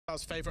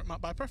Star's favourite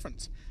map by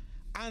preference.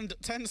 And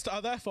 10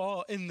 Star,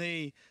 therefore, in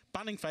the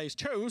banning phase,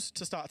 chose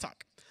to start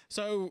attack.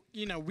 So,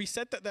 you know, we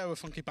said that there were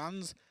funky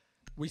bans.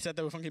 We said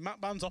there were funky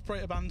map bans,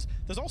 operator bans.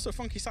 There's also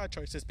funky side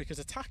choices because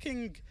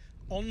attacking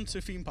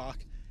onto Theme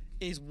Park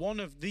is one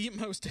of the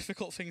most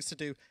difficult things to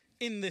do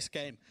in this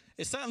game.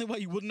 It's certainly where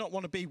you would not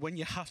want to be when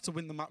you have to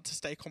win the map to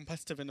stay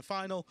competitive in the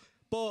final,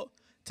 but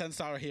 10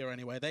 Star are here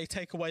anyway. They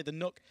take away the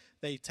Nook,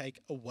 they take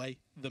away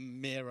the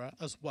Mirror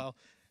as well.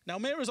 Now,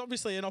 Mirror is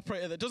obviously an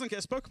operator that doesn't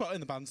get spoke about in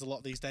the bans a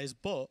lot these days,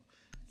 but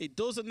it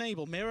does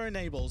enable, Mirror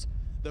enables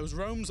those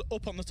roams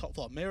up on the top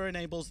floor. Mirror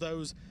enables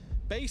those,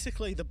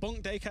 basically the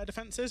bunk daycare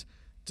defenses,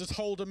 just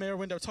hold a mirror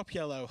window top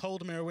yellow,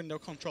 hold a mirror window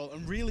control,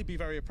 and really be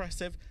very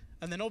oppressive.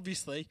 And then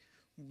obviously,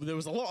 there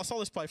was a lot of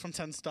Solace play from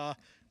 10 Star.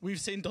 We've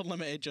seen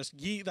Unlimited just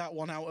yeet that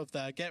one out of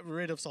there, get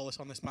rid of Solace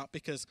on this map,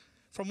 because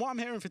from what I'm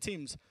hearing for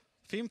teams,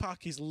 Theme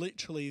Park is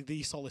literally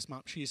the Solace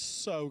map. She is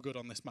so good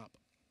on this map.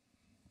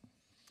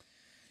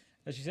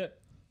 As you said,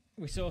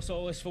 we saw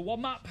Solace for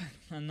one map,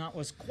 and that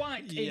was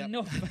quite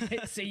enough,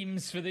 it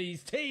seems, for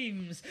these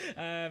teams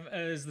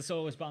as the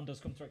Solace ban does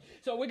come through.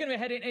 So we're going to be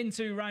heading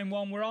into round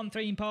one. We're on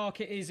Theme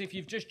Park. It is, if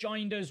you've just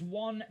joined us,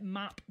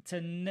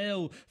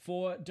 1-0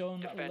 for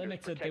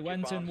Unlimited. They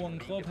went and won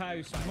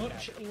Clubhouse,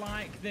 much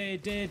like they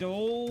did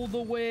all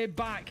the way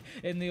back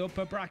in the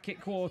upper bracket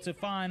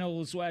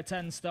quarterfinals, where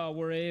 10 Star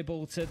were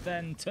able to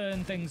then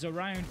turn things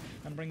around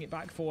and bring it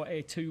back for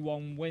a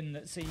 2-1 win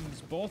that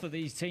seems both of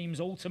these teams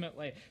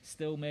ultimately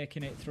still making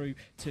it through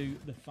to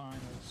the final.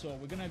 So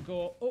we're going to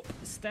go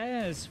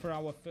upstairs for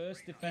our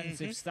first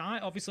defensive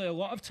start. Obviously, a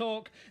lot of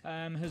talk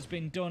has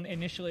been done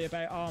initially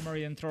about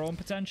Armory and Throne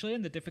potentially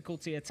and the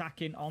difficulty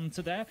attacking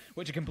onto there,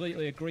 which I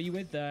completely agree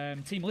with.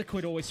 Team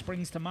Liquid always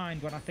springs to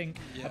mind when I think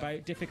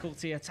about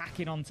difficulty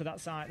attacking onto that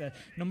site. The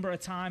number of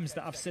times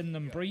that I've seen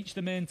them breach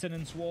the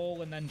maintenance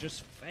wall and then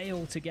just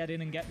fail to get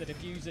in and get the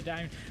diffuser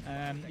down.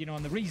 You know,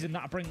 and the reason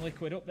that I bring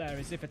Liquid up there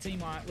is if a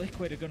team like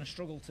Liquid are going to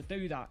struggle to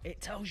do that,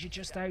 it tells you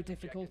just how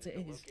difficult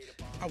it is.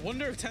 I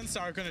wonder if 10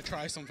 Star are going to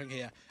try something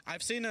here.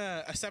 I've seen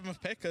a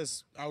 7th pick,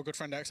 as our good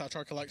friend XR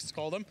Troika likes to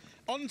call them,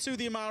 onto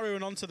the Amaru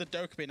and onto the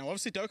Dokkaebi. Now,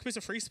 obviously, Dokkaebi's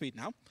a free speed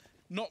now.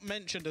 Not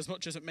mentioned as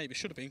much as it maybe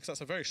should have been, because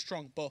that's a very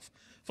strong buff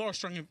for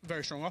a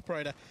very strong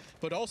operator.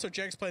 But also,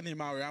 Jeg's playing the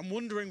Amaru. I'm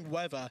wondering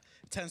whether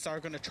 10 Star are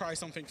going to try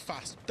something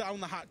fast, down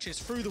the hatches,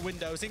 through the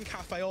windows, in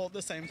Cafe, all at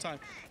the same time,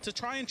 to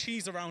try and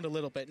cheese around a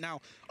little bit.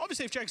 Now,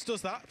 obviously, if Jegs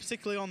does that,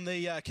 particularly on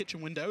the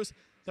kitchen windows,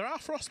 there are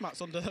frost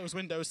mats under those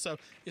windows, so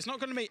it's not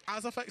going to be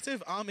as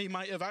effective. Army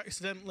might have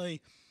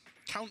accidentally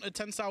countered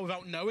 10 Star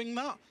without knowing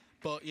that,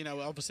 but, you know,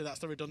 obviously that's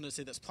the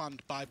redundancy that's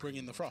planned by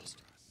bringing the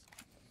frost.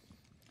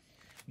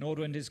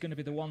 Nordwind is going to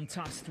be the one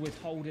tasked with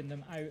holding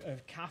them out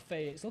of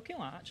Cafe. It's looking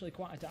like actually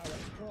quite a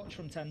direct approach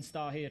from 10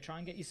 Star here. Try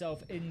and get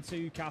yourself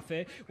into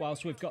Cafe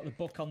whilst we've got the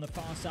book on the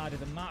far side of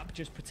the map,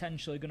 just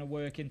potentially going to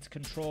work into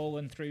control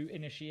and through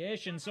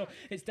initiation. So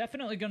it's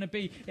definitely going to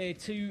be a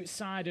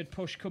two-sided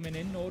push coming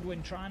in.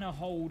 Nordwind trying to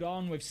hold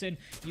on. We've seen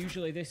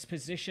usually this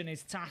position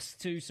is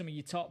tasked to some of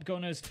your top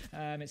gunners.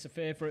 It's a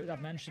favourite.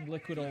 I've mentioned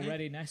Liquid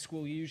already. Nesk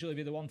will usually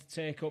be the one to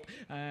take up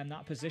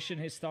that position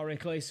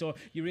historically. So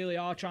you really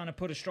are trying to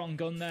put a strong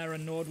gun there,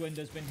 and Nordwind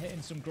has been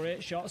hitting some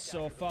great shots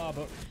so far,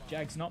 but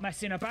Jeg's not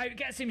messing about,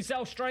 gets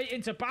himself straight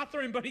into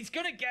bathroom, but he's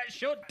gonna get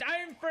shut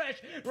down fresh.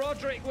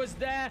 Roderick was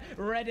there,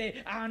 ready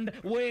and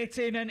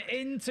waiting, and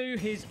into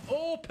his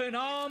open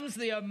arms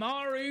the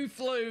Amaru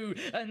flew,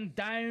 and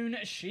down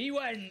she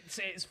went.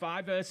 It's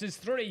 5 versus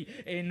 3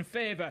 in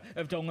favour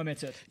of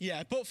Dunlimited.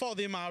 Yeah, but for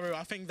the Amaru,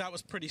 I think that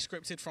was pretty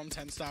scripted from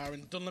 10 Star,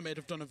 and Dunlimited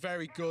have done a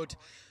very good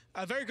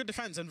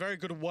defense and very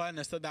good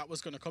awareness that that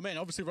was going to come in.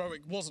 Obviously,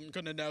 Roderick wasn't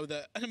going to know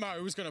that an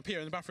Amaru was going to appear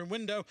in the bathroom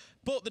window,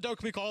 but the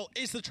Dokkaebi call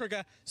is the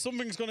trigger.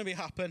 Something's going to be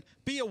happen.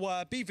 Be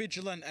aware, be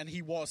vigilant, and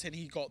he was, and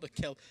he got the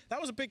kill. That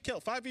was a big kill.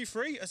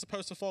 5v3 as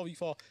opposed to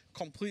 4v4,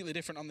 completely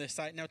different on this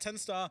site. Now, 10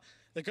 Star,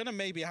 they're going to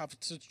maybe have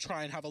to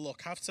try and have a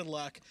look, have to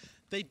lurk.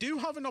 They do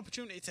have an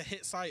opportunity to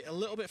hit site a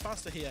little bit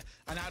faster here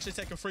and actually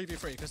take a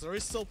 3v3, because there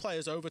is still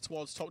players over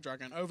towards Top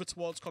Dragon, over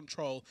towards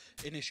Control,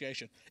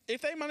 Initiation.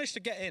 If they manage to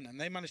get in and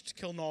they manage to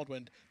kill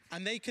Nordwind,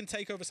 and they can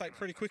take over site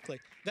pretty quickly,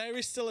 there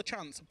is still a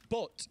chance,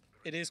 but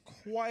it is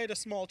quite a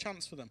small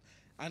chance for them.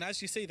 And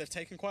as you see, they've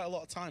taken quite a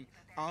lot of time.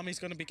 Army's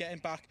going to be getting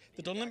back.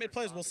 The Unlimited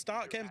players will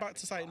start getting back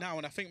to site now,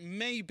 and I think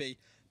maybe,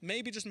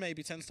 just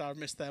maybe 10 Star have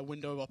missed their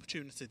window of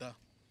opportunity there.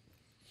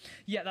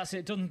 Yeah, that's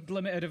it.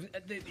 Unlimited.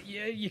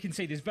 You can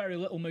see there's very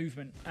little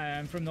movement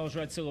from those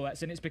red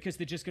silhouettes, and it's because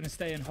they're just going to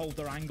stay and hold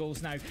their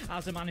angles now.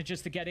 Azza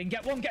manages to get in,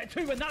 get one, get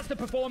two, and that's the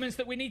performance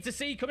that we need to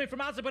see coming from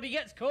Azza, but he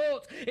gets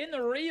caught in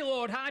the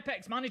reload.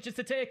 Hypex manages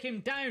to take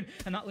him down,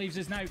 and that leaves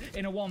us now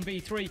in a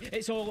 1v3.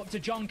 It's all up to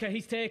Jonker.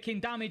 He's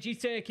taking damage, he's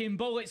taking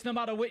bullets, no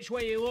matter which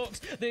way he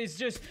looks. There's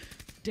just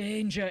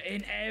danger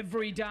in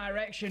every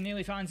direction.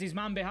 Nearly finds his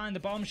man behind the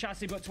bomb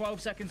chassis, but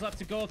 12 seconds left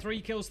to go.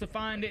 3 kills to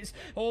find. It's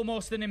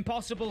almost an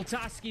impossible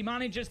task. He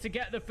manages to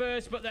get the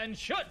first, but then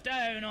shut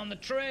down on the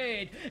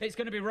trade. It's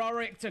going to be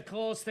Rorik to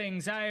close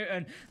things out,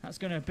 and that's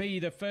going to be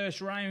the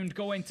first round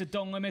going to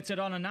Dunlimited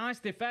on a nice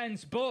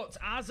defense. But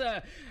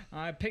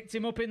I picked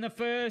him up in the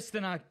first,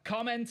 and I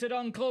commented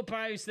on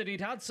Clubhouse that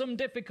he'd had some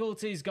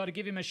difficulties. Got to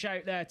give him a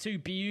shout there. 2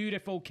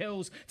 beautiful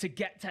kills to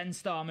get 10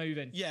 Star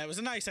moving. Yeah, it was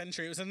a nice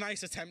entry. It was a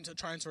nice attempt at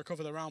trying to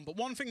recover the round. But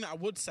one thing that I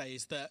would say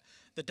is that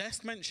the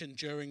desk mentioned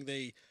during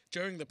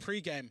the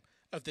pre-game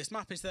of this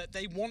map is that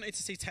they wanted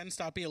to see 10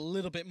 Star be a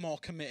little bit more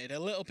committed, a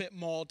little bit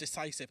more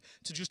decisive,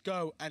 to just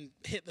go and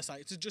hit the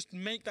site, to just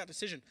make that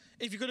decision.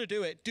 If you're going to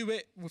do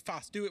it with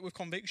fast, do it with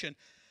conviction.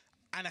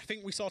 And I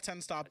think we saw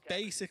 10 Star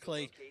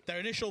basically,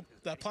 their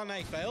plan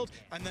A failed,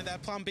 and then their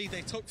plan B,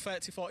 they took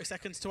 30, 40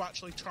 seconds to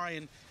actually try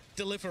and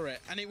deliver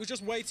it. And it was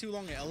just way too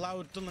long. It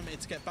allowed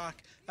Unlimited to get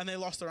back, and they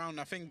lost the round.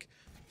 I think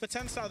for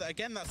 10 Star, that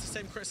again, that's the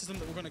same criticism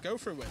that we're going to go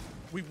through with.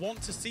 We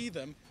want to see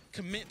them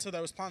commit to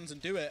those plans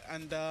and do it,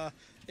 and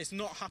it's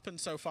not happened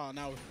so far.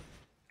 Now,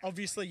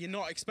 obviously, you're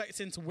not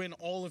expecting to win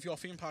all of your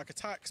theme park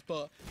attacks,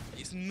 but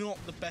it's not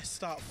the best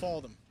start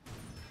for them.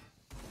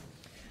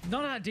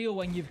 Not ideal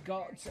when you've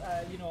got,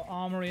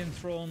 Armory and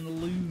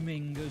Throne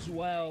looming as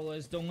well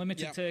as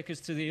Dunlimited take us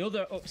to the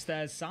other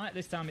upstairs site.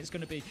 This time it's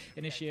going to be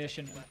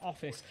Initiation and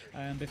Office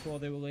before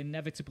they will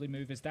inevitably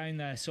move us down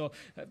there. So,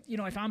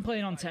 if I'm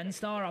playing on 10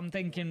 Star, I'm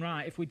thinking,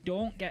 right, if we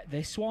don't get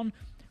this one,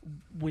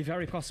 we're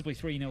very possibly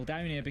 3-0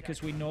 down here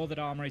because we know that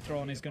Armory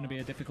Throne is going to be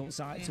a difficult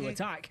site to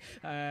attack.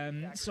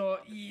 So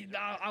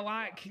I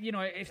like,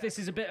 if this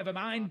is a bit of a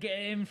mind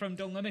game from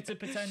Dunlimited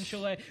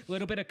potentially, a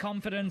little bit of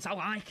confidence, I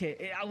like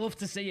it. I love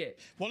to see it.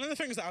 One of the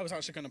things that I was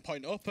actually going to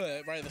point up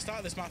right at the start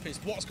of this map is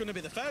what's going to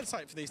be the third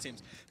site for these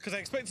teams, because I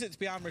expected it to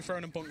be Armory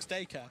Throne and Bunk's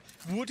Daycare.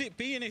 Would it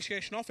be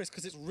Initiation Office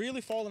because it's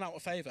really fallen out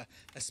of favour,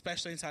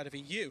 especially inside of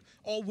EU?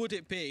 Or would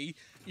it be,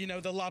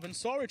 the lab and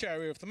storage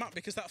area of the map?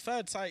 Because that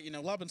third site,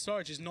 lab and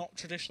storage is not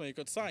traditionally a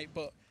good site,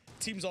 but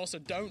teams also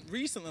don't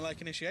recently like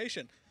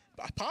Initiation.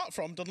 But apart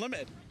from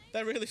Dunlimited,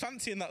 they're really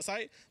fancying that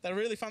site. They're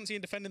really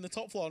fancying defending the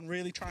top floor and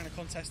really trying to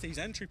contest these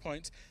entry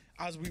points,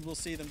 as we will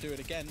see them do it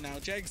again. Now,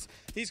 Jegs,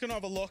 he's going to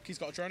have a look. He's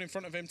got a drone in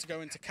front of him to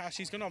go into Cash.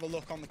 He's going to have a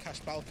look on the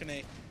Cash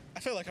balcony. I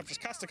feel like I've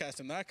just cast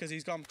him there because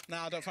he's gone,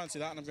 nah, I don't fancy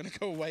that, and I'm going to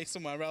go away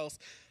somewhere else.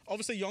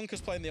 Obviously,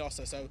 Yonka's playing the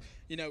Ossa, so,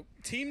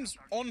 teams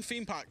on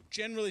Theme Park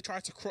generally try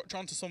to crutch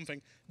onto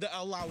something that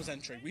allows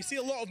entry. We see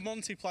a lot of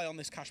Monty play on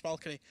this Cash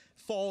balcony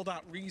for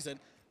that reason.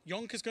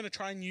 Yonka's going to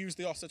try and use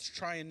the Ossa to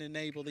try and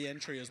enable the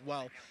entry as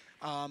well.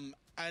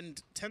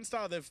 And 10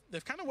 Star,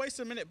 they've kind of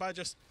wasted a minute by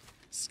just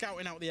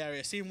scouting out the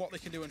area, seeing what they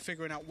can do and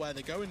figuring out where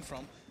they're going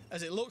from,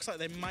 as it looks like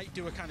they might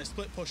do a kind of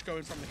split push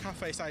going from the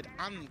cafe side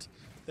and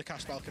the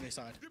Cash balcony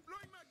side.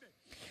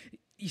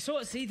 You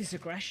sort of see this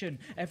aggression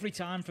every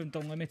time from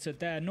Dunlimited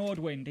there.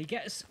 Nordwind, he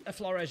gets a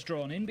Flores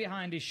drone in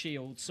behind his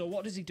shield. So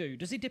what does he do?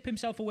 Does he dip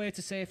himself away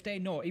to safety?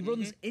 No, he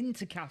runs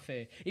into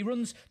Cafe. He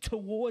runs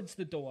towards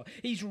the door.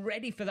 He's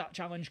ready for that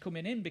challenge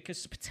coming in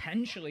because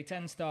potentially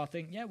 10 Star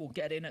think, yeah, we'll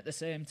get in at the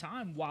same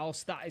time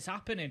whilst that is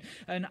happening.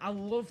 And I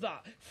love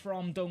that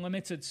from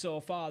Dunlimited so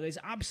far. There's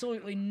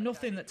absolutely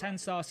nothing that 10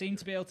 Star seem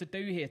to be able to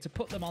do here to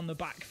put them on the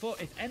back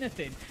foot. If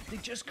anything, they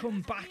just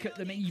come back at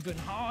them even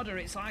harder.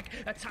 It's like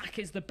attack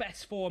is the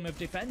best form of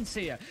defense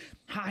here.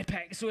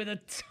 Hypex with a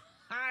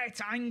tight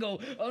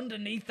angle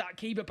underneath that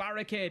Kiba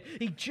barricade.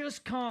 He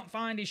just can't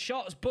find his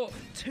shots, but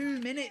 2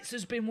 minutes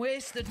has been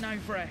wasted now,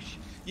 Fresh.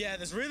 Yeah,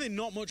 there's really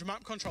not much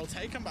map control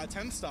taken by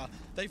 10 Star.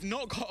 They've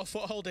not got a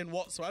foothold in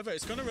whatsoever.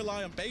 It's going to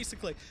rely on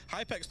basically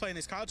Hypex playing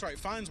his cards right.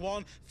 Finds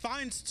one,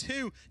 finds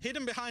two,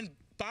 hidden behind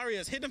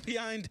barriers, hidden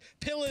behind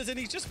pillars, and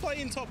he's just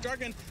playing Top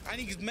Dragon and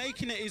he's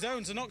making it his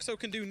own. Zenoxo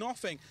can do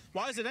nothing.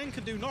 YZN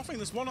can do nothing.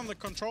 There's one on the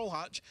control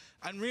hatch,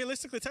 and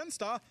realistically 10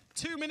 Star,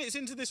 2 minutes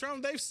into this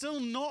round, they've still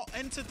not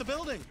entered the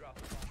building.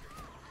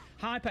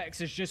 Hypex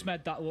has just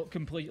made that look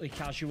completely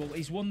casual.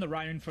 He's won the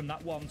round from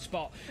that one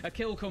spot. A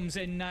kill comes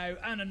in now,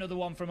 and another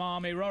one from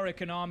Army.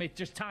 Rorik and Army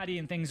just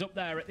tidying things up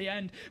there at the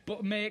end.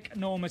 But make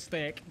no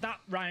mistake, that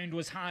round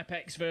was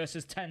Hypex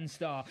versus 10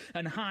 Star,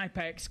 and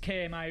Hypex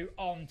came out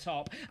on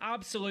top.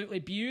 Absolutely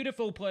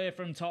beautiful play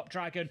from Top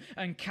Dragon,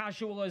 and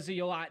casual as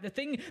you like. The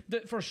thing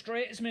that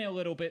frustrates me a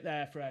little bit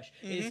there, Fresh,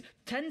 is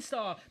 10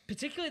 Star,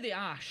 particularly the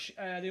Ash,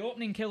 the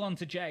opening kill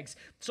onto Jegs.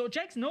 So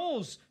Jegs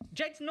knows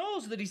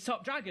that he's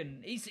Top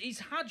Dragon. He's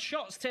had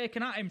shots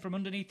taken at him from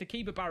underneath the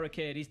Kiba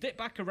barricade. He's dipped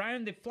back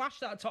around. They've flashed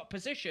that top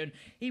position.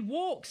 He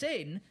walks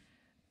in,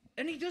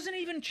 and he doesn't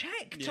even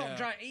check Top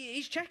Dragon.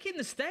 He's checking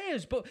the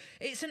stairs, but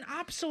it's an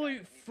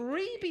absolute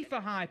freebie for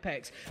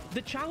Hypex.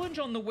 The challenge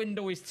on the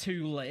window is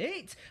too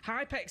late.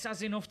 Hypex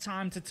has enough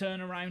time to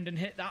turn around and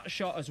hit that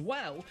shot as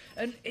well,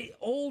 and it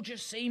all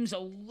just seems a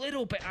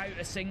little bit out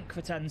of sync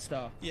for 10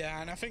 Star.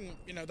 Yeah, and I think,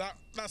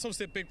 that's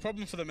obviously a big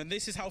problem for them, and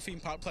this is how Theme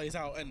Park plays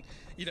out. And,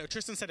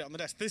 Tristan said it on the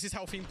desk, this is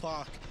how Theme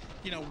Park,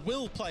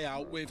 will play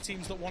out with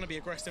teams that want to be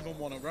aggressive and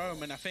want to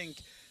roam. And I think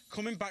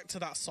coming back to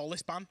that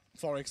Solace ban,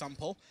 for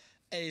example,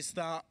 is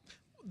that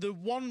the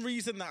one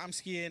reason that I'm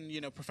seeing,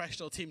 you know,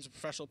 professional teams and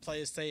professional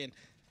players saying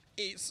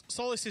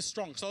Solis is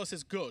strong, Solis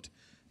is good,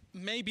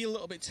 maybe a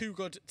little bit too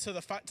good to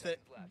the fact that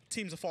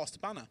teams are forced to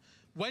ban her.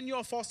 When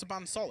you're forced to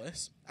ban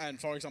Solis,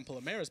 and for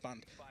example Amira's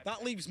banned,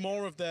 that leaves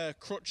more of the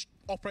crutch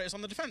operators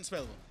on the defense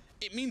available.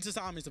 It means his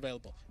army's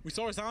available. We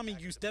saw his army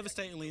used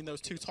devastatingly in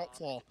those 2 top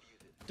floor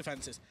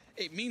defenses.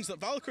 It means that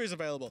Valkyrie's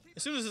available.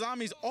 As soon as his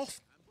army's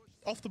off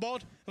the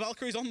board,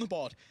 Valkyrie's on the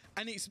board.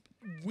 And it's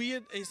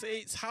weird,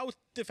 it's how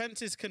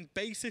defenses can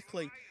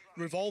basically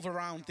revolve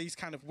around these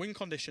kind of win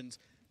conditions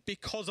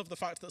because of the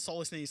fact that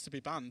Solis needs to be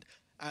banned.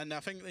 And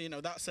I think, you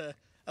know, that's a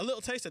little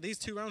taster. These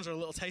 2 rounds are a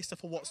little taster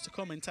for what's to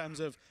come in terms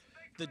of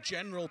the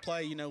general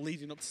play, you know,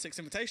 leading up to 6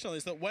 Invitational,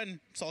 is that when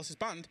Solis is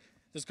banned,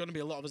 there's going to be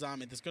a lot of his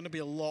army, there's going to be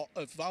a lot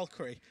of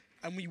Valkyrie,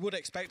 and we would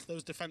expect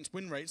those defense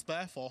win rates,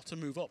 therefore, to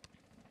move up.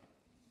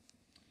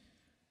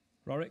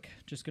 Rorik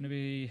just going to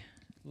be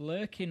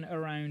lurking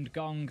around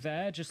Gong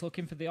there, just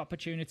looking for the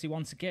opportunity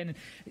once again.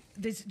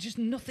 There's just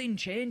nothing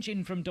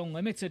changing from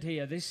Dunlimited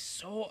here. They're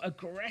so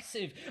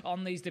aggressive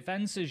on these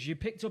defences. You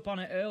picked up on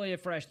it earlier,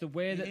 Fresh, the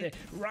way that they're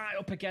right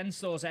up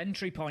against those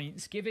entry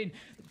points, giving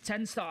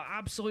TenStar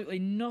absolutely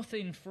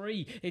nothing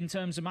free in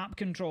terms of map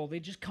control.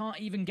 They just can't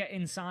even get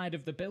inside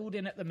of the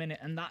building at the minute,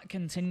 and that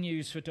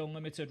continues for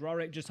Dunlimited.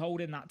 Rorik just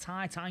holding that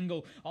tight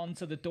angle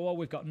onto the door.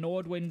 We've got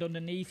Nordwind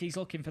underneath. He's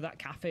looking for that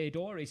cafe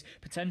door. He's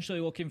potentially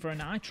looking for a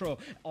nitro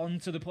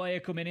onto the player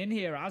coming in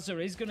here.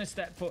 Azza is going to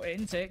step foot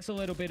in, takes a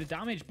little bit of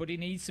damage, but he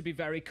needs to be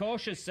very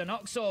cautious.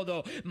 Sanoxo,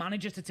 though,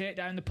 manages to take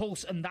down the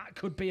pulse, and that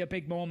could be a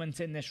big moment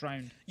in this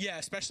round. Yeah,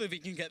 especially if he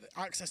can get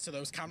access to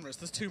those cameras.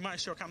 There's 2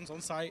 Maestro cams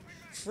on site,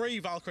 3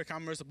 Valkyrie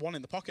cameras, 1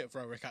 in the pocket of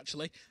Rorik,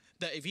 actually,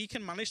 that if he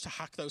can manage to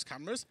hack those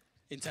cameras,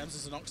 in terms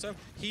of Sanoxo,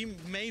 he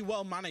may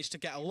well manage to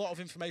get a lot of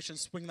information,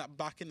 swing that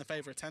back in the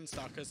favour of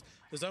TenStar, because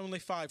there's only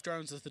 5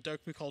 drones as the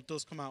Dokkaebi call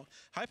does come out.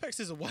 Hypex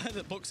is aware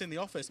that Book's in the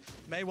office,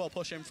 may well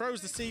push him,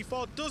 throws the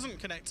C4, doesn't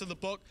connect to the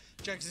Book.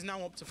 Jegs is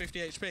now up to 50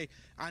 HP,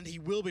 and he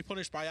will be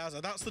punished by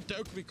Azza. That's the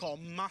Dokkaebi call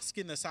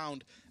masking the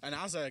sound, and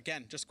Azza,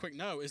 again, just quick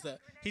note, is that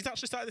he's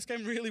actually started this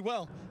game really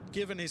well,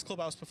 given his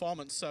clubhouse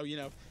performance, so, you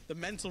know, the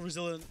mental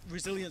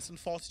resilience and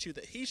fortitude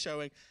that he's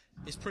showing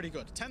is pretty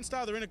good.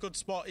 TenStar, they're in a good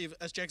spot,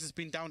 as Jegs has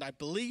been downed, I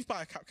believe,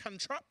 by a Capcan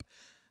trap,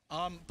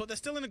 but they're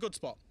still in a good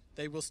spot.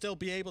 They will still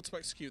be able to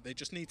execute. They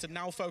just need to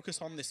now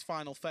focus on this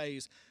final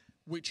phase,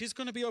 which is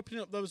going to be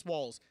opening up those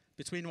walls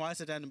between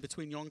YZN and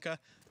between Yonka,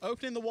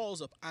 opening the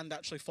walls up and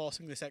actually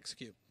forcing this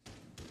execute.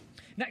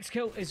 Next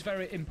kill is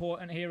very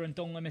important here, and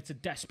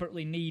Dunlimited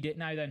desperately need it.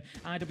 Now then,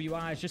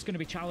 IWI is just going to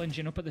be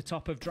challenging up at the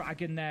top of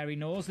Dragon there. He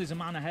knows there's a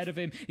man ahead of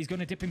him. He's going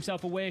to dip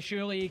himself away.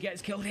 Surely he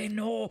gets killed here.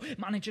 No,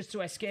 manages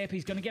to escape.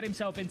 He's going to get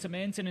himself into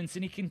maintenance,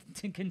 and he can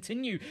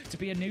continue to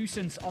be a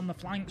nuisance on the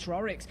flanks.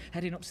 Rorik's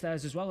heading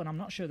upstairs as well, and I'm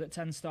not sure that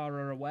TenStar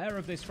are aware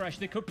of this, Fresh.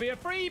 There could be a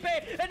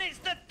freebie, and it's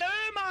the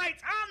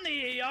Thermite and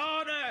the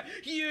Iana.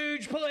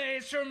 Huge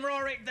plays from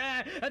Rorik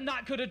there, and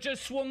that could have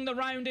just swung the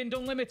round in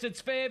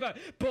Dunlimited's favour,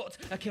 but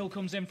a kill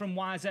comes in from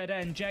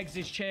YZN. Jegs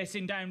is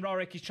chasing down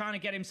Rorik. He's trying to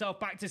get himself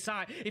back to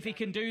site. If he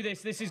can do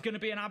this, this is going to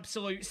be an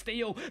absolute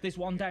steal. There's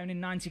 1 down in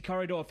 90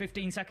 corridor.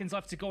 15 seconds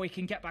left to go. He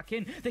can get back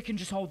in. They can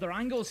just hold their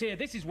angles here.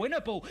 This is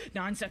winnable.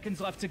 9 seconds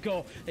left to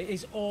go. It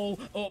is all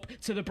up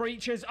to the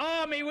Breachers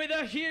army with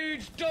a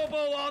huge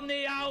double on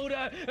the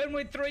outer, and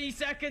with 3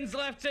 seconds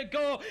left to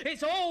go,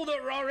 it's all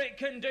that Rorik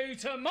can do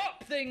to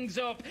mop things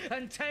up,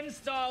 and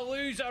TenStar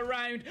lose a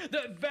round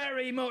that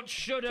very much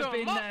should have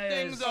been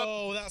theirs.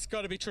 Oh, that's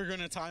got to be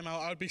triggering a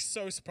timeout. I would be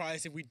so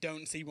surprised if we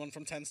don't see one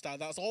from TenStar.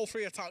 That's all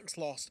 3 attacks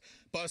lost,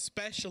 but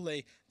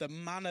especially the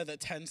manner that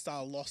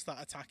TenStar lost that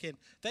attack in.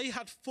 They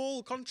had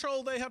full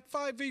control. They had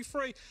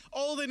 5v3.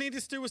 All they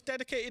needed to do was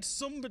dedicated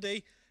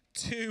somebody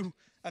to,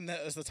 and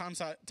as the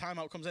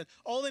timeout comes in,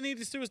 all they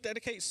needed to do was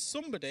dedicate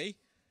somebody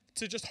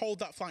to just hold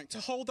that flank,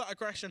 to hold that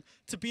aggression,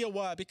 to be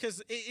aware,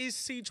 because it is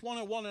Siege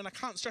 101, and I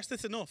can't stress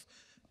this enough.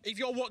 If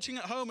you're watching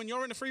at home and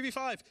you're in a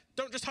 3v5,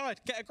 don't just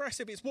hide, get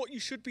aggressive. It's what you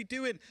should be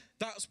doing.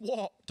 That's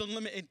what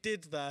Dunlimited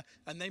did there,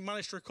 and they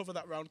managed to recover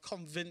that round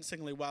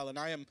convincingly well, and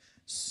I am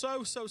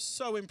so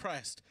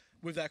impressed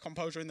with their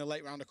composure in the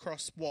late round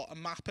across, what, a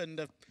map and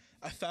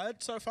a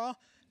third so far?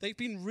 They've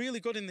been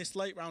really good in this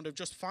late round of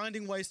just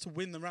finding ways to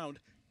win the round,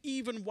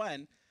 even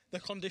when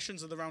the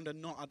conditions of the round are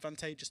not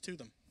advantageous to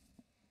them.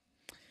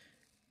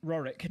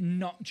 Rorik,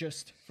 not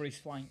just for his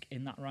flank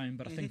in that round,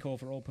 but I think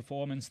overall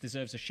performance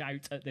deserves a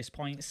shout at this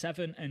point.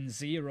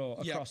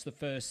 7-0 across the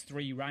first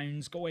 3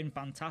 rounds, going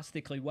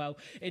fantastically well.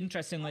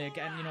 Interestingly,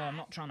 again, you know, I'm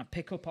not trying to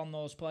pick up on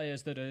those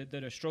players that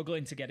are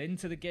struggling to get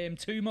into the game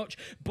too much,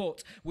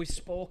 but we've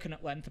spoken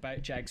at length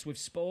about Jegs. We've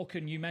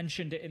spoken, you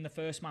mentioned it in the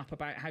first map,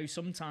 about how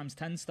sometimes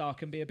TenStar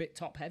can be a bit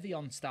top heavy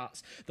on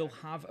stats. They'll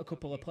have a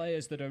couple of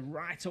players that are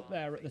right up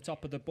there at the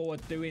top of the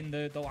board doing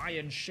the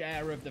lion's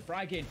share of the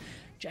fragging.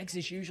 Jegs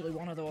is usually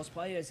one of those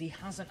players. He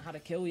hasn't had a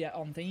kill yet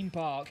on Theme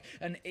Park,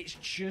 and it's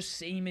just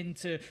seeming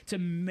to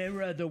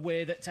mirror the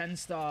way that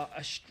TenStar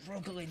are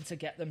struggling to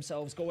get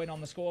themselves going on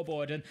the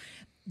scoreboard. And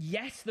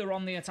yes, they're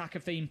on the attack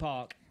of Theme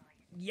Park.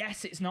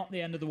 yes, it's not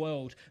the end of the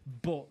world,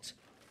 but,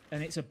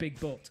 and it's a big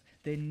but,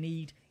 they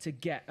need to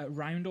get a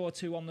round or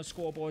two on the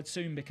scoreboard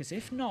soon, because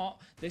if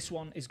not, this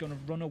one is going to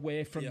run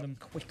away from them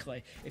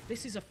quickly. If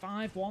this is a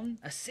 5-1,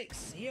 a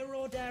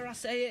 6-0, dare I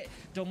say it,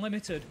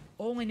 Unlimited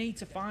only need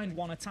to find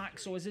one attack.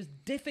 So as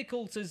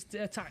difficult as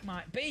the attack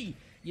might be,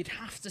 you'd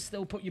have to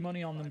still put your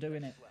money on them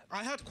doing it.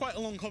 I had quite a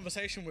long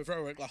conversation with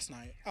Rorik last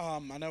night.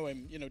 I know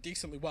him,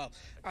 decently well,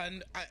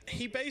 and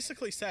he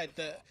basically said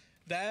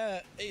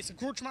that it's a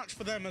grudge match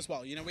for them as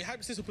well. We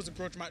hyped this up as a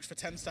grudge match for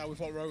 10 Star with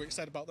what Rorik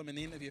said about them in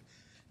the interview.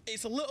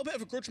 It's a little bit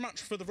of a grudge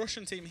match for the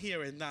Russian team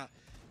here in that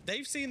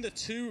they've seen the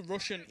two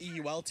Russian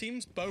EUL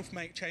teams both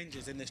make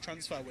changes in this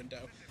transfer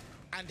window,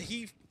 and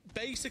he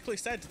basically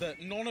said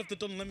that none of the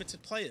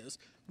Unlimited players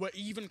were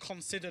even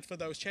considered for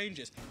those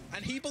changes,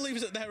 and he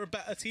believes that they're a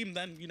better team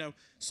than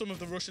some of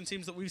the Russian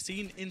teams that we've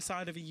seen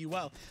inside of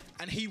EUL,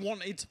 and he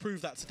wanted to prove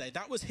that today.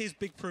 That was his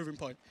big proving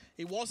point.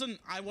 It wasn't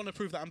I want to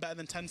prove that I'm better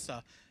than 10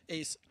 Star,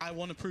 it's I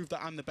want to prove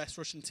that I'm the best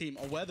Russian team,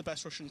 or we're the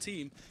best Russian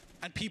team,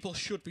 and people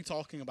should be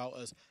talking about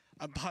us.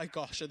 And by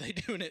gosh, are they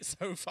doing it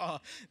so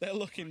far? They're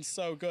looking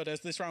so good.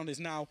 As this round is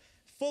now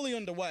fully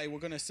underway, we're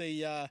going to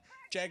see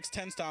Jegs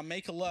 10 Star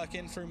make a lurk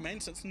in through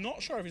maintenance.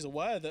 Not sure if he's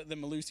aware that the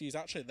Malusi is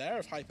actually there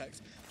of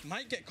Hypex.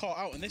 Might get caught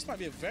out, and this might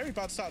be a very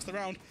bad start to the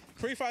round.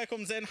 Pre-fire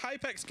comes in,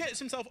 Hypex gets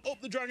himself up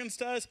the Dragon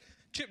Stairs.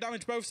 Chip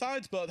damage both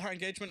sides, but that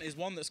engagement is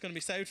one that's going to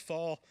be saved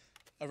for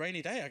a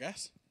rainy day, I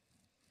guess.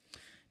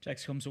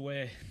 Jegs comes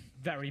away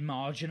very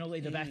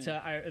marginally the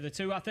better out of the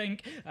two, I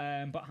think.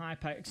 But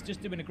Hypex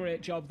just doing a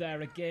great job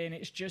there again.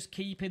 It's just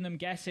keeping them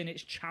guessing.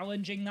 It's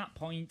challenging that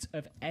point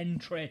of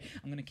entry.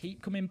 I'm going to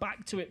keep coming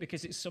back to it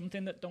because it's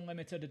something that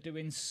Unlimited are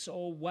doing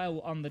so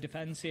well on the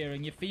defence here.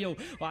 And you feel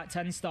like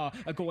 10 Star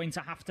are going to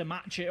have to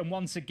match it. And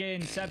once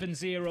again,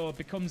 7-0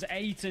 becomes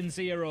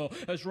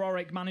 8-0 as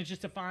Rorik manages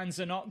to find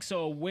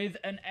Xenoxo with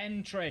an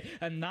entry.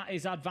 And that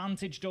is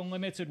advantaged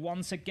Unlimited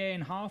once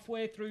again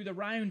halfway through the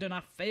round. And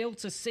I fail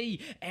to see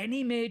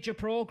any major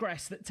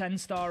progress that 10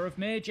 Star have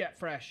made yet,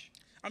 Fresh.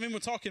 I mean, we're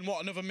talking,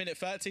 another minute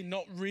 30,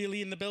 not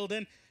really in the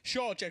building.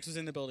 Sure, Jegs was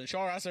in the building.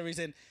 Sure, Azza is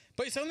in.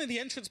 But it's only the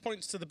entrance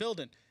points to the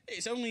building.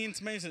 It's only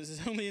into maintenance.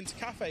 It's only into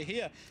Cafe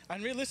here.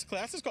 And realistically,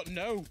 Azza's got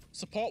no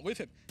support with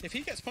him. If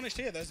he gets punished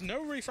here, there's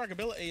no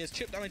refragability as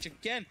chip damage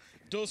again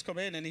does come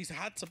in and he's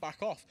had to back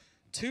off.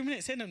 2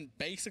 minutes in and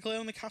basically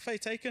only Cafe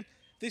taken.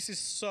 This is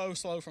so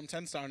slow from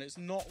 10 Star and it's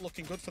not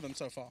looking good for them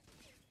so far.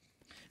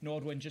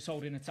 Nordwin just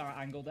holding a tight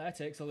angle there,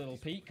 takes a little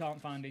peek,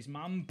 can't find his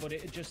man, but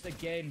it just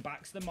again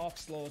backs them off,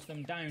 slows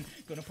them down.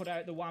 Going to put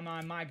out the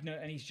Wamai Magnet,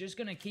 and he's just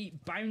going to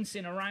keep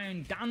bouncing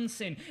around,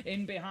 dancing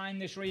in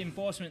behind this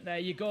reinforcement. There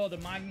you go, the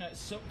Magnet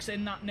sucks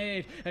in that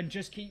nade and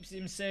just keeps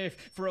him safe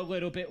for a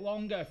little bit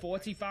longer.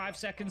 45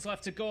 seconds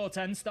left to go,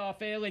 10 Star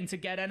failing to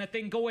get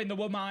anything going. The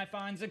Wamai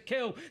finds a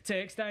kill,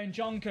 takes down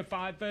Jonker.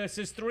 5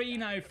 versus 3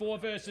 now, 4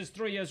 versus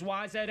 3 as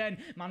YZN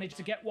managed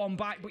to get one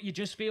back, but you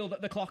just feel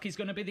that the clock is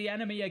going to be the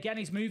enemy again.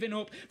 He's moving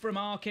up from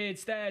Arcade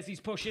Stairs. He's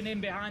pushing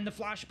in behind the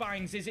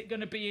flashbangs. Is it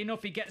going to be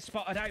enough? He gets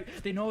spotted out.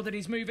 They know that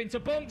he's moving to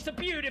bunks. A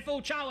beautiful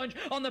challenge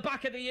on the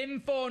back of the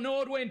info.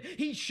 Nordwin,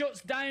 he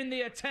shuts down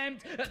the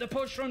attempt at the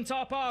push from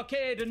top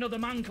Arcade. Another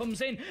man comes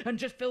in and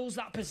just fills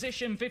that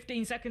position.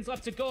 15 seconds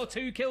left to go.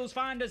 2 kills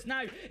find us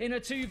now in a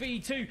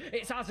 2v2.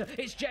 It's Azza,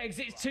 it's Jegs,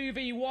 it's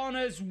 2v1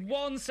 as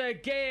once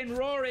again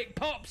Rorik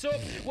pops up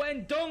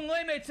when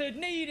Unlimited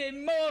need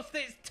him most.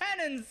 It's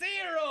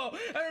 10-0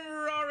 and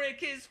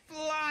Rorik is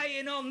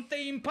flying on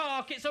theme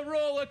park. It's a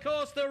roller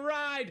coaster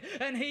ride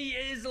and he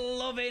is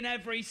loving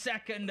every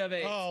second of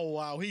it. Oh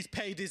wow, he's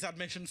paid his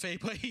admission fee,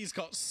 but he's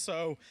got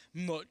so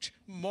much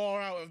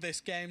more out of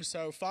this game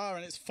so far,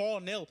 and it's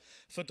 4-0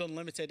 for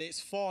Unlimited. It's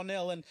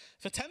 4-0, and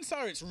for 10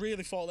 Star it's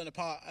really falling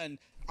apart. And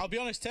I'll be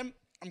honest, Tim,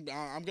 I'm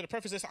going to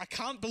preface this, I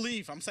can't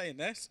believe I'm saying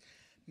this.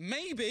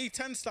 Maybe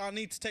 10 Star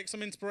need to take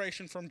some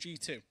inspiration from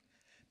G2,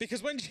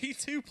 because when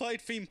G2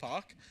 played theme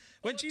park,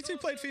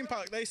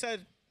 they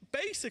said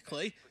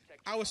basically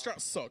our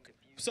strats suck.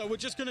 So we're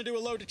just going to do a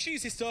load of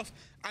cheesy stuff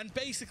and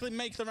basically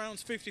make the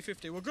rounds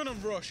 50-50. We're going to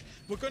rush,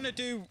 we're going to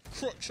do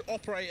crutch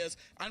operators,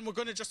 and we're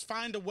going to just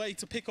find a way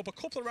to pick up a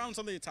couple of rounds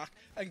on the attack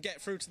and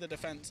get through to the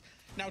defense.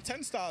 Now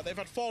 10 Star, they've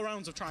had 4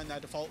 rounds of trying their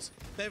defaults.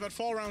 They've had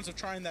 4 rounds of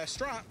trying their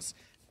strats,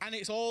 and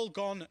it's all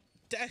gone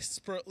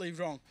desperately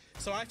wrong.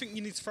 So I think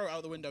you need to throw it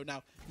out the window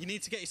now. You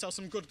need to get yourself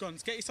some good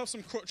guns, get yourself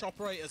some crutch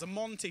operators, a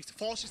Monty to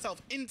force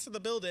yourself into the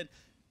building,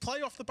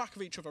 play off the back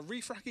of each other,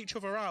 refrag each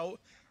other out,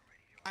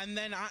 and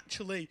then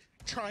actually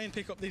try and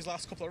pick up these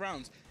last couple of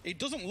rounds. It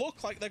doesn't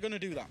look like they're going to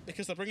do that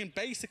because they're bringing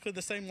basically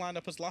the same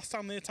lineup as last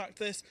time they attacked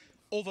this,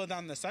 other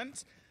than the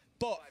sense.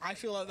 But I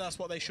feel like that's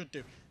what they should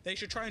do. They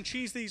should try and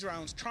cheese these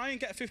rounds, try and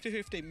get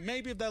 50-50,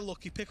 maybe if they're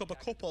lucky, pick up a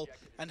couple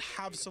and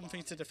have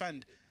something to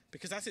defend.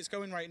 Because as it's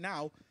going right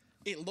now,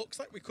 it looks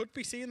like we could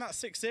be seeing that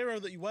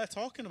 6-0 that you were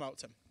talking about,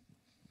 Tim.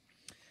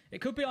 It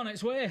could be on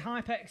its way.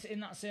 Hypex in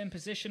that same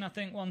position, I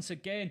think, once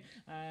again.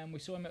 We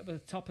saw him at the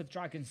top of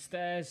Dragon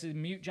Stairs. The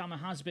mute jammer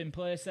has been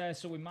placed there,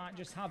 so we might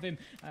just have him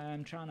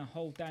trying to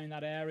hold down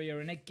that area.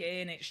 And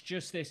again, it's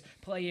just this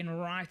playing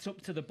right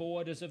up to the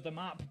borders of the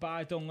map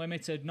by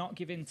Dunlimited, not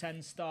giving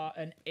 10 Star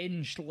an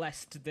inch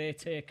lest they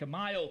take a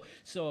mile.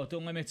 So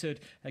Dunlimited,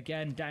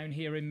 again, down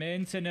here in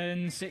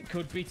maintenance. It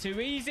could be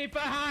too easy for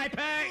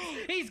Hypex.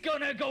 He's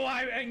going to go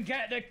out and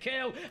get the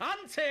kill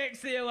and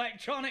takes the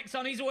electronics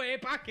on his way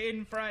back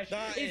in fresh.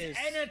 Is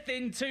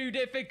anything too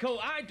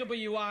difficult?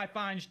 IWI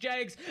finds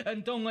Jegs,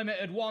 and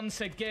Dunlimited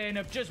once again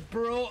have just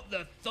brought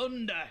the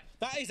thunder.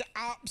 That is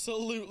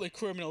absolutely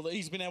criminal that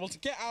he's been able to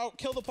get out,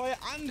 kill the player,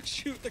 and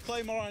shoot the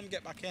Claymore and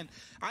get back in.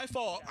 I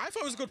thought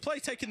it was a good play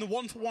taking the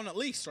 1-for-1 at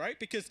least, right?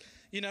 Because,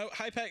 you know,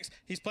 Hypex,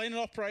 he's playing an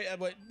operator,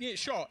 but yeah,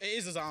 sure, it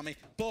is his army,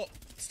 but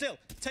still,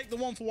 take the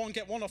 1-for-1,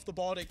 get one off the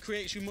board. It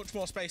creates you much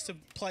more space to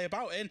play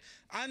about in,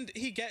 and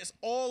he gets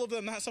all of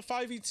them. That's a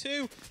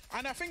 5v2,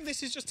 and I think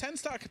this is just 10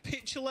 Star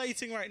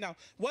capitulating right now.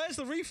 Where's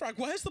the refrag?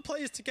 Where's the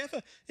players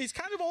together? It's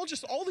kind of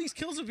all these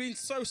kills have been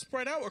so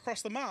spread out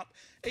across the map.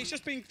 It's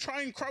just been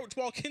try and crouch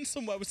walk in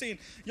somewhere. We're seeing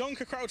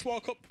Yonka crouch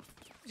walk up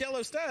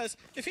yellow stairs.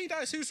 If he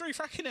dies, who's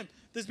refracking him?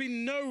 There's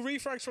been no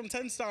refrags from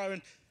 10 Star,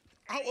 and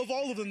out of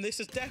all of them, this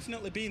has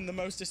definitely been the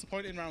most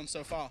disappointing round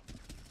so far.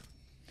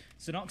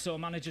 Synoxo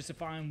manages to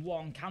find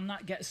one. Can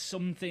that get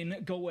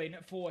something going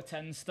for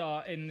 10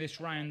 Star in this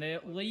round? They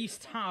at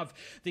least have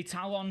the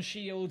Talon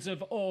shields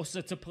of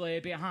Ursa to play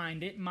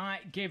behind. It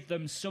might give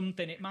them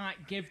something. It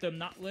might give them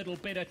that little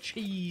bit of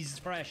cheese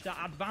fresh, that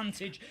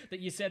advantage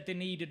that you said they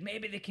needed.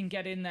 Maybe they can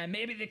get in there.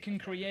 Maybe they can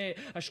create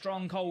a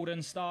stronghold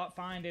and start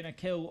finding a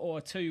kill or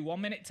two. 1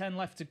 minute 10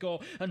 left to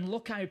go. And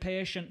look how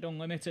patient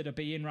Dunlimited are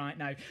being right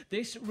now.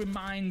 This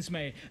reminds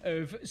me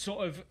of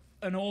sort of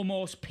an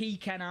almost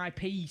peak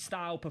NIP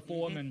style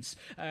performance.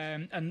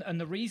 And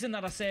the reason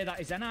that I say that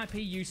is NIP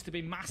used to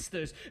be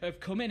masters of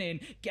coming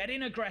in,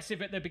 getting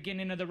aggressive at the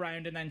beginning of the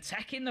round and then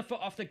taking the foot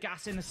off the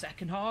gas in the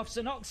second half.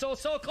 Synoxo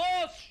so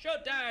close,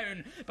 shut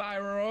down by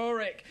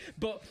Rorik.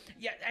 But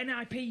yeah,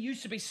 NIP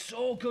used to be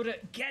so good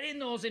at getting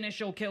those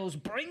initial kills,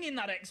 bringing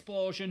that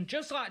explosion,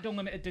 just like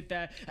Dunlimited did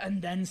there,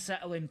 and then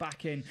settling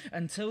back in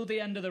until the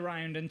end of the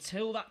round,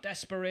 until that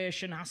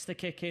desperation has to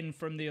kick in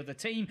from the other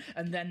team,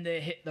 and then they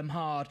hit them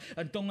hard.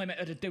 And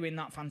Dunlimited are doing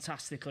that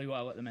fantastically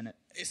well at the minute.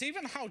 It's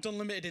even how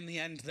Dunlimited in the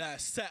end there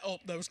set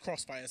up those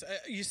crossfires.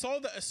 You saw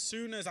that as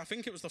soon as, I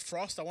think it was the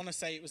Frost, I want to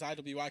say it was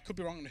IWI, I could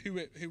be wrong on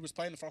who was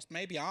playing the Frost,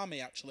 maybe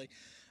Army actually,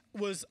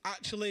 was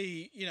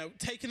actually, you know,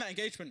 taking that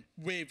engagement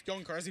with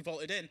Yonka as he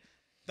vaulted in.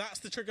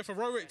 That's the trigger for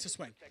Rorik to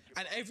swing.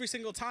 And every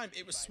single time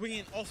it was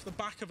swinging off the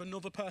back of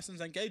another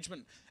person's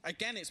engagement.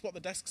 Again, it's what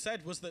the desk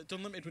said was that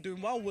Dunlimited were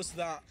doing well, was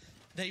that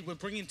they were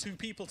bringing two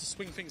people to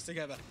swing things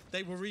together.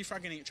 They were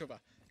refragging each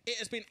other. It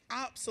has been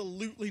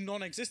absolutely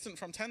non-existent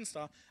from 10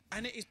 Star,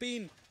 and it has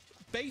been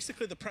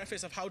basically the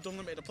preface of how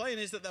Dunlimited are playing,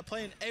 is that they're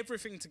playing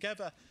everything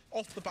together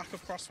off the back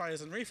of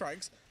crossfires and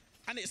refrags,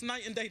 and it's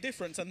night and day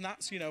difference, and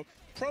that's, you know,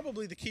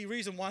 probably the key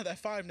reason why they're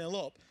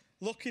 5-0 up,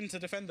 looking to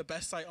defend the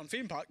best site on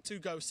Theme Park to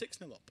go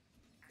 6-0 up.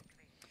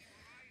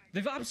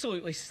 They've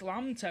absolutely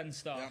slammed 10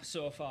 Star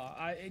so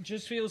far. It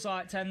just feels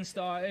like 10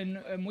 Star,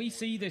 and we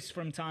see this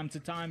from time to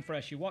time,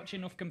 Fresh. You watch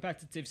enough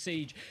competitive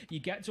Siege, you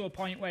get to a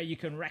point where you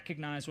can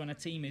recognise when a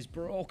team is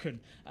broken,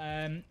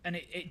 and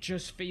it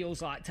just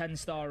feels like 10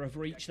 Star have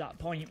reached that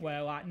point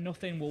where like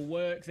nothing will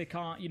work. They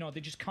can't, you know,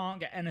 they just can't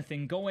get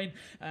anything going,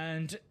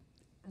 and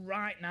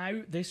right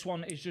now this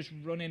one is just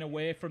running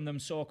away from them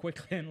so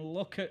quickly. And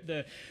look at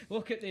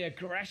the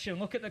aggression,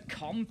 look at the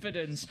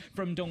confidence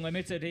from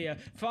Dunlimited here.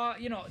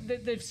 You know,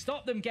 they've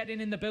stopped them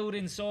getting in the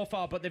building so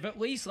far, but they've at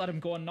least let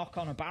them go and knock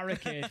on a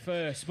barricade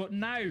first. But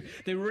now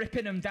they're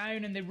ripping them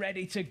down and they're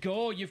ready to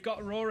go. You've got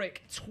Rorik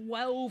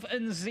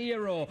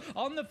 12-0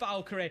 on the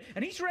Valkyrie,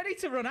 and he's ready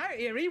to run out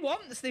here. He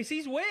wants this.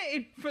 He's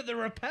waiting for the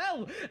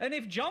rappel, and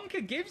if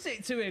Jonka gives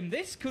it to him,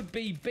 this could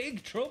be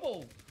big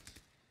trouble.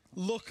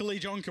 Luckily,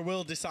 Jonka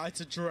will decide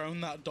to drone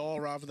that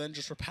door rather than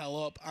just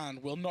rappel up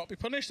and will not be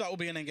punished. That will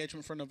be an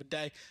engagement for another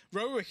day.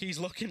 Rorik, he's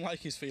looking like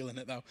he's feeling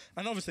it, though.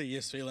 And obviously he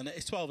is feeling it.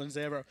 It's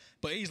 12-0,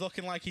 but he's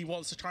looking like he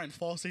wants to try and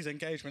force these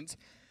engagements.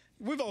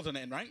 We've all done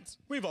it in ranked.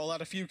 We've all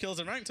had a few kills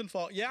in ranked and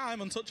thought, yeah,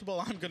 I'm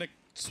untouchable. I'm going to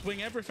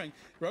swing everything.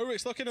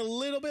 Rorik's looking a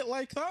little bit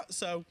like that,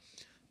 so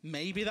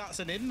maybe that's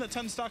an in that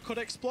 10 Star could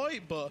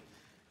exploit, but,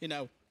 you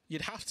know,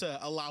 you'd have to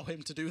allow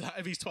him to do that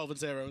if he's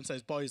 12-0 and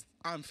says, boys,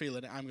 I'm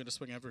feeling it. I'm going to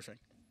swing everything.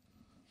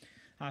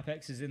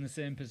 Hypex is in the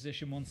same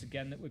position once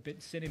again that we've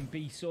been seeing him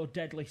be so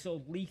deadly,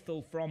 so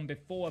lethal from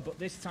before, but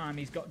this time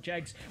he's got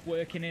Jegs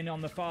working in on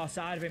the far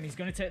side of him. He's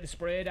going to take the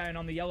spray down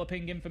on the yellow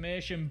ping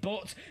information,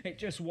 but it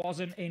just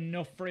wasn't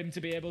enough for him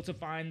to be able to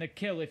find the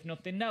kill. If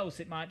nothing else,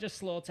 it might just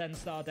slow 10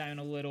 Star down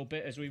a little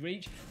bit as we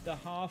reach the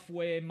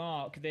halfway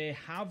mark. They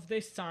have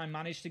this time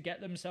managed to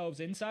get themselves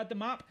inside the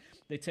map.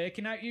 They're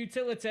taking out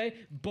utility,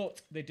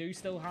 but they do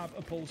still have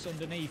a pulse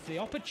underneath. The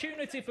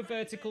opportunity for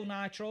vertical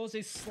nitros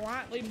is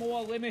slightly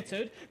more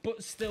limited,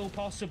 but still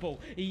possible.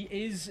 He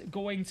is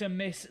going to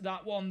miss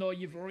that one, though.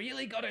 You've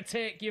really got to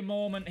take your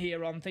moment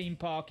here on Theme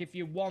Park if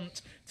you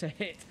want to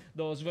hit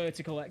those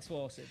vertical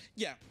explosives.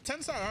 Yeah,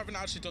 TenStar haven't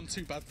actually done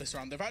too bad this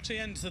round. They've actually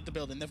entered the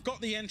building. They've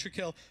got the entry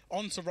kill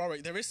onto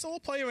Rorik. There is still a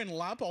player in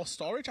lab or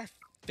storage, I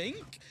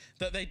think,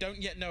 that they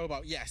don't yet know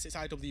about. Yes, it's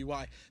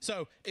IWI.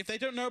 So if they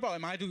don't know about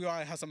him,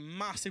 IWI has a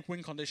massive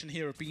win condition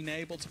here of being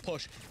able to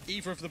push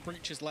either of the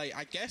breaches late.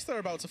 I guess they're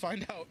about to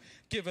find out,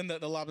 given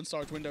that the lab and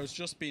storage window has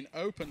just been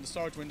opened. The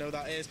storage window,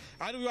 that is.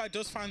 IWI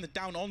does find the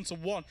down onto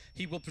one.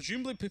 He will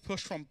presumably be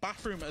pushed from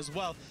bathroom as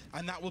well,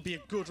 and that will be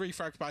a good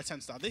refrag by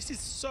TenStar. This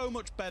is so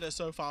much better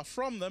so far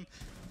from them.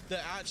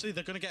 That actually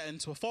they're going to get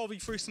into a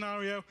 4v3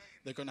 scenario.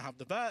 They're going to have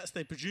the verts.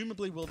 They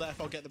presumably will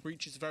therefore get the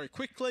breaches very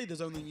quickly. There's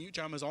only nuke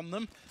jammers on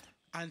them.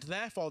 And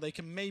therefore they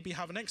can maybe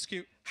have an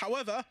execute.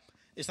 However,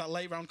 it's that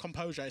late round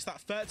composure. It's that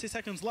 30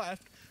 seconds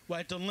left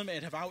where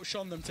Dunlimited have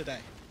outshone them today.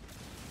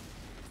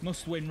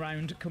 Must-win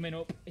round coming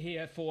up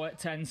here for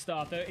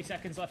TenStar. 30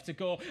 seconds left to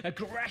go.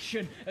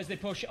 Aggression as they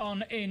push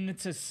on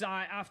into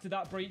sight. After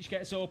that breach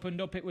gets opened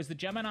up, it was the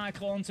Gemini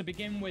clone to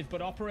begin with, but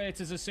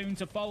operators are soon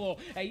to follow.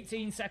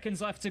 18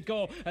 seconds left to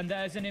go, and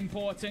there's an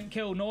important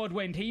kill.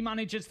 Nordwind, he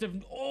manages to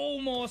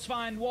almost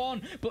find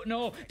one, but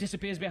no,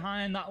 disappears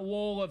behind that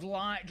wall of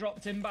light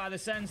dropped in by the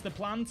Sense. The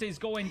plant is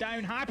going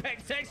down.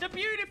 Hypex takes a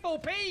beautiful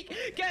peek,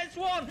 gets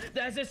one.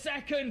 There's a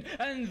second,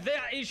 and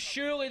that is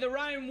surely the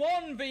round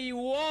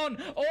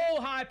 1v1.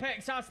 All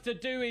Hypex has to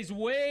do is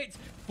wait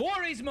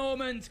for his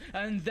moment,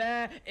 and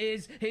there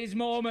is his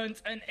moment.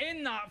 And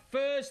in that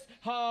first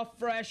half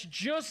fresh,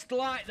 just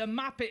like the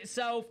map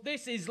itself,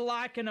 this is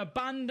like an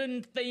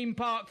abandoned theme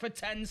park for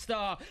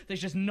TenStar.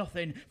 There's just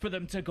nothing for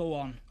them to go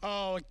on.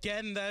 Oh,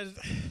 again,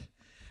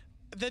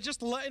 they're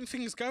just letting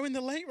things go in the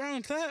late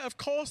round there. Of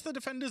course the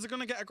defenders are going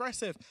to get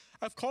aggressive.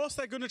 Of course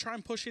they're going to try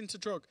and push into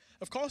drug.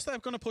 Of course they're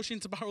going to push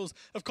into barrels.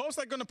 Of course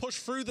they're going to push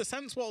through the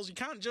sense walls. You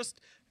can't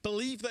just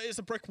believe that it's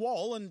a brick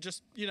wall and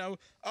just, you know,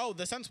 oh,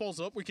 the sense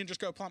wall's up, we can just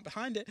go plant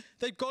behind it.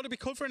 They've got to be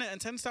covering it,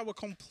 and TenStar were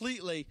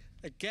completely,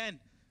 again,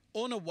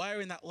 unaware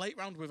in that late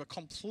round with a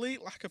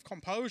complete lack of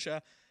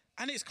composure.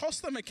 And it's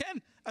cost them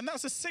again. And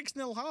that's a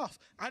 6-0 half.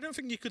 I don't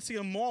think you could see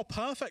a more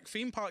perfect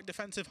theme park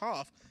defensive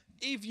half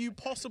if you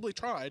possibly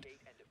tried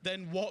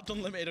than what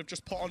Dunlimited have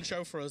just put on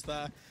show for us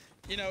there.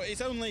 You know,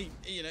 it's only,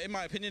 you know, in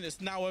my opinion, it's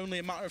now only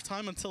a matter of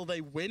time until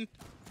they win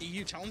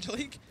EU Challenger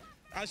League.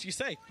 As you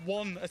say,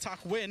 1 attack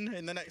win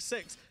in the next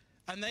 6,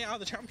 and they are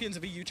the champions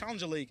of EU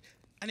Challenger League.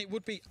 And it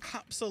would be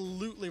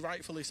absolutely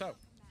rightfully so.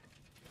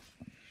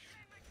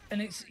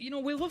 And it's, you know,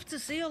 we love to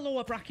see a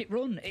lower bracket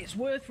run. It's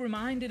worth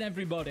reminding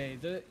everybody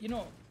that, you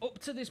know, up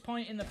to this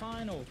point in the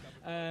final,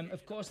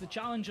 of course, the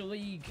Challenger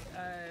League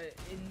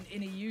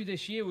in EU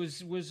this year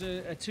was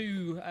a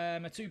two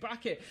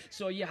bracket.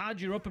 So you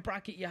had your upper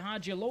bracket, you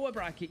had your lower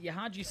bracket, you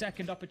had your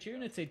second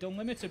opportunity.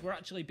 Dunlimited were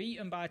actually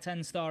beaten by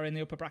TenStar in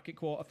the upper bracket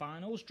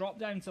quarterfinals, dropped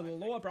down to the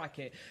lower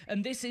bracket,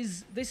 and this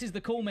is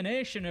the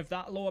culmination of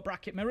that lower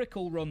bracket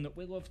miracle run that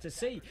we love to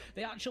see.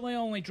 They actually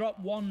only dropped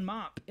 1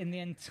 map in the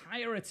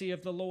entirety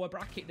of the lower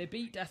bracket. They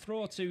beat Death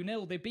Row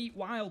 2-0, they beat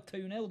Wild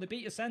 2-0, they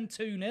beat Ascend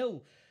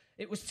 2-0.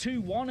 It was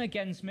 2-1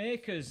 against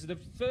Makers. The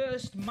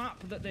first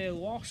map that they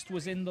lost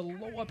was in the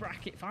lower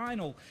bracket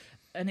final.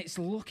 And it's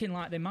looking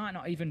like they might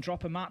not even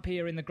drop a map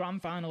here in the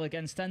grand final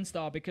against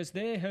TenStar, because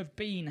they have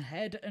been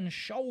head and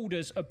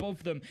shoulders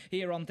above them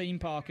here on Theme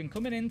Park. And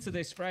coming into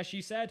this fresh,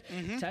 you said,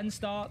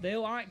 TenStar, they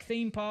like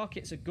Theme Park.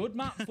 It's a good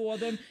map for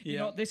them. You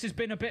know, this has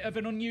been a bit of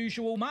an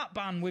unusual map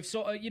ban. We've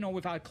sort of, you know,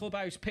 we've had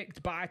Clubhouse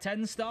picked by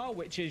TenStar,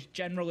 which is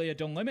generally a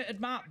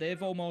Dunlimited map.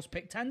 They've almost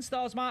picked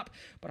TenStar's map.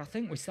 But I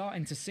think we're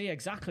starting to see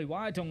exactly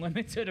why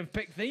Dunlimited have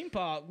picked Theme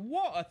Park.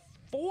 What a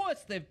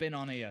force they've been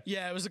on here.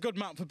 Yeah, it was a good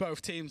map for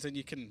both teams, and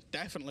you can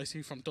definitely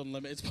see from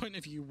Dunlimited's point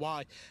of view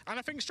why. And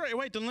I think straight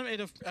away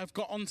Dunlimited have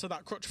got onto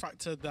that crutch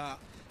factor that,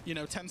 you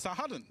know, TenStar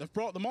hadn't. They've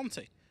brought the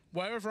Monty.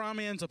 Wherever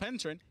Army ends up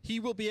entering, he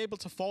will be able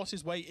to force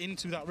his way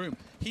into that room.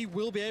 He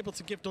will be able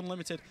to give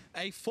Dunlimited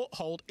a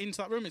foothold into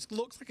that room. It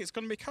looks like it's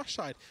going to be cash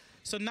side.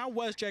 So now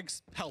where's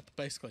Jeg's help,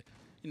 basically?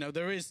 You know,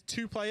 there is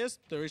 2 players.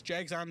 There is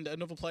Jegs and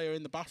another player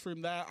in the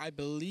bathroom there. I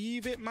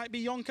believe it might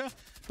be Yonka.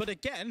 But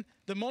again,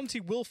 the Monty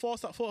will force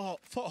that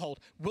foothold,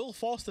 will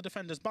force the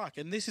defenders back.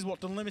 And this is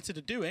what Dunlimited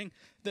are doing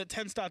that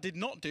TenStar did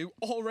not do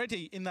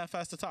already in their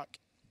first attack.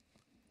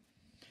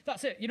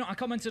 That's it. You know, I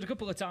commented a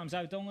couple of times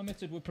how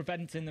Dunlimited were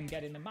preventing them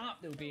getting the map.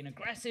 They were being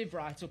aggressive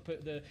right up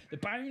at the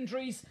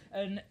boundaries,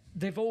 and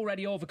they've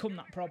already overcome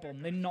that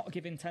problem. They're not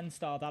giving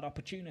TenStar that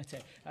opportunity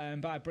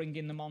by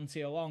bringing the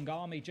Monty along.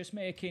 Army just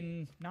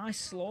making nice,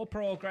 slow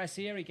progress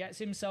here. He gets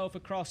himself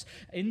across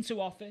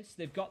into office.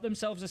 They've got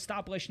themselves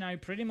established now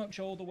pretty much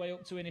all the way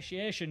up to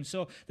initiation.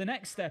 So the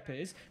next step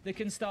is they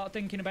can start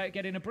thinking about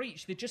getting a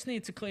breach. They just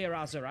need to clear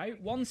Azza out.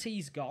 Once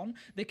he's gone,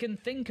 they can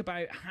think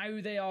about how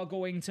they are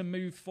going to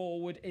move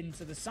forward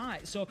into the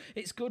site. So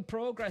it's good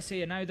progress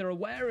here. Now they're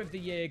aware of the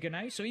Jaeger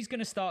now, so he's going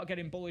to start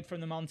getting bullied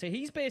from the Monty.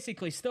 He's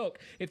basically stuck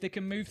if they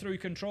can move through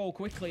control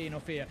quickly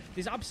enough here.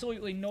 There's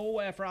absolutely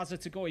nowhere for Azza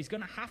to go. He's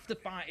going to have to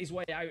fight his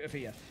way out of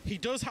here. He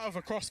does have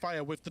a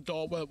crossfire with the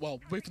door, well,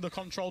 with the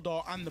control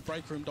door and the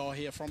break room door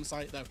here from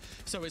site, though.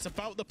 So it's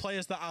about the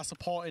players that are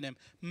supporting him,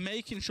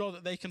 making sure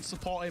that they can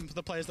support him for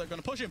the players that are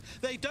going to push him.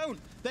 They don't.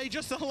 They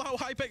just allow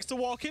Hypex to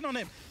walk in on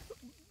him.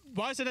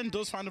 YZN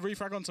does find a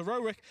refrag onto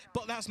Rorik,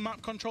 but that's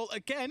map control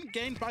again,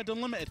 gained by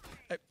Unlimited.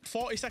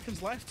 40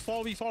 seconds left,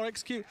 4v4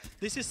 execute.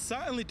 This is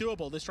certainly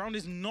doable. This round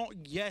is not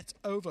yet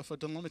over for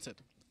Unlimited.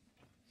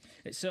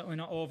 It's certainly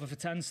not over for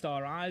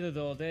 10-Star either,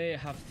 though. They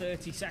have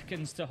 30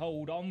 seconds to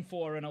hold on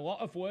for, and a lot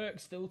of work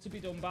still to be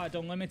done by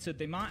Unlimited.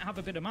 They might have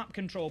a bit of map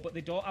control, but they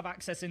don't have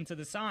access into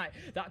the site.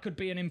 That could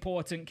be an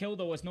important kill,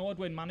 though, as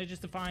Nordwind manages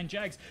to find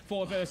Jegs.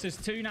 4 versus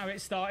 2 now.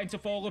 It's starting to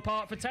fall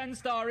apart for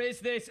 10-Star. Is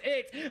this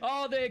it?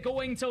 Are they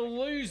going to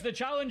lose the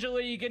Challenger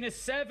League in a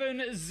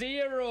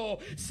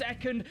 7-0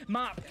 second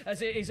map,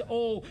 as it is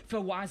all for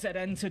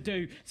YZN to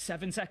do?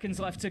 7 seconds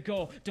left to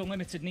go.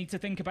 Unlimited need to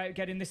think about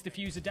getting this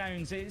diffuser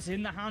down. It's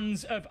in the hands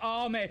of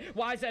Army.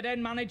 YZN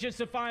manages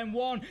to find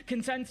one.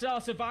 Can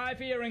 10-Star survive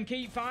here and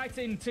keep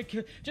fighting to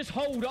just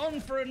hold on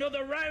for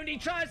another round? He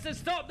tries to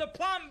stop the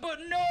plant, but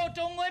no,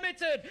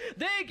 Unlimited.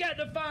 They get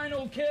the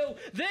final kill.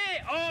 They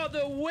are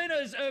the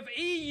winners of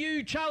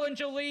EU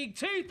Challenger League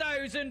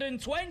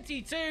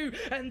 2022,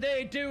 and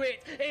they do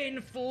it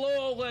in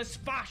flawless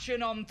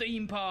fashion on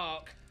Theme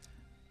Park.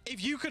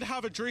 If you could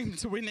have a dream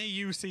to win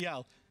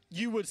EUCL,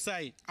 you would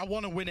say, I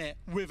want to win it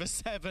with a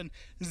 7-0.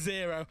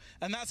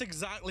 And that's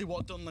exactly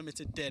what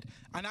Unlimited did.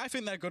 And I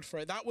think they're good for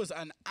it. That was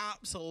an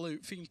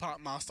absolute theme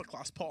park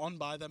masterclass put on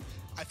by them.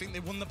 I think they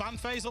won the ban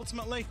phase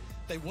ultimately.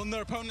 They won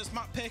their opponent's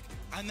map pick,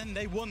 and then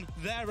they won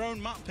their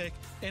own map pick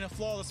in a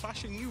flawless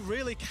fashion. You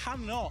really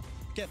cannot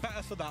get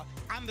better for that.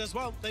 And as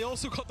well, they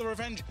also got the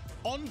revenge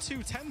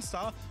onto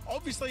 10-Star,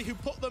 obviously, who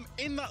put them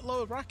in that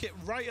lower bracket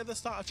right at the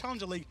start of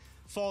Challenger League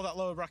for that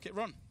lower bracket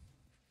run.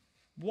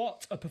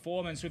 What a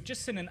performance. We've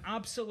just seen an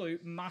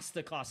absolute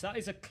masterclass. That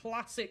is a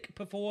classic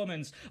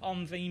performance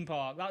on Theme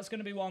Park. That's going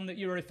to be one that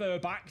you refer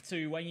back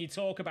to when you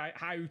talk about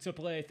how to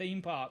play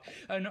Theme Park.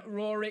 And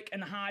Rorik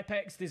and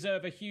Hypex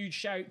deserve a huge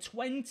shout.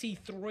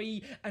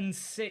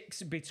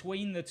 23-6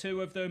 between the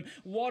two of them.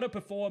 What a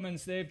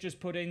performance they've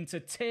just put in to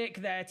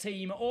take their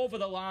team over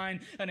the line.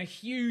 And a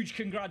huge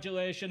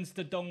congratulations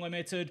to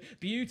Unlimited.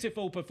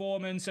 Beautiful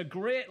performance. A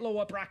great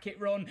lower bracket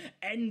run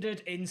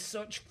ended in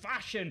such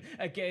fashion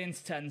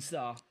against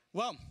 10-Star.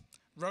 Well,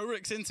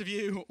 Rorik's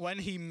interview when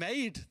he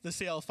made the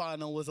CL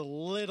final was a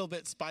little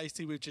bit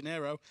spicy with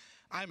Gennaro.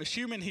 I'm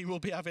assuming he will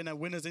be having a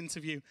winner's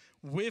interview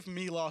with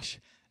Milosh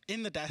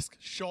in the desk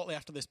shortly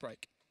after this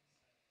break.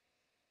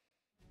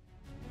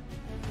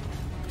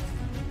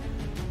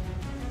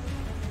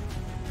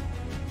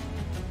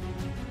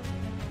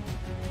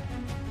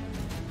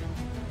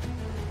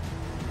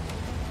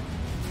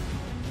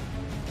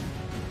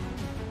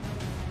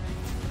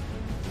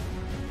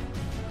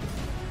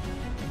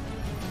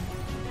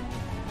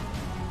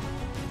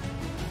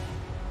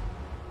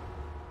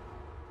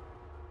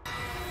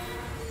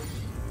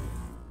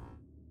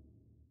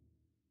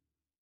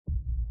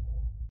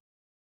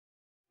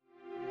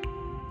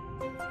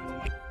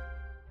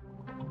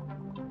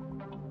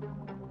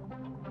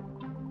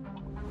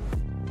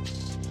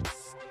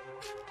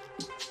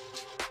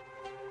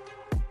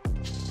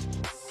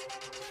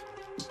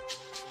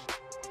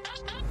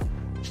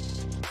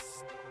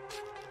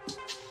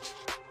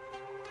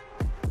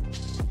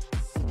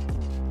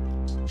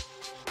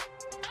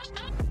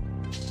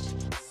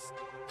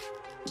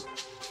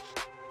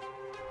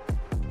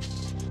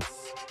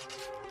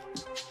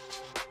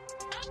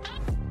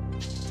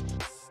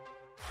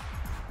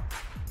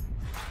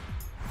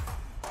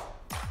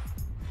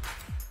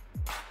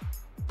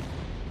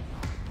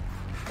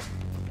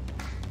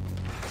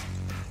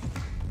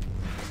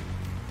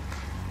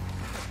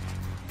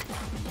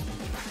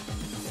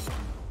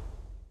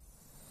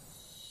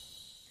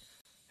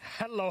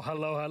 Hello,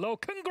 hello, hello.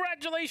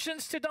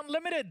 Congratulations to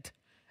Unlimited.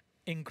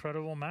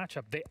 Incredible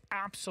matchup. They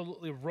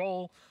absolutely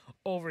roll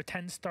over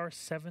 10-Star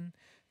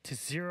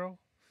 7-0.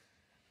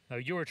 Now,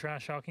 you were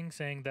trash talking,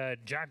 saying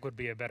that Jack would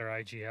be a better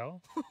IGL.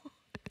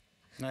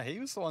 No, he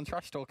was the one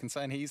trash talking,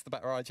 saying he's the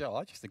better IGL.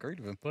 I just agreed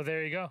with him. Well,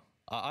 there you go.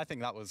 I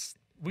think that was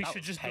We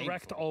should just painful,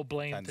 direct all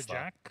blame to 10-Star.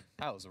 Jack.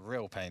 That was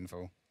real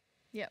painful.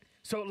 Yeah.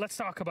 So let's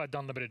talk about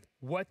Unlimited.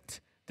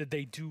 What did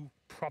they do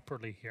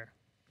properly here?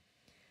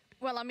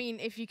 Well, I mean,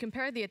 if you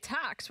compare the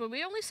attacks, well,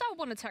 we only saw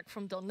one attack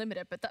from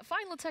Unlimited, but that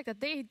final attack that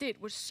they did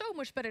was so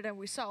much better than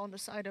we saw on the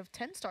side of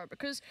 10-Star,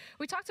 because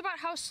we talked about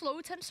how slow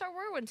 10-Star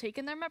were when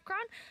taking their map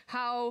crown,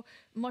 how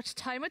much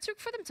time it took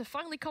for them to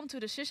finally come to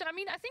a decision. I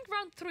mean, I think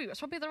round 3 was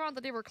probably the round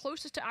that they were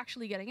closest to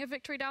actually getting a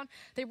victory down.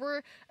 They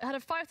had a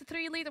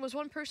 5-3 lead. There was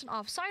one person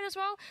offside as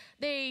well.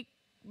 They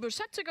were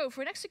set to go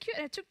for an execute,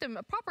 and it took them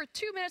a proper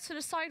 2 minutes to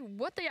decide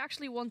what they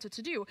actually wanted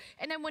to do.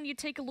 And then when you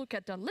take a look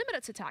at the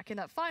Unlimited's attack in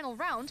that final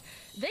round,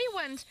 they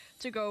went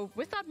to go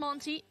with that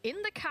Monty in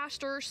the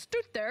caster,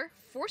 stood there,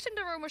 forcing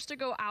the roamers to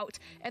go out,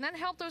 and then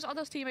help those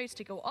other teammates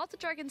to go out the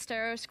Dragon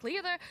Stairs,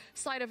 clear the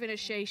side of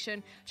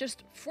initiation,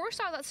 just force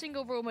out that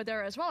single roamer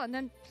there as well, and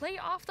then play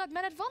off that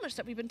man advantage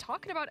that we've been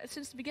talking about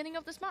since the beginning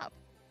of this map.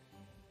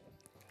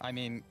 I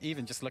mean,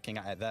 even just looking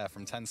at it there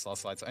from 10-star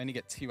side, to only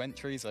get 2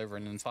 entries over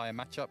an entire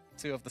matchup,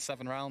 2 of the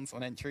 7 rounds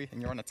on entry, and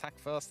you're on attack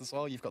first as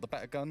well. You've got the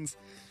better guns.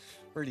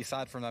 Really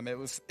sad from them. It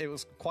was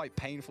quite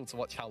painful to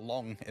watch how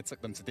long it took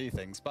them to do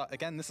things. But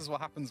again, this is what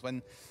happens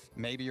when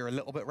maybe you're a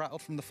little bit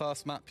rattled from the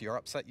first map. You're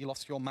upset you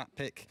lost your map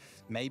pick.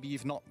 Maybe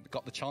you've not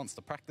got the chance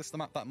to practice the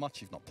map that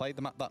much. You've not played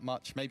the map that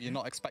much. Maybe you're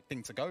not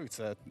expecting to go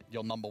to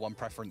your #1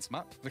 preference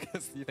map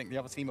because you think the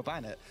other team are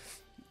banning it.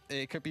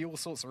 It could be all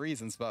sorts of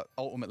reasons, but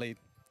ultimately,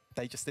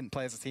 they just didn't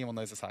play as a team on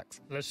those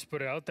attacks. Let's just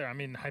put it out there. I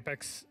mean,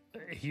 Hypex,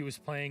 he was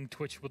playing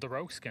Twitch with the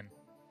Rogue skin.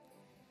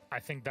 I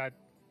think that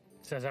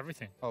says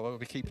everything. Oh, well, we'll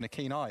be keeping a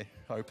keen eye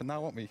open now,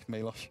 won't we,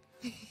 Milosh?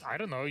 I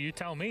don't know. You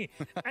tell me.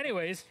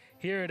 Anyways,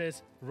 here it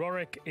is.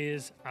 Rorik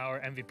is our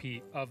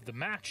MVP of the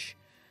match.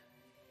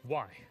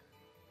 Why?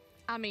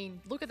 I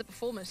mean, look at the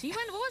performance. He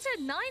went, what was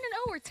it, 9-0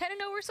 or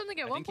 10-0 or something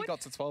at I one think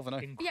point? he got to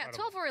 12-0. Yeah,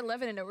 12 or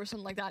 11-0 or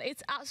something like that.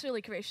 It's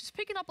absolutely courageous.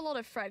 Picking up a lot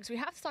of frags. We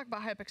have to talk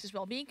about Hypex as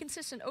well, being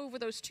consistent over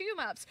those 2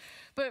 maps.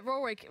 But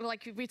Rorik,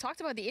 like we talked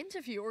about the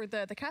interview, or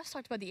the cast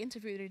talked about the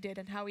interview that he did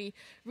and how he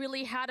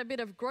really had a bit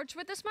of grudge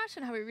with this match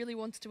and how he really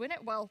wanted to win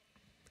it. Well,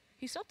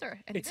 he stood there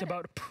and it's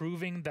about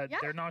proving that Yeah.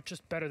 they're not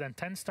just better than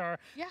 10-star,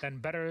 Yeah.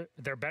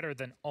 they're better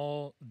than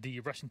all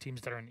the Russian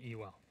teams that are in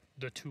EUL.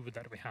 The 2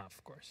 that we have,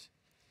 of course.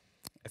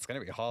 It's going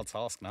to be a hard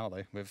task now,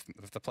 though, with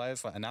the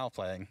players that are now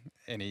playing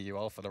in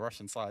EUL for the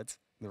Russian sides,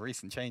 the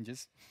recent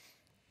changes.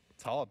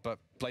 It's hard, but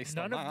based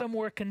on None that... of them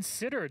were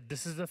considered.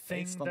 This is the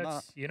thing Based on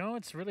that's, that. you know,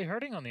 it's really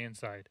hurting on the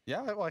inside.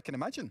 Yeah, well, I can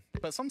imagine.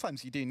 But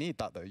sometimes you do need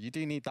that, though. You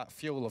do need that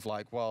fuel of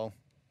like, well,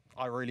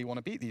 I really want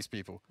to beat these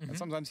people. And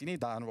sometimes you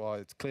need that, and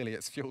well, clearly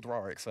it's fueled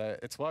Rorik, so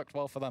it's worked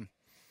well for them.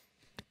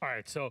 All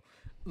right, so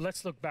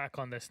let's look back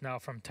on this now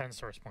from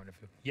 10-star's point of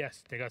view.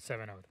 Yes, they got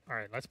 7 out. All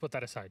right, let's put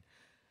that aside.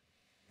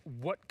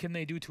 What can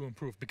they do to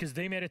improve? Because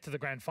they made it to the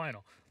grand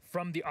final.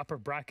 From the upper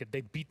bracket,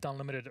 they beat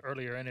Unlimited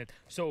earlier in it.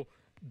 So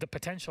the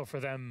potential for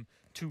them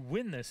to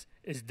win this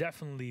is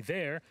definitely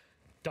there.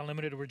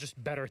 Unlimited were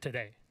just better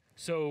today.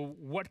 So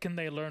what can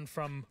they learn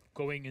from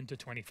going into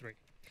 23?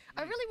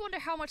 I really wonder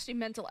how much the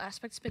mental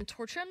aspect's been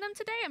torturing them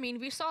today. I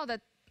mean, we saw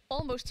that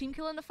almost team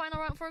kill in the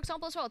final round, for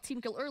example, as well. Team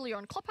kill earlier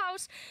on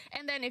Clubhouse.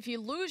 And then if you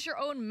lose your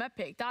own map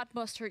pick, that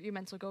must hurt you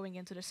mental going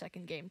into the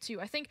second game,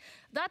 too. I think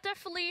that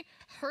definitely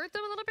hurt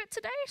them a little bit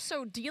today.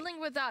 So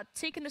dealing with that,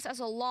 taking this as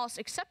a loss,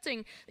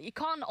 accepting that you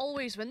can't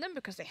always win them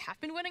because they have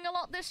been winning a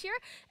lot this year,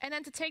 and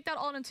then to take that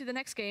on into the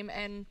next game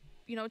and,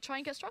 you know, try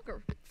and get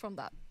stronger from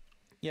that.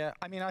 Yeah,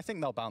 I mean, I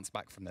think they'll bounce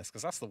back from this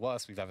because that's the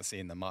worst we've ever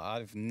seen them.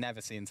 I've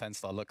never seen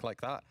 10-star look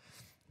like that.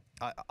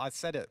 I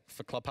said it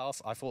for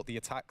Clubhouse. I thought the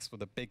attacks were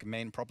the big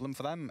main problem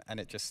for them, and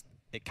it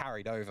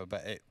carried over,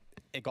 but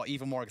it got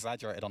even more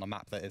exaggerated on a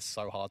map that is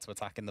so hard to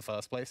attack in the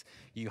first place.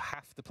 You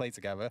have to play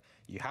together.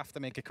 You have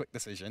to make a quick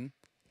decision,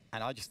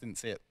 and I just didn't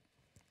see it.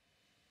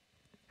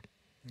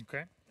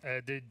 Okay.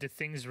 Did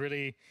things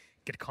really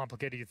get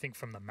complicated, you think,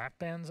 from the map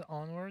bans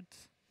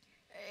onwards?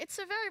 It's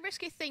a very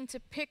risky thing to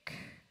pick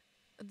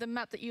the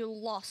map that you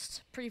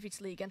lost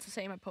previously against the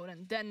same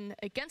opponent. Then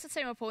against the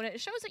same opponent,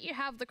 it shows that you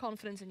have the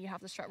confidence and you have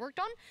the strat work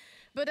done.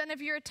 But then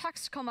if your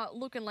attacks come out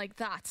looking like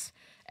that,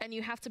 and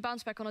you have to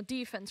bounce back on a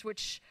defense,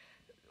 which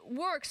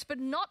works, but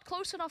not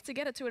close enough to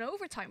get it to an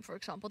overtime, for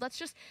example, that's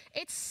just,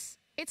 it's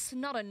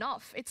not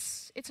enough.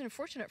 It's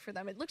unfortunate for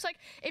them. It looks like,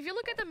 if you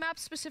look at the map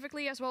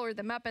specifically as well, or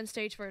the map and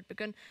stage where it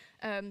began,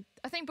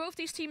 I think both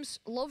these teams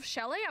love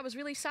Chalet. I was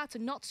really sad to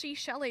not see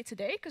Chalet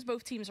today, because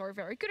both teams are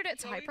very good at it.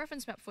 It's a high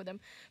preference map for them.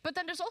 But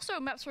then there's also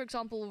maps, for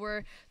example,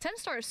 where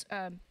 10-stars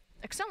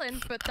excel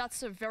in, but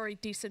that's a very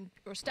decent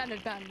or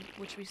standard ban,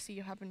 which we see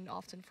happen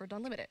often for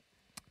Unlimited.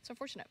 It's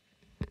unfortunate.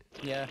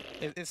 Yeah,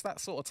 it's that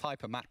sort of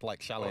type of map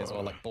like Chalet as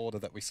well, like Border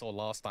that we saw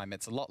last time.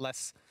 It's a lot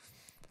less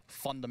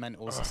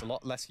fundamentals, it's a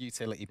lot less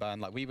utility burn.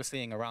 Like we were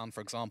seeing around,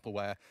 for example,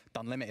 where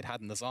Unlimited had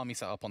Nazami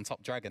set up on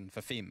top Dragon for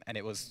theme, and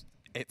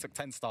it took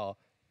 10-star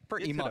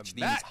pretty much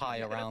the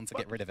entire round to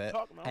get rid of it,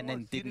 and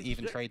then didn't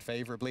even trade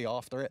favorably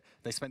after it.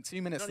 They spent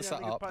 2 minutes to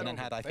set up, and then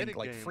had, I think,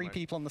 like 3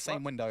 people on the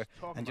same window,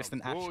 and just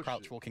an Ash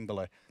crouch walking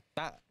below.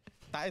 That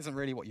isn't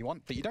really what you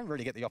want, but you don't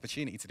really get the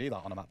opportunity to do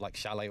that on a map like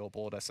Chalet or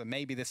Border, so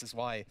maybe this is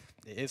why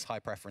it is high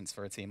preference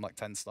for a team like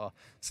 10-star,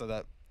 so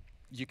that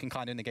you can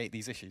kind of negate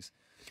these issues.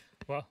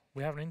 Well,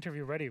 we have an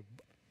interview ready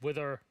with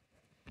our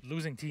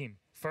losing team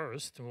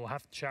first. We'll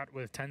have to chat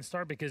with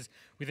 10-star because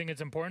we think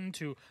it's important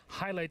to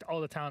highlight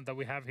all the talent that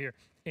we have here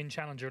in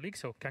Challenger League.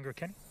 So, Kangaroo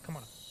Kenny, come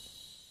on up.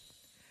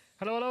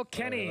 Hello,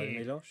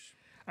 Kenny.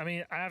 I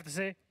mean, I have to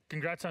say,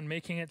 congrats on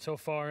making it so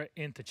far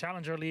into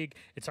Challenger League.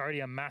 It's already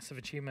a massive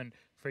achievement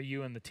for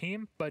you and the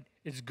team, but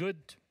it's good.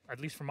 at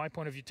least from my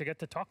point of view, to get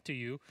to talk to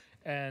you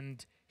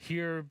and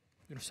hear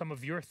some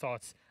of your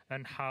thoughts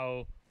on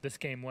how this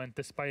game went,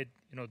 despite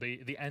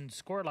the end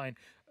scoreline.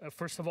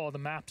 First of all, the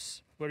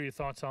maps. What are your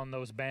thoughts on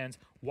those bans?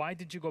 Why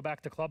did you go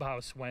back to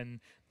Clubhouse when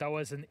that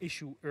was an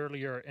issue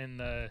earlier in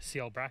the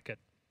CL bracket?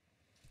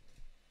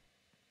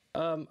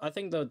 I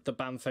think the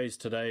ban phase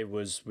today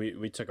was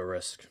we took a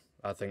risk.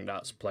 I think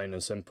that's plain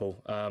and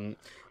simple.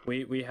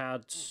 We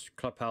had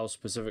Clubhouse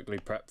specifically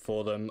prepped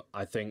for them.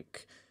 I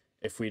think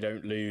if we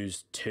don't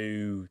lose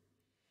two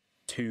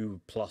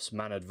plus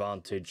man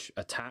advantage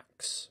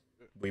attacks,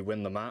 we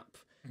win the map.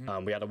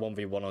 We had a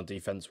 1v1 on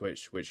defense,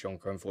 which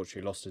Yonka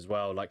unfortunately lost as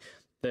well. Like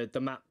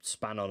the map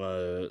span on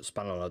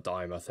a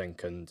dime, I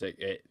think, and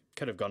it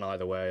could have gone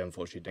either way.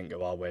 Unfortunately, it didn't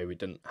go our way. We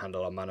didn't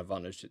handle our man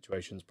advantage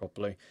situations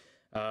properly.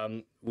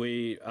 I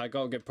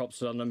gotta give props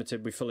to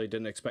Unlimited. We fully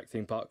didn't expect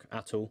Theme Park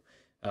at all.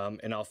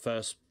 In our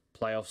first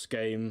playoffs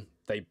game,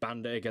 they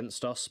banned it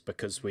against us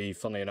because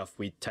funnily enough,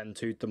 we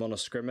 10-2'd them on a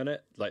scrim in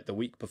it, like the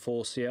week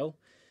before CL.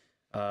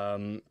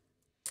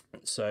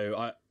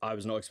 So I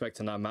was not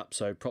expecting that map,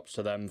 so props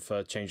to them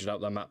for changing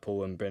out their map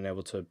pool and being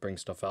able to bring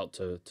stuff out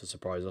to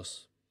surprise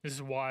us. This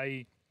is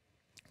why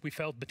we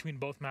felt between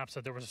both maps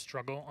that there was a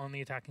struggle on the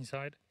attacking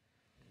side.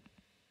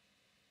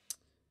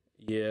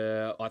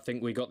 Yeah, I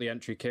think we got the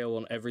entry kill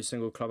on every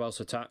single Clubhouse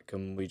attack,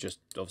 and we just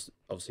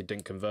obviously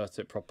didn't convert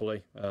it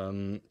properly.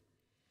 Theme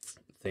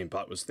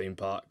Park was Theme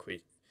Park.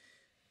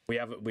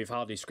 We've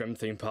hardly scrimmed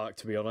Theme Park,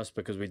 to be honest,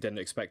 because we didn't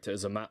expect it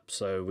as a map,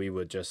 so we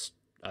were just...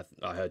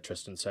 I heard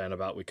Tristan saying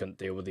about we couldn't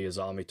deal with the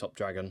Azami top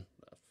dragon.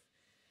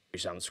 We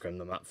just haven't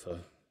scrimmed the map for...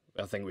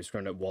 I think we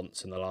scrimmed it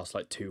once in the last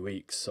 2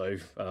 weeks, so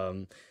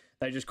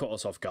they just caught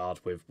us off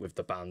guard with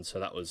the ban, so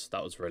that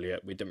was really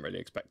it. We didn't really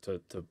expect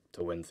to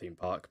win Theme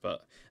Park,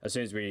 but as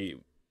soon as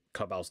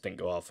Clubhouse didn't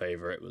go our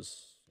favour, it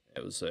was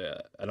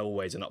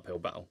always an uphill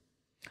battle.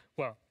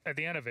 Well, at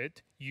the end of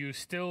it, you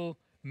still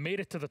made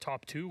it to the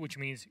top 2, which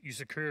means you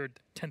secured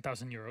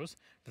 10,000 euros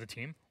for the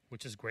team,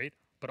 which is great,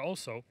 but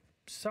also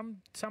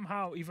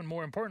somehow, even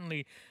more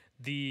importantly,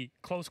 the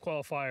close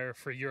qualifier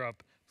for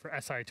Europe for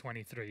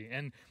SI23.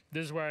 And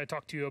this is where I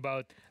talk to you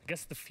about, I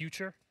guess, the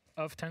future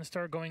of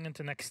 10-Star going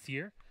into next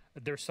year.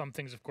 There's some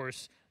things, of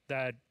course,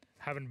 that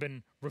haven't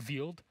been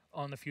revealed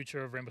on the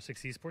future of Rainbow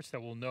Six Esports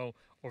that we'll know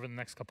over the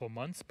next couple of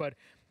months. But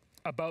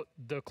about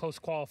the close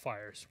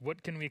qualifiers,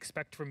 what can we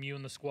expect from you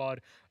and the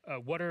squad?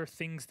 What are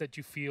things that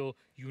you feel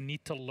you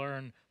need to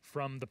learn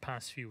from the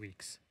past few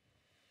weeks?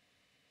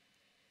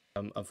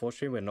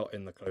 Unfortunately, we're not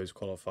in the closed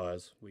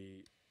qualifiers.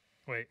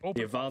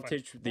 The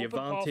advantage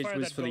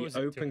was for the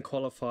open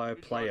qualifier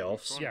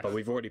playoffs, yeah. But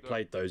we've already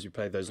played those. We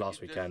played those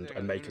last weekend,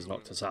 and Makers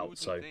knocked us out.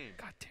 So,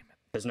 God damn it.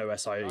 There's no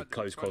SI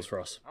closed calls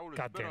for us.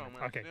 God damn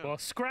it. Okay, well,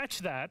 scratch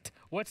that.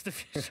 What's the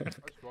future?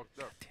 God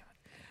damn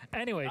it.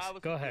 Anyways,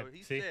 go ahead.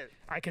 See,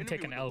 I can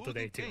take an L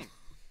today too.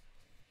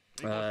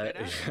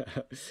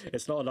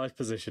 It's not a nice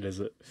position, is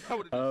it?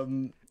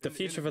 The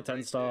future for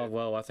 10-Star,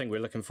 well, I think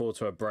we're looking forward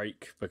to a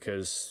break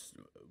because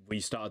we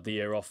started the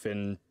year off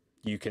in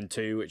UKIN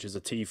 2, which is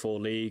a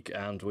T4 league,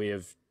 and we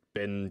have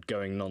been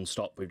going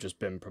non-stop. We've just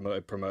been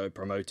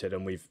promoted,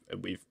 and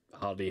we've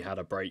hardly had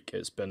a break.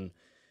 It's been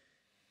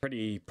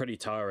pretty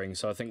tiring,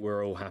 so I think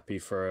we're all happy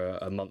for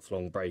a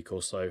month-long break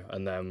or so,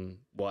 and then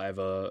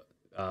whatever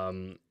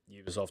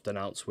Ubisoft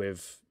announced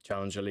with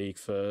Challenger League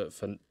for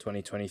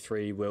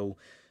 2023, we'll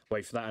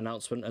wait for that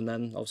announcement, and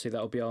then obviously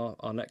that'll be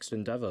our next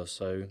endeavour.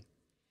 So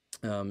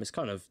it's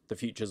kind of the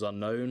future's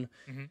unknown.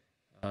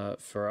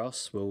 For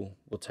us, we'll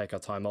take our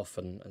time off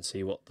and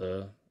see what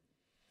the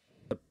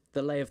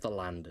lay of the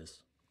land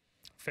is.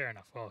 Fair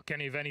enough. Well,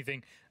 Kenny, if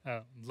anything,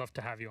 love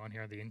to have you on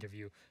here on the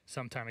interview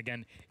sometime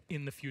again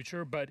in the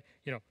future. But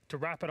to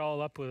wrap it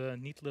all up with a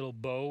neat little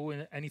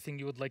bow, anything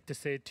you would like to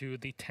say to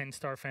the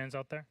 10-Star fans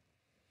out there?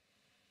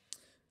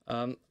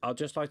 I'd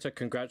just like to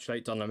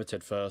congratulate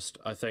Unlimited first.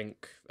 I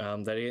think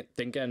they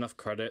didn't get enough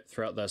credit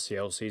throughout their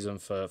CL season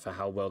for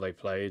how well they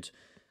played.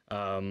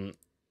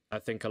 I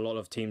think a lot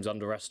of teams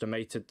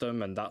underestimated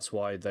them, and that's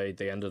why they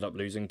ended up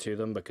losing to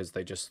them, because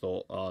they just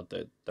thought,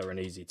 they're an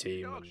easy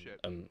team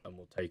and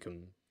we'll take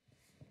them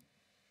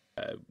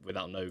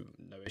without no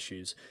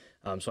issues.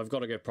 So I've got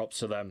to give props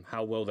to them,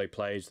 how well they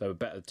played. They were a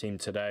better team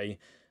today,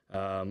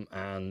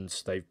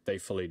 and they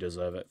fully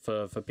deserve it.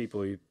 For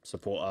people who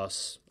support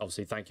us,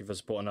 obviously thank you for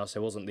supporting us.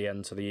 It wasn't the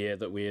end to the year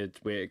that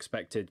we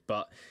expected,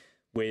 but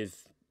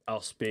with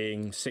us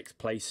being 6th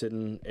place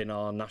in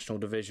our national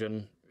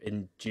division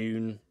in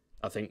June,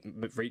 I think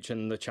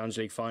reaching the Challenge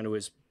League final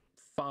is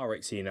far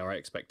exceeding our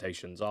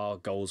expectations. Our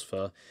goals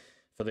for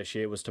this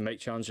year was to make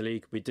Challenge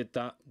League. We did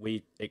that.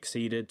 We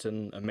exceeded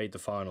and made the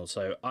final.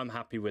 So I'm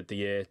happy with the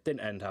year.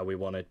 Didn't end how we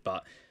wanted,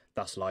 but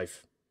that's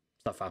life.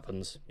 Stuff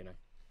happens.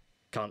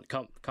 Can't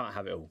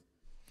have it all.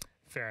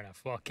 Fair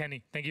enough. Well,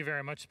 Kenny, thank you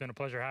very much. It's been a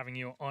pleasure having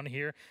you on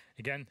here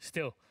again.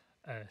 Still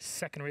a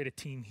second-rated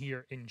team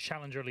here in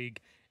Challenger League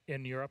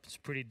in Europe. It's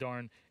pretty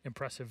darn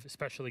impressive,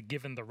 especially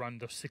given the run,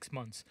 those 6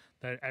 months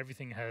that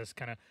everything has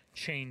kind of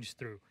changed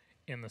through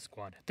in the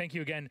squad. Thank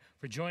you again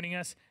for joining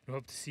us. We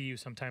hope to see you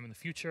sometime in the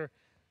future.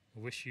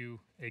 Wish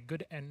you a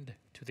good end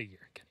to the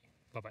year, Kenny.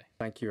 Bye-bye.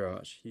 Thank you very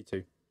much. You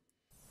too.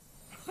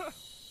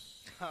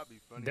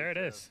 There it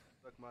is.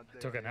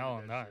 Took an L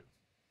on that.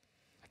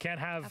 I can't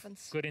have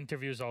Happens. good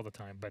interviews all the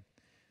time, but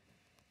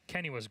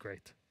Kenny was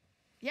great.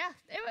 Yeah,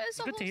 it was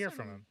a Good to hear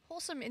from him.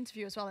 wholesome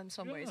interview as well in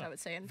some ways, Yeah. I would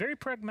say. And Very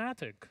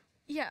pragmatic.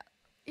 yeah,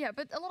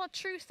 but a lot of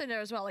truth in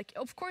there as well. Like,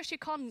 of course, you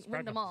can't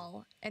win them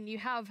all, and you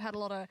have had a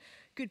lot of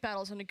good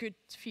battles and a good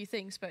few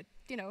things, but,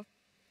 you know,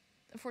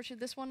 unfortunately,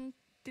 this one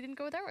didn't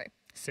go their way.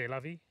 C'est la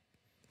vie.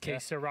 Que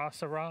sera,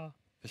 sera.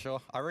 For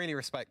sure. I really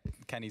respect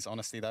Kenny's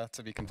honesty there,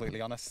 to be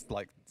completely honest.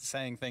 Like,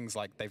 saying things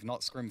like they've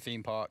not scrimmed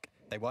theme park,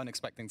 they weren't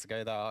expecting to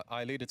go there.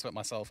 I alluded to it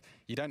myself.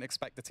 You don't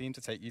expect the team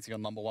to take you to your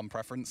 #1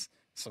 preference,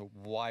 so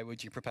why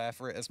would you prepare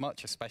for it as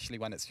much, especially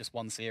when it's just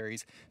one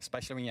series,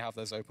 especially when you have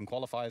those open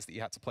qualifiers that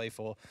you had to play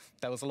for.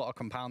 There was a lot of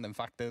compounding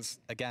factors.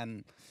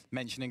 Again,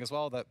 mentioning as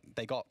well that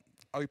they got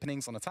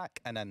openings on attack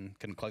and then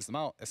couldn't close them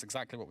out. It's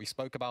exactly what we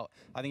spoke about.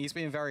 I think he's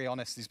being very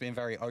honest. He's being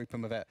very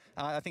open with it.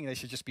 And I think they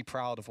should just be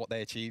proud of what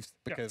they achieved,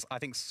 because I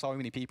think so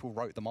many people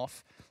wrote them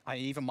off.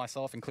 Even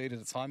myself included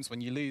at times.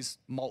 When you lose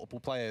multiple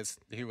players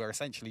who are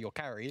essentially your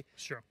carry,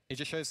 Sure. it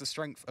just shows the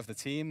strength of the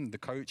team, the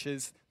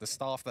coaches, the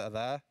staff that are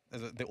there.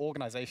 The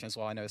organization as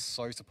well, I know, is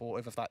so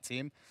supportive of that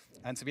team.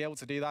 And to be able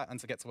to do that and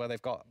to get to where they've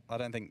got, I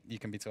don't think you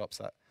can be too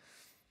upset.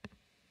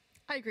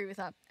 I agree with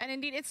that. And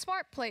indeed, it's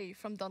smart play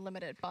from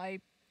Dunlimited by,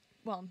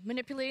 well,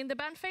 manipulating the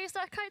ban phase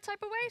that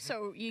type of way.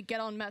 So you get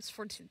on maps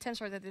for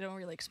 10-star that they don't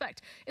really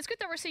expect. It's good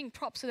that we're seeing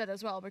props to that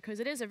as well, because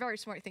it is a very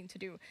smart thing to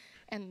do.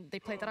 And they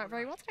played that out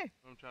very well today.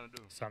 What I'm trying to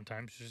do.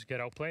 Sometimes you just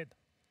get outplayed.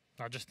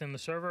 Not just in the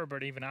server,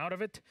 but even out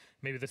of it.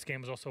 Maybe this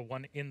game was also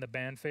won in the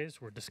ban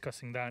phase. We're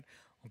discussing that,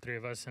 all three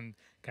of us, and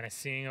kind of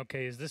seeing,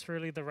 okay, is this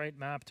really the right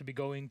map to be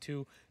going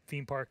to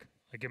theme park?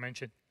 Like you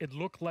mentioned, it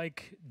looked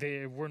like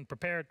they weren't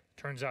prepared.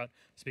 Turns out,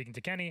 speaking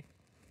to Kenny,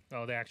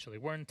 well, they actually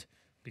weren't.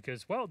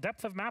 Because, well,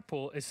 depth of map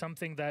pool is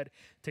something that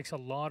takes a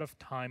lot of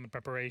time and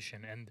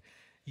preparation. And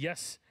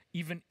yes,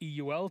 even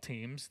EUL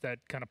teams that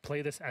kind of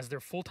play this as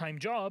their full-time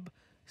job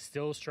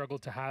still struggle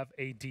to have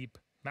a deep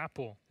map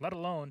pool, let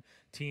alone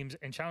teams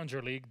in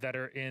Challenger League that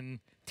are in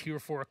Tier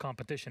 4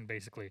 competition,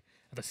 basically,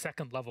 at the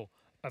second level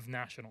of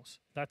nationals.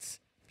 That's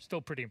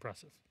still pretty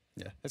impressive.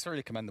 Yeah, it's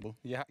really commendable.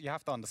 You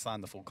have to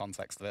understand the full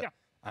context of it. Yeah.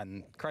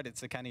 And credit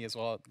to Kenny as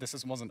well.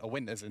 This wasn't a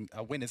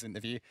winners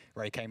interview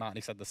where he came out and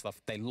he said the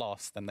stuff. They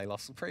lost, and they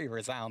lost pretty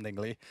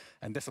resoundingly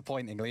and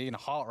disappointingly and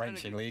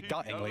heart-wrenchingly,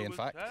 guttingly, in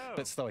fact.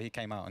 But still, he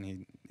came out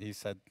and he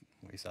said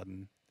what he said,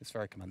 and it's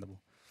very commendable.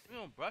 You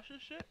don't brush your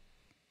shit?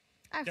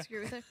 I have to agree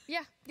with it.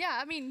 Yeah.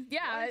 I mean,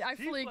 I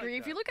fully agree.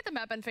 If you look at the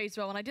map and phase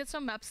well, and I did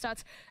some map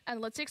stats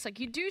analytics,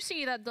 like you do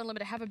see that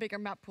Dunlimited have a bigger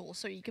map pool,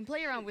 so you can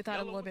play around with that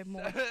a little bit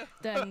more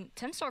than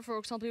 10-star, for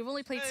example. We've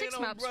only played 6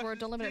 maps, where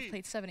Dunlimited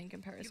played 7 in You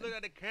comparison. look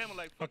at the camera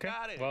like, Okay.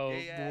 forgot it. Well,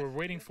 gay we're ass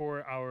waiting nigga.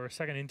 for our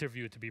second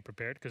interview to be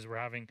prepared, because we're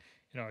having,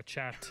 a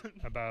chat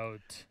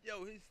about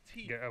Yo, his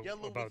teeth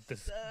yellow about as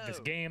this hell.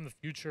 game, the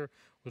future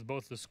with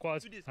both the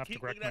squads. You just I have to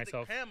keep correct looking at the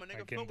myself. camera, nigga.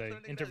 Like in Focus on the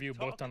the nigga interview, that's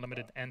both talking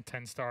Unlimited about. and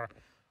 10-star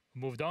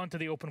moved on to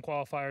the open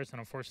qualifiers, and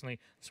unfortunately,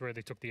 that's where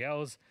they took the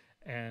L's.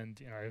 And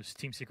it was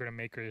Team Secret and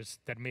Makers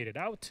that made it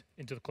out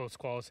into the close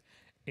quals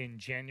in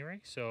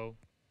January. So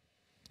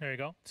there you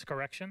go. It's a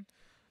correction.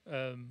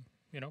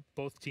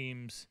 Both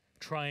teams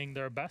trying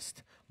their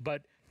best.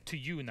 But to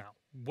you now,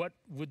 what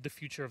would the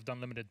future of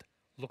Dunlimited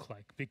look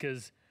like?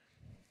 Because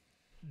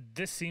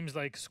this seems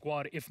like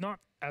squad, if not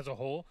as a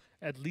whole,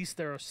 at least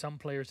there are some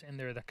players in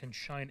there that can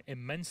shine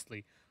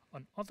immensely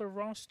on other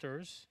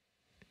rosters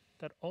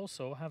that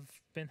also have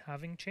been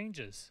having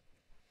changes.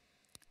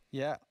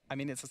 Yeah, I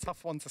mean, it's a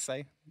tough one to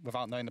say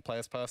without knowing the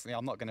players personally.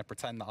 I'm not going to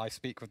pretend that I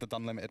speak with the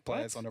Dunlimited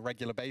players on a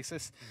regular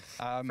basis.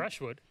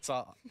 Freshwood.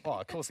 So,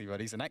 of course he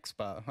would. He's an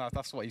expert.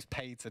 That's what he's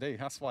paid to do.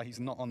 That's why he's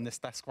not on this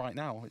desk right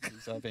now, which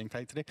he's being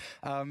paid to do.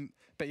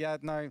 But yeah,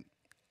 no,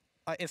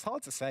 it's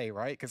hard to say,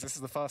 right? Because this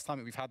is the first time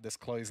that we've had this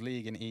closed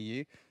league in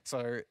EU.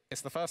 So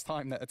it's the first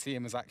time that a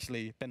team has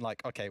actually been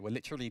like, okay, we're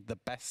literally the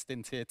best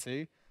in Tier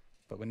 2,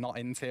 but we're not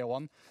in Tier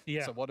 1.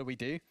 Yeah. So what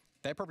do?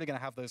 They're probably going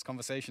to have those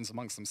conversations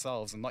amongst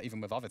themselves and not even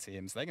with other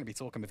teams. They're going to be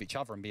talking with each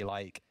other and be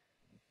like,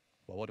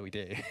 well, what do we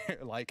do?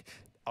 Like,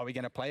 are we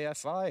going to play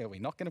SI? Are we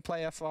not going to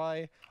play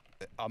SI?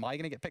 Am I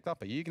going to get picked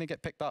up? Are you going to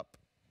get picked up?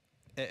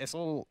 It's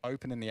all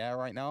open in the air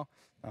right now.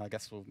 I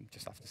guess we'll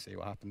just have to see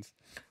what happens.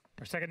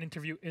 Our second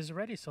interview is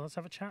ready, so let's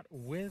have a chat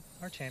with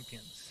our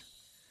champions.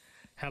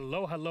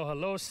 Hello,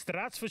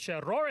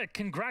 Stratsvicha Rorik,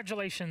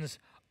 congratulations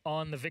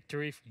on the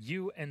victory for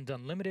you and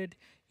Dunlimited.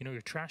 You're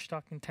trash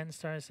talking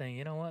 10-stars, saying,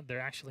 you know what, they're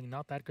actually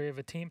not that great of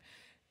a team.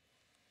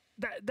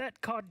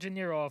 That caught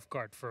Janiro off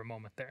guard for a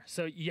moment there.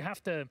 So you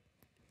have to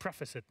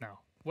preface it now.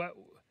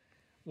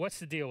 What's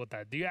the deal with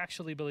that? Do you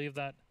actually believe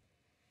that?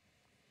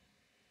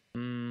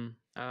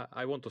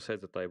 I want to say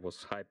that I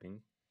was hyping.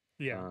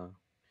 Yeah.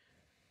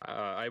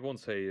 I won't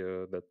say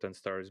that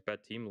 10-star is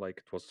bad team.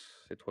 Like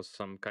it was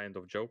some kind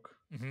of joke.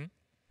 Mm-hmm.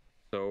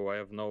 So I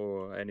have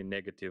any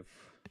negative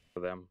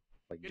for them.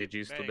 Like Get it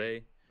GG's banged.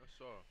 today, That's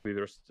all. we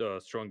were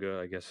stronger,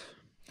 I guess.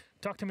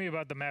 talk to me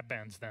about the map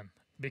bans then,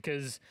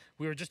 because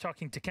we were just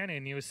talking to Kenny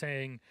and he was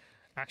saying,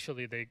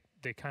 actually, they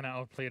kind of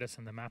outplayed us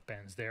in the map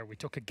bans there. We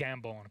took a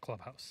gamble on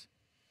Clubhouse.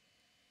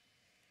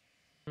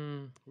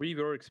 We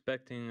were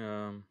expecting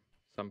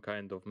some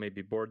kind of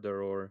maybe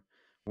border or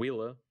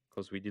Willa,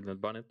 because we didn't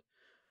ban it.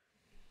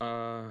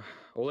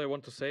 All I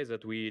want to say is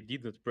that we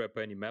didn't prep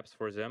any maps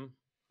for them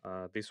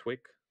this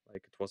week.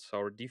 Like, it was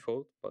our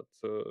default, but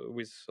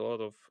with a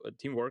lot of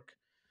teamwork,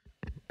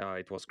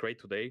 it was great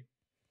today.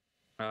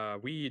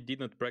 We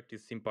didn't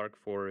practice theme park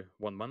for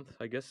 1 month,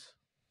 I guess.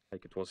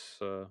 Like, it was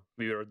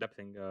we were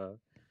adapting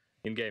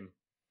in game,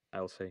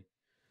 I'll say.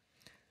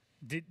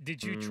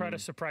 Did you try to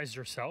surprise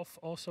yourself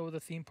also with the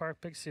theme park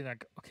picks? You're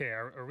like, okay,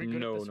 are we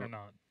good at this or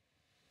not?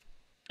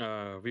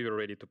 We were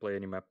ready to play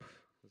any map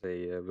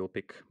they will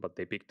pick, but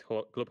they picked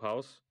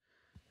Clubhouse.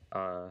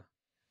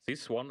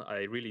 This one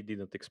I really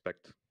didn't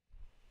expect,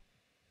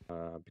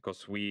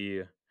 because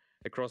we,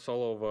 across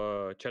all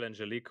of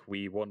Challenger League,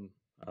 we won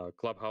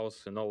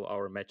Clubhouse in all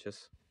our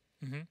matches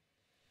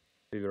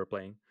we were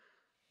playing.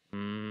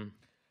 Theme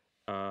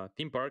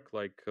Park,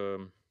 like,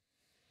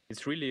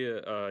 it's really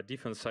a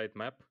defense side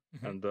map,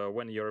 and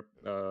when you're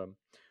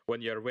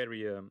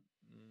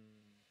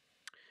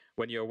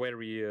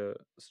very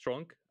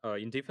strong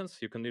in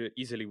defense, you can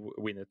easily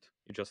win it.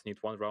 You just need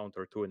 1 round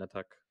or 2 in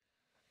attack.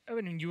 I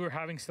mean, you were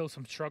having still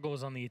some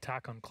struggles on the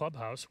attack on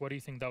Clubhouse. What do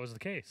you think that was the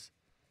case?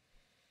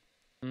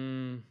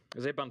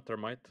 They banned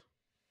Termite.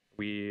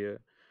 We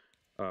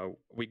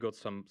got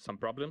some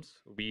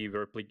problems. We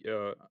were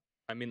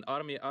I mean,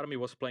 Army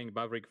was playing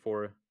Maverick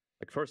for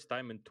like first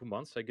time in 2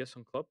 months, I guess,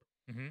 on club.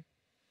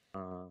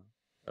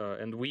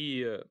 And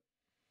we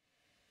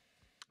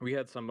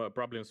had some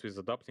problems with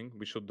adapting.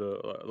 We should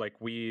like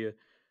we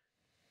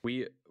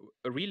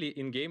really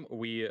in game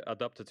we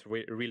adapted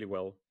really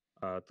well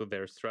to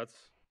their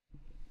strats.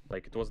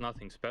 Like, it was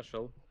nothing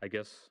special, I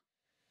guess.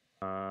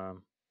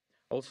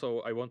 Also,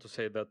 I want to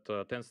say that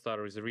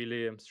 10-star is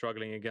really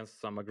struggling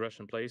against some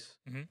aggression plays.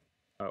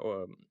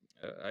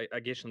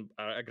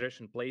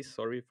 Aggression plays.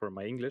 Sorry for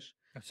my English.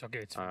 That's okay.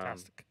 It's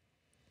fantastic.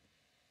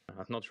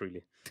 Not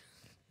really.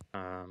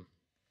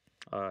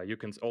 You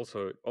can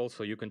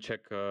also you can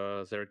check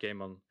their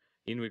game on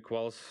in-week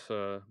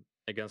quals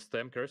against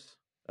Temkers.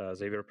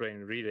 They were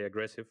playing really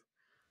aggressive,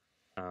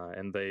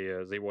 and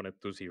they won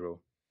it 2-0.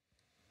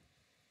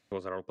 It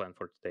was our plan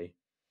for today.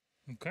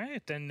 Okay,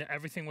 then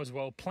everything was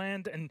well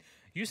planned, and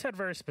you said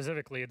very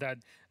specifically that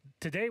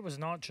today was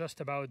not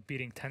just about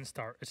beating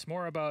 10-star. It's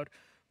more about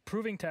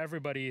proving to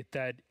everybody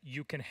that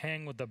you can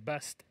hang with the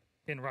best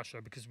in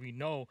Russia, because we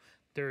know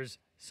there's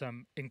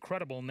some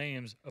incredible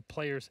names of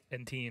players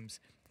and teams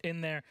in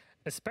there.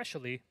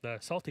 Especially the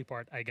salty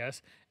part, I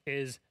guess,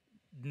 is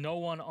no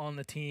one on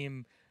the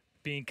team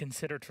being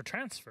considered for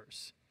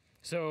transfers.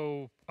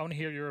 So I want to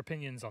hear your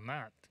opinions on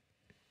that.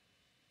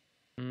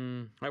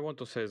 I want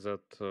to say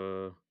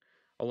that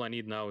all I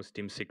need now is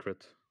team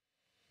secret.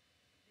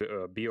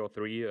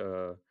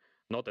 BO3,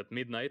 not at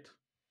midnight.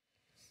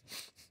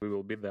 We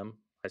will beat them.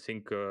 I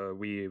think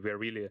we're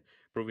really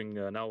proving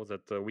now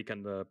that we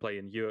can play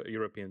in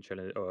European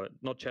challenge,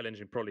 not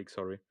challenge in Pro League,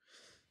 sorry.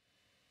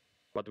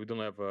 But we don't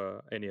have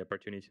any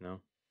opportunity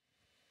now.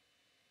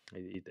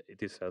 It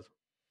is sad.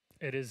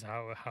 It is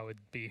how it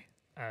be,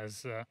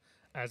 as a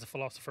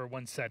philosopher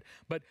once said.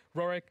 But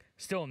Rorik,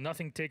 still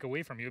nothing to take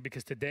away from you,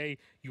 because today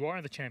you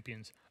are the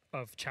champions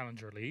of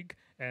Challenger League,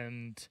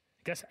 and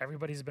I guess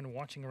everybody's been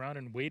watching around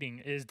and waiting.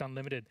 Is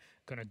Dunlimited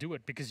gonna do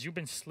it? Because you've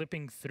been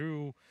slipping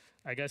through,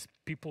 I guess,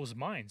 people's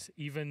minds.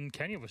 Even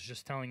Kenya was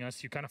just telling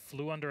us you kind of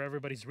flew under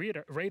everybody's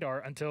radar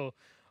until,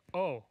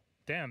 oh,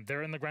 damn,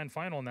 they're in the grand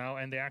final now,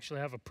 and they actually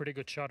have a pretty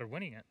good shot at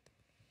winning it.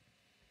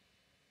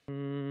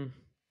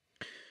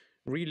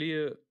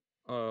 Really,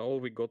 all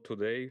we got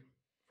today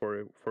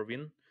for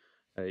win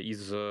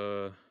is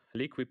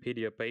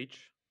Liquipedia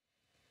page,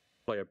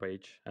 player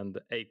page, and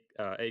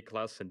A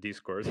class and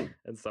Discord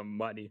and some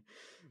money.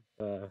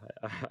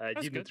 I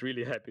didn't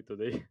really happy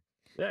today.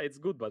 Yeah, it's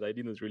good, but I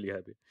didn't really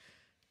happy.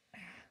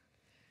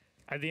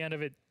 At the end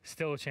of it,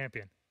 still a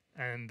champion,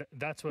 and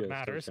that's what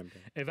matters.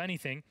 If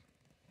anything,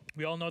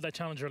 we all know that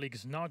Challenger League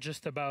is not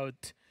just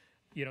about,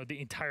 you know,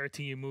 the entire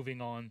team moving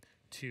on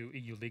to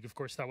EU League. Of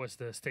course, that was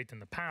the state in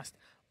the past,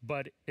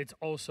 but it's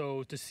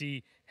also to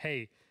see,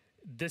 hey,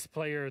 these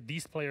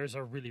players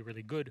are really,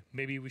 really good.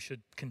 Maybe we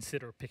should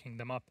consider picking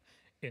them up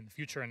in the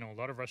future. I know a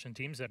lot of Russian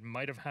teams that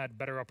might have had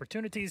better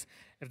opportunities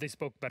if they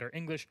spoke better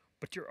English,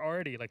 but you're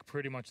already like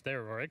pretty much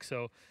there, Rorik.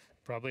 So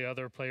probably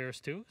other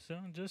players too. So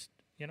just,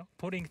 you know,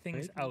 putting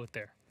things out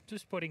there.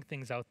 Just putting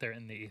things out there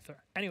in the ether.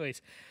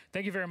 Anyways,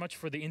 thank you very much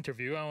for the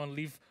interview. I want to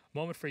leave a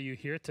moment for you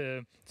here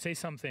to say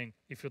something,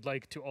 if you'd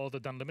like, to all the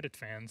Dunlimited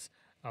fans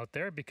out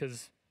there,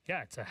 because,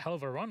 yeah, it's a hell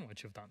of a run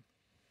what you've done.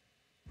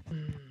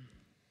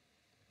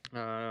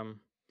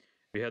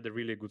 We had a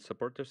really good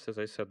supporters, as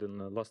I said in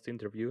the last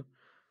interview.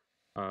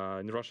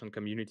 In the Russian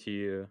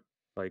community,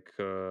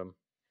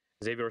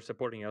 they were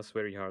supporting us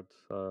very hard,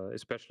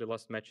 especially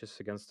last matches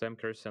against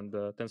Temkers and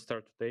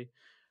 10-star today.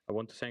 I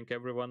want to thank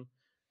everyone.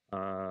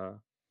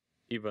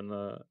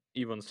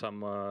 even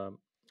some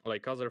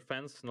like other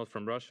fans, not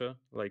from Russia.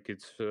 Like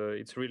it's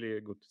really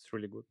good. It's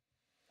really good.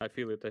 I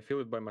feel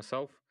it by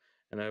myself,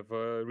 and I have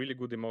really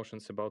good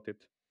emotions about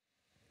it.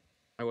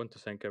 I want to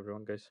thank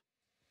everyone, guys.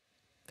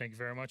 Thank you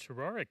very much,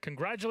 Aurora.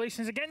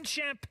 Congratulations again,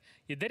 champ.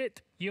 You did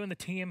it. You and the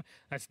team.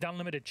 That's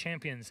Unlimited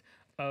champions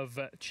of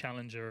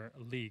Challenger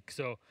League.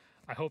 So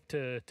I hope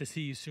to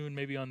see you soon,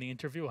 maybe on the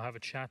interview. We'll have a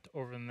chat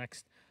over the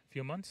next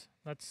few months.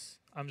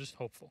 I'm just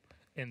hopeful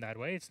in that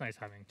way. It's nice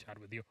having a chat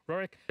with you.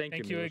 Rorik,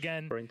 thank you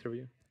again for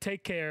interview.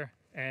 Take care,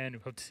 and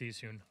hope to see you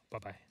soon.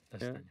 Bye-bye.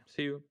 Yeah,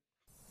 see you.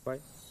 Bye.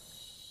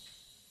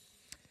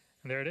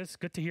 And there it is.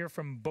 Good to hear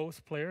from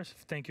both players.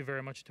 Thank you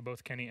very much to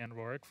both Kenny and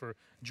Rorik for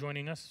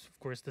joining us. Of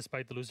course,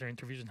 despite the loser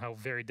interviews and how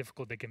very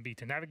difficult they can be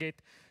to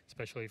navigate,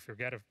 especially if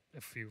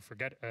you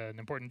forget an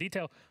important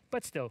detail.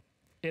 But still,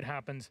 it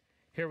happens.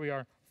 Here we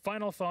are.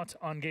 Final thoughts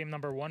on game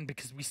number 1,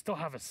 because we still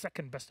have a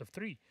second best of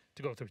 3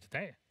 to go through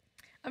today.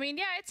 I mean,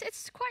 yeah,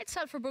 it's quite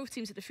sad for both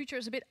teams that the future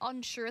is a bit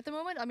unsure at the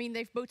moment. I mean,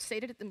 they've both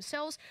stated it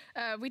themselves.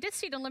 We did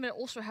see Unlimited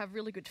also have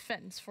really good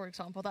fans, for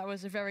example. That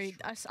was a very...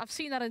 I've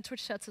seen that in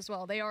Twitch chats as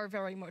well. They are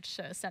very much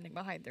standing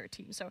behind their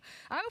team. So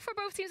I hope for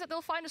both teams that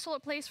they'll find a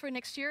solid place for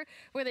next year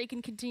where they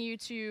can continue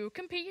to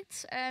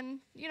compete and,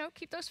 you know,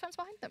 keep those fans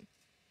behind them.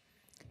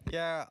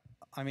 Yeah,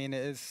 I mean,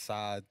 it is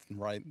sad,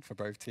 right, for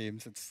both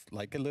teams. It's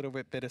like a little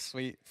bit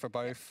bittersweet for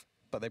both.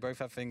 But they both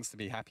have things to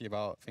be happy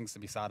about, things to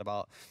be sad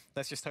about.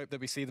 Let's just hope that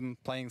we see them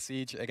playing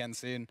Siege again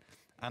soon.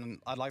 And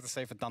I'd like to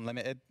say for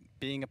Unlimited,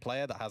 being a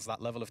player that has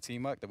that level of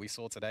teamwork that we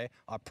saw today,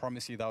 I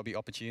promise you there'll be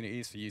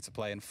opportunities for you to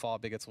play in far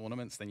bigger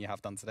tournaments than you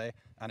have done today,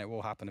 and it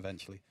will happen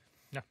eventually.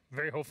 Yeah,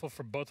 very hopeful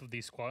for both of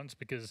these squads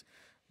because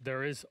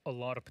there is a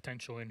lot of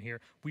potential in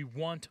here. We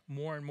want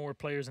more and more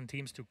players and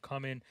teams to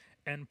come in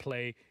and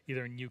play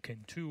either in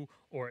UCAN 2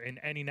 or in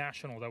any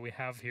national that we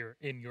have here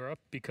in Europe,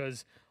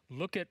 because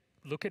look at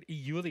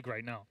EU League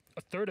right now.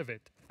 A third of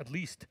it, at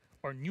least,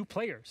 are new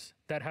players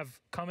that have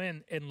come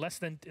in less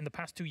than in the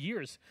past 2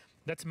 years.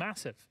 That's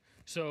massive.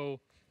 So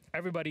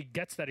everybody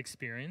gets that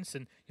experience.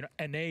 And you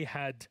know, NA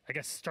had, I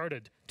guess,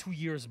 started 2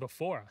 years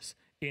before us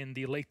in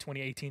the late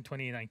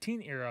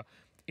 2018-2019 era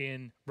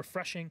in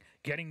refreshing,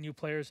 getting new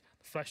players,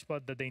 the flesh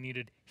blood that they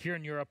needed here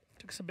in Europe. It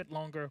took us a bit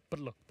longer, but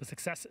look, the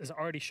success is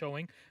already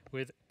showing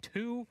with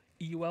 2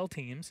 EUL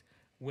teams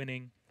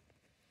winning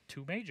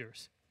 2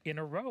 majors in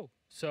a row.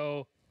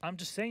 So I'm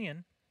just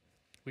saying,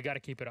 we got to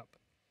keep it up.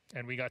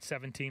 And we got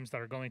 7 teams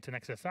that are going to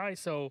next SI,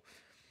 so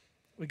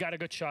we got a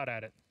good shot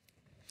at it.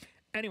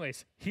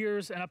 Anyways,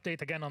 here's an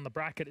update again on the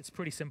bracket. It's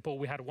pretty simple.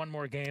 We had one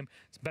more game.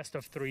 It's best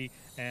of 3,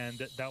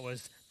 and that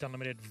was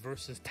Unlimited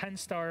versus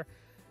 10-Star.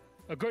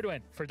 A good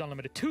win for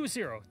Unlimited,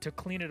 2-0 to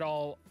clean it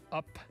all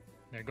up.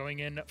 They're going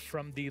in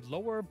from the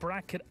lower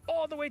bracket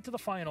all the way to the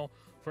final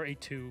for a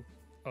 2-0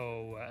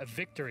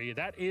 victory.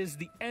 That is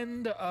the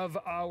end of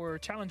our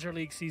Challenger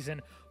League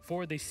season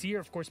for this year.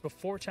 Of course,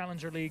 before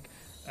Challenger League,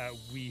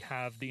 we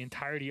have the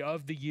entirety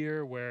of the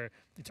year where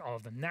it's all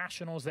of the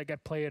nationals that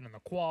get played and the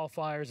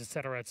qualifiers,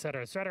 etc.,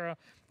 etc., etc.,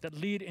 that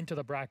lead into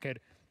the bracket.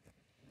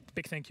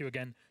 Big thank you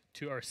again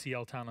to our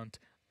CL talent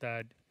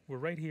that were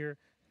right here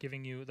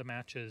giving you the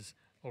matches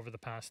over the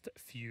past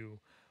few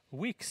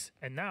weeks.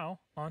 And now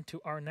on to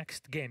our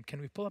next game.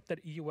 Can we pull up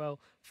that EUL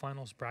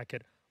finals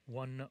bracket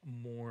one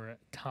more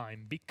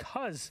time?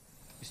 Because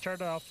we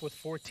started off with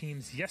 4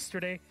 teams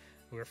yesterday.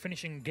 We were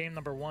finishing game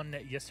number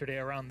 1 yesterday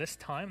around this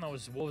time. That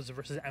was Wolves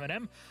versus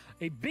M&M.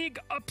 A big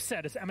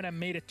upset as M&M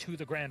made it to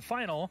the grand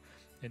final.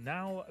 And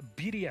now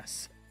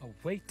BDS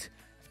await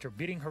after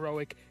beating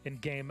Heroic in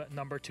game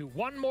number 2.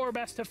 One more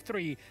best of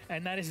 3,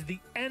 and that is the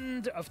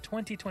end of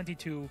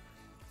 2022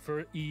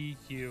 for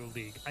EU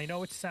League. I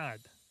know it's sad,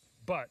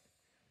 but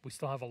we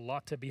still have a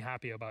lot to be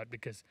happy about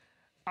because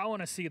I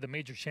want to see the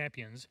major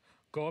champions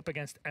go up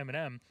against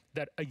M&M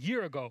that a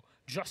year ago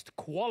just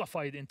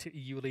qualified into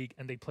EU League,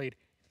 and they played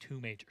 2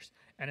 majors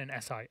and an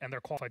SI, and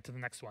they're qualified to the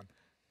next one.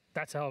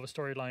 That's a hell of a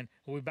storyline.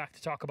 We'll be back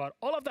to talk about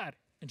all of that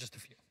in just a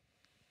few.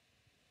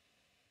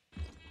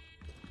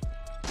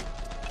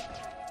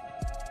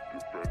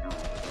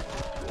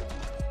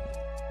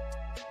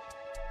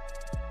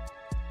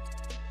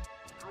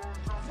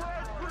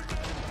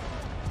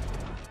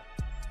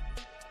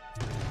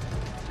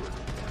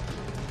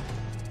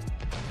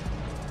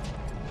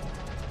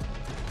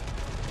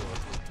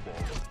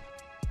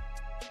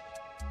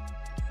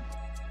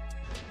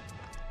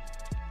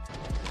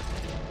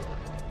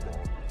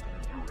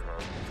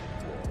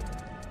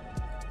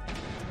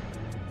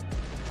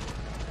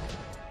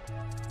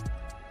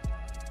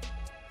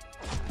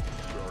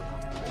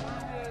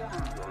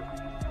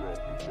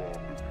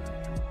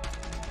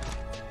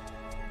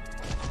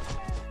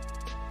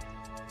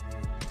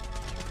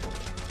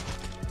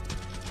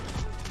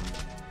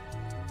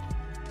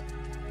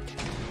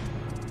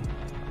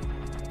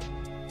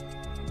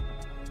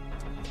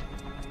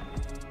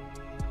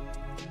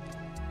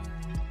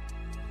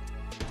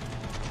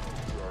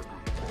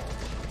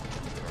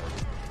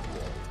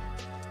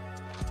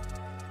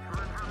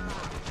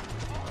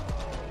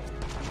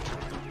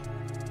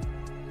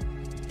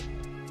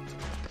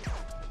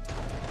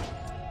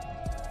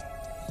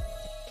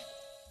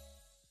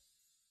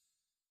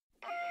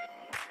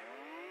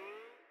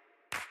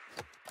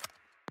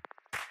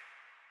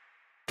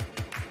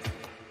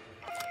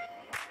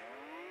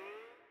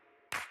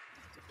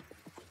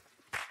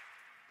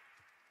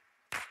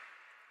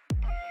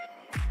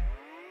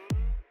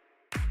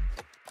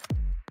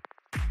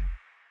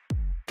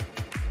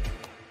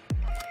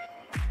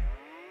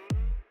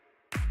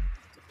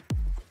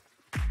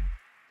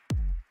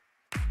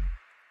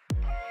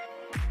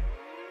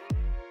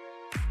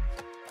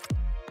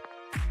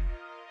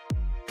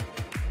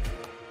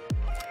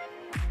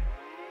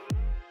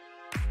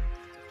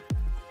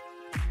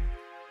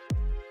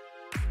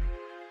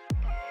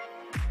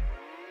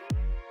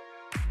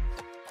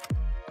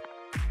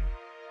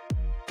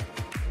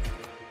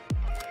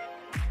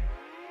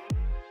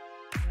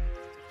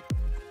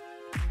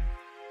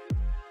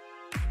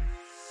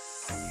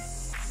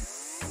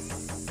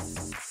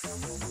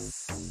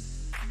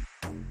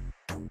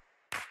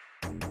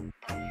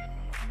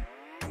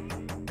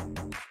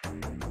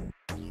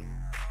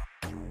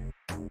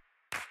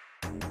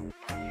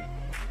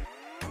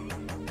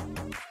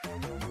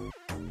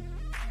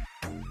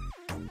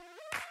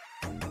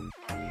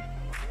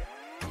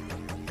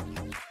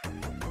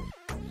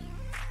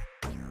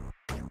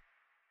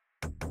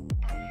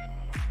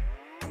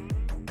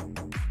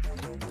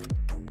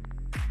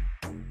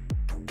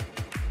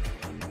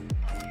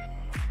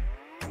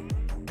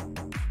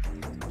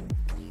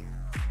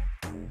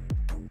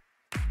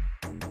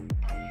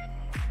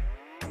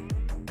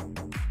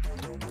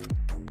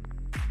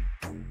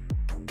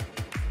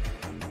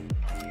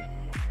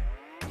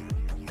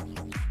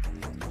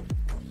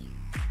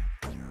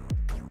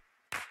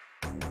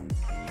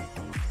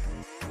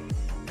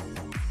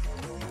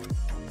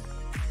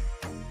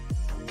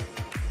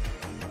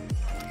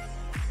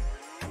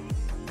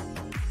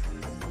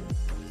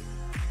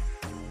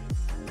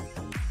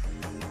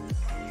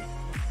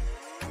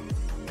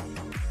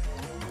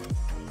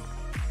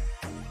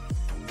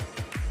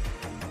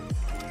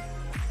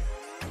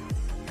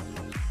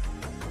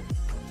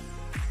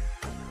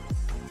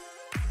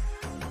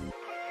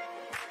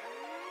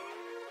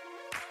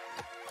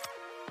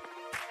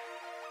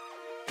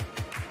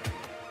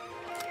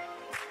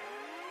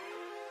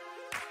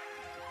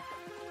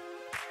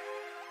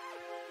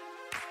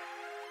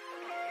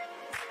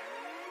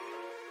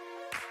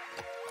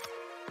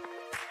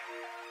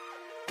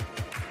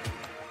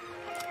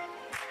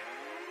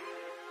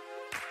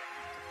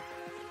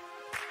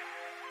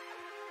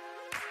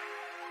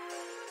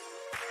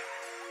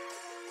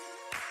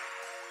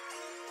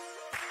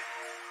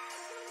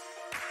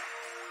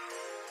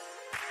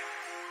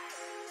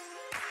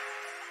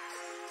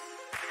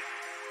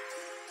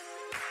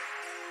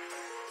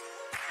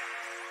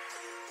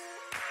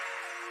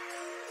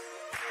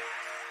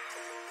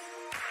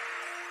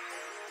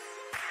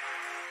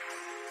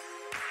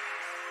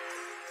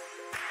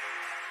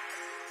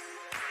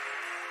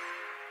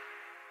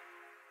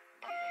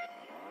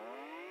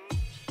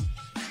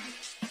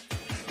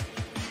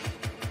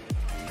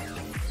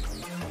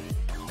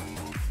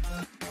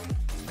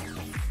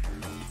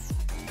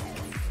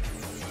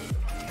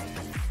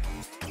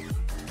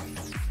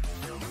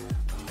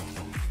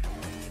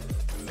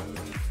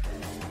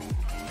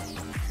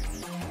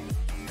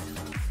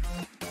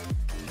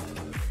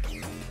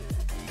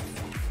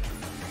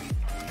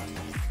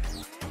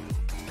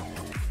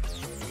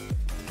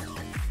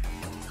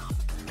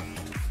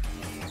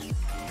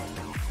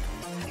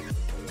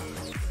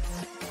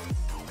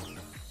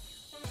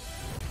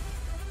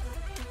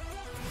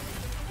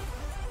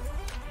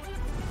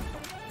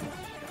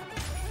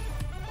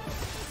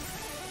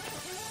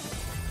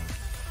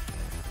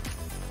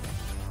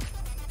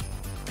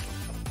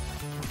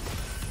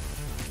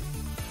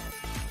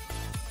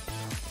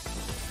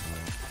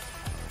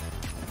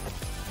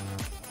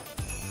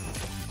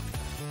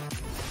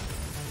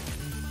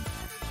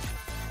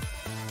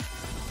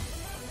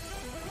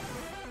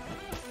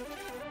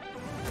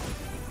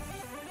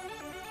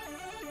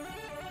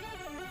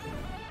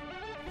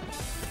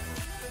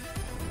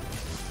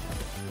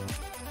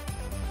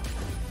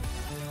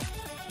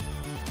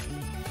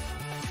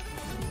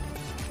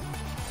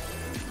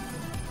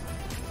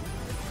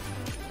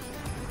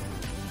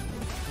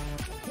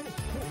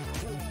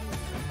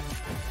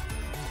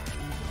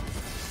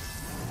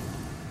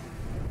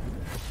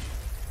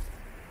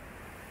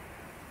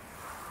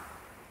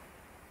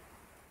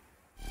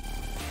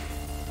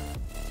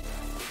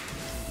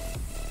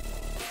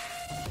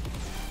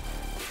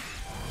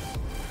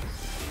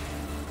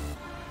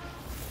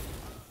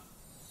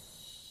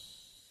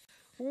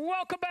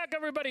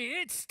 everybody,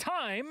 it's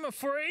time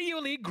for EU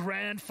League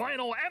Grand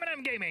Final.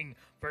 M&M Gaming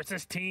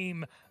versus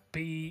Team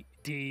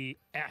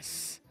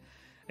BDS.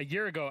 A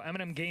year ago,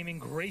 M&M Gaming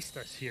graced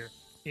us here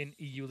in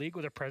EU League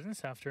with their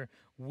presence after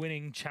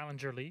winning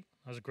Challenger League.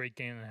 That was a great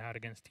game they had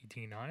against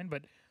TT9.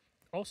 But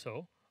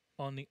also,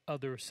 on the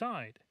other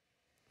side,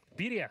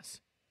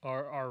 BDS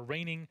are our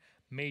reigning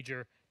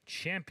major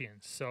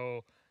champions.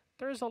 So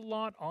there's a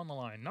lot on the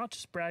line. Not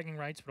just bragging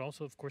rights, but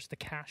also, of course, the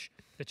cash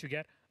that you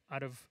get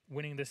out of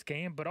winning this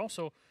game, but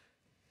also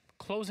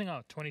closing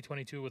out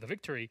 2022 with a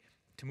victory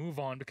to move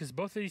on, because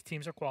both of these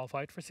teams are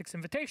qualified for 6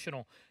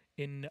 Invitational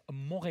in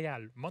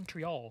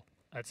Montreal,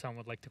 as some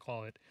would like to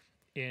call it,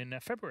 in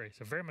February.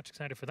 So very much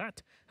excited for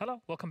that.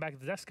 Hello, welcome back to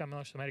the desk. I'm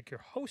Miloš Somatic,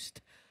 your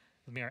host.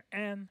 With me are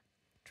Anne,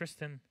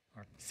 Tristan,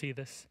 or See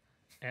This,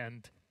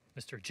 and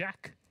Mr.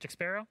 Jack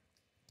Sparrow.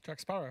 Jack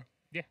Sparrow.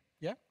 Yeah.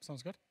 Yeah,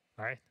 sounds good.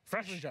 All right.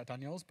 Fresh. Usually Jack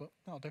Daniels, but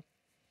that'll do.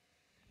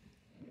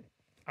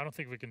 I don't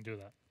think we can do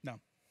that. No.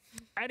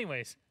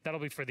 Anyways,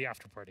 that'll be for the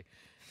after party.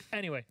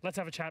 Anyway, let's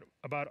have a chat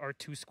about our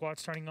 2 squads,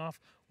 starting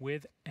off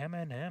with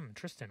M&M.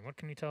 Tristan, what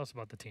can you tell us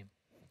about the team?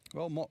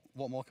 Well,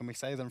 what more can we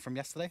say than from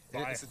yesterday?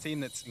 It's a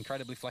team that's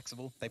incredibly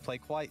flexible. They play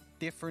quite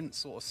different,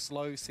 sort of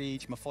slow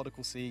siege,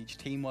 methodical siege,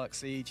 teamwork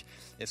siege.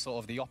 It's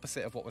sort of the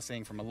opposite of what we're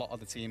seeing from a lot of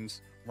the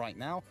teams right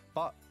now,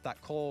 but that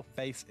core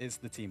base is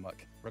the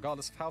teamwork.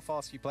 Regardless of how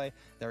fast you play,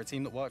 they're a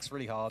team that works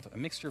really hard, a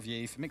mixture of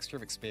youth, a mixture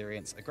of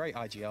experience, a great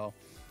IGL.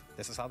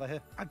 This is how they're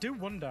here. I do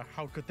wonder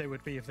how good they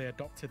would be if they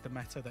adopted the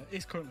meta that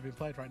is currently being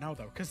played right now,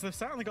 though, because they've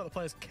certainly got the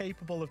players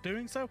capable of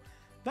doing so.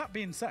 That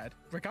being said,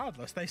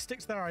 regardless, they stick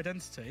to their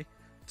identity.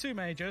 2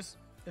 majors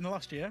in the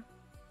last year.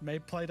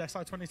 Played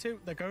SI22.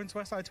 They're going to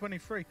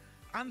SI23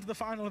 and the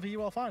final of the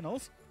UL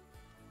finals.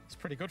 It's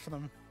pretty good for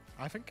them,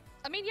 I think.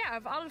 I mean, yeah,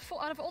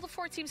 out of all the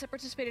 4 teams that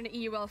participated in the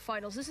EUL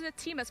finals, this is a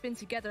team that's been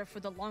together for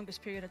the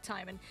longest period of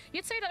time. And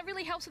you'd say that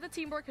really helps with the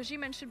teamwork, as you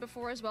mentioned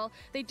before as well.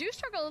 They do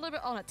struggle a little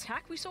bit on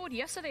attack. We saw it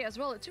yesterday as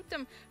well. It took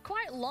them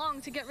quite long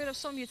to get rid of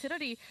some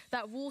utility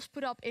that Wolves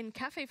put up in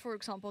Cafe, for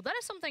example. That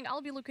is something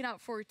I'll be looking out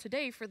for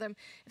today for them,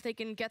 if they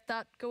can get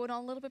that going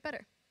on a little bit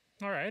better.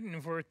 All right, and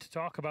if we're to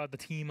talk about the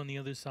team on the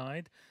other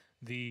side,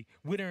 the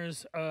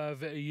winners of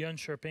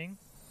Jönköping,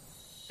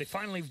 they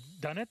finally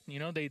done it. You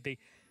know, they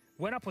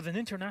went up with an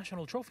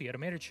international trophy at a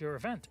major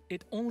event.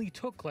 It only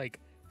took like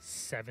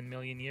 7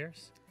 million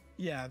years.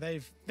 Yeah,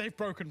 they've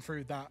broken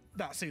through that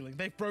ceiling.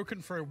 They've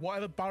broken through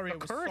whatever barrier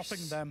was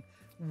stopping them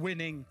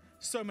winning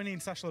so many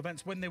international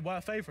events when they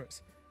were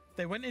favourites.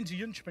 They went into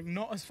Jönköping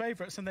not as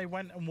favourites, and they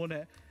went and won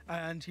it.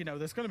 And, you know,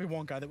 there's going to be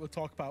one guy that we'll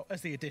talk about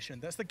as the addition.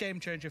 That's the game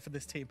changer for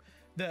this team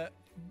that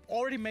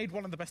already made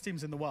one of the best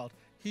teams in the world.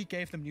 He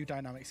gave them new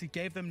dynamics. He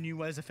gave them new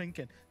ways of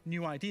thinking,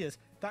 new ideas.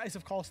 That is,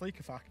 of course,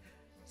 Likafak.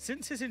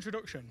 Since his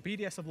introduction,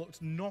 BDS have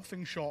looked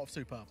nothing short of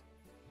superb.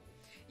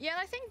 Yeah, and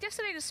I think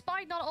yesterday,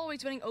 despite not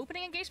always winning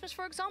opening engagements,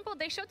 for example,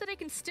 they showed that they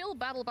can still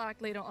battle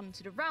back later on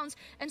into the rounds.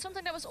 And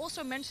something that was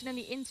also mentioned in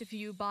the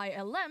interview by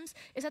LMs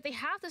is that they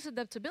have this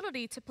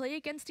adaptability to play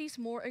against these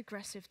more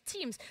aggressive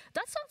teams.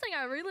 That's something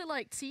I really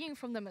liked seeing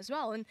from them as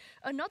well. And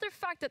another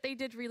fact that they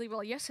did really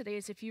well yesterday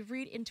is if you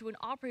read into an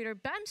operator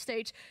ban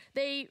stage,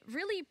 they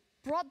really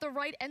brought the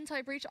right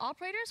anti-breach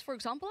operators, for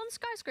example, on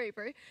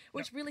Skyscraper,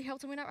 which really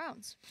helped them win out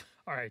rounds.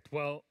 All right,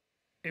 well,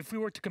 if we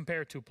were to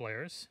compare 2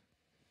 players,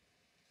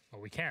 well,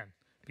 we can,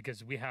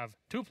 because we have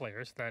 2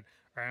 players that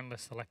are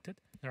analyst selected.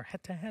 They're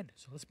head-to-head,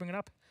 so let's bring it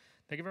up.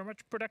 Thank you very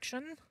much,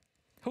 production.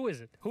 Who is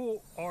it? Who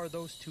are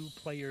those 2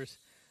 players?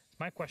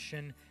 My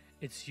question,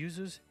 it's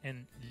Yuzus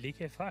and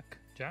Likafak.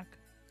 Jack?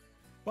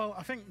 Well,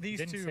 I think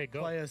these 2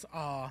 players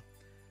are,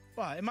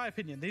 well, in my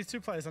opinion, these 2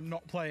 players are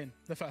not playing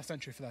the first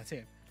entry for their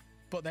team.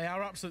 But they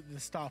are absolutely the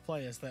star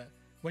players that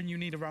when you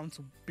need a round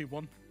to be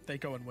won, they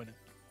go and win it.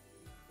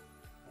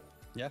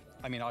 Yeah,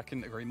 I mean, I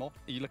couldn't agree more.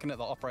 You're looking at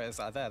the operators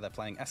that are there. They're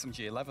playing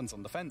SMG-11s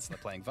on defense. They're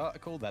playing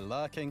vertical. They're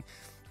lurking.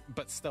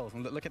 But still,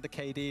 look at the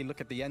KD,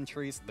 look at the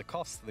entries, the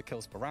cost, the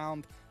kills per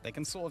round. They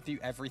can sort of do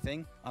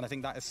everything. And I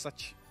think that is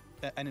such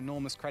an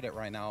enormous credit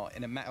right now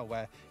in a meta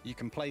where you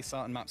can play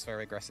certain maps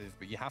very aggressive,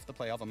 but you have to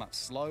play other maps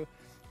slow.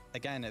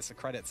 Again, it's a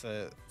credit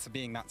to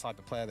being that type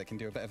of player that can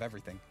do a bit of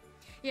everything.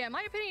 Yeah, in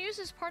my opinion, Yuzus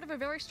is part of a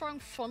very strong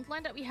front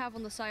line that we have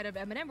on the side of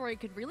M&M, where he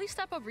could really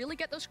step up, really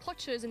get those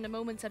clutches in the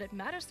moments that it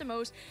matters the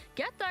most,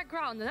 get that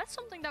ground, and that's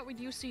something that we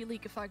do see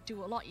Likafak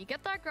do a lot. You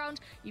get that ground,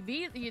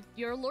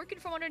 you're lurking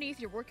from underneath,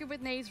 you're working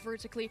with nades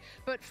vertically,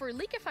 but for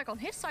Likafak on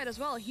his side as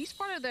well, he's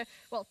part of the,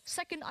 well,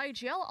 second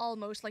IGL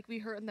almost, like we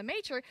heard in the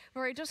major,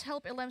 where he just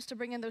helped LMs to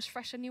bring in those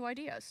fresh and new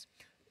ideas.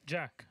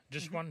 Jack,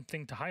 just one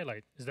thing to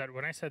highlight is that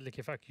when I said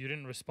Likafak, you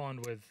didn't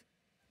respond with...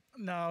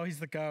 No, he's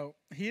the GOAT.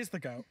 He is the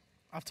GOAT.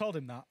 I've told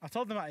him that. I've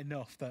told him that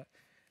enough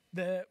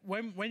that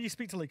when you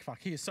speak to Likafak,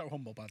 he is so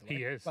humble, by the way.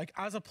 He is. Like,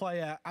 as a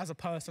player, as a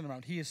person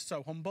around, he is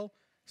so humble.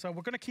 So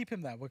we're going to keep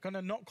him there. We're going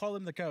to not call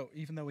him the GOAT,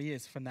 even though he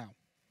is for now.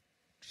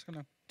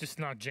 Just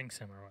not jinx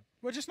him or what?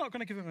 We're just not going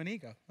to give him an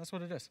ego. That's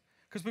what it is.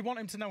 Because we want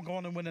him to now go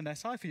on and win an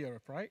SI for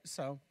Europe, right?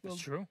 So That's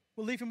true.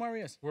 We'll leave him where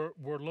he is.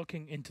 We're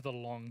looking into the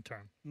long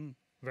term.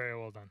 Very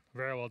well done.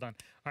 Very well done.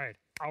 All right.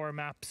 our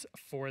maps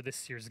for this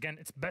series. Again,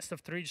 it's best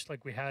of 3, just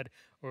like we had,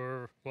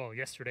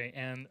 yesterday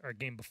and our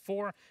game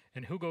before.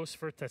 And who goes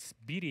first? That's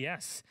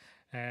BDS.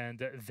 And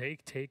they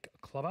take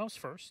Clubhouse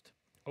first.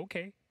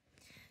 Okay.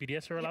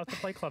 BDS are allowed to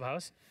play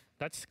Clubhouse.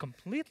 That's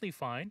completely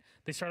fine.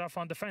 They start off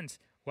on defense.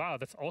 Wow,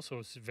 that's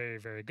also very,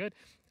 very good.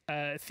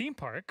 Theme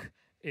Park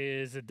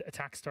is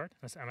attack start.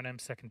 That's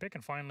M&M's second pick.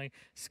 And finally,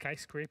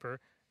 Skyscraper.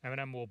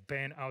 M&M will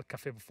ban out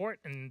Cafe before it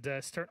and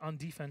start on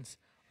defense.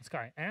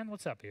 Sky, and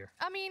what's up here?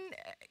 I mean,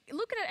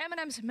 looking at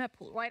M&M's map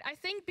pool, right? I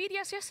think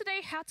BDS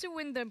yesterday had to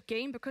win the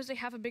game because they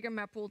have a bigger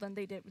map pool than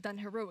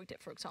Heroic did,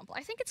 for example.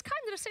 I think it's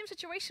kind of the same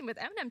situation with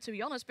M&M, to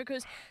be honest,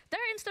 because their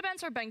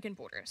insta-bans are bank and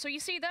border. So you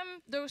see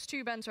those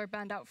 2 bans are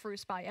banned out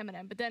first by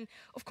M&M. But then,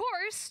 of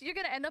course, you're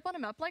going to end up on a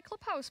map like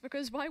Clubhouse,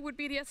 because why would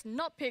BDS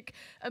not pick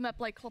a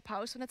map like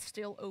Clubhouse when it's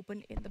still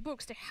open in the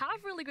books? They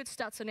have really good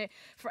stats on it.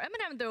 For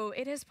M&M, though,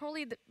 it is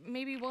probably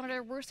maybe one of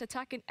their worst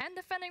attacking and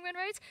defending win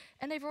rates,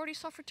 and they've already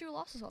suffered 2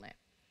 losses on it.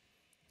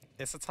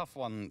 It's a tough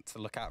one to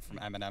look at from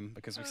M&M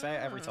because we say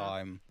it every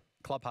time.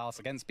 Clubhouse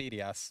against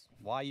BDS.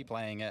 Why are you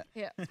playing it?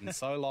 Yeah. It's been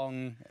so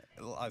long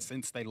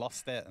since they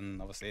lost it,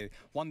 and obviously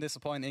one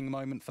disappointing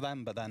moment for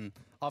them. But then,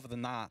 other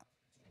than that,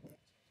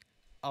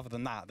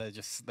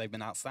 they've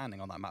been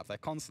outstanding on that map. They're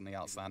constantly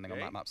outstanding on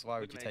that map. So why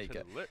would you take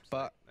it?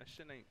 But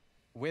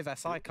with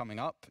SI coming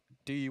up,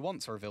 do you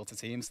want to reveal to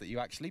teams that you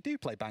actually do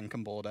play bank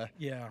and border?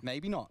 Yeah.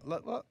 Maybe not.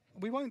 Look,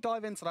 we won't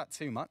dive into that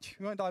too much.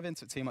 We won't dive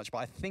into it too much, but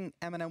I think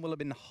M&M will have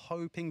been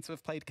hoping to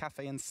have played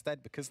Cafe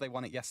instead because they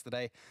won it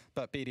yesterday,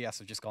 but BDS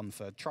have just gone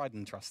for tried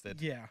and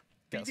trusted. Yeah.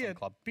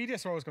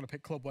 BDS are always going to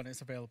pick club when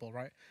it's available,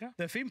 right? Yeah.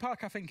 The theme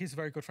park, I think, is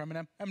very good for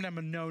M&M. M&M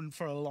are known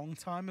for a long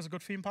time as a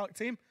good theme park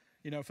team.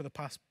 You know, for the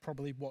past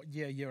probably,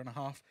 year and a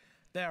half.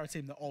 They're a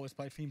team that always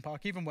played theme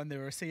park. Even when they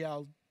were a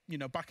CL, you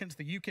know, back into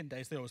the UKIN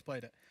days, they always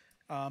played it.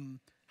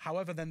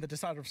 However, then the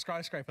decider of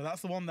Skyscraper,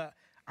 that's the one that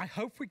I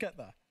hope we get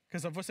there.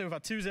 Because obviously we've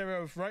had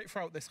 2-0 right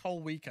throughout this whole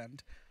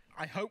weekend.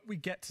 I hope we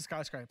get to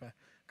Skyscraper.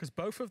 Because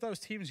both of those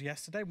teams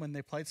yesterday, when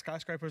they played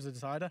Skyscraper as a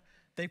decider,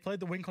 they played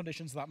the win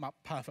conditions of that map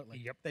perfectly.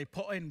 Yep. They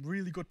put in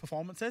really good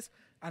performances.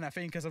 And I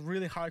think as a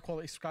really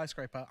high-quality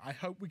Skyscraper, I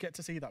hope we get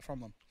to see that from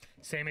them.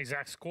 Same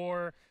exact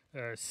score.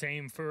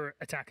 Same for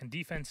attack and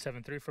defense,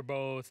 7-3 for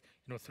both,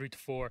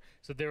 3-4.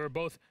 So they were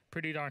both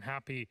pretty darn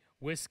happy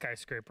with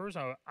Skyscrapers.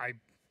 I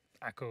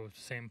echo the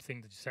same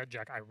thing that you said,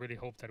 Jack. I really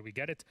hope that we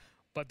get it.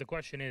 But the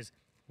question is,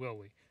 will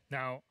we?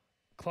 Now,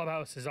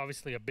 Clubhouse is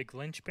obviously a big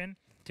linchpin.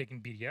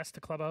 Taking BDS to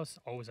Clubhouse,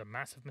 always a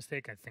massive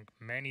mistake. I think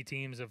many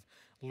teams have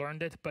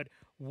learned it. But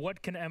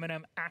what can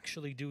M&M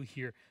actually do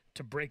here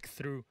to break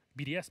through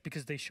BDS?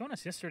 Because they shown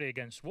us yesterday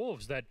against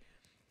Wolves that,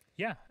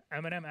 yeah,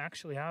 M&M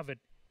actually have it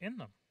in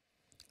them.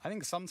 I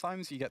think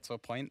sometimes you get to a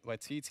point where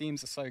 2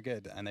 teams are so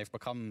good and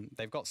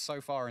they've got so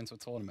far into a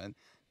tournament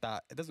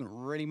that it doesn't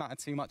really matter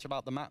too much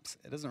about the maps.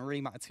 It doesn't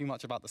really matter too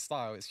much about the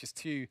style. It's just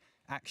 2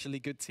 actually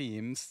good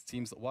teams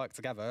that work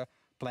together,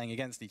 playing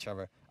against each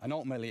other. And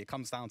ultimately, it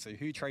comes down to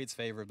who trades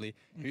favorably,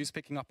 who's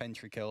picking up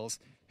entry kills,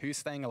 who's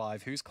staying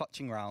alive, who's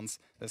clutching rounds.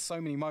 There's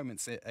so many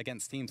moments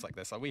against teams like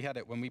this. Like we had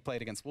it when we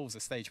played against Wolves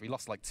this stage. We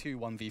lost like 2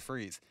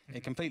 1v3s.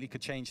 It completely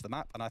could change the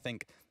map. And I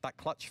think that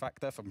clutch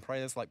factor from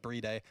players like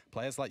Bride,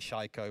 players like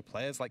Shaiko,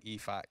 players like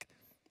EFAC,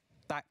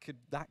 that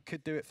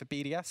could do it for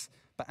BDS.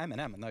 But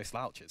M&M are no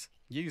slouches.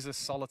 Users,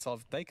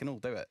 Solotov, they can all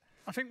do it.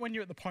 I think when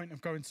you're at the point of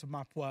going to a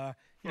map where,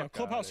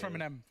 Clubhouse for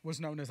M&M was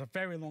known as a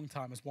very long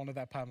time as one of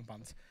their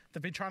permabans.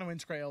 They've been trying to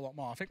integrate a lot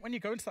more. I think when you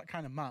go into that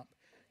kind of map,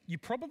 you're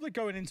probably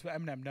going into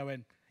M&M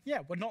knowing, yeah,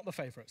 we're not the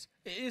favourites.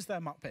 It is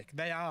their map pick.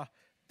 They are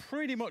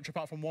pretty much,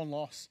 apart from one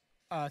loss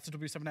to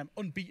W7M,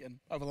 unbeaten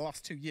over the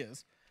last 2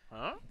 years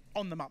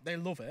on the map. They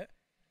love it.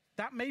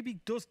 That maybe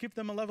does give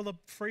them a level of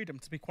freedom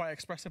to be quite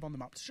expressive on the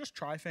map, to just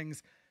try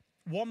things,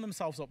 warm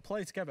themselves up,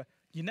 play together.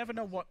 You never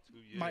know what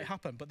might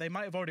happen, but they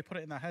might have already put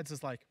it in their heads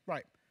as like,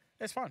 right,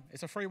 it's fine.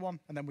 It's a free one,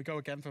 and then we go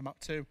again for map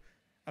 2,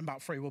 and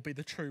map 3 will be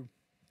the true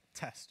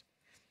test.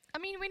 I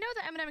mean, we know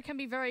that M&M can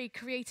be very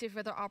creative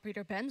with their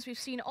operator bans. We've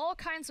seen all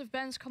kinds of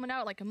bans coming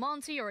out, like a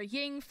Monty or a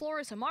Ying,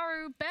 Flores,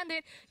 Amaru,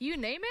 Bandit, you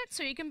name it.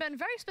 So you can ban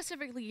very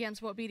specifically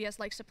against what BDS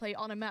likes to play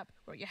on a map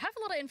where you have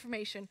a lot of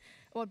information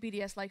what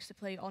BDS likes to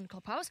play on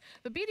Clubhouse.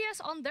 But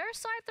BDS on their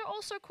side, they're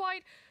also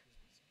quite...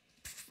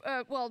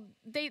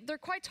 they're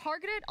quite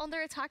targeted on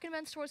their attack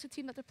events towards the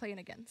team that they're playing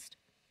against.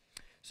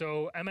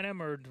 So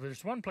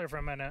there's one player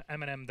from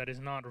M&M that is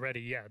not ready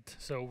yet.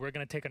 So we're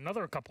going to take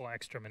another couple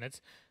extra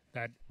minutes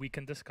that we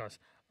can discuss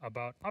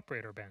about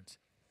operator bans,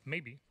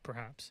 maybe,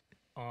 perhaps,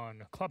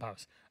 on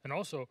Clubhouse. And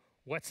also,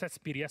 what sets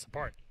BDS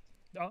apart?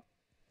 Oh,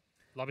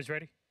 lobby's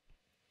ready.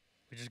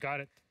 We just got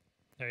it.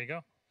 There you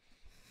go.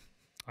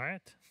 All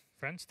right,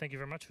 friends, thank you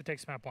very much. Who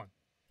takes map 1?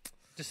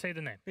 Just say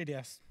the name.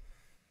 BDS.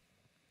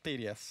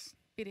 BDS.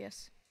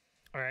 BDS.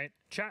 All right,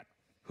 chat.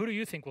 Who do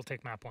you think will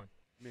take map 1?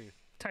 Me.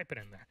 Type it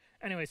in there.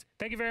 Anyways,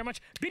 thank you very much.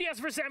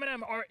 BDS versus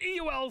M&M, our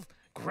EUL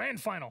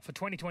Grand Final for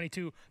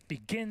 2022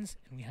 begins,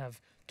 and we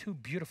have 2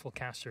 beautiful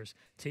casters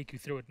take you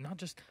through it. Not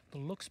just the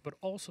looks, but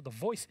also the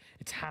voice.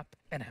 It's Hap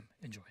and M.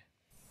 Enjoy.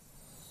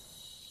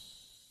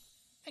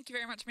 Thank you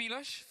very much,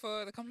 Milosh,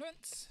 for the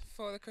compliments,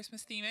 for the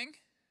Christmas theming.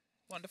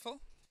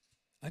 Wonderful.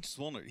 I just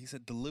wondered. He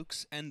said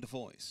Deluxe and the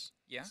voice.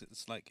 Yeah.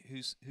 It's like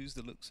who's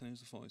the looks and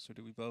who's the voice, or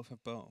do we both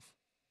have both?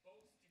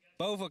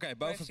 Both. Okay,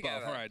 both have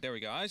both. All right, there we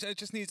go. I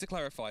just need to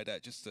clarify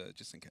that, just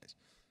in case.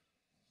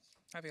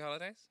 Happy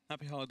holidays.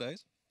 Happy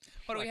holidays.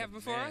 What do we have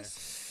before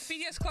us?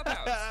 BDS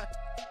Clubhouse.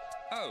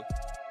 Oh.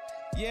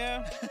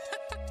 Yeah.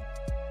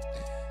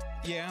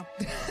 Yeah.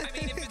 I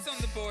mean, if it's on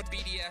the board,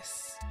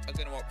 BDS are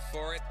going to opt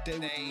for it. They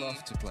would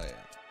love to play it.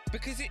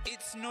 Because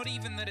it's not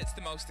even that it's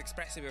the most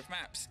expressive of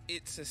maps.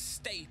 It's a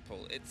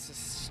staple. It's a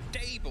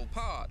stable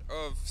part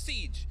of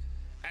Siege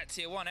at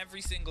Tier 1.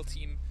 Every single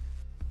team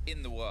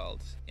in the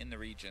world, in the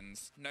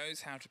regions,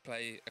 knows how to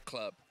play a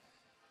club.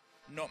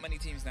 Not many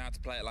teams know how to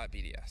play it like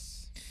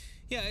BDS.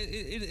 Yeah,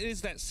 it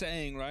is that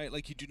saying, right?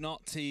 Like, you do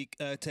not take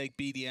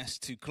BDS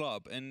to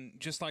club. And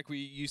just like we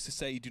used to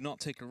say, you do not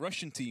take a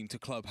Russian team to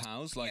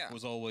clubhouse, like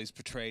was always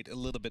portrayed a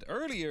little bit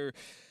earlier.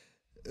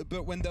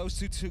 But when those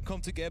two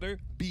come together,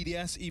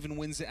 BDS even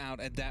wins it out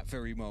at that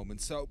very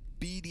moment. So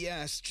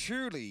BDS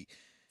truly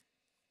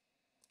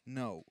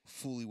know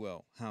fully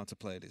well how to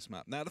play this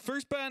map. Now, the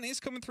first ban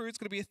is coming through. It's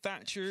going to be a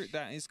Thatcher.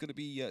 That is going to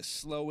be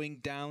slowing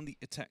down the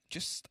attack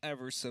just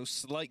ever so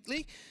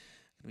slightly.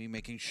 Going to be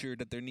making sure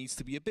that there needs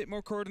to be a bit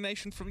more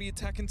coordination from the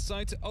attacking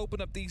side to open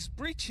up these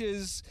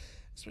breaches,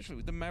 especially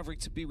with the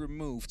Maverick to be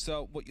removed.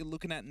 So what you're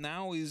looking at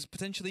now is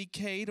potentially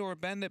Cade or a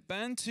Bandit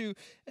ban to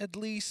at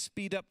least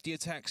speed up the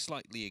attack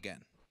slightly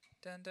again.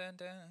 Dun dun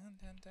dun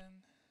dun dun.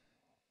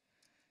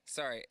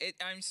 Sorry,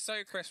 I'm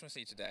so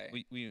Christmassy today.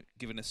 We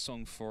given a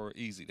song for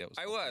Easy. That was.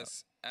 I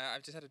was.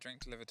 I've just had a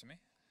drink delivered to me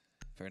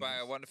Very by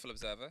nice. a wonderful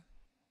observer,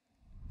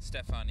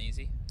 Stefan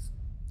Easy.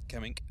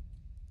 Coming.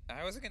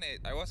 I wasn't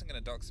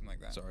gonna dox him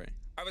like that. Sorry.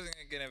 I wasn't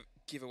gonna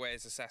give away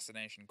his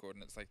assassination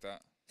coordinates like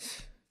that.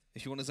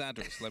 If you want his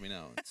address, let me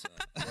know. It's,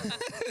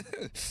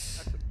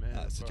 That's a man.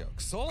 that's a joke.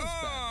 Solace ban.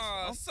 Oh,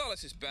 as well.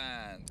 Solace is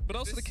banned. But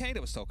also the Cade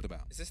I was talking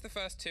about. Is this the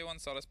first Tier 1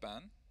 Solace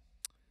ban?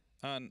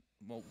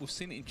 Well, we've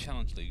seen it in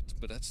Challenge League,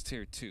 but that's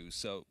Tier 2,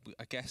 so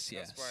I guess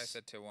yes. That's why I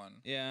said Tier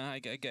 1. Yeah, I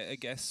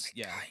guess,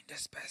 yeah.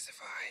 Kinda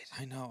specified.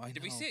 I know.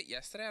 Did we see it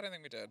yesterday? I don't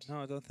think we did.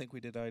 No, I don't think we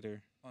did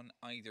either. On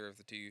either of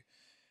the two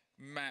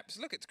maps.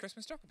 Look, it's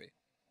Christmas Dockerby.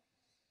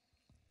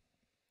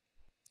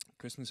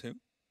 Christmas who?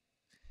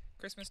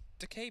 Christmas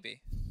Dockerby.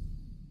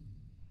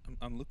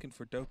 I'm looking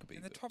for Dokkaebi.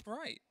 In the top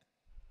right.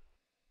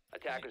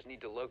 Attackers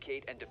need to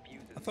locate and defuse.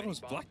 I thought it was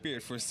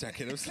Blackbeard for a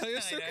second. I was like, I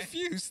was so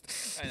confused.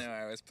 I know,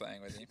 I was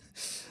playing with you.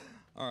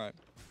 All right.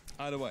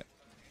 Either way.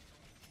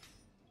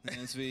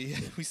 As we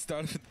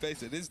started with the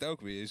base, it is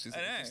Dokkaebi. It's just,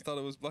 I just thought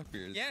it was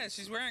Blackbeard. Yeah,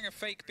 she's wearing a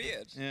fake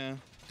beard. Yeah.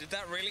 Did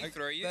that really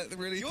throw you? That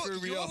really threw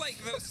me You're off. like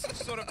the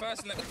sort of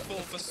person that would fall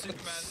for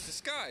Superman's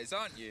disguise,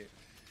 aren't you?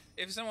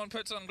 If someone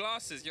puts on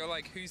glasses, you're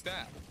like, who's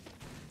that?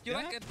 You're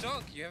like a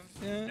dog. You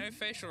have no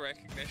facial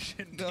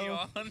recognition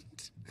beyond. I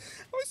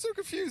was so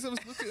confused. I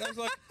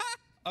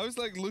was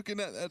looking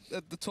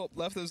at the top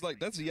left. I was like,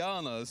 that's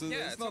Yana. So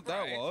it's not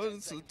that one.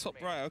 It's the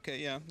top right. Okay,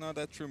 yeah. No,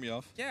 that threw me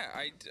off. Yeah,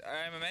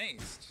 I'm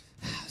amazed.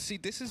 See,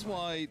 this is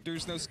why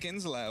there's no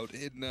skins allowed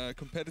in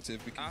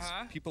competitive, because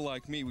people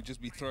like me would just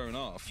be thrown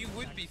off. You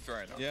would be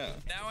thrown off. Yeah.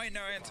 Now I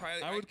know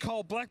entirely. I would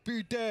call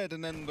Blackbeard dead,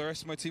 and then the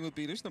rest of my team would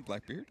be, there's no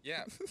Blackbeard.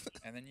 Yeah.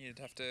 And then you'd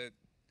have to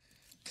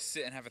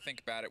sit and have a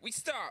think about it. We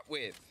start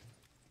with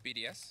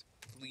BDS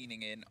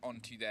leaning in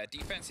onto their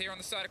defense here on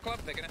the side of club.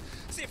 They're going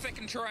to see if they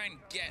can try and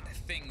get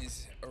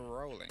things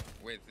rolling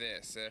with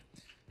this.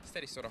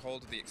 Steady sort of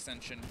hold of the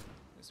extension,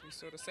 as we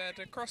sort of said,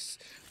 across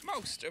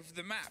most of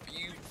the map.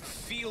 You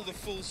feel the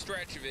full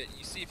stretch of it.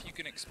 You see if you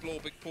can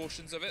explore big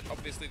portions of it.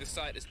 Obviously, the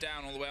site is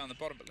down all the way on the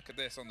bottom, but look at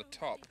this on the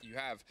top. You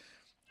have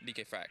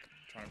Likefak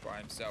trying to buy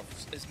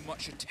himself as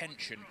much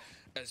attention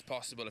as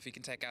possible. If he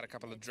can take out a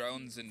couple of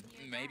drones and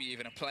maybe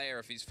even a player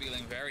if he's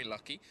feeling very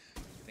lucky,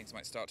 things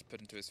might start to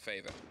put into his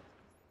favor.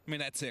 I mean,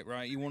 that's it,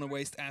 right? You want to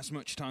waste as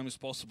much time as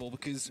possible,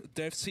 because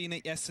they've seen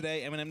it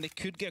yesterday. They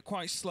could get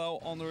quite slow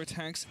on their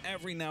attacks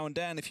every now and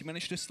then. If you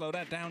manage to slow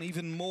that down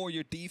even more,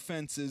 your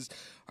defenses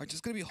are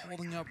just going to be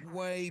holding up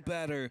way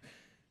better.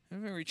 A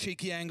very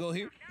cheeky angle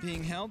here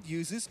being held.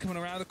 Uses coming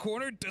around the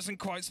corner, doesn't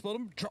quite spot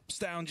him, drops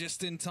down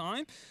just in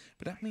time.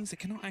 But that means they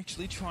cannot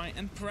actually try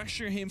and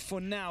pressure him for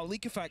now.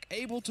 Likefak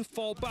able to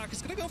fall back.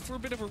 He's going to go for a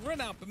bit of a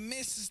run out, but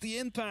misses the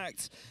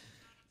impact.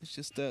 It's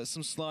just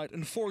some slight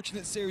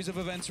unfortunate series of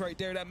events right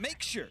there that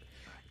make sure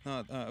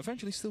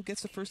eventually still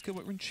gets the first kill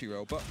with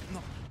Rinchiro, but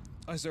not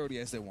as early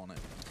as they want it.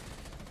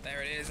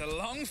 There it is, a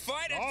long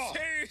fight and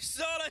two.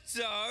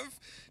 Solotov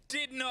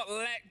did not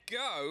let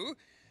go.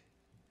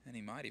 And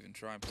he might even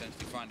try and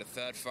potentially find a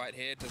third fight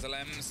here. Does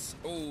Alems?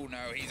 Oh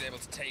no, he's able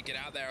to take it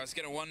out there. I was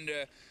going to wonder,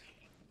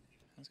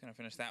 I was going to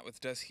finish that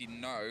with, does he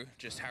know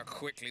just how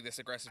quickly this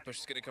aggressive push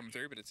is going to come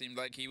through? But it seemed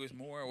like he was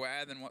more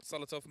aware than what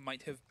Solotov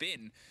might have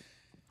been.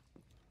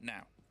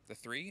 Now, the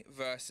 3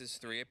 versus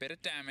 3, a bit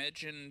of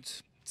damage and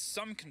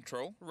some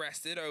control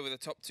rested over the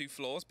top 2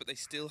 floors, but they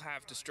still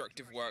have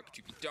destructive work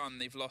to be done.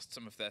 They've lost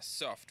some of their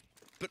soft.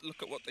 but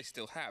look at what they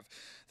still have.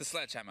 The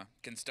Sledgehammer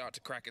can start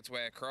to crack its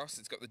way across.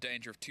 It's got the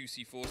danger of 2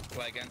 C4s to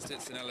play against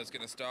it. Sinella's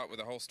going to start with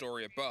a whole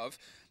story above.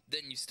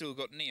 Then you've still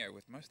got Neo,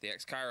 with most of the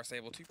ex-Kairos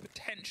able to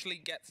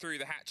potentially get through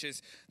the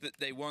hatches that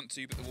they want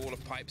to, but the wall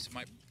of pipes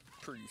might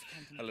prove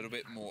a little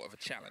bit more of a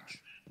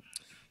challenge.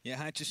 Yeah,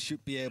 hatches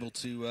should be able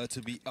to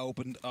be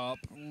opened up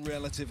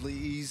relatively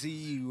easy.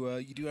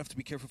 You do have to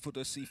be careful for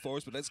those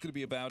C4s, but that's going to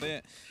be about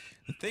it.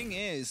 The thing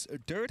is,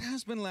 dirt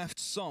has been left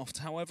soft.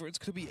 However, it's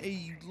going to be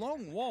a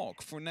long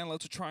walk for Nello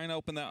to try and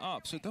open that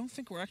up. So I don't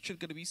think we're actually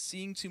going to be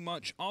seeing too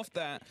much of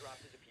that.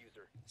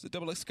 So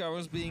double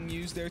X-Kairos being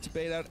used there to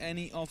bait out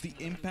any of the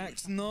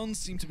impacts. None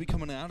seem to be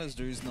coming out, as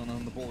there is none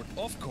on the board,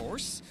 of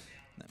course.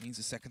 That means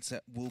the second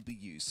set will be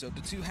used. So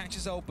the 2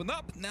 hatches open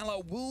up.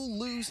 Nello will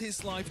lose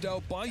his life,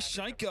 though, by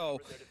Shaiko.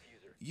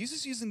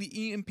 Users using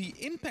the EMP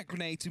impact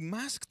grenade to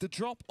mask the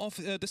drop of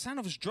the sound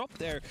of his drop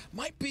there.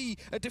 Might be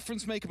a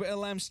difference maker, but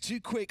LM's too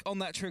quick on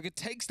that trigger.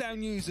 Takes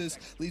down users.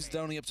 Leaves it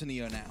only up to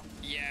Neo now.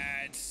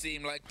 Yeah, it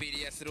seemed like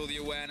BDS had all the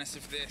awareness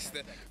of this.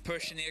 The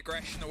push and the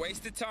aggression, the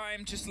wasted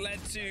time just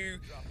led to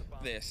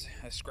this.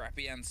 A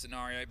scrappy end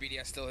scenario.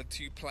 BDS still had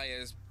 2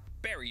 players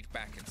buried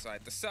back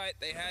inside the site.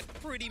 They had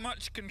pretty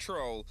much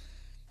control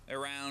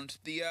around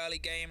the early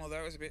game,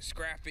 although it was a bit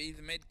scrappy.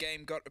 The mid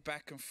game got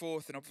back and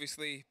forth, and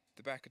obviously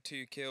the back of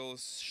 2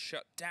 kills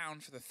shut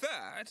down for the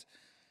third.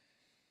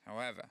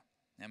 However,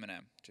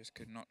 Eminem just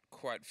could not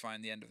quite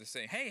find the end of the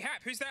scene. Hey,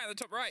 Hap, who's that at the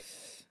top right?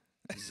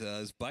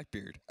 It's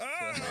Blackbeard.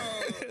 Oh!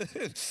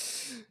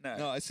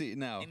 No, I see it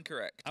now.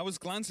 Incorrect. I was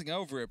glancing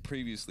over it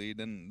previously,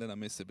 then I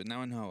missed it, but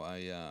now I know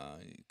I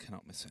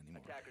cannot miss it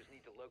anymore. Attackers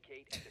need to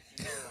locate and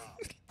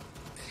defuse the bomb.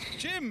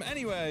 Jim,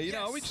 anyway, you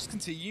know, we just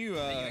continue.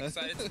 Are you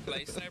excited to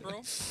play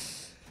Snowball?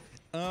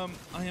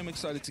 I am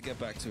excited to get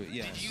back to it,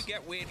 yes. Did you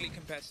get weirdly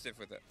competitive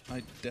with it?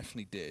 I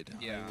definitely did.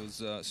 Yeah. I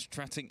was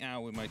stratting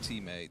out with my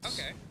teammates.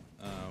 Okay.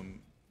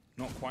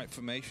 Not quite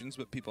formations,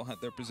 but people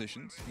had their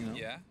positions, you know?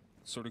 Yeah.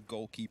 Sort of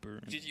goalkeeper.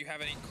 Did you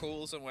have any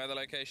calls on where the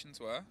locations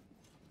were?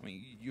 I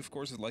mean, you of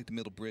course like the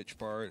middle bridge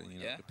part, and you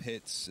know, Yeah. the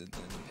pits, and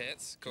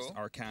Pits, cool.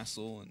 our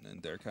castle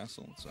and their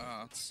castle. So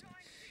Oh.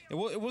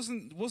 it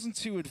wasn't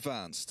too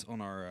advanced on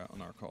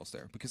our calls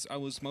there, because I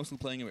was mostly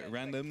playing it with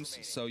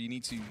randoms. So you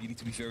need to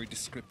be very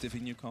descriptive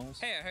in your calls.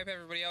 Hey, I hope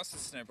everybody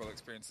else's Snowball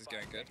experience is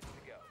going good.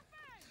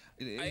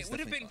 It would have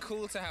definitely been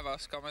cool to have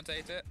us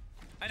commentate it.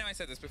 I know I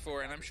said this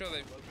before, and I'm sure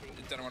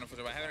they've done a wonderful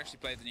job. I haven't actually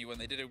played the new one.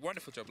 They did a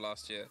wonderful job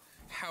last year.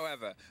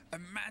 However,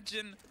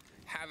 imagine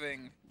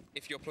having,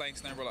 if you're playing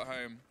Snowball at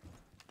home,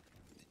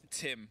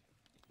 Tim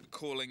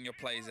calling your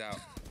plays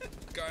out.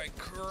 Going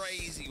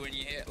crazy when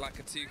you hit like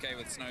a 2K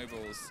with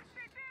snowballs.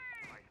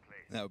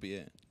 That would be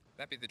it.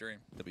 That'd be the dream.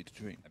 That'd be the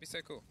dream. That'd be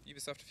so cool.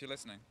 Ubisoft, if you're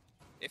listening.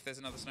 If there's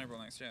another Snowball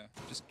next year.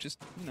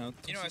 Just you know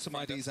where to some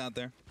find ideas us. out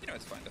there. You know where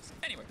to find us.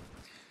 Anyway.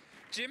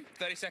 Jim,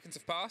 30 seconds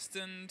have passed,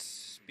 and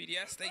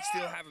BDS, they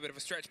still have a bit of a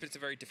stretch, but it's a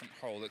very different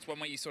hole. It's one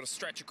where you sort of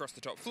stretch across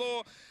the top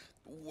floor,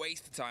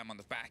 waste the time on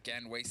the back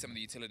end, waste some of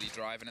the utility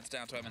drive, and it's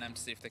down to M&M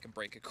to see if they can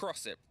break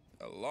across it.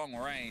 A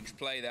long-range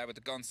play there with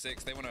the Gon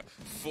 6. They want to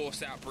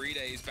force out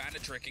Breede's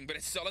bandit tricking, but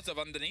it's Solitov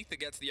underneath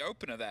that gets the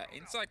opener there.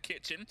 Inside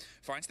kitchen,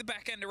 finds the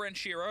back-ender, and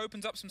Shiro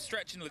opens up some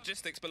stretch in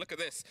logistics, but look at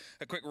this.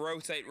 A quick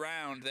rotate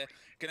round. They're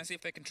going to see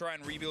if they can try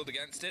and rebuild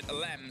against it.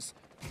 Alems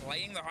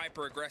playing the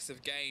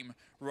hyper-aggressive game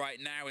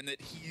right now in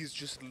that he's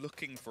just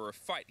looking for a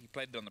fight. He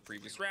played it on the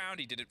previous round.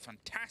 He did it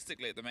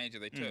fantastically at the major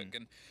they took,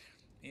 and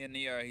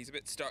Neo, he's a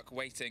bit stuck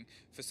waiting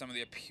for some of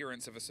the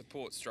appearance of a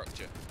support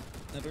structure.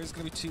 Now, there is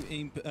going to be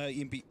 2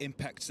 EMP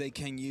impacts they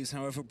can use.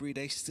 However,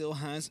 Breede still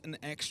has an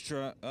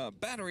extra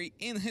battery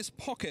in his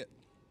pocket.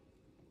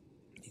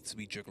 Needs to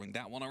be juggling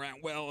that one around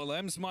well.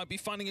 LMs might be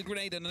finding a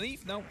grenade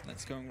underneath. No,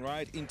 that's going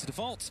right into the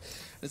vault.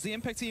 As the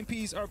impact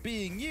EMPs are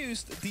being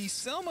used, the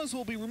Selmas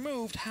will be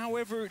removed.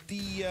 However,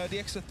 the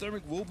extra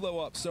thermic will blow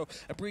up. So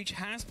a breach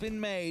has been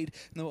made,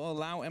 and will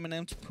allow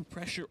M&M to put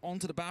pressure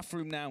onto the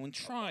bathroom now and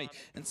try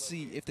and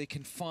see if they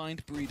can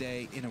find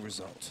Breede in a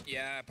result.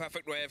 Yeah,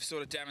 perfect way of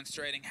sort of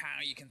demonstrating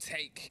how you can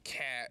take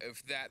care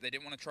of that. They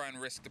didn't want to try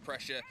and risk the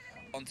pressure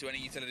onto any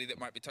utility that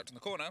might be tucked in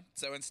the corner,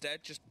 so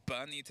instead just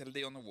burn the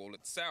utility on the wall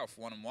itself.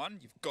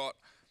 1-on-1, you've got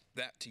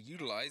that to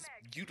utilize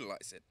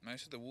it.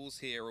 Most of the walls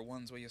here are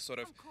ones where you're sort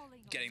of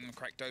getting them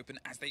cracked open,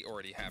 as they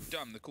already have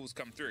done. The calls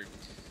come through.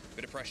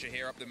 Bit of pressure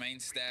here up the main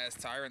stairs.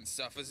 Tyrant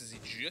suffers as he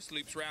just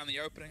loops around the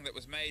opening that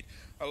was made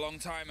a long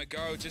time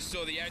ago. Just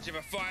saw the edge of a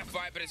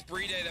firefight, but it's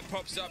Breede that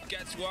pops up,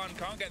 gets one.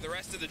 Can't get the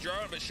rest of the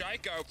drone, but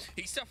Shaiko,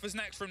 he suffers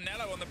next from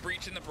Nello on the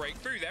breach and the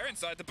breakthrough. They're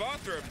inside the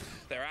bathroom.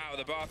 They're out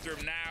of the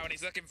bathroom now, and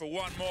he's looking for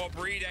one more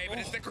Breede, but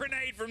it's the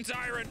grenade from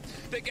Tyrant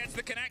that gets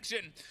the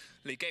connection.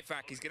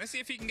 CASHAPP, he's going to see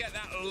if he can get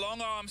that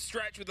long arm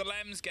stretch with the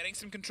Lems, getting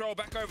some control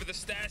back over the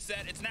stair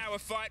set. It's now a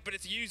fight, but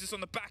it's Usus on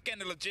the back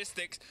end of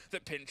logistics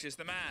that pinches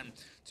the man.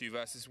 2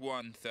 versus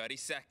 1, 30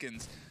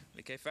 seconds.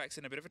 CASHAPP's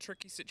in a bit of a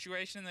tricky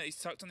situation that he's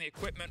tucked on the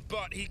equipment,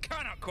 but he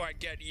cannot quite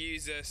get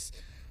Usus,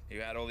 who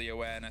had all the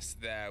awareness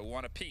there.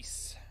 One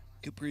apiece.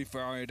 Good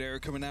pre-fire there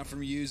coming out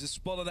from Usus,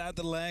 spotted out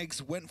the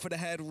legs, went for the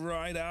head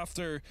right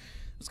after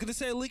was going to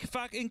say,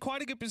 Liquefact in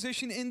quite a good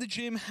position in the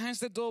gym, has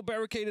the door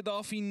barricaded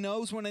off. He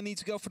knows when they need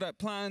to go for that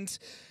plant.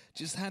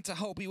 Just had to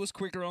hope he was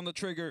quicker on the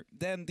trigger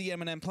than the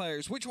M&M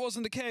players, which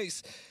wasn't the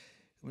case.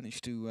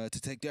 Managed to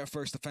take their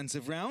first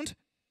offensive round.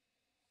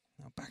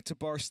 Now back to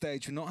bar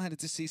stage. We're not headed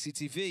to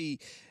CCTV.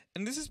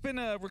 And this has been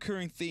a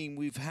recurring theme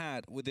we've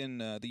had within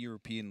the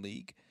European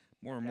League.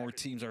 More and more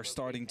teams are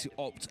starting to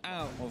opt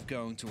out of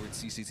going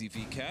towards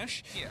CCTV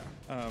cash. Yeah.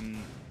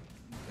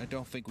 I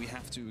don't think we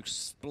have to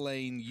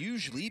explain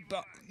usually,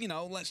 but, you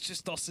know, let's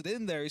just toss it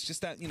in there. It's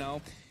just that, you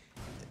know,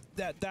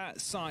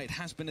 that site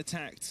has been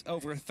attacked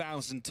over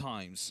 1,000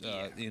 times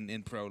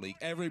in Pro League.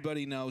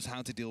 Everybody knows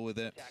how to deal with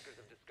it.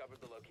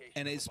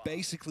 And it's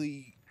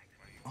basically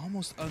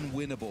almost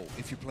unwinnable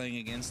if you're playing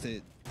against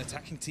an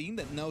attacking team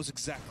that knows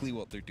exactly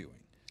what they're doing.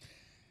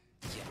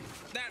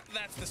 Yeah,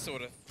 that's the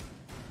sort of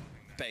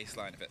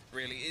baseline of it,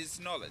 really, is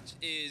knowledge.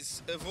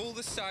 Is of all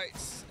the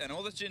sites and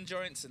all the gin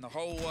joints in the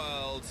whole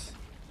world,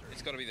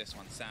 it's got to be this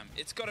one, Sam.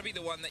 It's got to be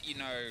the one that you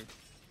know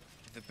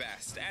the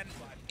best. And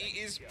it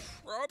is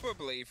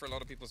probably, for a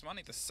lot of people's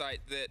money, the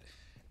site that,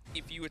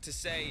 if you were to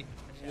say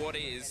what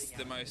is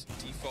the most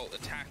default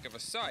attack of a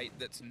site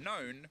that's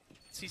known,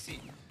 CC.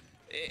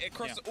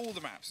 Across all the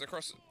maps,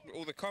 across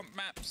all the comp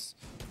maps,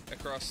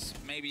 across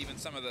maybe even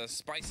some of the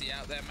spicy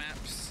out there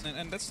maps.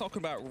 And let's talk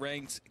about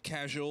ranked,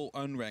 casual,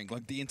 unranked.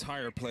 Like the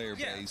entire player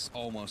base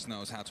almost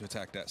knows how to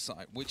attack that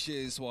site, which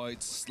is why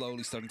it's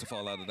slowly starting to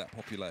fall out of that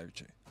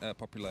popularity.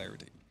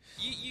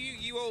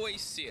 You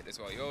always see it as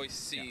well. You always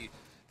see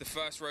the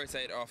first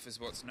rotate off is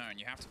what's known.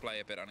 You have to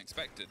play a bit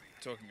unexpected.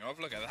 Talking of,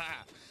 look at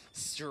that.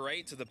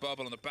 Straight to the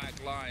bubble on the back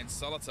line.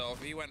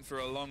 Solotov, he went for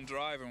a long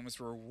drive and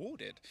was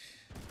rewarded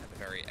at the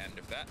very end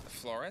of that.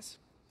 Flores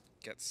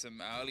gets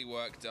some early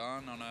work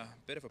done on a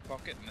bit of a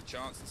pocket and a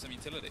chance and some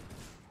utility.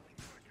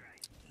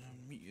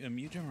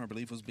 Mujam, I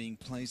believe, was being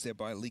placed there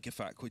by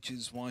Liquefact, which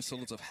is why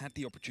Solotov had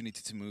the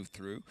opportunity to move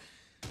through.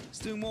 He's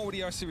doing more with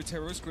the RC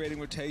Roteros, creating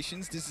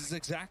rotations. This is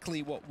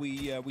exactly what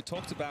we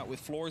talked about with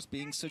Flores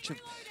being such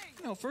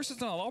a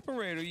versatile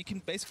operator. You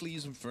can basically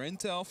use him for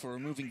intel, for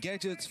removing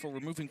gadgets, for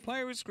removing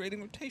players, creating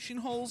rotation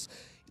holes.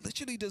 He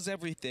literally does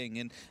everything.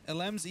 And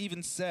LM's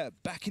even said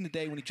back in the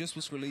day when he just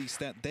was released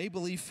that they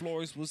believe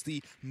Flores was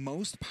the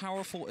most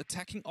powerful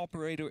attacking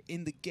operator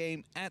in the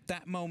game at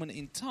that moment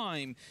in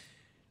time.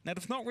 Now,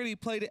 they've not really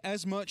played it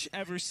as much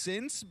ever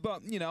since,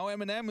 but, you know,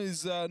 M&M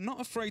is not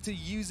afraid to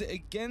use it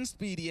against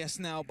BDS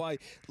now by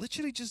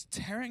literally just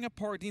tearing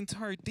apart the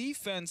entire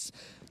defense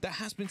that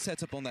has been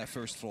set up on that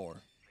first floor.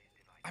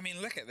 I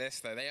mean, look at this,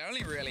 though. They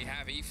only really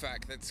have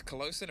EFAC that's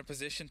close in a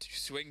position to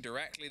swing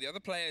directly. The other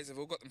players have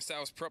all got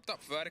themselves propped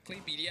up vertically.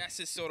 BDS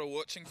is sort of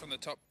watching from the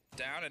top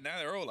down, and now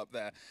they're all up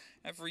there.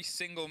 Every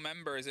single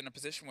member is in a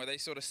position where they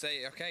sort of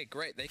say, okay,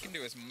 great, they can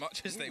do as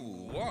much as they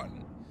want.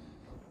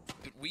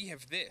 But we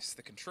have this,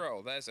 the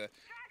control. There's a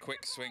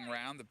quick swing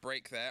round, the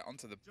break there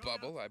onto the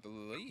bubble, I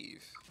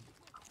believe.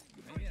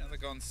 Maybe another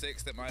Gone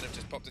 6 that might have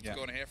just popped into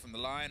corner here from the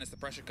line. As the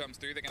pressure comes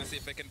through, they're going to see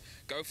if they can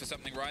go for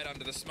something right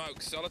under the smoke.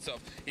 Solotov,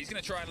 he's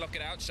going to try and lock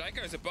it out.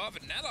 Shaiko's above,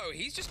 and Nello,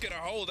 he's just going to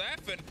hold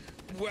F, and,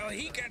 well,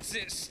 he gets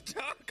it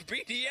stuck.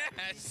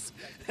 BDS,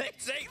 they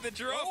take the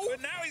drop,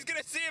 and now he's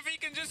going to see if he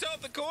can just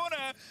hold the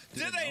corner.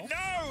 Do they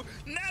know?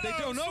 Nello, They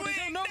don't know, swing,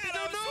 they don't know, they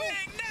don't know!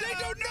 Swing, They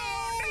don't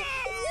know!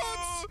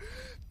 What?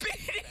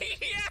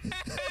 BDS!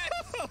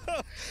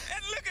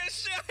 And look at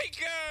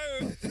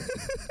Shaiko!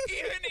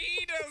 Even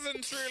he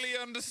doesn't truly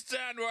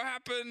understand what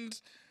happened.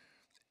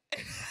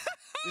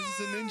 This is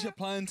a ninja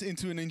plant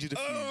into a ninja defuse.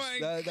 Oh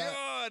my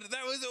god!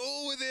 That was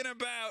all within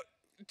about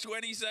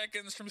 20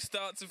 seconds from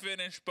start to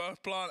finish,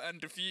 both plant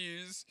and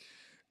defuse.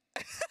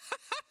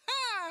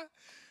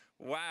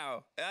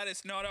 Wow, that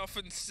is not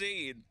often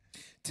seen.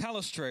 Tell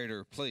us,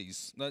 trader,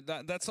 please.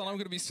 That's all I'm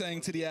going to be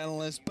saying to the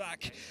analysts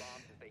back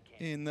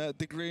in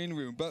the green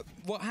room. But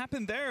what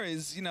happened there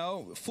is, you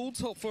know, full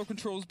top floor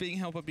controls being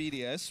held by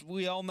BDS.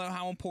 We all know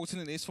how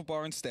important it is for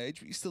bar and stage,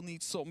 but you still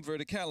need some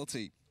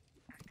verticality.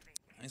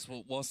 That's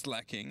what was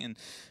lacking and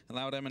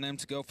allowed M&M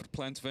to go for the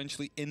plant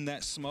eventually in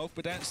that smoke.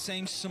 But that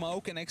same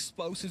smoke and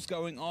explosives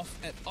going off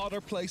at other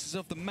places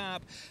of the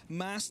map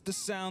masked the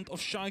sound of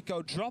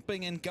Shaiko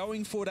dropping and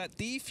going for that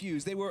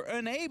defuse. They were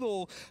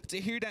unable to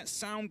hear that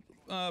sound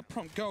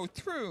prompt go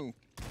through.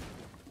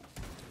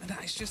 And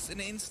that is just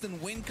an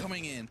instant win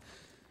coming in.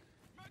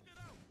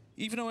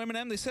 Even though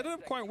M&M, they set it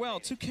up quite well,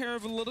 took care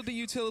of a lot of the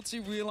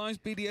utility,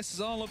 realized BDS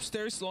is all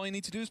upstairs, so all you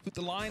need to do is put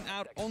the line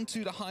out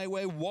onto the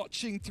highway,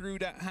 watching through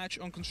that hatch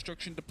on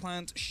construction. The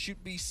plant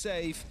should be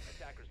safe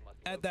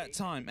at that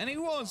time. And it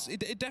was,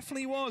 it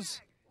definitely was.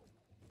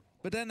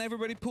 But then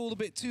everybody pulled a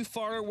bit too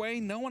far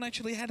away. No one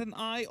actually had an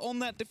eye on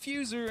that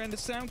diffuser, and the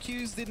sound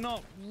cues did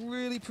not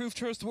really prove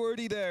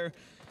trustworthy there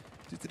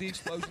due to the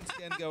explosions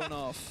again going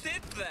off.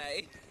 Did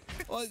they?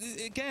 Well,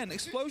 again,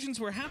 explosions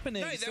were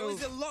happening. No, there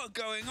was a lot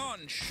going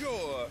on,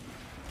 sure.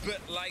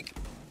 But, like,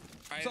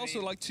 it's also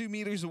like 2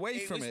 meters away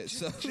from it.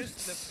 So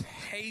just the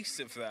pace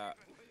of that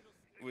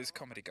was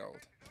comedy gold.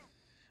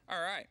 All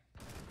right.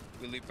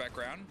 We loop back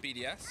around.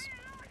 BDS.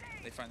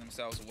 They find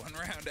themselves one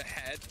round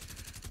ahead.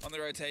 on the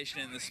rotation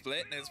in the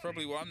split, and it's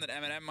probably one that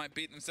M&M might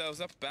beat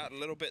themselves up about a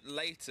little bit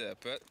later,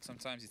 but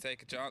sometimes you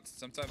take a chance,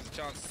 sometimes the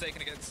chance is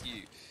taken against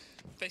you.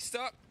 They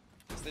start,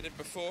 as they did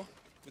before,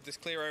 with this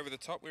clear over the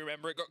top. We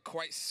remember it got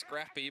quite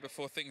scrappy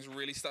before things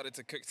really started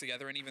to cook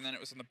together, and even then it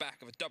was on the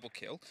back of a double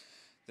kill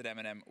that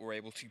M&M were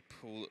able to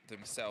pull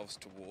themselves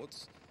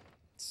towards.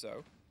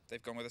 So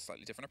they've gone with a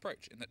slightly different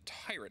approach in that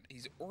Tyrant,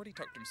 he's already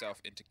tucked himself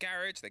into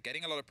Garage. They're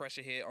getting a lot of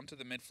pressure here onto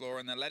the mid floor,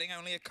 and they're letting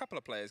only a couple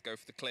of players go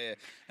for the clear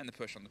and the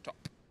push on the top.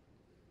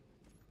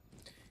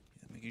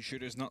 Making sure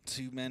there's not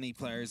too many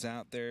players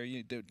out there.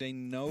 They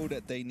know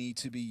that they need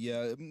to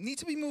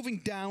be moving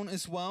down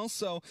as well,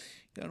 so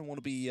you don't want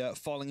to be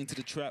falling into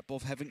the trap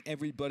of having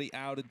everybody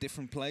out at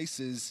different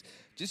places.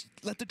 Just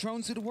let the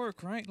drones do the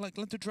work, right? Like,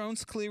 let the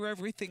drones clear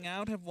everything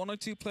out, have 1 or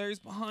 2 players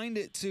behind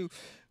it to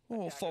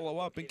follow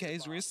up in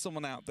case there is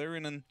someone out there,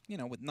 and then, you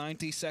know, with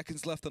 90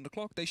 seconds left on the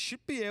clock, they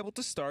should be able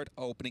to start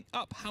opening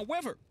up.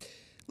 However,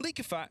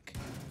 CASHAPP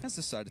has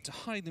decided to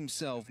hide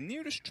himself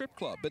near the strip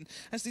club, and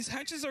as these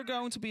hatches are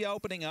going to be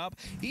opening up,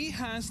 he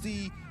has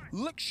the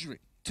luxury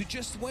to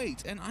just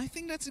wait, and I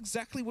think that's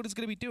exactly what he's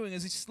going to be doing.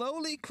 As he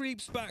slowly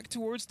creeps back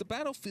towards the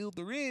battlefield,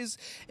 there is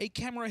a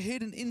camera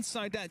hidden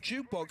inside that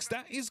jukebox.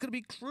 That is going to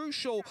be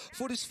crucial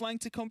for this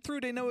flank to come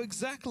through. They know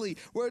exactly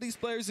where these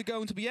players are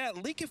going to be at.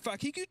 CASHAPP,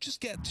 he could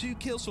just get 2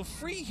 kills for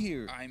free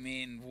here. I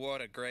mean,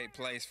 what a great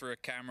place for a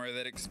camera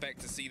that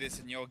expect to see this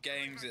in your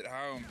games at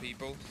home,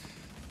 people.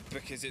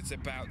 Because it's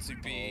about to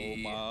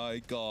be... Oh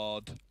my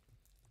god.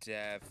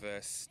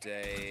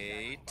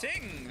 Devastating.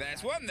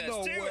 There's one, there's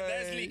two, and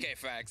there's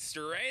CASHAPP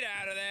straight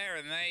out of there,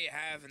 and they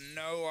have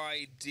no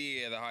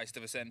idea the heist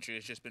of a century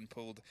has just been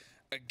pulled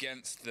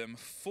against them.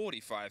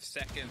 45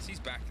 seconds, he's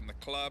back in the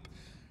club,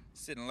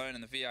 sitting alone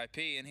in the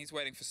VIP, and he's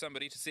waiting for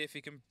somebody to see if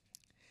he can,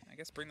 I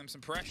guess, bring them some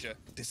pressure.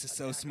 This is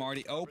so smart.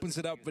 He opens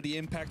it up for the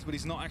impact, but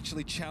he's not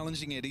actually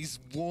challenging it. He's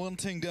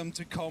wanting them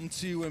to come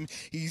to him.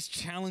 He's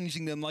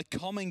challenging them, like,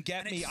 come and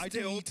get me. I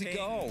don't need to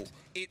go.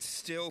 It's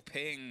still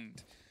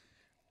pinged.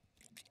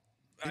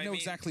 They know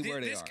exactly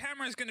where they are. This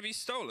camera is going to be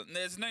stolen.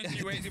 There's no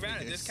two ways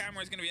about it. This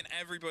camera is going to be in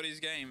everybody's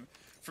game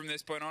from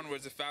this point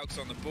onwards if Falc's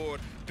on the board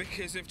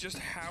because of just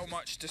how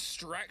much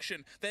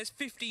distraction. There's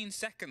 15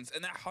 seconds,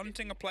 and they're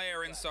hunting a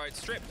player inside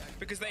strip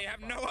because they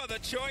have no other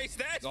choice.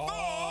 There's 4!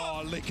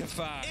 Oh,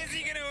 CASHAPP. Is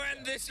he going to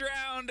end this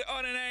round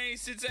on an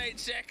ace? It's 8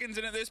 seconds,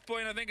 and at this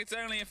point, I think it's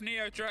only if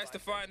Neo tries to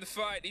find the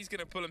fight, he's going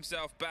to pull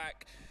himself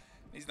back.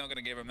 He's not going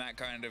to give him that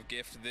kind of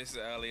gift this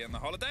early in the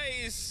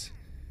holidays.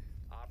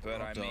 But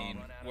I mean,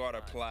 what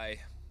a play.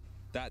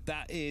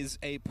 That is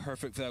a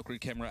perfect Valkyrie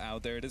camera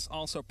out there. It is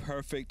also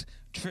perfect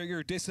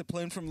trigger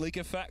discipline from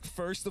CASHAPP,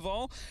 first of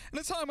all.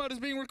 And the timeout is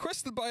being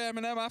requested by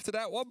M&M after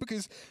that one,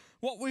 because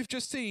what we've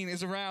just seen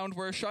is a round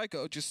where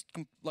Shaiko just,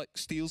 like,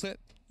 steals it.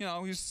 You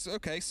know, he's,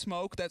 okay,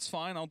 smoke, that's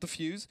fine, I'll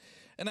defuse.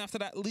 And after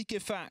that,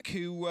 CASHAPP,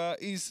 who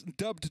is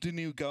dubbed the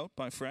new GOAT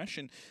by Fresh,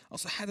 and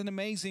also had an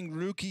amazing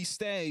rookie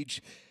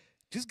stage,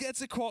 just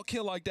gets a quad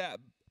kill like that,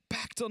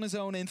 backed on his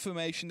own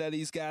information that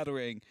he's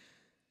gathering.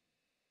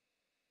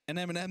 And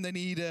M&M, they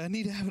need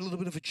to have a little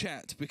bit of a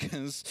chat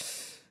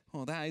because,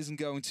 well, that isn't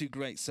going too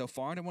great so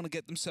far. They want to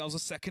get themselves a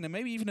second and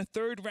maybe even a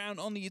 3rd round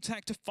on the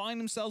attack to find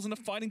themselves in a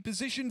fighting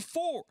position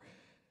for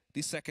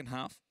the second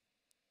half.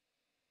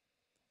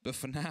 But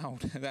for now,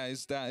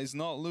 that is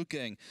not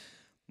looking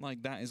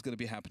like that is going to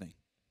be happening.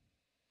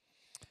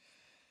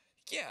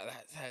 Yeah,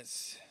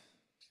 that's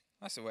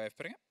a way of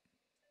putting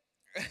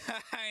it.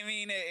 I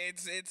mean,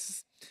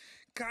 it's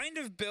kind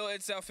of built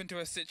itself into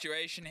a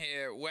situation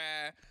here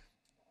where,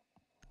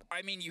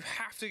 I mean, you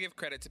have to give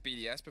credit to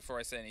BDS before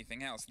I say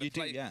anything else. You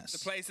do, yes. The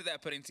plays that they're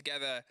putting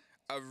together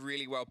are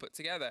really well put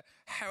together.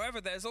 However,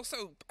 there's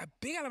also a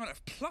big element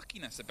of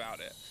pluckiness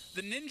about it.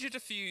 The ninja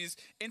diffuse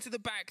into the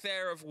back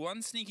there of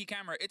one sneaky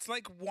camera. It's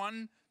like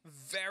one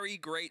very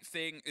great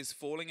thing is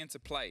falling into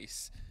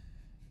place,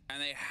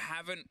 and they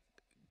haven't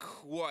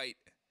quite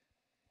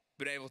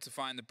been able to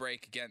find the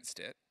break against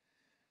it.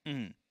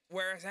 Mm.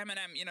 Whereas M&M,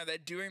 you know, they're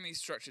doing these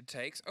structured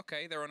takes.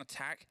 Okay, they're on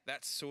attack.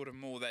 That's sort of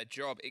more their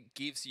job. It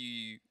gives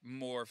you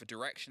more of a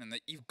direction and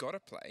that you've got to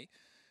play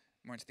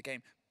more into the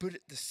game. But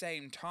at the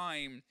same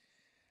time,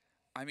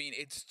 I mean,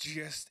 it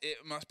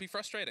must be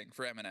frustrating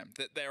for M&M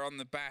that they're on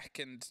the back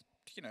and,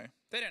 you know,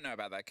 they don't know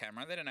about that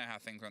camera. They don't know how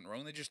things went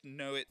wrong. They just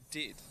know it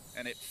did.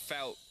 And it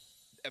felt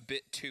a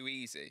bit too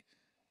easy.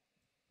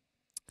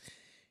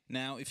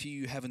 Now, if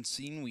you haven't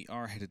seen, we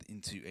are headed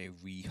into a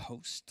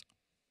rehost.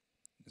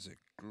 There's a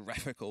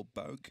graphical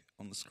bug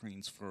on the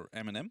screens for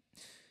M&M.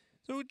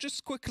 So we're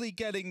just quickly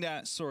getting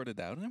that sorted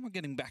out, and then we're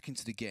getting back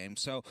into the game.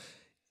 So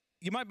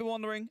you might be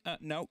wondering,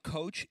 no,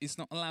 Coach is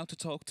not allowed to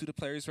talk to the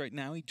players right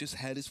now. He just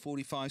had his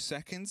 45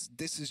 seconds.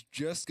 This is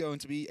just going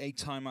to be a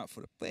timeout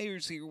for the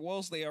players here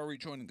whilst they are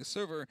rejoining the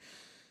server.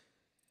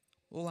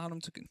 We'll allow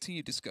them to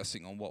continue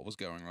discussing on what was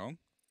going wrong.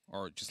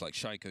 Or just like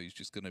Shaiko, he's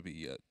just going to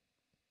be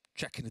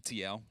checking the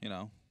TL, you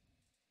know.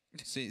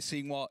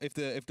 Seeing what if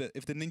the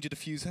ninja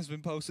defuse has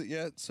been posted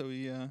yet, so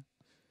he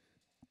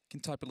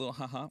can type a little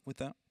haha with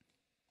that.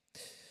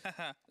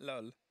 Haha,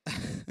 lol.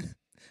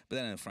 but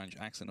then in a French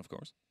accent, of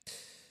course.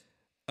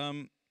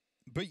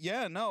 But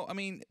yeah, no, I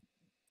mean,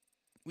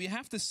 we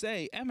have to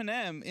say,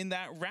 M&M in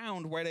that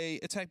round where they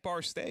attacked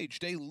Bar Stage,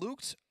 they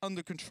looked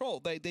under control.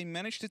 They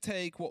managed to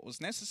take what was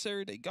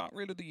necessary. They got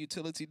rid of the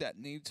utility that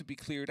needed to be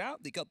cleared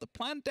out. They got the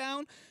plant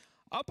down.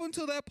 Up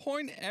until that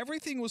point,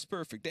 everything was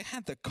perfect. They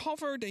had the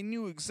cover. They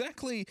knew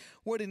exactly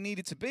what it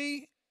needed to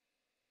be.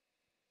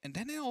 And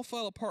then it all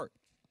fell apart.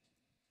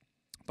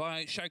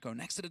 By Shaiko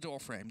next to the door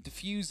frame,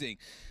 diffusing.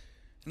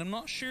 And I'm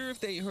not sure if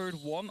they heard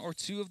one or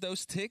two of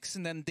those ticks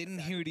and then didn't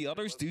hear the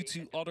others due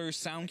to other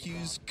sound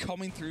cues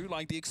coming through,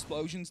 like the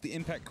explosions, the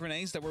impact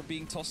grenades that were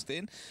being tossed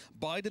in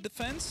by the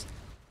defense.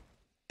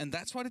 And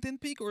that's why they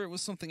didn't peek, or it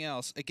was something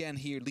else. Again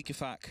here,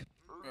 Liquefac.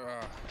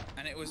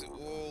 And it was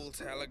all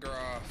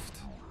telegraphed.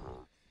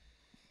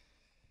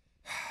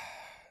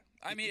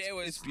 I mean,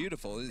 it's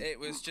beautiful. It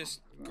was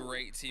just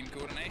great team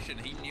coordination.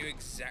 He knew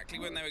exactly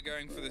when they were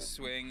going for the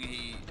swing.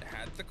 He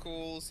had the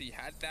calls. He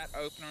had that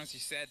opener, as you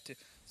said, to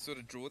sort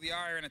of draw the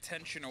ire and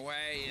attention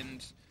away.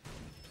 And,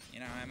 you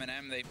know,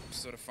 M&M, they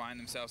sort of find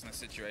themselves in a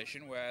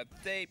situation where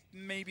they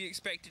maybe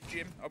expected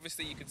Jim.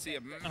 Obviously, you could see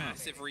a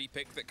massive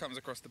repick that comes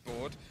across the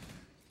board.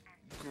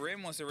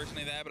 Grim was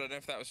originally there, but I don't know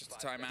if that was just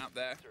a timeout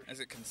there, as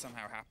it can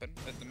somehow happen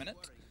at the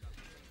minute.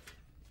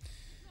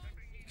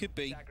 Could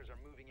be.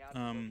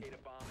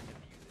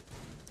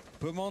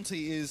 But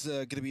Monty is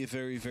going to be a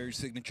very, very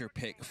signature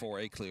pick for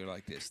a clear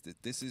like this.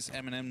 This is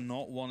M&M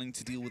not wanting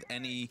to deal with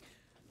any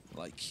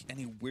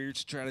weird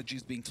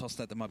strategies being tossed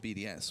at them by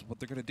BDS. What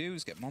they're going to do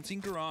is get Monty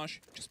in Garage,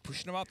 just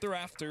pushing them up the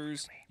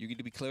rafters. You're going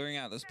to be clearing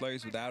out those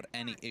players without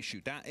any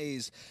issue. That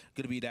is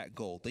going to be that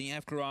goal. Then you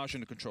have Garage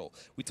under control.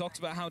 We talked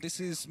about how this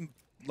is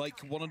like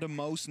one of the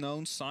most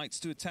known sites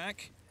to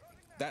attack.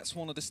 That's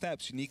one of the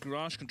steps. You need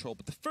Garage control.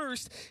 But the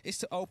first is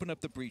to open up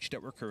the breach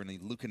that we're currently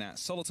looking at.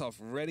 Solotov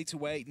ready to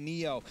wait.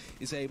 Neo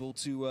is able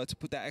to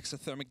put that extra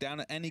thermic down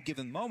at any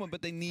given moment,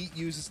 but they need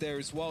users there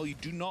as well. You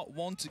do not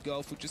want to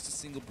go for just a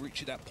single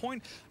breach at that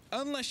point,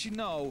 unless you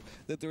know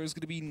that there is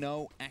going to be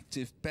no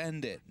active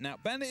Bandit. Now,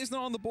 Bandit is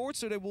not on the board,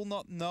 so they will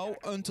not know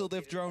until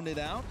they've droned it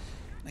out.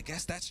 And I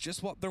guess that's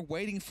just what they're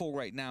waiting for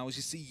right now, as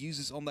you see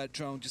users on that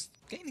drone just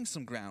gaining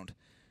some ground.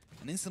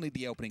 And instantly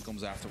the opening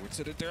comes afterwards,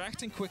 so that they're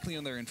acting quickly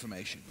on their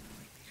information.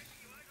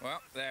 Well,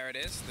 there it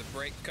is. The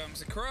break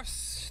comes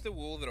across the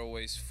wall that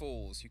always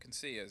falls. You can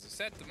see, as I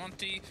said, the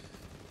Monty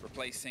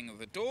replacing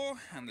the door,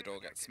 and the door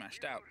gets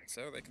smashed out.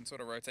 So they can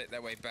sort of rotate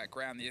their way back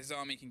around. The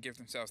Azami can give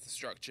themselves the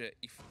structure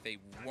if they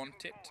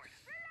want it,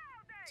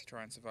 to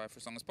try and survive for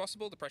as long as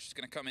possible. The pressure's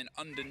going to come in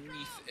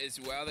underneath as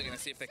well. They're going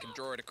to see if they can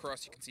draw it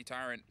across. You can see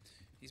Tyrant,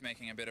 he's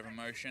making a bit of a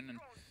motion and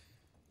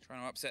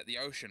trying to upset the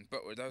Ocean,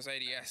 but with those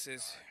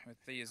ADSs, with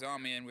the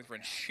Azami and with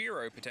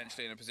Renshiro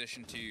potentially in a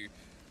position to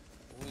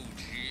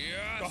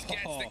just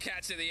gets the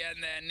catch at the end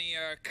there.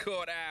 Neo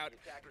caught out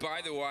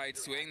by the wide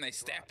swing. They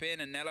step in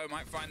and Nello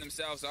might find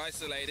themselves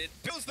isolated.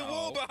 Builds the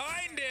wall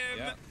behind him.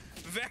 Yeah.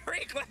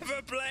 Very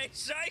clever play.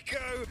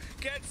 Shaiko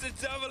gets a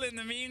double in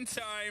the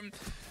meantime.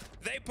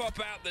 They pop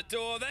out the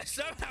door. They're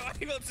somehow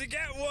able to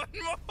get one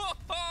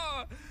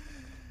more.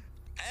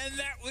 And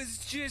that was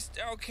just,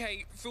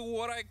 okay, for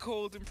what I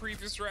called in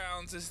previous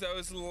rounds as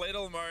those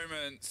little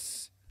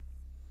moments.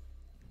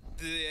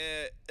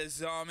 The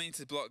Azami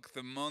to block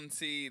the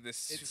Monty.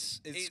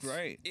 It's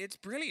great. It's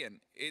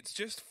brilliant. It's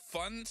just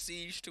fun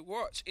Siege to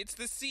watch. It's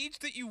the Siege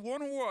that you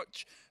want to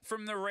watch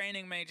from the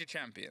reigning major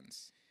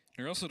champions.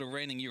 They're also the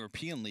reigning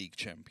European League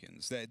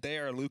champions. They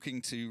are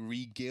looking to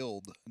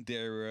re-gild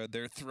their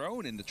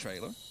throne in the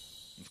trailer.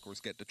 Of course,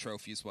 get the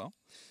trophy as well.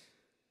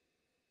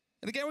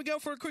 And again, we go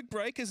for a quick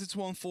break as it's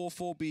 1-4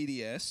 for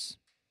BDS.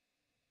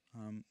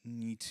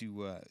 Need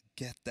to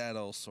get that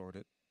all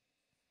sorted.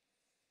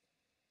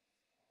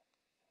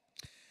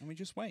 And we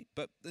just wait.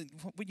 But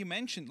what you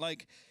mentioned,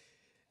 like,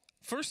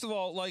 first of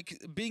all, like,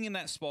 being in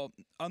that spot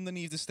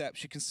underneath the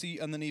steps, you can see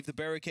underneath the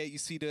barricade, you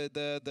see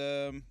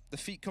the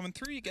feet coming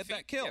through, you get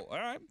that kill. Yep. All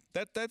right,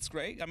 that's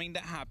great. I mean,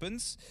 that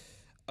happens.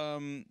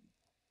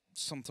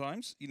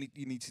 Sometimes you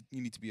need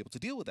to be able to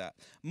deal with that.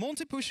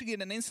 Monty pushing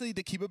in and instantly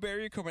the keeper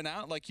barrier coming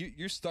out, like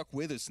you're stuck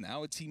with us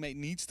now. A teammate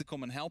needs to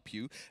come and help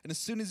you. And as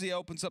soon as he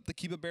opens up the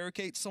keeper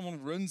barricade,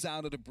 someone runs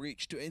out of the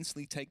breach to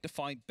instantly take the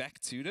fight back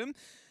to them.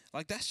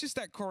 Like, that's just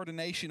that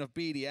coordination of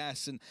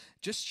BDS and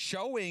just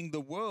showing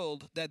the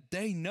world that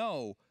they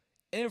know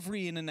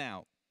every in and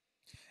out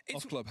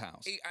of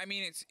Clubhouse. I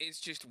mean,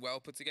 it's just well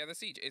put together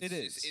Siege.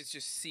 It's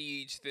just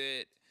Siege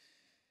that,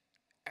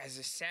 as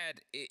I said,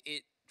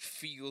 it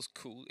feels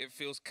cool. It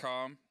feels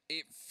calm.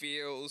 It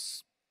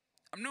feels,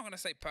 I'm not going to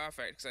say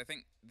perfect, because I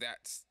think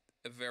that's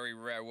a very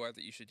rare word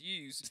that you should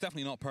use. It's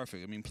definitely not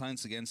perfect. I mean,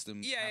 plans against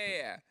them.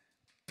 Yeah.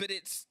 But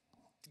it's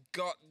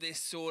got this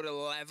sort of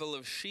level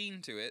of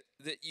sheen to it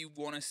that you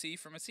want to see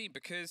from a team,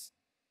 because,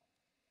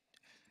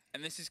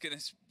 and this is going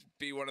to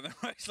be one of the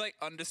most like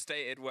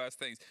understated worst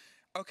things,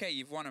 okay,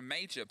 you've won a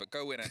major, but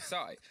go win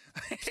SI.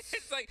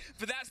 It's like,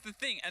 but that's the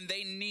thing, and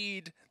they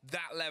need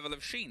that level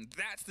of sheen.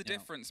 That's the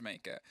difference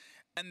maker.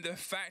 And the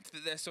fact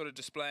that they're sort of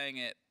displaying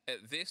it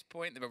at this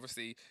point, they've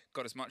obviously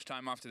got as much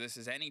time after this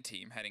as any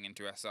team heading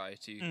into SI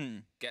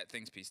to get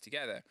things pieced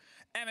together.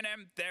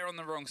 M&M, they're on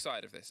the wrong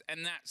side of this,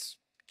 and that's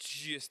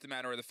just a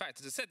matter of the fact.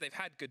 As I said, they've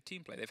had good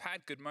team play. They've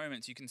had good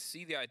moments. You can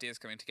see the ideas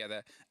coming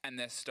together, and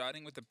they're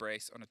starting with the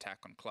brace on attack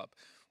on club,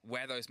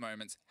 where those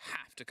moments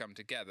have to come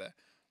together.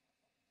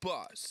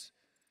 But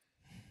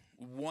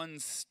one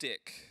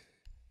stick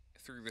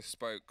through the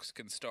spokes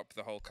can stop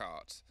the whole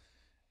cart.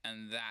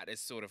 And that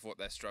is sort of what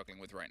they're struggling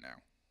with right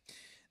now.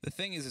 The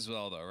thing is as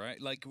well, though, right?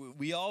 Like,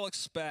 we all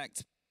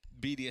expect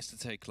BDS to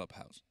take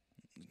Clubhouse.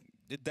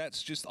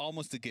 That's just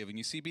almost a given.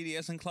 You see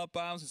BDS in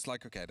Clubhouse, it's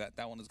like, okay,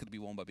 that one is going to be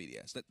won by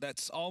BDS.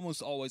 That's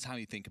almost always how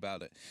you think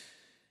about it.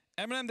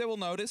 M&M, they will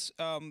notice.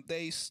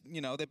 They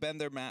bend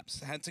their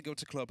maps, had to go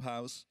to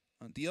Clubhouse.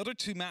 The other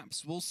two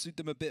maps will suit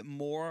them a bit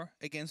more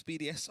against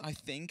BDS, I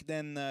think,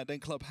 than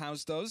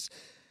Clubhouse does.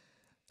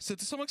 So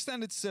to some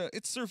extent,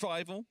 it's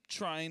survival.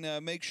 Try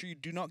and make sure you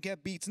do not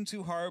get beaten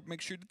too hard.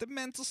 Make sure that the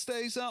mental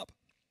stays up.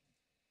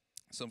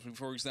 Something,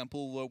 for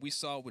example, we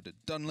saw with the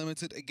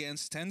Dunlimited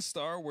against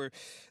 10-Star, where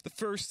the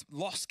first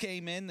loss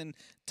came in and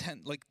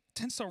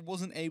 10-Star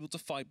wasn't able to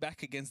fight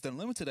back against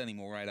Unlimited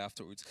anymore right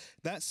afterwards.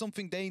 That's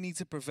something they need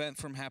to prevent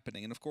from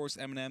happening. And of course,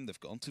 M&M, they've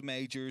gone to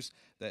majors.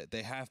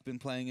 They have been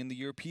playing in the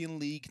European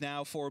League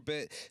now for a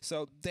bit.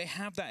 So they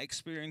have that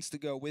experience to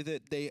go with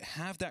it. They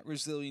have that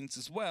resilience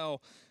as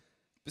well.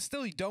 But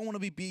still, you don't want to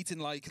be beaten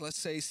like, let's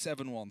say,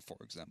 7-1, for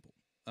example,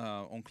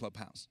 on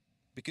Clubhouse.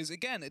 Because,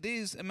 again, it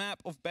is a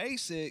map of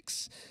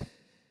basics.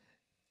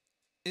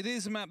 It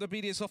is a map that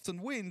BDS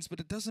often wins, but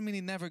it doesn't mean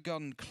it never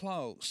gotten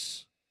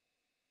close.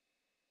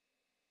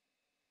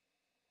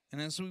 And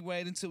as we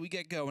wait until we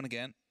get going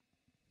again.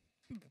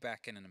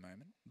 Back in a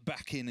moment.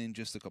 Back in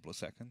just a couple of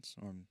seconds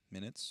or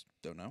minutes.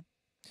 Don't know.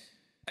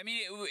 I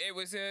mean, it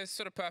was a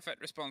sort of perfect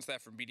response there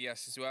from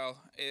BDS as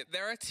well.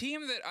 They're a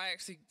team that I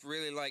actually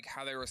really like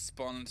how they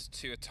respond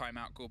to a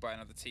timeout call by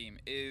another team.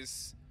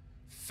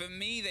 For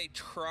me, they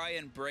try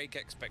and break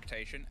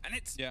expectation. And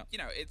it's,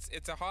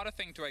 it's a harder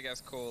thing to, I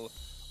guess, call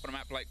on a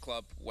map like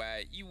Club,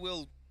 where you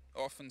will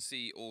often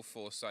see all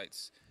 4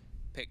 sites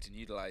picked and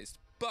utilized.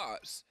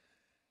 But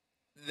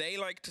they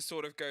like to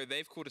sort of go,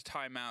 they've called a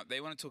timeout,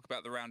 they want to talk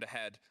about the round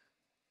ahead.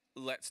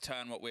 Let's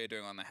turn what we're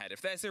doing on the head.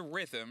 If there's a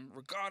rhythm,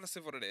 regardless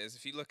of what it is,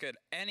 if you look at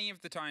any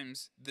of the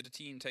times that a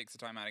team takes a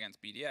timeout against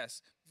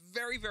BDS,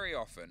 very, very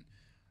often,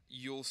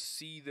 you'll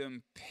see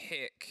them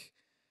pick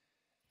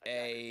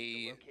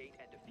a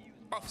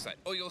offsite,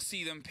 or you'll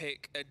see them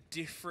pick a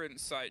different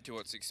site to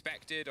what's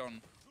expected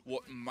on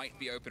what might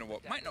be open or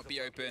what might not be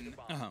open.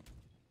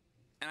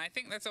 And I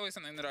think that's always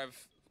something that I've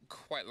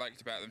quite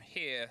liked about them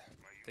here.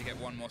 They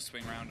get one more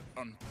swing round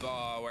on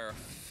bar where a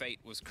fate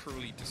was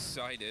cruelly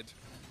decided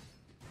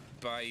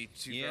by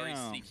 2 very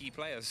sneaky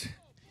players.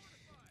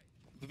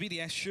 The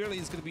BDS surely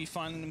is going to be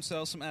finding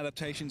themselves some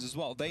adaptations as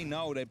well. They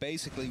know they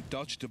basically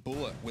dodged a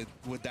bullet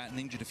with that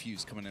Ninja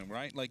Diffuse coming in,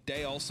 right? Like,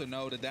 they also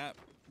know that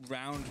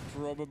round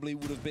probably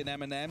would have been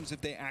M&M's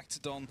if they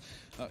acted on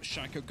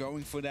Shaiko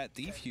going for that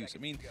defuse. I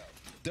mean,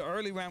 the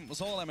early round was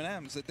all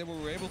M&M's, that they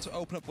were able to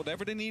open up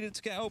whatever they needed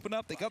to get opened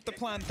up. They got the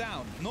plan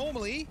down.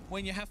 Normally,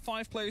 when you have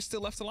 5 players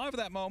still left alive at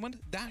that moment,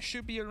 that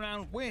should be a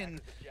round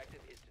win,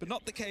 but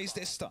not the case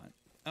this time.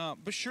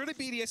 But surely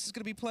BDS is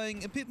going to be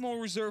playing a bit more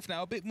reserved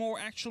now, a bit more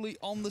actually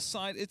on the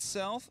side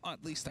itself.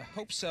 At least I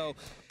hope so,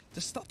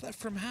 to stop that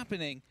from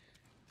happening.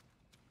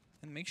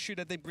 And make sure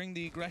that they bring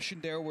the aggression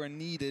there where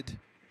needed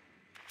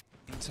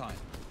in time.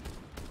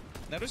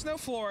 Now there's no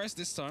Flores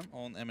this time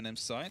on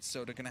M&M's side,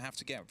 so they're going to have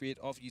to get rid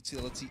of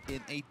utility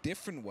in a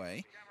different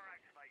way.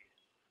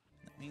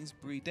 That means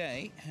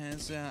Bride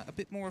has a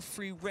bit more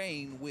free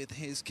reign with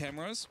his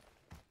cameras.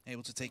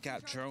 Able to take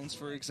out drones,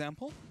 for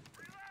example.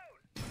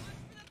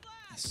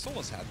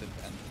 Solus had them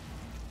banned.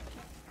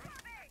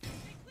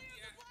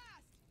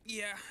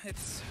 Yeah,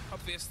 it's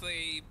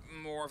obviously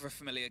more of a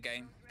familiar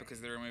game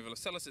because the removal of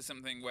Solus is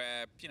something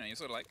where, you're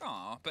sort of like,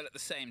 but at the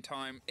same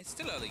time, it's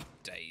still early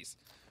days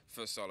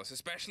for Solus,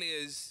 especially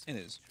as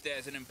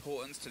there's an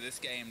importance to this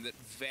game that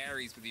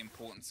varies with the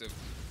importance of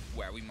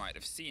where we might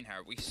have seen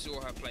her. We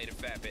saw her played a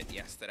fair bit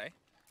yesterday.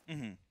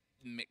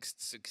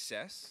 Mixed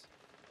success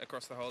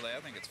across the whole day,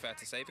 I think it's fair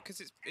to say,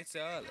 because it's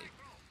early.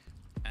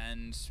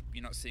 And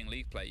you're not seeing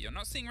League play. You're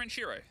not seeing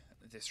Renshiro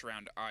this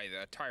round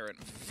either.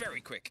 Tyrant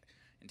very quick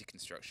into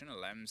construction.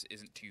 Lems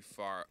isn't too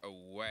far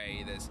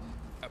away. There's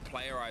a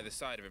player either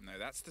side of him, though.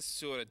 That's the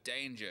sort of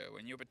danger.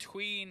 When you're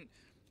between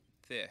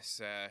this,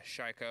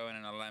 Shaiko and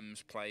an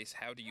Lems place,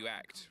 how do you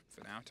act?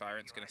 For now,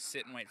 Tyrant's going to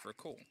sit and wait for a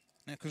call.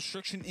 Now,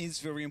 construction is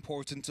very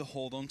important to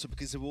hold on to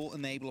because it will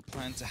enable a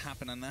plan to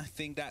happen, and I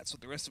think that's what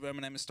the rest of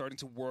M&M is starting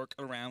to work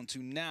around to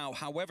now.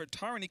 However,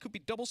 Tyrant, he could be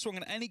double swung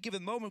at any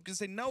given moment because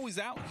they know he's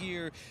out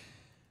here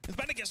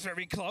Bennett gets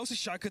very close.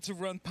 Shaiko to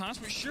run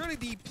past, but surely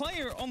the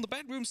player on the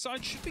bedroom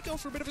side should be going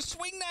for a bit of a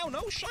swing now.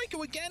 No,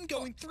 Shaiko again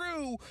going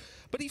through,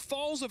 but he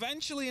falls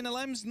eventually, and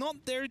LM's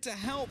not there to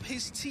help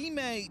his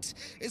teammate.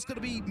 It's going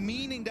to be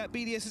meaning that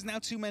BDS is now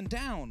 2 men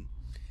down.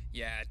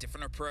 Yeah,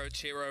 different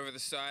approach here over the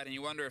side, and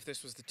you wonder if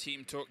this was the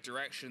team talk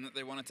direction that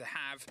they wanted to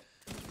have.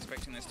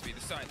 Expecting this to be the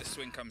side the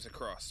swing comes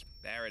across.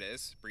 There it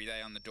is.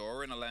 Bride on the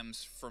door, and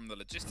Alem's from the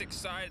logistics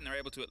side, and they're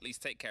able to at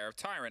least take care of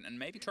Tyrant and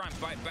maybe try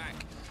and bite back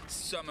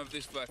some of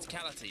this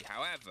verticality.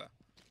 However,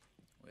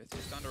 with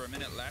just under a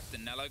minute left,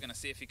 and Nello going to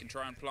see if he can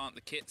try and plant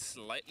the kit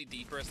slightly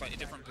deeper, a slightly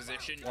different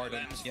position.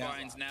 Alem's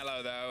finds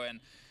Nello, though, and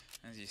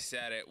as you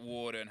said it,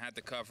 Warden had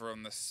the cover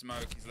on the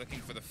smoke. He's looking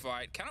for the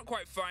fight. Cannot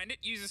quite find it.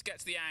 Users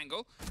gets the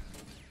angle.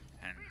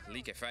 And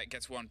Leak Effect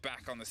gets one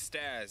back on the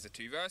stairs. The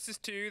 2 versus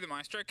 2. The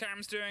Maestro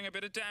Cam's doing a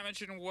bit of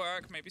damage and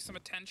work. Maybe some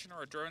attention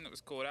or a drone that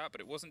was caught out, but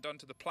it wasn't done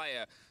to the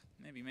player.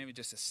 Maybe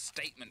just a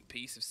statement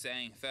piece of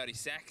saying 30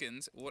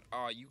 seconds. What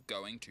are you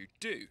going to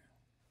do?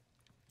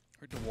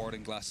 Heard the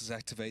warding glasses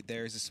activate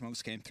there as the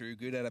smokes came through.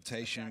 Good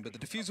adaptation, but the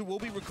diffuser will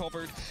be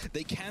recovered.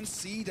 They can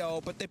see,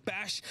 though, but they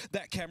bash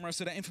that camera,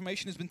 so that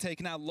information has been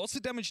taken out. Lots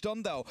of damage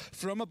done, though,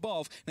 from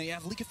above. Now you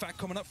have Leak Effect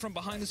coming up from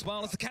behind as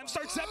well. As the cam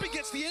starts up, he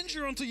gets the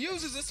injury onto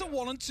users. It's a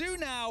 1-on-2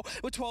 now,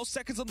 with 12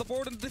 seconds on the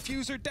board and the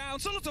diffuser down.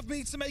 Solotov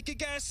needs to make a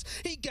guess.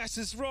 He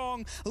guesses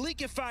wrong.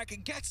 Leak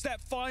Effect gets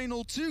that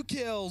final 2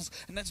 kills,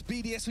 and that's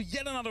BDS with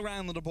yet another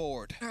round on the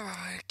board.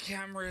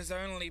 Camera is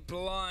only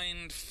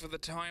blind for the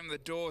time the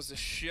doors are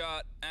shut.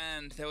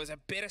 And there was a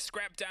bit of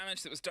scrap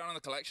damage that was done on the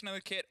collection of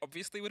the kit.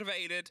 Obviously would have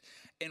aided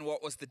in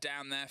what was the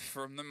down there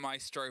from the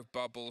Maestro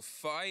bubble.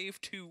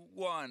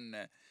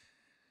 5-1.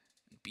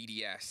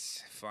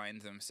 BDS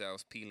find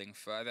themselves peeling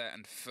further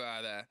and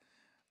further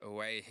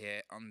away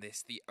here on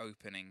this, the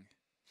opening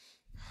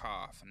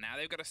half. Now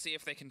they've got to see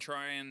if they can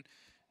try and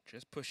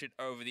just push it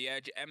over the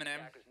edge. Eminem,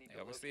 they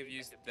obviously have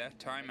used their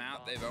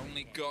timeout. They've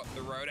only got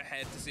the road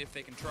ahead to see if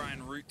they can try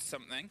and root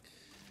something.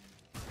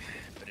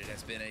 But it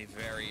has been a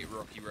very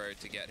rocky road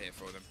to get here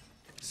for them.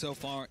 So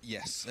far,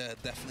 yes,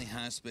 definitely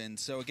has been.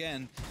 So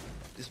again,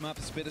 this map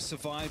is a bit of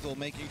survival,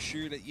 making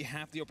sure that you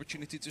have the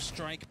opportunity to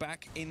strike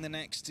back in the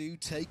next 2,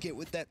 take it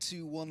with that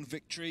 2-1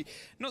 victory.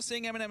 Not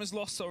saying Eminem has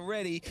lost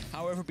already,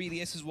 however,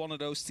 BDS is one of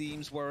those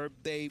teams where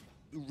they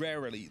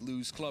rarely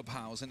lose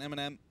Clubhouse, and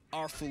Eminem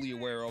are fully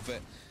aware of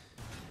it.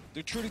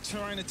 They're truly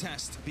trying to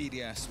test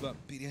BDS, but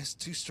BDS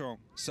too strong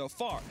so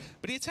far.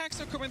 But the attacks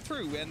are coming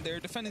through, and they're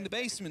defending the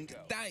basement.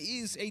 That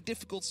is a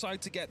difficult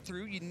side to get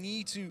through. You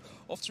need to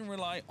often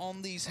rely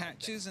on these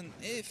hatches, and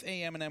if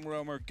a M&M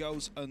roamer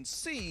goes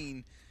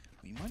unseen,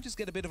 we might just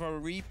get a bit of a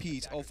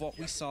repeat of what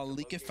we saw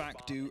Leak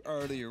Effect do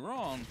earlier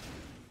on.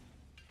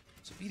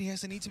 So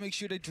BDS, they need to make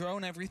sure they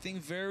drone everything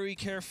very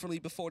carefully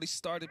before they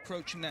start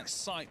approaching that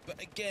site,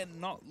 but again,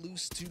 not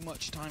lose too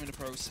much time in the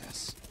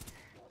process.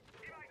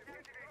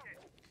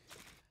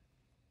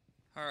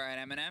 All right,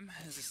 Eminem,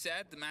 as I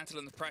said, the mantle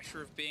and the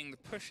pressure of being the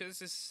pushers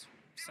is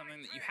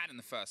something that you had in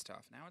the first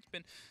half. Now it's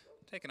been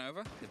taken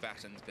over, the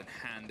baton's been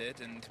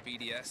handed, and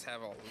BDS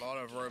have a lot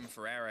of room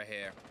for error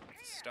here.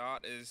 The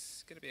start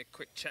is going to be a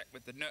quick check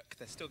with the Nook.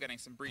 They're still getting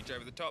some breach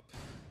over the top,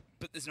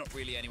 but there's not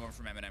really anyone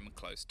from Eminem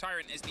close.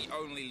 Tyrant is the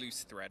only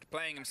loose thread,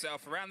 playing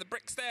himself around the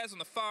brick stairs on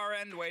the far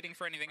end, waiting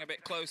for anything a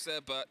bit closer,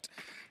 but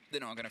they're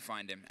not going to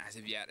find him as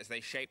of yet as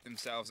they shape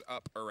themselves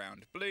up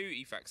around blue.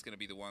 Efac's going to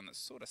be the one that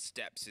sort of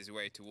steps his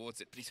way towards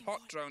it, but he's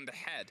hot droned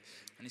ahead,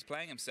 and he's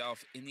playing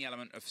himself in the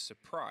element of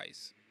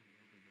surprise.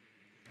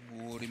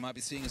 Ooh, he might be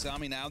seeing his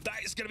army now.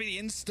 That is going to be the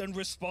instant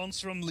response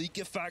from Leak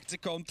Effect to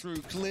come through.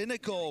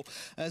 Clinical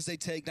as they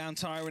take down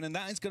Tyrant, and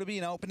that is going to be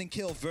an opening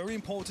kill. Very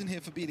important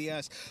here for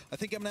BDS. I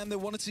think Eminem, they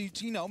wanted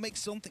to, you know, make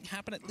something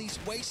happen, at least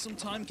waste some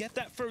time, get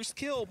that first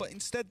kill, but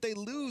instead they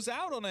lose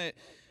out on it.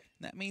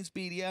 That means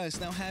BDS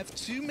now have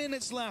 2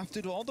 minutes left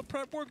to do all the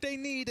prep work they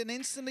need and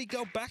instantly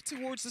go back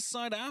towards the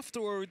side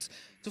afterwards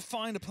to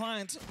find a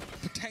plant,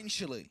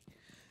 potentially.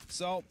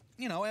 So,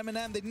 you know,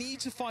 Eminem, they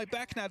need to fight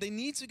back now. They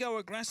need to go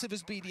aggressive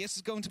as BDS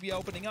is going to be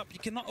opening up. You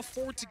cannot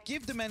afford to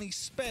give them any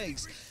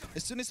space.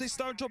 As soon as they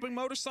start dropping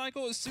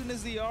motorcycle, as soon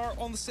as they are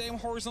on the same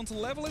horizontal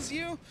level as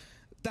you,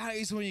 that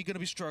is when you're going to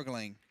be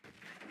struggling.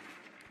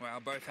 Well,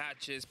 both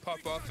hatches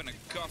pop off in a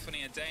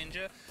cacophony of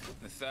danger.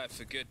 The third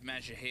for good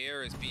measure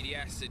here as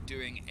BDS are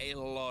doing a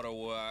lot of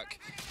work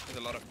with a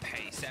lot of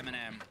pace.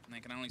 Eminem, they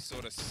can only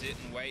sort of sit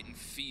and wait and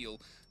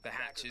feel the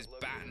hatches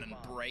batten and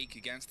break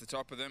against the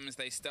top of them as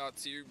they start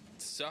to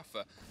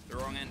suffer the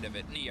wrong end of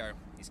it. Neo,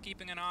 he's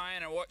keeping an eye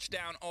and a watch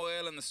down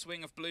oil and the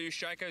swing of blue.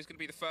 Shaiko is going to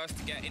be the first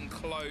to get in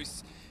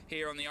close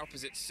here on the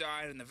opposite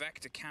side, and the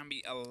Vector can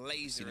be a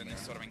laser in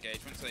this sort of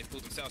engagement, so they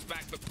pulled themselves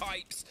back, but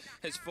Pipes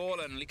has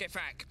fallen.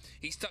 Likefak,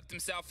 he's tucked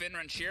himself in.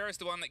 Ranchero is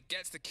the one that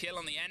gets the kill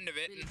on the end of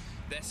it, and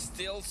they're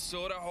still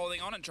sort of holding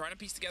on and trying to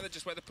piece together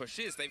just where the push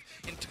is. They've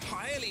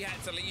entirely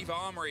had to leave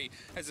Armory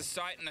as a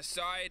site and a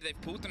side.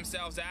 They've pulled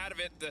themselves out of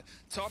it. The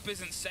top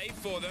isn't safe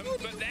for them,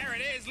 but there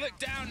it is. Look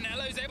down,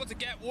 Nello's able to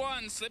get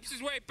one, slips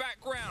his way back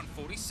round,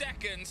 40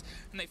 seconds,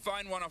 and they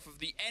find one off of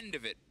the end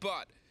of it,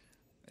 but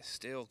They're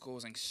still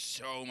causing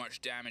so much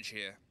damage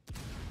here.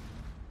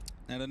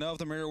 Now they know of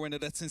the mirror window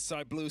that's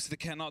inside blue, so they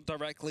cannot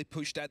directly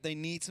push that. They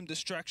need some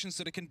distraction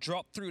so they can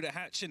drop through the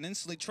hatch and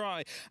instantly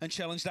try and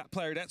challenge that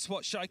player. That's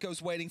what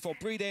Shaiko's waiting for.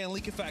 Brede and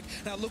Leakefak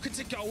now looking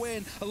to go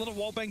in. A lot of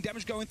wallbang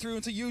damage going through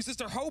into users.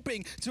 They're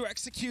hoping to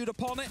execute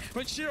upon it.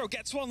 When Shiro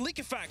gets one,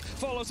 Leakefak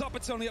follows up.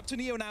 It's only up to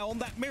Neo now on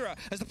that mirror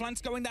as the plant's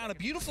going down. A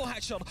beautiful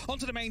hatch shot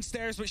onto the main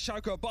stairs, but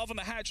Shaiko above on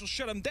the hatch will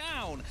shut him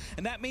down.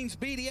 And that means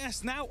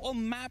BDS now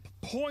on map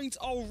point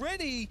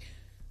already.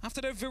 After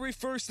their very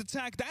first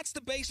attack, that's the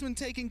basement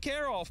taken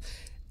care of.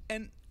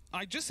 And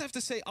I just have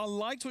to say, I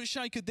liked what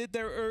Shaiko did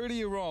there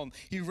earlier on.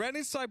 He ran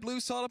inside blue,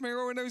 saw the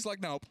mirror window, he's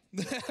like, nope,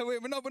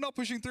 we're not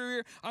pushing through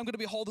here. I'm going to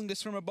be holding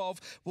this from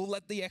above. We'll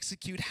let the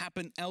execute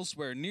happen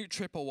elsewhere, near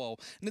triple wall.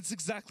 And that's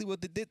exactly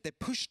what they did. They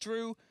pushed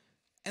through,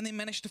 and they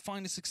managed to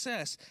find a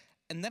success.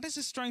 And that is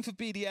the strength of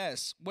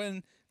BDS.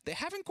 When they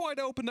haven't quite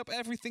opened up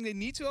everything they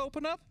need to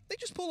open up, they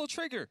just pull a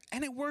trigger,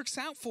 and it works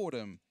out for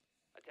them.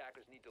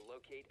 Attackers need to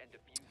locate and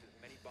defuse as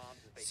many bombs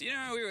as they So, you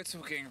know, we were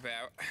talking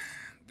about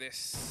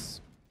this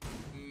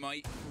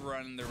might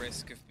run the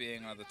risk of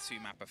being another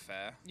two-map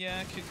affair.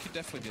 Yeah, could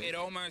definitely do it. It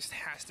almost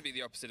has to be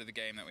the opposite of the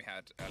game that we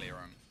had earlier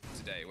on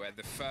today, where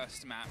the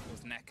first map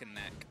was neck and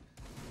neck,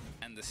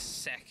 and the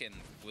second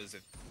was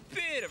a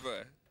bit of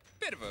a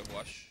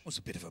wash. Was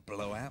a bit of a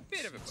blowout.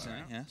 Bit of a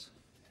blowout. Yes.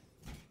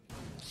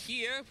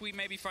 Here, we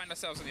maybe find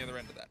ourselves on the other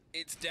end of that.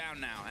 It's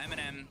down now.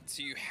 M&M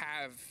to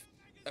have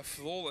a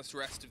flawless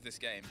rest of this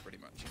game, pretty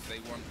much. If they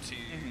want to,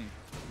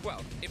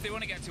 well, if they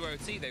want to get to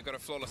OT, they've got to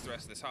flawless the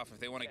rest of this half.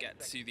 If they want to get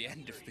to the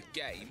end of the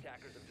game,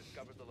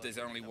 there's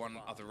only one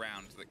other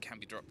round that can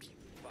be dropped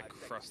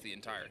across the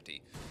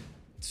entirety.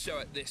 So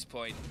at this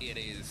point, it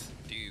is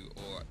do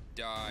or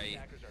die.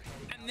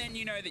 And then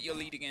you know that you're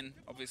leading in,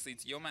 obviously,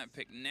 to your map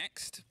pick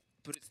next,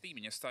 but it's Theme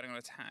and you're starting on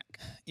attack.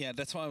 Yeah,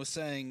 that's why I was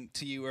saying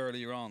to you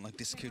earlier on, like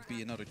this could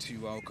be another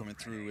 2-0 coming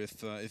through if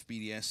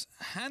BDS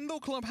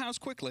handle Clubhouse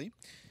quickly.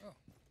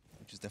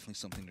 Which is definitely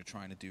something they're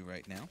trying to do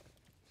right now.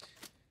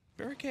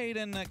 Barricade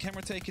and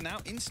camera taken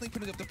out, instantly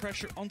putting up the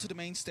pressure onto the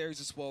main stairs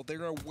as well.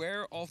 They're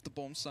aware of the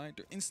bomb site.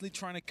 They're instantly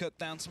trying to cut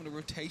down some of the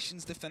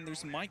rotations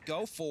defenders might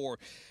go for.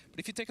 But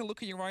if you take a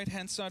look at your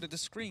right-hand side of the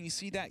screen, you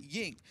see that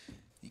Ying.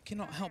 You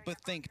cannot help but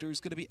think there's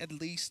going to be at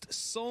least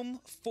some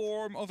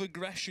form of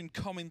aggression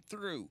coming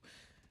through.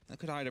 That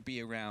could either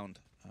be around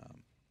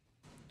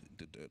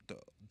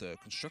the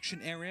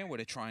construction area where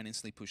they try and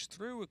instantly push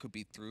through. It could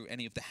be through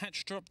any of the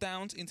hatch drop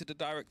downs into the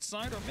direct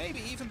side, or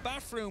maybe even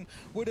bathroom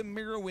where the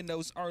mirror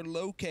windows are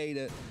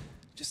located.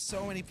 Just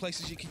so many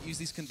places you can use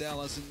these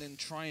Candelas and then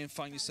try and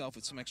find yourself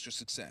with some extra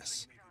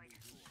success.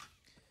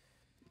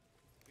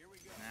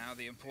 Now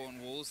the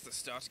important walls that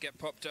start to get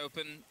popped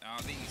open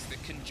are these, the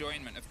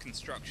conjoinment of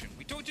construction.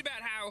 We talked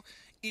about how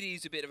it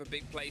is a bit of a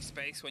big play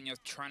space when you're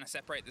trying to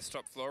separate this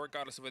top floor,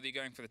 regardless of whether you're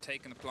going for the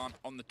take and the plant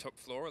on the top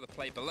floor or the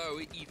play below.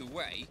 Either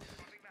way,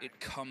 it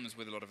comes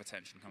with a lot of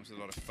attention, comes with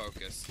a lot of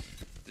focus.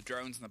 The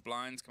drones and the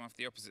blinds come off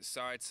the opposite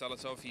side.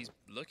 Solotov, he's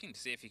looking to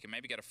see if he can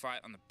maybe get a fight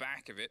on the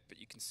back of it, but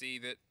you can see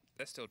that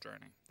they're still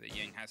droning. The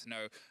Ying has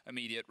no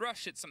immediate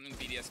rush. It's something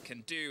BDS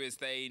can do, is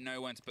they know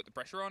when to put the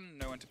pressure on,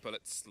 know when to pull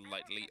it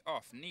slightly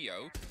off.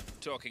 Neo,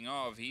 talking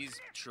of, he's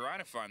trying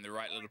to find the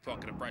right little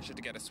pocket of pressure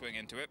to get a swing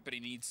into it, but he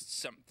needs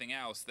something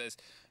else. There's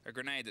a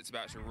grenade that's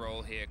about to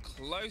roll here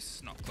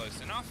close, not close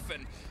enough,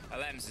 and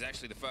Alems is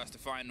actually the first to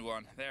find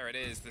one. There it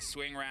is, the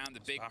swing round,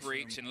 the big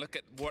breach, and look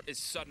at what is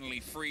suddenly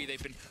free.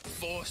 They've been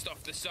forced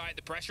off the side,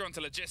 the pressure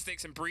onto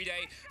logistics, and Brede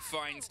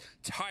finds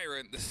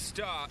Tyrant, the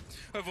start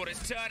of what is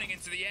turning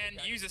into the end.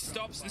 User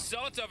stops, and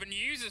Solotov and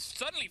User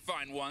suddenly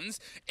find ones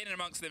in and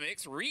amongst the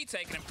mix,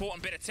 retake an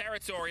important bit of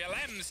territory.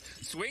 Alems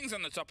swings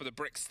on the top of the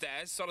brick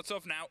stairs.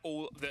 Solotov now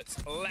all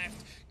that's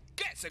left,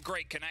 gets a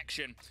great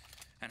connection,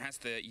 and has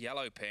the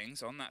yellow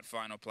pings on that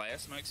final player.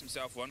 Smokes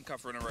himself one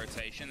cover in a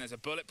rotation. There's a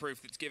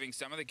bulletproof that's giving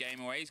some of the game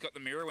away. He's got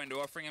the mirror window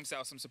offering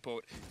himself some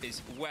support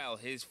as well.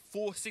 He's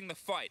forcing the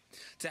fight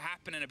to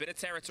happen in a bit of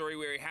territory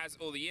where he has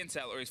all the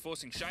intel, or he's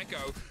forcing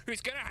Shaiko,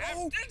 who's going to have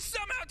and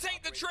somehow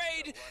take the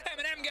trade.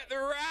 M&M get the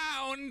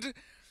round.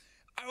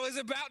 I was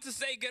about to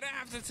say gonna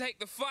have to take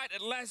the fight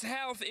at less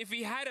health. If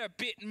he had a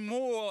bit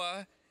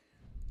more,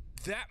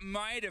 that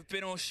might have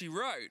been all she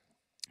wrote.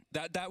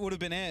 That would have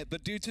been it,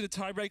 but due to the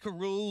tiebreaker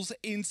rules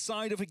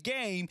inside of a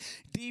game,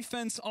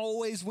 defense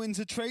always wins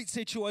a trade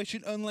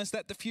situation unless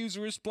that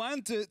diffuser is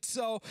planted.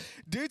 So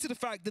due to the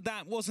fact that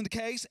that wasn't the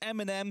case,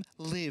 M&M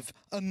live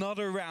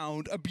another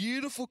round. A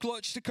beautiful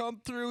clutch to come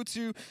through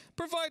to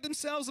provide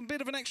themselves a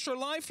bit of an extra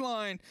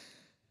lifeline.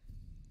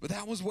 But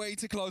that was way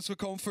too close for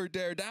comfort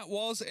there. That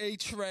was a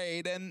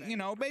trade, and, you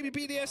know, maybe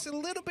BDS a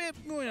little bit,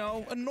 you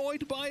know,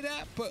 annoyed by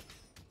that, but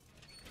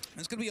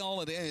it's going to be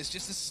all it is,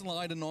 just a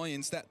slight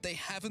annoyance that they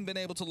haven't been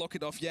able to lock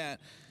it off yet.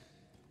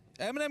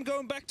 M&M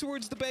going back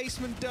towards the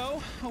basement,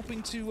 though,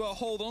 hoping to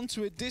hold on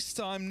to it this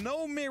time.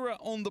 No mirror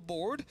on the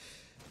board,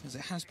 as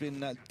it has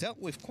been dealt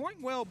with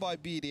quite well by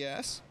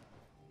BDS.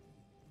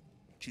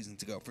 choosing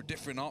to go for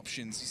different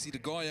options. You see the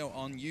Goyo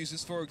on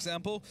users, for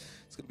example.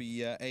 It's going to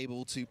be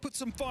able to put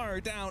some fire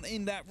down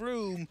in that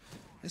room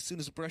as soon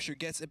as the pressure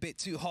gets a bit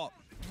too hot.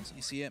 So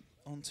you see it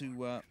onto you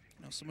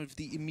know, some of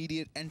the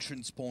immediate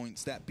entrance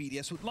points that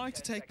BDS would like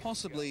to take,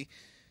 possibly,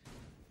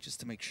 just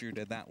to make sure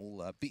that that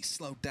will be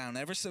slowed down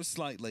ever so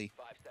slightly.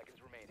 5 seconds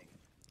remaining.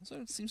 So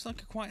it seems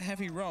like a quite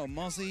heavy roam.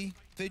 Mozzie,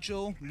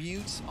 Vigil,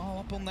 Mute, all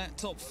up on that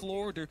top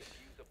floor. They're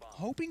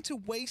hoping to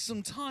waste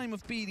some time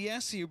of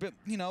BDS here, but,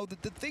 you know, the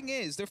thing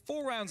is, they're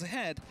 4 rounds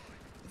ahead.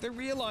 If they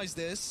realize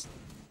this,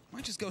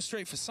 might just go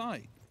straight for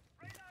side.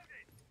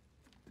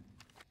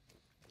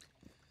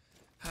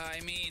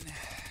 I mean,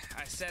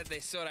 I said they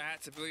sort of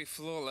had to be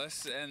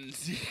flawless, and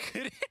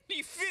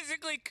you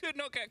physically could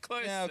not get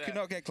closer. Yeah, could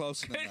not get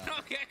closer than that. Could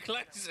not get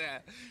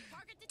closer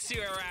to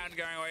a round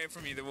going away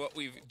from you than what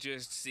we've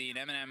just seen.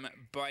 M&M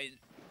bite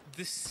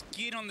the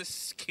skin on the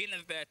skin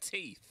of their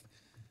teeth.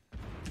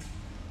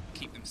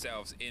 Keep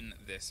themselves in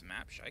this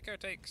map. Shaiko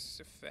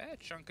takes a fair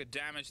chunk of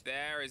damage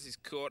there as he's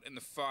caught in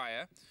the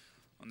fire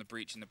on the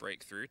breach and the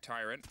breakthrough.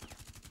 Tyrant,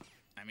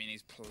 I mean,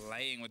 he's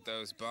playing with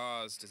those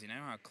bars. Does he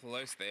know how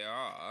close they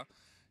are?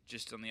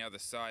 Just on the other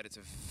side, it's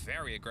a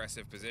very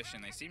aggressive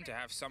position. They seem to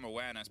have some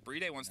awareness.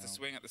 Bride wants to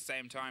swing at the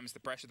same time as the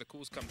pressure, the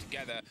calls come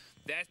together.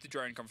 There's the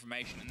drone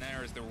confirmation, and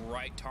there is the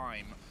right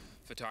time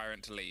for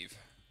Tyrant to leave.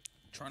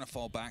 Trying to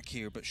fall back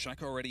here, but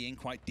Shaiko already in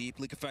quite deep.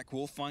 Leak Effect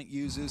will find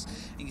users.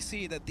 And you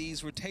see that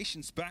these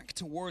rotations back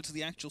towards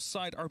the actual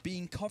side are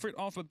being covered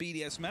off a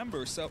BDS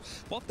member. So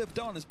what they've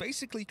done is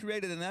basically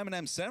created an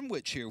M&M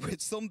sandwich here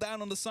with some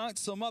down on the side,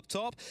 some up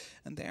top,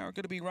 and they are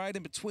going to be right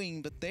in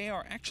between, but they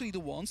are actually the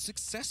ones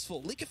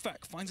successful. Leak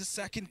Effect finds a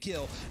second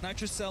kill.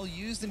 Nitrocell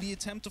used in the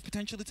attempt of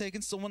potentially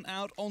taking someone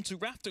out onto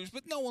Raptors,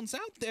 but no one's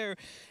out there.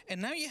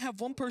 And now you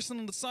have 1 person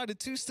on the side and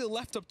 2 still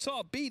left up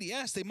top.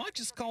 BDS, they might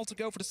just call to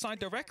go for the side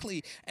directly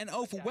and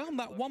overwhelm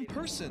that 1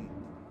 person.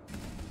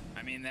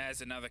 I mean,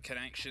 there's another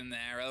connection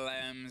there.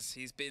 LMs,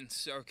 he's been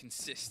so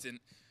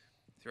consistent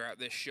throughout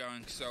this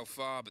showing so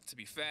far, but to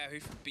be fair, who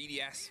from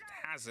BDS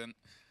hasn't?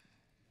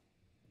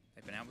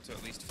 They've been able to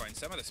at least find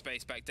some of the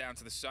space back down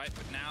to the site,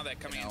 but now they're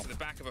coming into the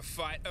back of a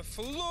fight. A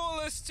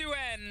flawless to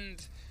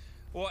end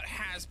what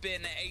has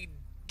been a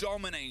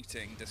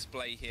dominating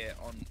display here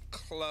on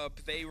Club.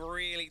 They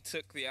really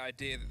took the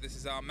idea that this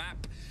is our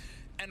map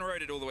and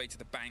rode it all the way to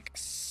the bank.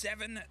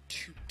 7-2.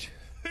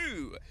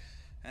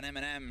 And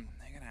M&M,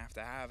 they're going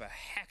to have a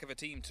heck of a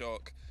team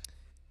talk.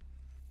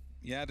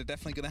 Yeah, they're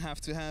definitely going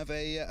to have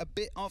a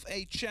bit of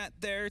a chat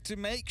there to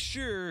make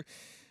sure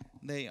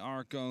they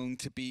are going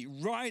to be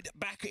right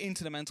back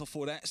into the mental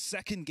for that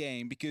second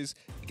game, because,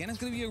 again, it's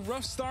going to be a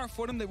rough start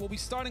for them. They will be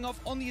starting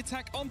off on the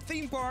attack on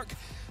Theme Park.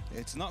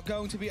 It's not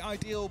going to be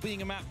ideal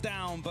being a map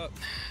down, but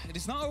it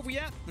is not over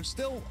yet. There's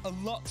still a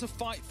lot to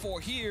fight for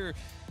here.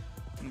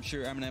 I'm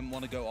sure M&M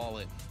want to go all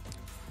in.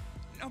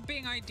 Not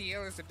being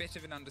ideal is a bit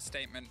of an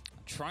understatement.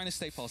 I'm trying to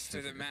stay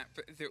positive. To the map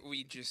that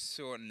we just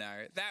saw,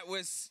 no. That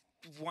was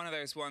one of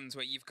those ones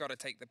where you've got to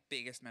take the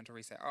biggest mental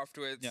reset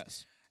afterwards.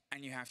 Yes.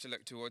 And you have to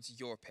look towards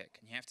your pick.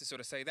 And you have to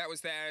sort of say, that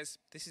was theirs,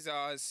 this is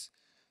ours.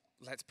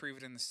 Let's prove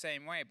it in the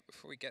same way. But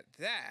before we get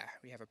there,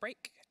 we have a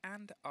break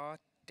and our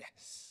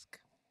desk.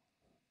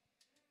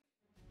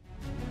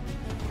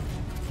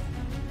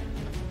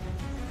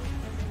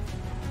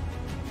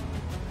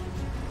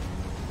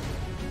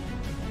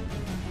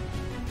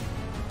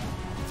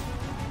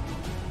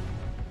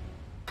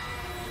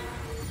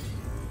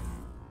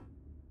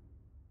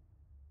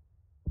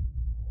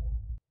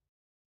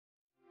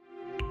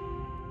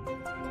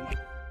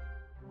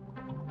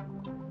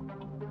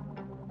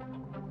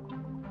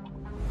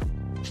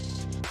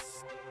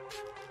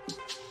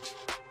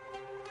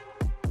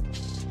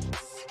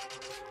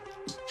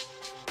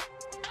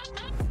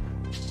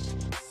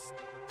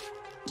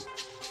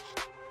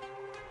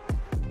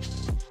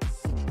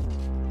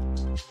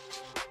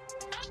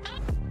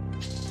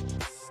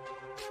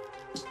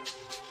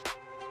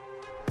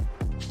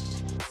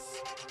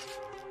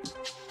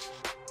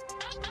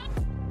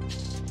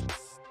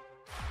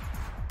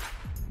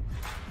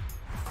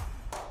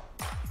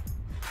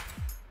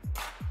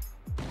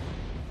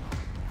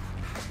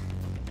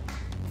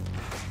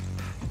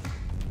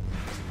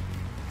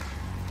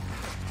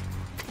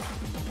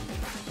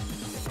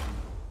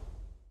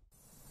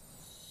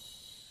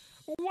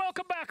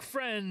 Welcome back,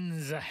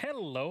 friends.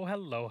 Hello,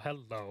 hello,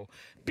 hello.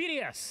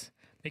 BDS,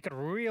 make it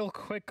real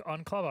quick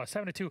on Clubhouse.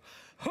 7-2.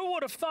 Who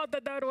would have thought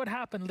that that would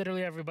happen?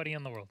 Literally everybody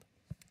in the world.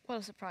 What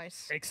a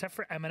surprise. Except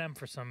for M&M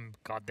for some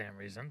goddamn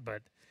reason.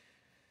 But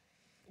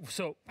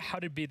so how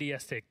did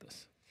BDS take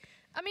this?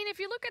 I mean, if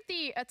you look at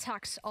the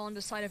attacks on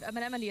the side of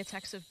M&M and the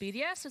attacks of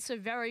BDS, it's a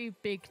very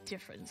big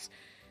difference.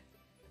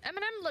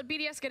 M&M let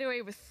BDS get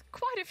away with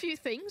quite a few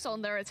things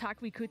on their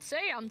attack, we could say.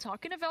 I'm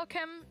talking a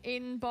Velchem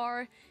in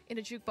bar, in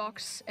the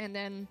jukebox, and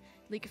then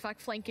Leak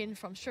Effect flank in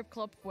from Strip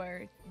Club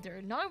where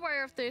they're not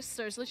aware of this.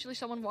 There's literally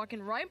someone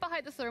walking right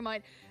behind the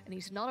Thermite and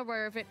he's not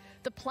aware of it.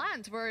 The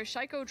plant where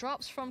Shaiko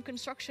drops from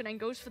construction and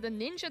goes for the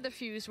Ninja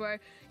Defuse, where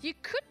you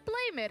could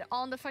blame it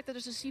on the fact that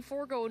there's a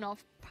C4 going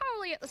off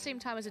probably at the same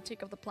time as a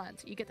tick of the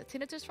plant. You get the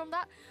tinnitus from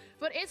that,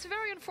 but it's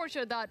very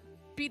unfortunate that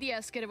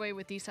BDS get away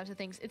with these types of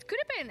things. It could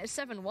have been a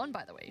 7-1,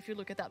 by the way, if you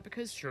look at that,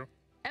 because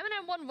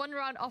M&M won one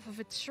round off of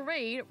a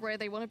trade where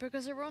they won it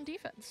because they were on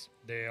defense.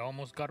 They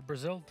almost got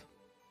Braziled.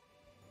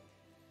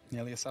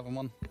 Nearly a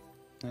 7-1.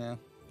 Yeah.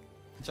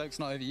 The joke's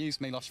not overused,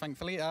 Milosh,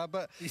 thankfully.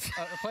 But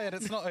a player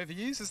that's not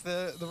overused is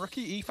the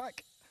rookie,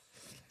 EFAC.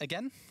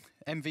 Again,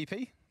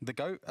 MVP, the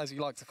GOAT, as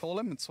you like to call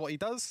him. It's what he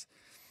does.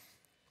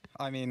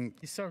 I mean...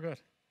 He's so good.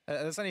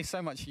 There's only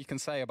so much you can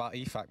say about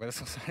EFAC, but there's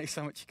also only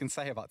so much you can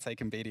say about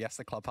taking BDS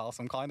to Clubhouse.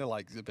 I'm kind of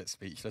like a bit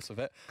speechless with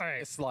it. All right.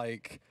 It's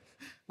like...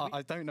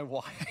 I don't know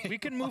why. We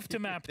can move to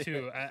map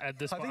 2 at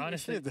this point.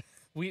 Honestly,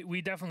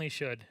 we definitely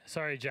should.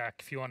 Sorry, Jack,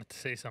 if you wanted to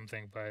say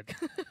something, but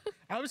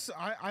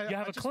you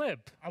have a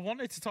clip. I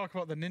wanted to talk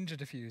about the Ninja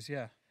Defuse.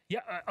 Yeah. Yeah.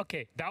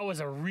 Okay, that was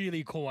a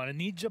really cool one. A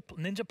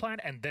ninja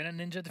plant and then a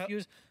Ninja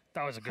Defuse.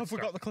 That was a good. Have we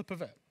got the clip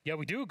of it? Yeah,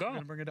 we do. Go. I'm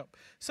gonna bring it up.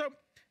 So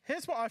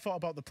here's what I thought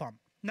about the plant.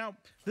 Now,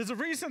 there's a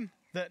reason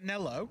that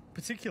Nello,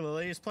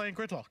 particularly, is playing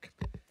Gridlock.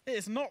 It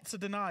is not to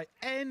deny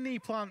any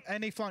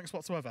flanks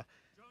whatsoever.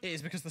 It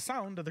is because the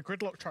sound of the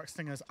Gridlock track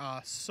stingers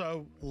are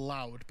so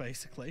loud,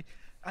 basically.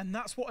 And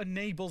that's what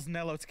enables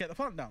Nello to get the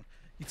plant down.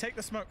 You take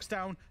the smokes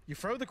down, you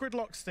throw the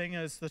Gridlock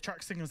stingers, the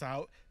track stingers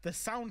out, the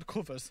sound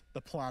covers the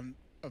plant,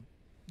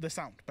 the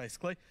sound,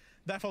 basically.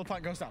 Therefore, the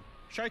plant goes down.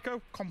 Shaiko,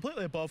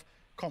 completely above,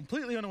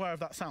 completely unaware of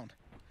that sound.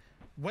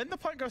 When the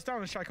plant goes down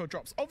and Shaiko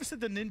drops, obviously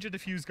the Ninja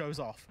Defuse goes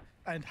off.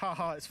 And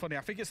haha, it's funny.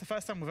 I think it's the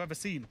first time we've ever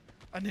seen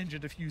a Ninja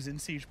Defuse in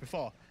Siege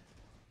before.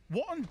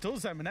 What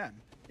undoes M&M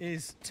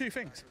is two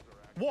things.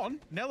 One,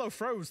 Nello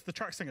throws the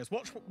track stingers.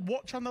 Watch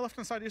on the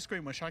left-hand side of your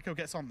screen where Shaiko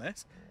gets on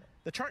this.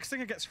 The track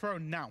stinger gets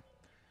thrown now.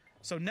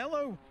 So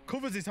Nello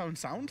covers his own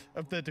sound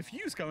of the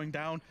defuse going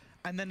down,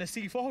 and then a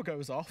C4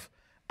 goes off,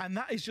 and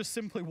that is just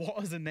simply what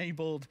has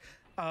enabled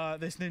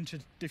this Ninja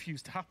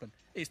Defuse to happen.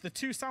 It's the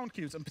two sound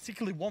cues, and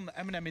particularly one that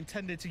M&M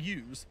intended to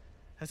use,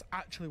 has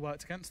actually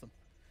worked against them.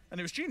 And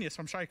it was genius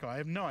from Shaiko. I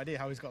have no idea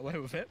how he's got away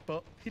with it,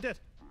 but he did.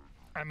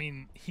 I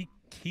mean, he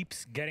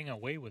keeps getting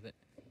away with it.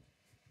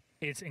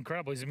 It's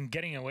incredible. He's been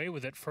getting away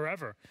with it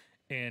forever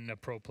in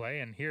pro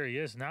play, and here he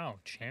is now,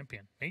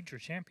 champion, major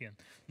champion.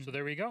 So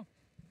there we go.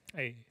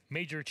 A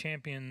major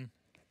champion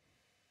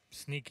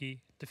sneaky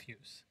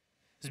defuse.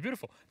 It's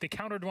beautiful. They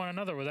countered one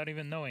another without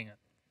even knowing it.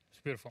 It's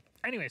beautiful.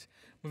 Anyways,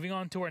 moving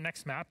on to our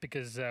next map,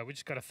 because we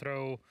just got to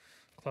throw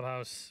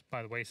Clubhouse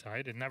by the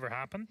wayside. It never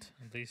happened,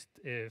 at least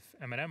if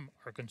M&M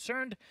are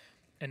concerned.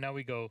 And now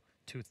we go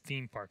to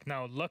Theme Park.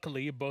 Now,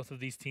 luckily, both of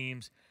these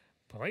teams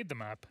played the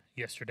map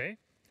yesterday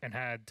and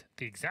had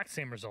the exact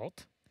same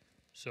result.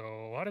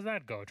 So how does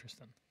that go,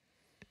 Tristan?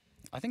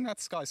 I think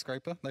that's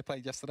Skyscraper. They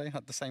played yesterday,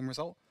 had the same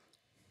result.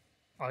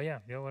 Oh, yeah.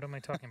 Yeah, what am I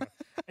talking about?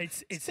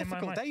 It's a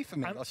difficult day for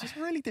me. It's just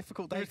a really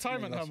difficult day. The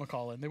retirement home are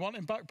calling. They want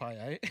him back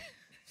by 8.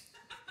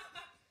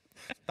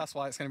 That's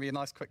why it's going to be a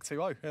nice quick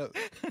 2-0.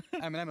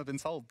 M&M have been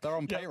told. They're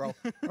on payroll.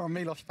 They're on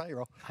Milosh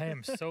payroll. I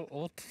am so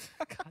old.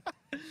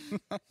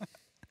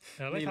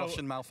 Milosh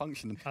and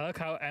malfunctioning. I like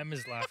how M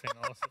is laughing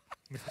also.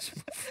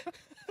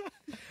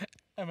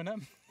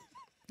 M&M.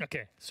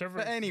 Okay, server.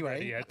 But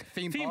anyway,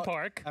 Theme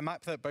Park, a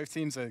map that both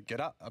teams are good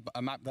at,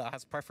 a map that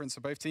has preference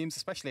for both teams,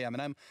 especially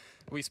M&M.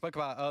 We spoke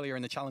about earlier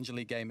in the Challenger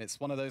League game. It's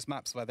one of those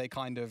maps where they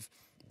kind of,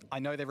 I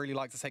know they really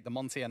like to take the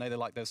Monty. I know they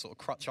like those sort of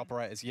crutch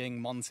operators,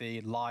 Ying,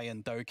 Monty,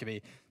 Lion,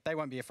 Dokkaebi. They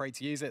won't be afraid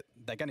to use it.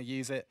 They're going to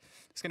use it.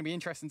 It's going to be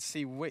interesting to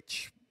see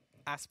which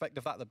aspect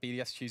of that the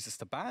BDS chooses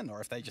to ban, or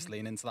if they just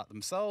lean into that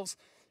themselves.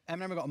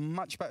 M&M have got a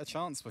much better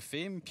chance with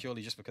Theme,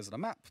 purely just because of the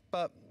map.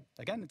 But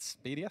again, it's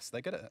BDS.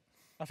 They're good at it.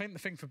 I think the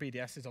thing for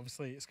BDS is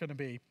obviously it's going to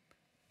be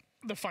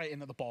the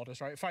fighting at the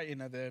borders, right?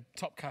 Fighting at the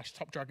top cache,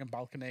 top dragon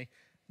balcony,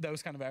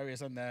 those kind of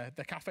areas, and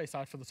the cafe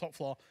side for the top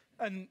floor.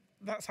 And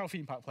that's how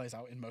Theme Park plays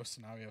out in most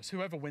scenarios.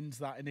 Whoever wins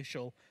that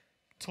initial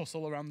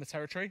tussle around the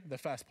territory, the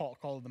first port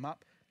call of the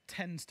map,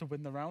 tends to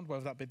win the round,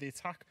 whether that be the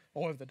attack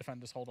or whether the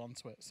defenders hold on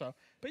to it. So,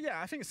 but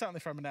yeah, I think certainly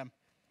for M&M,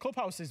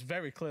 Clubhouse is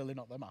very clearly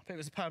not their map. It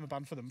was a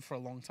permaban for them for a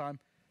long time.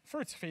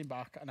 Through to Theme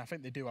Park, and I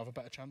think they do have a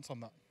better chance on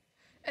that.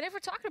 And if we're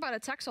talking about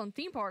attacks on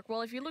Theme Park,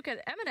 well, if you look at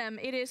M&M,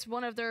 it is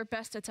one of their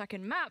best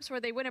attacking maps, where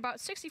they win about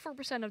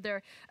 64% of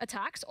their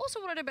attacks. Also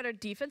one of their better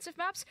defensive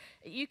maps.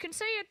 You can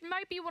say it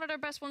might be one of their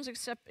best ones,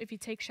 except if you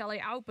take Chalet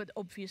out, but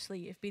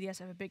obviously if BDS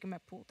have a bigger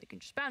map pool, they can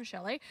just ban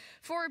Chalet.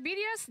 For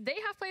BDS, they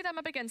have played that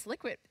map against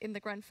Liquid in the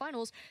Grand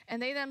Finals,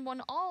 and they then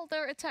won all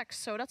their attacks,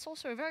 so that's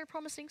also a very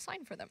promising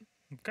sign for them.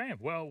 Okay,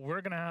 well, we're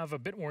going to have a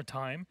bit more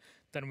time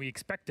than we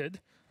expected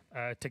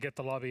to get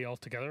the lobby all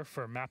together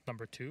for map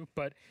number 2,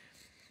 but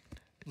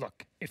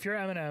look, if you're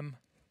M&M,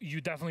 you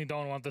definitely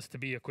don't want this to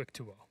be a quick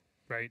 2-0,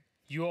 right?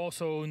 You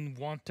also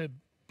want to,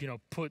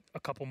 put a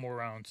couple more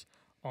rounds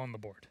on the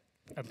board.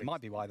 It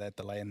might be why they're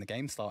delaying the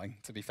game starting,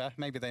 to be fair.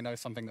 Maybe they know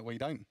something that we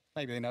don't.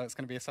 Maybe they know it's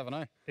going to be a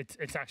 7-0.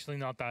 It's actually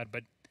not that,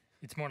 but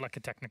it's more like a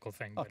technical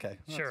thing. Okay.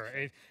 Sure.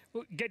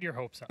 Well, get your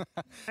hopes up.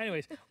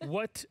 Anyways,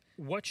 what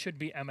should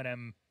be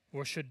M&M,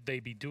 or should they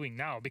be doing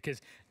now?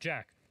 Because,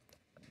 Jack,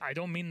 I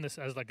don't mean this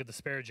as like a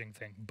disparaging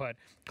thing, but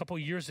a couple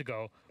of years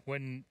ago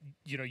when,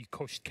 you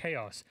coached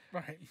Chaos.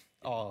 Right.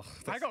 Oh,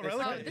 I got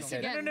relegated. This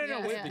again, No.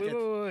 yeah. Wait.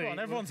 Come on,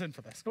 everyone's in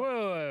for this. Wait.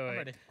 I'm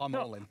ready. I'm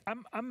all in.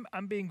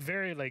 I'm being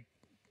very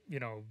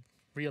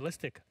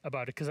realistic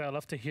about it because I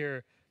love to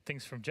hear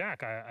things from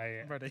Jack.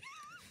 I'm ready.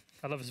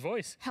 I love his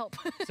voice. Help.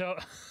 So,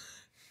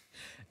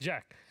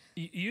 Jack,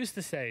 you used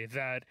to say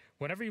that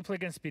whenever you play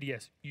against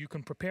BDS, you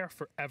can prepare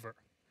forever,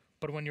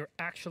 but when you're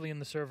actually in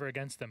the server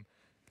against them,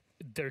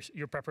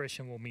 your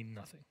preparation will mean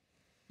nothing.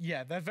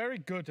 Yeah, they're very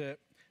good at...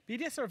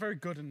 BDS are a very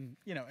good and,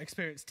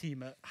 experienced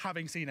team at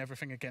having seen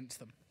everything against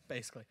them,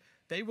 basically.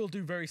 They will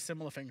do very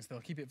similar things. They'll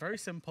keep it very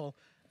simple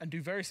and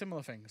do very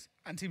similar things,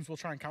 and teams will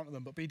try and counter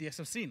them, but BDS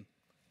have seen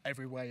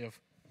every way of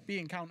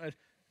being countered,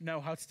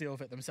 know how to deal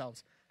with it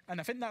themselves. And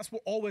I think that's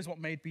always what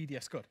made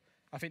BDS good.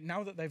 I think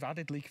now that they've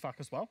added Leak Fac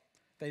as well,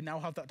 they now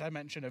have that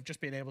dimension of just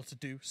being able to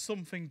do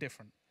something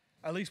different.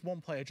 At least one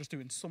player just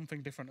doing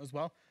something different as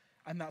well,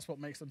 and that's what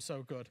makes them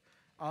so good.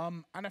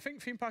 And I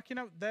think Theme Park,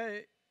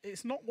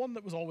 it's not one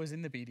that was always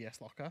in the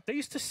BDS locker. They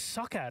used to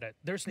suck at it.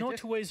 There's no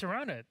two ways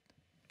around it.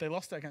 They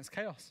lost it against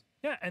Chaos.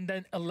 Yeah, and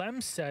then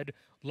Alem said,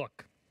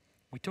 look,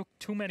 we took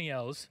too many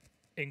L's,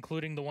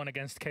 including the one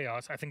against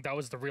Chaos. I think that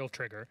was the real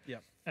trigger. Yeah.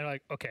 And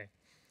okay,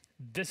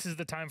 this is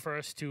the time for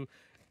us to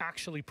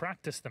actually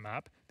practice the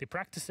map. They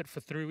practiced it for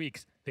 3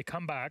 weeks. They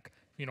come back,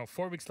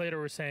 4 weeks later,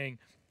 we're saying,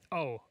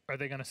 oh, are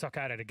they going to suck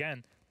at it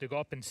again? They go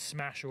up and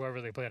smash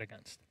whoever they played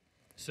against.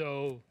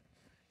 So,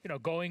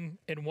 going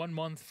in 1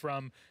 month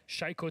from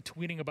Shaiko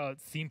tweeting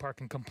about Theme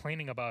Park and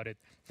complaining about it,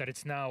 that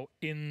it's now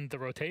in the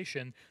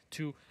rotation,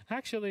 to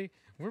actually,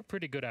 we're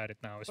pretty good at it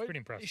now. It's pretty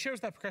impressive. It shows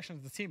that progression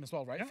of the team as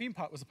well, right? Yeah. Theme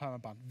Park was a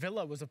permanent ban.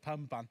 Villa was a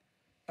permanent ban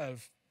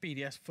of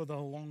BDS for the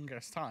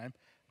longest time.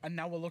 And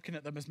now we're looking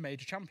at them as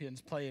major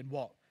champions playing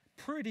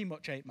pretty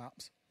much 8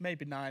 maps,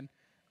 maybe 9,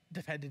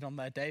 depending on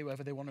their day,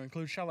 whether they want to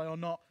include Chalet or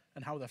not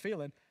and how they're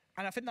feeling.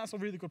 And I think that's a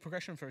really good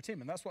progression for a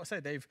team. And that's what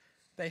I say.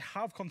 They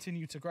have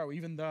continued to grow,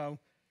 even though,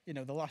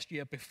 the last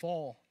year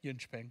before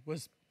Yunchping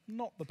was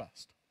not the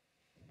best.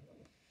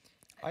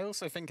 I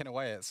also think, in a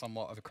way, it's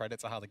somewhat of a credit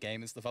to how the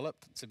game is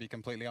developed, to be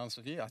completely honest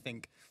with you. I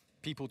think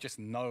people just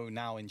know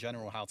now in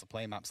general how to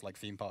play maps like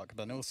Theme Park.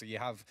 Then also you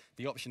have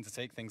the option to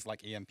take things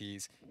like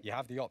EMPs. You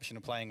have the option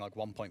of playing like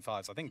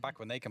 1.5s. I think back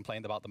when they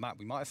complained about the map,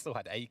 we might have still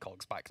had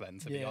ACOGs back then,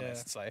 to be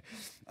honest. So,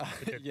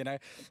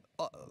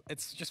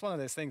 it's just one of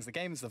those things. The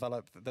game is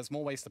developed. There's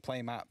more ways to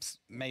play maps.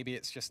 Maybe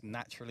it's just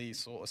naturally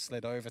sort of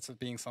slid over to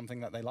being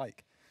something that they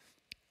like.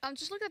 I'm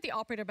just looking at the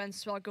operator bans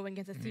as well going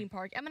into Theme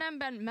Park. M&M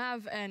banned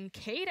Mav and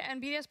Cade, and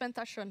BDS banned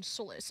Thasher and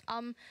Solis.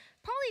 Probably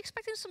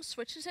expecting some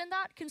switches in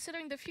that,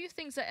 considering the few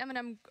things that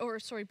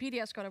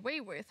BDS got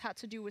away with had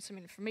to do with some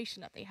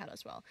information that they had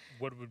as well.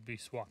 What would be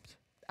swapped?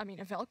 I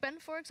mean, a Velk ban,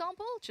 for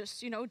example, just,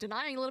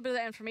 denying a little bit of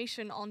that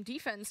information on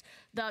defense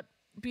that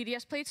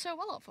BDS played so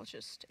well off of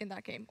just in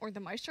that game. Or the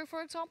Maestro,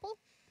 for example.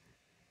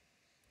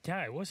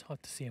 Yeah, it was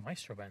hard to see a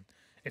Maestro ban.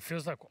 It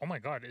feels like, oh my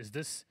god, is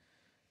this...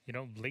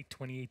 late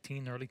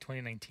 2018, early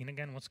 2019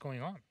 again? What's going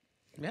on?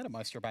 We had a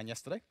Maestro ban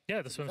yesterday.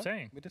 Yeah, that's what I'm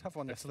saying. We did have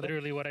one That's yesterday.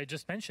 literally what I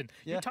just mentioned.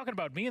 Yeah. You're talking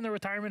about me in the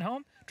retirement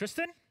home?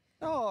 Tristan?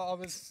 Oh,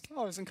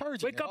 I was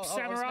encouraging Wake you. up, I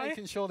samurai. was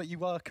making sure that you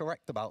were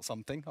correct about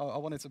something. I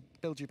wanted to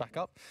build you back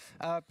up.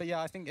 But yeah,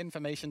 I think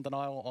information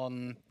denial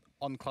on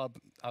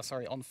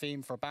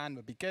theme for a ban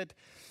would be good.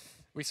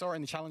 We saw it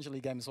in the Challenger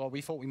League game as well.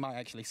 We thought we might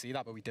actually see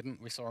that, but we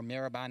didn't. We saw a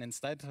Mirror ban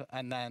instead,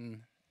 and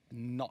then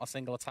not a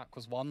single attack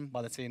was won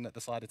by the team that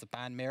decided to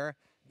ban Mirror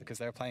because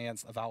they were playing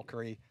against a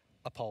Valkyrie,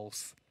 a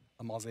Pulse,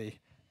 a Mozzie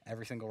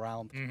every single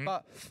round.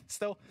 But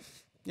still,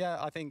 yeah,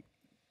 I think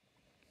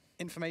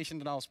information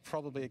denial is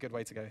probably a good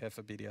way to go here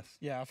for BDS.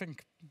 Yeah, I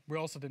think we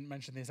also didn't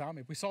mention the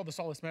Azami. We saw the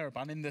Solace Mirror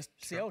ban in this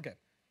CL game.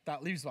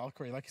 That leaves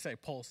Valkyrie, like you say,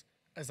 Pulse.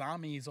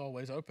 Azami is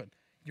always open.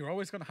 You're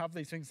always going to have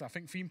these things. I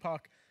think Theme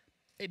Park,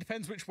 it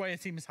depends which way a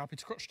team is happy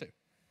to crutch to.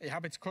 Are you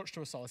happy to crutch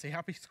to a Solace? Are you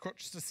happy to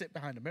crutch to sit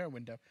behind a mirror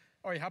window?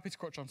 Or are you happy to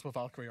crutch onto a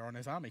Valkyrie or an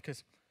Azami?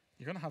 Because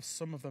you're going to have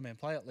some of them in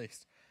play at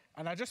least.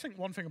 And I just think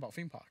one thing about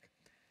Theme Park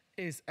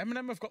is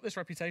M&M have got this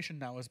reputation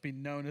now as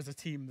being known as a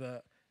team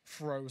that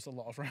throws a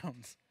lot of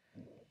rounds.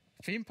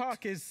 Theme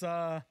Park is...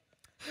 both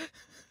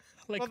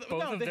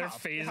of their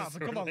phases.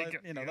 Come on,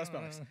 let's be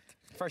honest.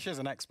 Fresh is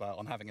an expert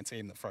on having a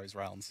team that throws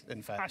rounds,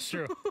 in fairness. That's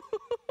true.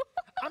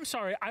 I'm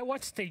sorry, I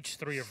watched stage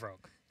 3 of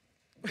Rogue.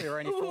 We were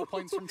only 4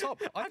 points from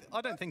top.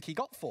 I don't think he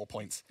got 4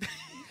 points.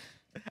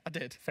 I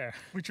did. Fair.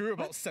 We drew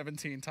about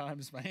 17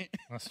 times, mate.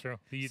 That's true.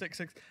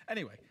 6-6.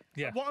 Anyway,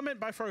 yeah. What I meant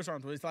by throws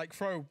round was like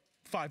throw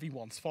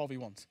 5v1s,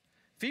 4v1s.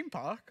 Theme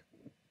Park,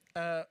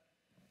 where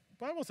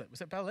was it?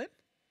 Was it Berlin?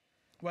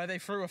 Where they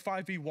threw a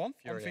 5v1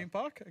 on Theme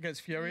Park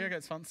against Furia,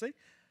 against Fancy.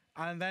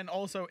 And then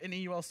also in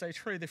EUL Stage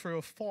 3, they threw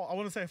a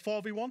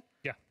 4v1.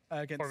 Yeah.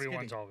 Against 4v1's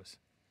Skiddy. always.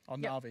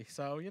 on Navi.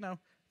 So, you know,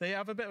 they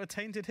have a bit of a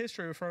tainted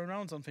history of throwing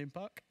rounds on Theme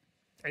Park.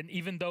 And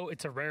even though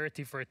it's a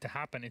rarity for it to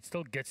happen, it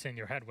still gets in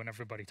your head when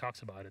everybody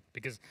talks about it.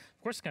 Because,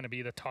 of course, it's going to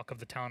be the talk of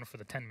the town for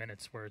the 10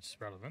 minutes where it's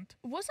relevant.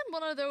 Wasn't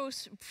one of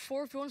those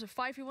 4v1s or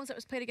 5v1s that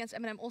was played against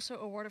M&M also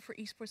awarded for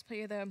Esports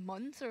Player of the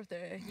Month or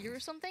the Year or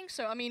something?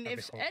 So, I mean,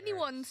 if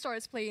anyone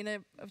starts playing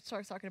it,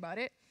 starts talking about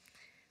it,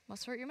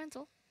 must hurt your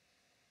mental.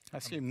 I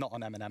assume not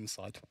on M&M's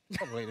side.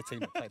 Probably the team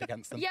that played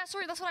against them. Yeah,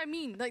 sorry, that's what I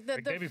mean. Like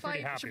they'd be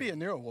pretty happy. It should be a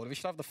new award. We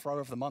should have the Throw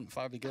of the Month.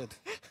 That would be good.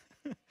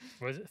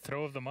 Was it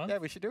Throw of the Month? Yeah,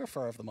 we should do a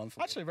Throw of the Month.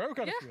 Actually, Rogue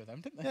got a few of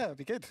them, didn't they? Yeah, it'd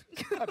be good.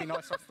 That'd be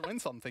nice for us to win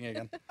something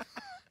again.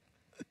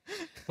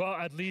 Well,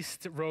 at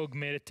least Rogue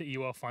made it to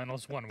EUL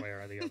finals one way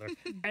or the other.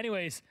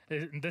 Anyways,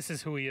 this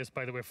is who he is,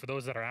 by the way, for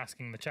those that are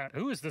asking in the chat.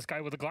 Who is this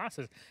guy with the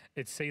glasses?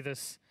 It's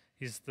This.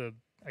 He's the,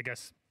 I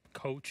guess,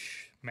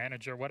 coach,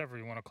 manager, whatever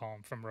you want to call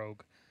him from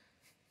Rogue.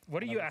 What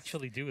do you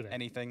actually do there?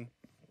 Anything.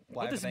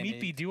 What does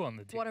Meatbee do on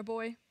the team? Water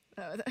boy.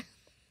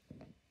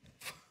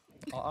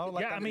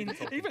 Yeah, I mean,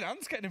 even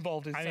Ant's getting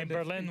involved in. I mean,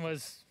 Berlin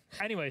was.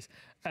 Anyways,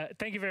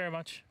 thank you very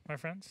much, my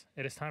friends.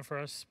 It is time for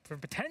us for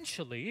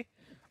potentially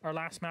our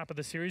last map of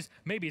the series.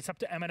 Maybe it's up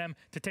to M&M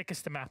to take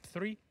us to map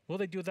 3. Will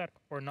they do that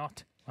or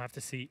not? We'll have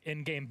to see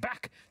in game.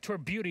 Back to our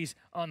beauties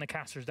on the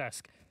caster's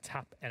desk.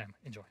 Tap M.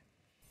 Enjoy.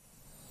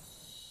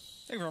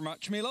 Thank you very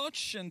much,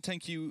 Miloc, and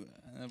thank you.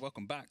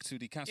 Welcome back to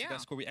the caster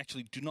desk where we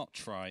actually do not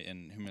try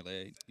and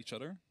humiliate each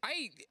other.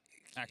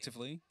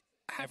 Actively.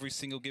 Every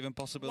single given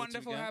possibility.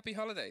 Wonderful, happy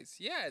holidays.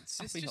 Yeah, it's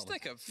just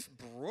like a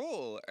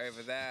brawl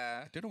over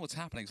there. I don't know what's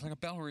happening. It's like a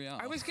Battle Royale.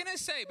 I was going to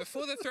say,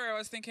 before the throw, I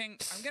was thinking,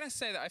 I'm going to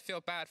say that I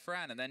feel bad for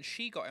Anne, and then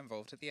she got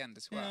involved at the end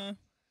as well. Yeah.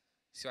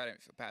 So I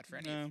don't feel bad for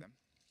any of them.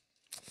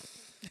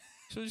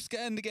 So just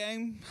get in the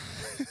game.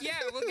 Yeah,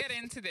 we'll get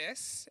into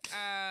this.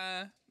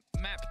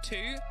 Map 2,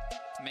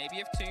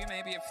 maybe of 2,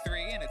 maybe of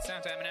 3, and it's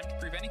down to M&M to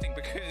prove anything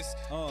because...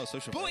 Oh,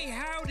 social. Boy,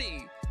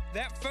 howdy!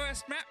 That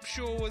first map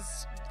sure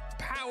was...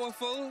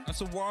 powerful.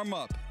 That's a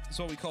warm-up. That's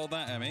what we call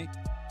that, Emmy.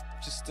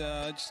 Just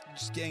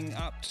getting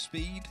up to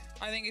speed.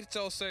 I think it's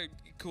also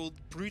called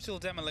brutal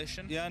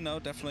demolition. Yeah, no,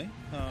 definitely.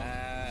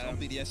 On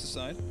BDS's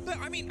side. But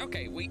I mean,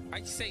 okay,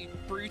 I say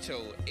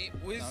brutal. It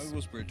was. No, it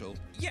was brutal.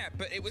 Yeah,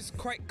 but it was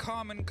quite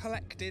calm and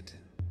collected.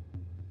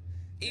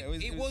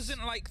 It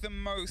wasn't like the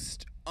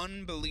most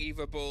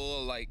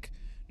unbelievable, like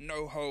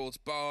no holds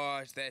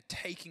barred. They're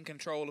taking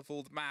control of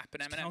all the map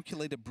and M&M.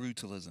 Calculated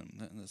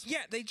brutalism.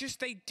 Yeah, they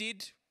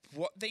did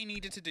what they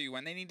needed to do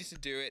when they needed to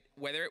do it,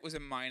 whether it was a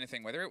minor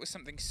thing, whether it was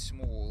something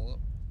small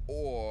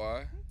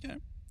or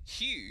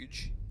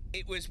huge,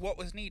 it was what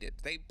was needed.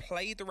 They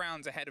played the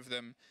rounds ahead of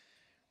them,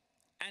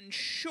 and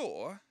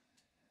sure,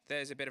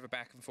 there's a bit of a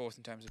back and forth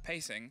in terms of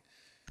pacing,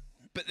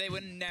 but they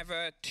were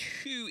never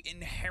too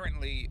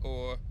inherently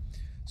or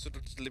sort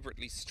of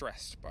deliberately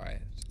stressed by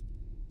it.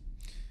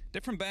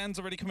 Different bands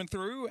already coming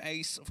through.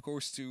 Ace, of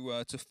course,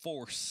 to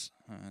force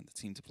the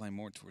team to play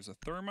more towards a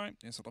thermite.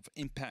 There's a lot of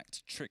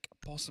impact trick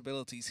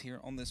possibilities here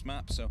on this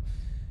map, so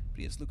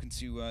BDS looking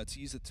to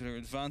use it to their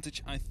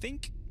advantage. I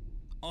think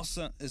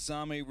Ossa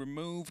Azame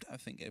removed. I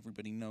think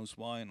everybody knows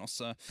why, and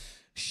Ossa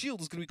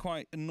shield is going to be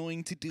quite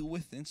annoying to deal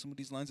with in some of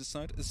these lines of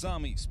sight.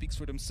 Azame speaks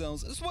for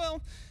themselves as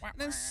well, and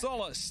then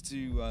Solace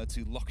to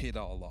lock it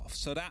all off.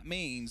 So that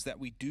means that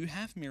we do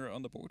have Mirror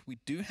on the board. We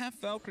do have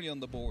Valkyrie on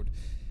the board.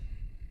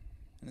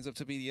 And it's up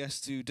to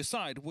BDS to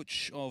decide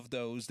which of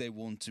those they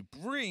want to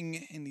bring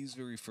in these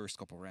very first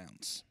couple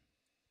rounds.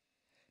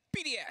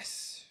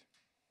 BDS,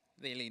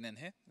 they lean in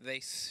here. They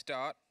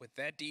start with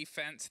their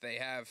defense. They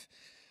have,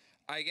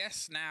 I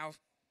guess now,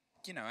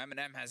 you know,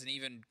 M&M has an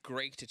even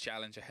greater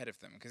challenge ahead of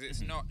them because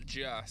it's not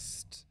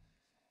just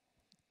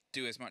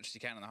do as much as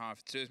you can on the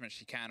half, it's do as much as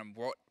you can on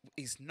what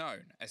is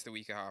known as the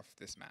weaker half of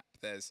this map.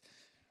 There's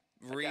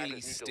really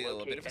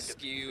still a bit of a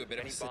skew, a bit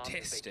of a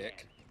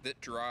statistic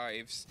that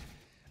drives.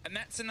 And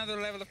that's another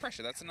level of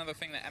pressure. That's another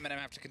thing that M&M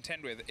have to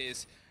contend with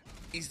is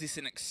this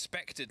an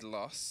expected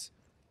loss,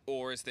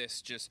 or is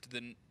this just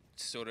the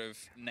sort of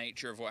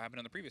nature of what happened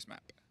on the previous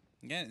map?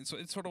 Yeah,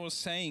 it's what I was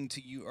saying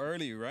to you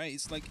earlier, right?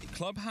 It's like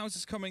Clubhouse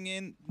is coming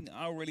in,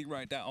 I'll really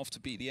write that off to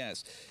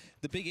BDS.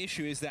 The big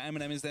issue is that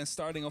M&M is then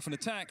starting off an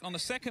attack on the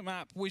second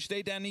map, which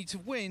they then need to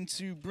win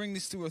to bring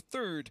this to a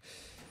third.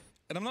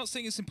 And I'm not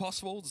saying it's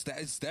impossible,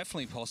 it's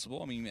definitely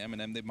possible. I mean,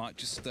 M&M, they might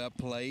just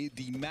play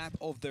the map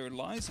of their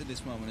lives at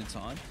this moment in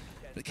time.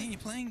 But again, you're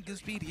playing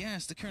against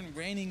BDS, the current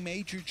reigning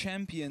major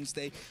champions.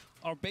 They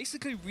are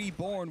basically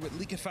reborn with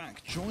League of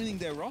Fact joining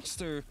their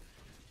roster.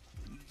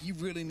 You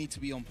really need to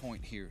be on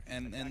point here.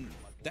 And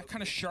that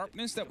kind of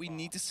sharpness that we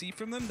need to see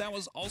from them, that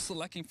was also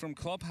lacking from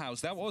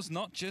Clubhouse. That was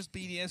not just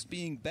BDS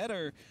being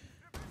better,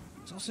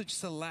 it's also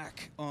just a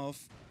lack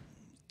of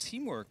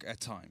teamwork at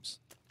times.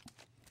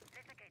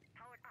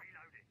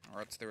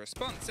 What's the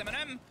response,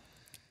 M&M?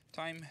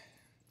 Time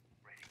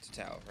to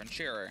tell.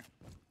 Ranchero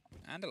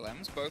and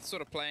Alems both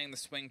sort of playing the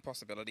swing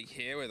possibility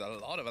here with a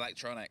lot of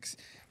electronics,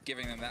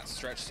 giving them that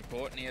stretch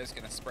support. Neo's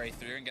going to spray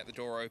through and get the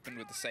door open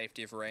with the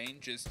safety of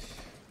range as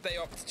they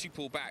opt to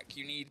pull back.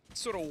 You need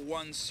sort of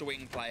one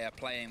swing player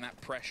playing that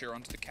pressure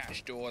onto the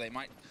cash door. They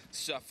might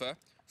suffer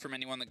from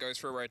anyone that goes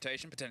for a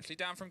rotation, potentially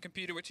down from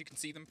computer, which you can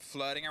see them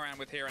flirting around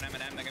with here on M&M.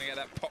 They're going to get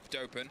that popped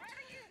open,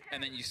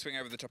 and then you swing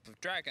over the top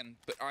of Dragon.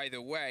 But either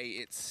way,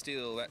 it's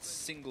still that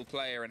single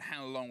player, and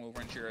how long will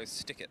Renshiro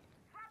stick it?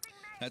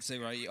 That's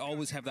it, right? You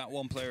always have that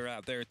one player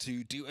out there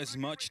to do as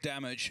much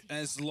damage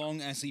as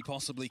long as he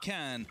possibly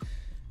can.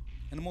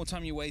 And the more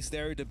time you waste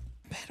there, the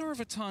better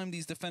of a time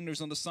these defenders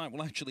on the side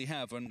will actually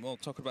have. And we'll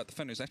talk about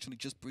defenders, actually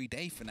just Bree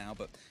for now,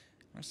 but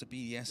the rest of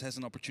BDS has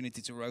an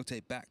opportunity to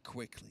rotate back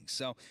quickly.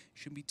 So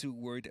shouldn't be too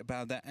worried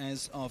about that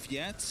as of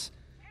yet.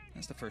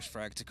 That's the first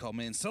frag to come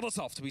in.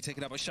 Solotov to be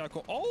taken up by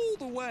Shaco all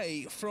the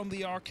way from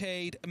the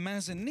arcade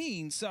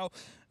mezzanine. So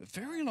a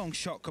very long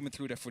shot coming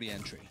through there for the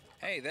entry.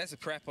 Hey, there's a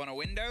prep on a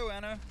window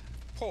and a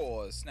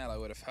pause. Nello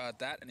would have heard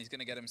that, and he's going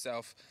to get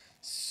himself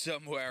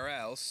somewhere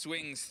else.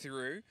 Swings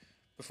through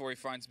before he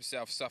finds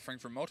himself suffering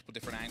from multiple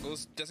different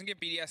angles. Doesn't give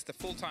BDS the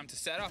full time to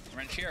set up.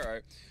 Renshiro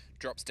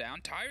drops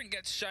down. Tyrant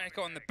gets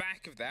Shaiko on the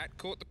back of that.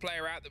 Caught the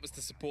player out that was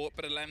the support,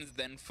 but Alems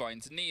then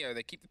finds Neo.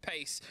 They keep the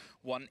pace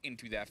one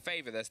into their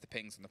favor. There's the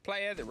pings on the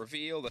player, the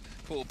reveal, the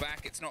pull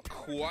back. It's not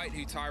quite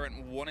who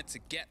Tyrant wanted to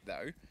get,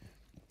 though.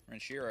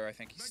 Renshiro, I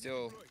think he's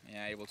still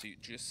able to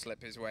just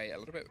slip his way a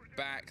little bit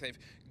back. They've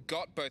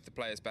got both the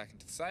players back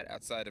into the site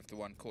outside of the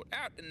one caught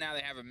out, and now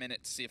they have a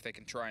minute to see if they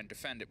can try and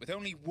defend it, with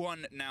only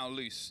one now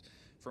loose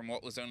from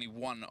what was only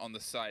one on the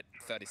site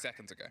 30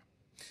 seconds ago.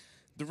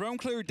 The roam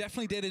clear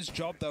definitely did his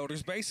job, though.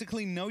 There's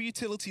basically no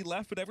utility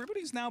left, but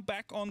everybody's now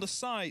back on the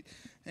site.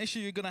 The issue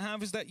you're going to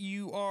have is that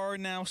you are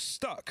now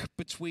stuck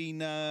between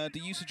the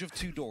usage of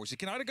two doors. You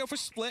can either go for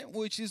split,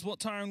 which is what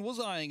Tyron was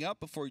eyeing up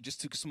before he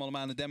just took a small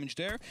amount of damage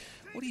there,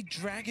 or the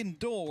Dragon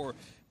Door,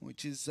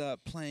 which is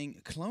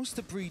playing close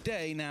to Bree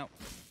Day. Now,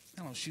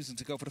 Hello, choosing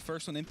to go for the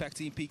first one.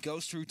 Impact EMP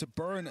goes through to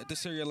burn the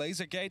Syria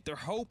laser gate. They're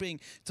hoping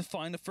to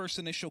find the first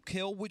initial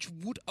kill, which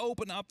would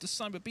open up the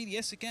side. But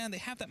BDS, again, they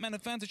have that man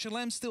advantage.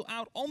 Alem still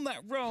out on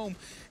that roam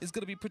is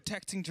going to be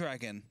protecting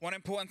Dragon. One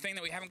important thing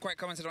that we haven't quite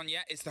commented on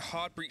yet is the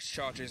hard breach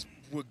charges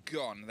were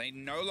gone. They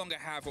no longer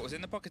have what was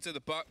in the pockets of the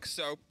Buck,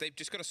 so they've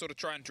just got to sort of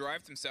try and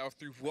drive themselves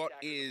through what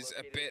is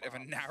a bit of a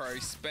narrow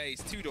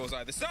space. Two doors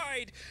either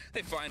side.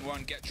 They find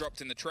one, get dropped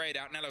in the trade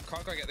out. Nello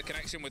can't quite get the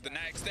connection with the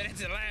next. Then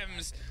it's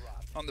Alem's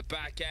on the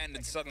back end,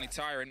 and suddenly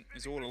Tyrant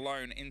is all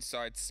alone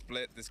inside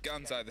split. There's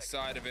guns either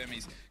side of him.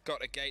 He's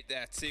got a gate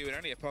there too, and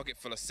only a pocket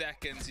full of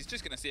seconds. He's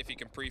just going to see if he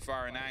can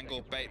pre-fire an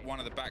angle, bait one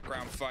of the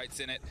background fights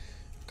in it.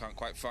 Can't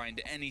quite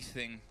find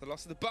anything. The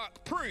loss of the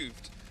Buck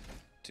proved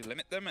to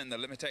limit them, and the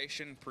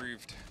limitation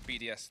proved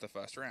BDS the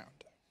first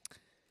round.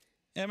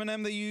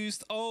 M&M, they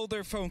used all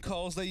their phone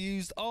calls, they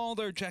used all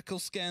their Jekyll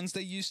scans,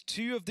 they used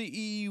 2 of the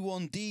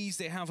EU1Ds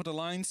they have with the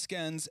line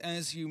scans,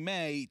 as you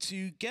may,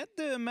 to get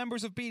the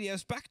members of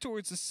BDS back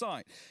towards the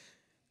site.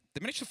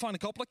 They managed to find a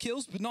couple of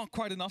kills, but not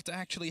quite enough to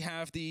actually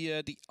have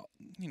the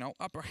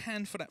upper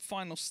hand for that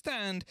final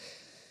stand.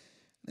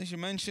 As you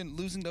mentioned,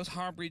 losing those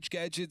hard breach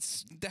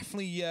gadgets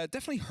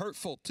definitely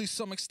hurtful to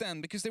some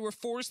extent, because they were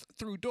forced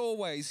through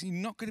doorways. You're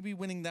not going to be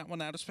winning that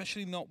one out,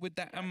 especially not with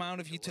that amount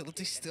of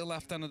utility still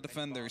left on the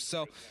defenders.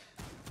 So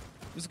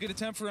it was a good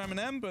attempt for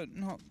M&M, but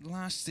not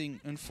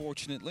lasting,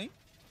 unfortunately.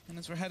 And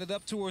as we're headed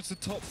up towards the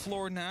top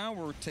floor now,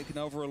 we're taking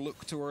over a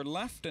look to our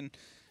left and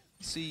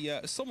see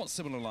a somewhat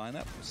similar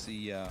lineup. We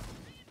see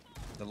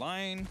the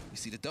Lion, we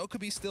see the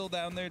Dokkaebi still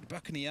down there, the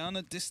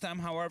Buccaneana. This time,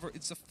 however,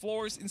 it's a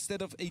Floors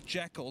instead of a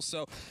Jackal.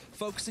 So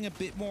focusing a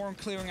bit more on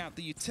clearing out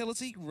the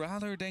utility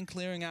rather than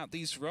clearing out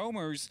these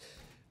roamers.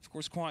 Of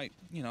course, quite,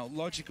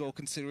 logical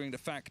considering the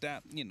fact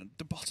that,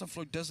 the bottom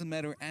floor doesn't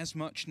matter as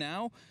much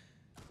now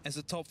as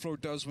the top floor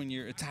does when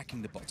you're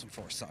attacking the bottom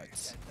floor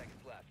sites.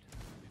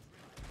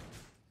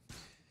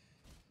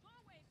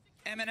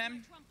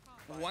 M&M,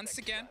 once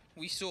again,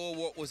 we saw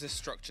what was a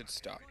structured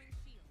start.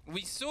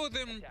 We saw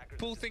them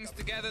pull things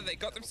together. They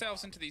got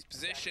themselves into these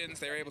positions.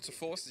 They were able to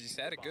force, as you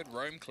said, a good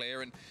roam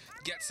clear and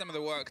get some of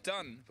the work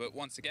done. But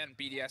once again,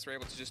 BDS were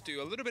able to just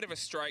do a little bit of a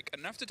strike,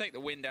 enough to take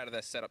the wind out of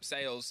their setup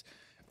sails,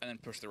 and then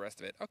push the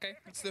rest of it. Okay,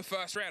 it's the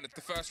first round. It's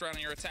the first round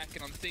and you're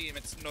attacking on theme.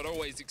 It's not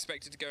always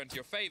expected to go into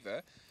your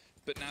favor.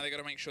 But now they got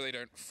to make sure they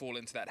don't fall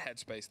into that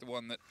headspace, the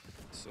one that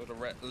sort of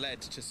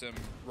led to some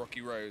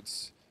rocky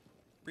roads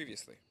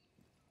previously.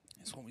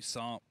 That's what we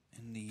saw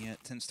in the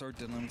 10-star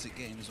Unlimited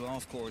game as well,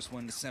 of course,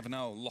 when the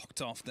 7-0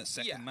 locked off that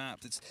second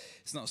map. It's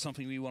not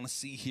something we want to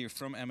see here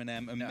from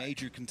M&M, a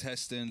major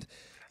contestant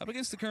up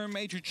against the current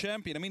major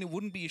champion. I mean, it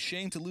wouldn't be a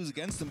shame to lose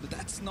against them, but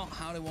that's not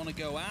how they want to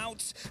go out.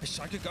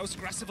 Shaika goes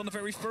aggressive on the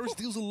very first,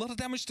 deals a lot of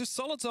damage to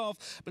Solotov,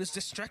 but is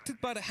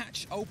distracted by the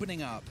hatch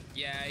opening up.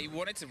 Yeah, he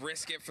wanted to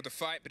risk it for the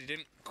fight, but he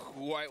didn't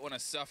quite want to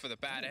suffer the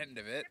bad end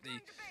of it. The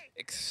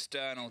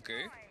external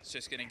goo. It's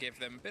just going to give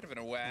them a bit of an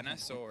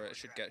awareness, or it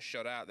should get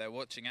shot out. They're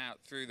watching out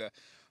through the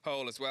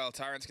hole as well.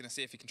 Tyrant's going to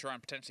see if he can try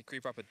and potentially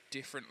creep up a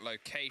different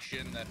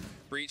location. The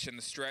breach and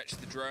the stretch,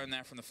 the drone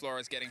there from the floor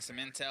is getting some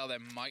intel. There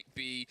might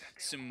be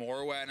some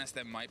more awareness.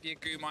 There might be a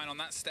goo mine on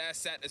that stair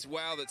set as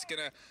well that's going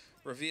to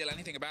reveal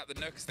anything about the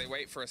Nook as they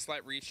wait for a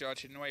slight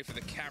recharge, hidden away for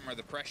the camera,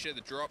 the pressure,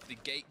 the drop, the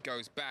gate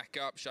goes back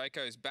up.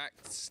 Shaiko's back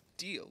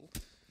still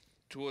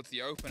towards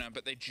the opener,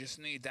 but they just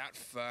need that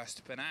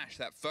first panache,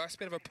 that first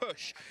bit of a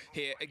push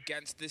here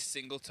against this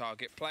single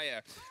target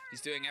player. He's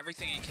doing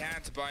everything he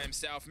can to buy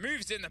himself,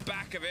 moves in the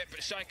back of it,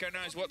 but Shaiko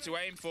knows what to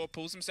aim for,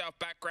 pulls himself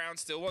background,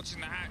 still watching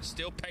the hatch,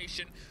 still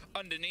patient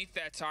underneath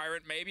their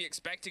Tyrant, maybe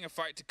expecting a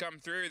fight to come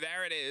through.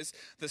 There it is.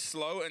 The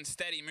slow and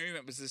steady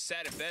movement was the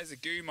set. If there's a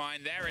goo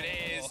mine, there it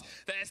is.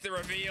 There's the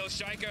reveal.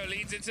 Shaiko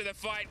leads into the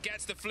fight,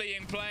 gets the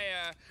fleeing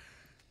player.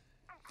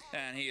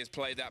 And he has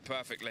played that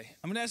perfectly.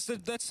 I mean, that's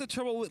the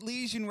trouble with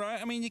Legion,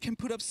 right? I mean, you can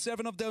put up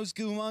 7 of those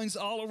goo mines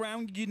all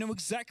around. You know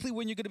exactly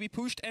when you're going to be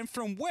pushed and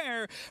from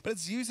where. But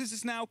as Users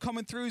is now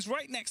coming through, he's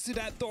right next to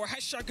that door. Has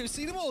Shaiko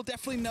seen him? Well,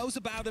 definitely knows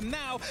about him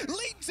now.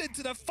 Leads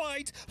into the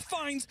fight,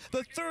 finds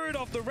the 3rd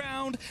of the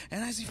round.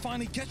 And as he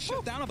finally gets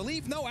shut down, I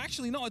believe, no,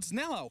 actually, no, it's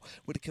Nello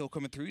with the kill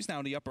coming through. He's now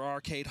in the upper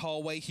arcade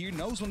hallway here.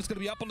 Knows when it's going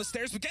to be up on the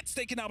stairs, but gets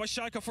taken out by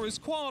Shaiko for his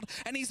quad.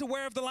 And he's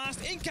aware of the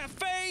last in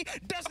cafe.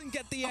 Doesn't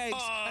get the ace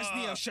as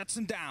Neo shuts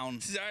him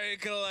down. So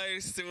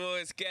close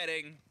towards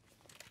getting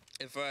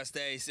the first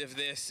ace of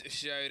this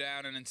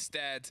showdown, and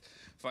instead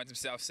finds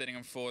himself sitting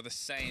on 4, the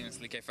same as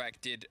Likefak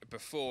did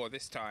before.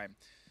 This time,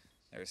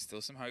 there is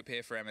still some hope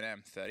here for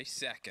Eminem. 30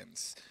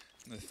 seconds.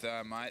 The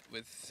Thermite,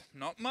 with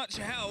not much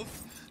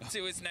health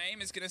to his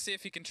name, is going to see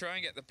if he can try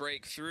and get the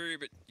breakthrough,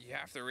 but you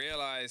have to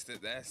realize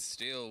that they're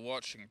still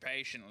watching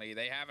patiently.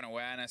 They have an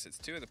awareness. It's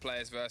 2 of the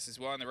players versus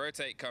 1. The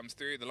rotate comes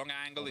through. The long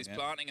angle is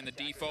planting in the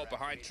default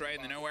behind Train.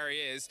 They know where he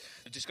is.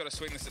 They've just got to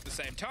swing this at the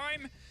same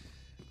time.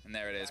 And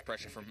there it is.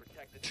 Pressure from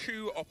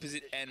 2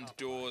 opposite end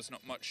doors.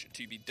 Not much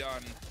to be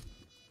done.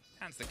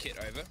 Hands the kit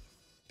over.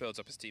 Builds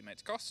up his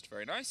teammate's cost.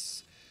 Very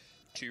nice.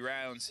 2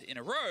 rounds in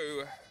a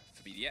row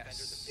for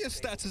BDS. Yeah,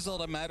 stats is all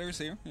that matters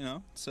here, you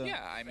know. So.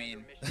 Yeah, I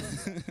mean,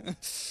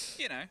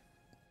 you know,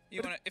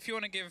 if you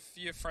want to give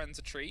your friends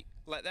a treat,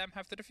 let them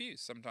have the defuse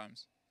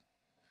sometimes.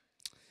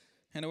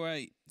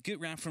 Anyway,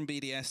 good round from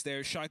BDS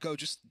there. Shaiko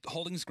just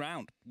holding his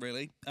ground,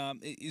 really.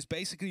 Is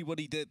basically what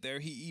he did there.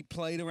 He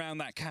played around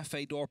that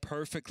cafe door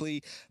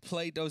perfectly,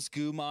 played those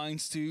goo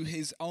mines to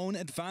his own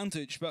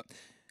advantage, but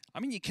I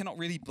mean, you cannot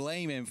really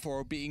blame him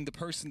for being the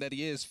person that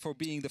he is, for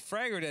being the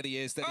fragger that he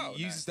is, that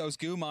he uses those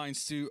goo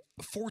mines to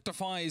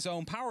fortify his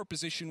own power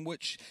position,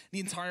 which the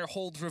entire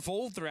hold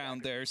revolved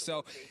around there.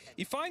 So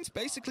he finds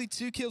basically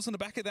 2 kills on the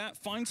back of that,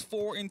 finds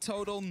 4 in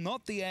total,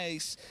 not the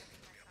ace.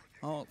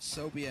 Oh,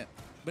 so be it.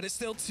 But it's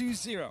still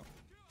 2-0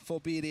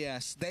 for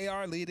BDS. They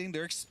are leading.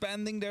 They're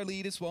expanding their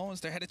lead as well as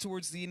they're headed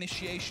towards the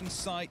initiation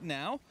site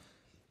now.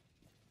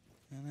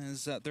 And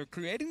as they're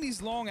creating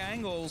these long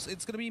angles,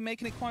 it's going to be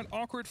making it quite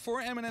awkward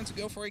for Eminem to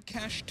go for a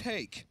cash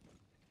take.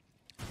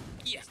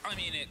 Yes, I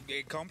mean,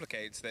 it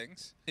complicates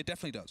things. It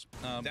definitely does.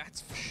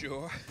 That's for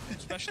sure.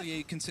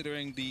 Especially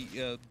considering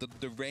the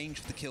range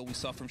of the kill we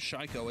saw from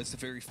Shaiko as the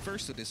very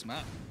first of this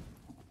map.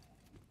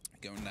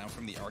 Going now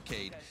from the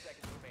arcade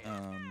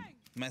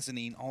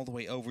mezzanine all the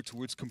way over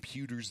towards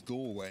computer's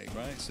doorway,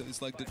 right? So it's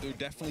like they're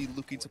definitely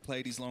looking to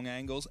play these long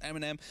angles.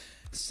 Eminem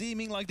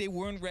seeming like they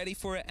weren't ready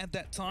for it at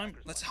that time.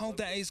 Let's hope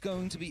that is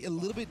going to be a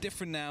little bit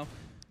different now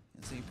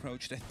as they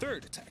approach the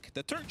 3rd attack.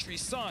 The tertiary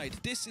side,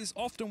 this is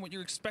often what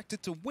you're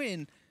expected to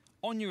win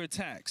on your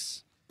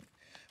attacks.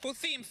 Well,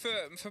 theme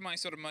for my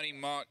sort of money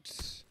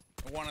marked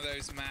one of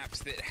those maps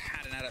that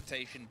had an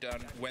adaptation done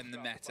when the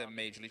meta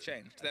majorly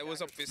changed. There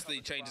was obviously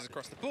changes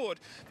across the board,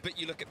 but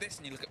you look at this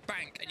and you look at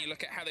Bank and you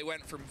look at how they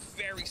went from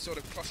very sort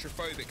of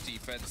claustrophobic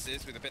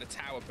defenses with a bit of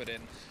tower put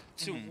in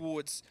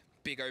towards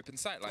big open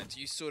sightlines.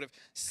 You sort of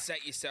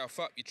set yourself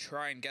up, you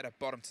try and get a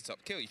bottom to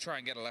top kill, you try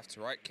and get a left to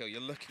right kill, you're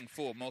looking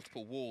for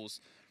multiple walls,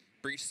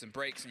 breaches and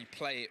breaks, and you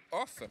play it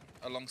often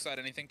alongside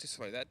anything to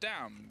slow that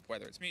down,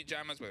 whether it's mute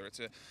jammers, whether it's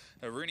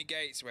a Rooney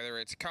Gates, whether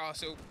it's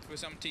castle for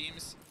some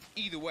teams.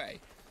 Either way,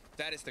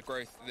 that is the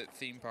growth that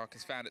Theme Park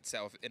has found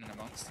itself in and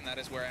amongst, and that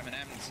is where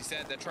Eminem, as he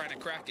said, they're trying to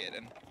crack it,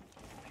 and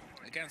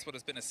against what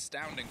has been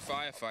astounding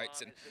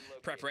firefights and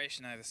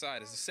preparation either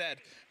side. As I said,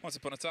 once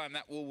upon a time,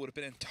 that wall would have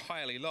been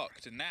entirely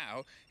locked, and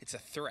now it's a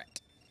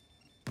threat.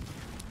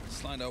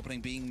 Slide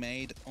opening being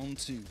made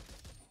onto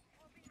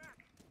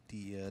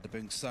the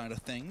bunk side of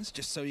things,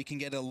 just so you can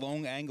get a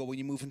long angle when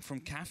you're moving from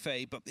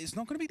cafe, but it's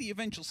not going to be the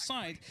eventual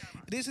side.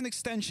 It is an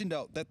extension,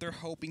 though, that they're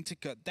hoping to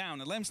cut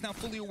down. And Lem's now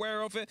fully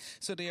aware of it,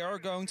 so they are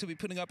going to be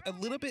putting up a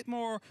little bit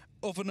more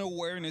of an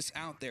awareness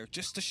out there,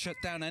 just to shut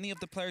down any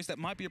of the players that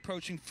might be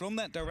approaching from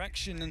that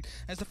direction. And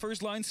as the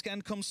first line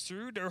scan comes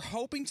through, they're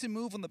hoping to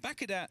move on the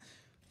back of that.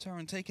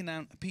 Taran taking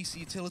down a PC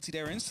utility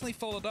there, instantly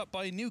followed up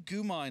by a new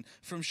goo mine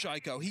from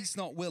Shaiko. He's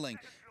not willing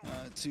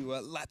to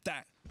let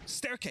that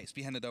staircase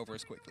be handed over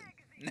as quickly.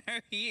 No,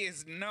 he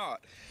is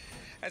not.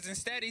 As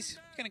instead, he's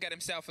going to get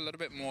himself a little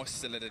bit more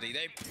solidity.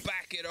 They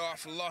back it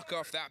off, lock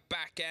off that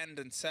back end,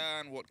 and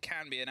turn what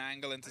can be an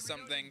angle into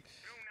something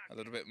a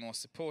little bit more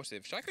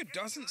supportive. Shaiko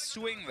doesn't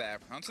swing there.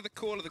 Onto the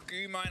call of the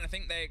goo mine, I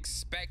think they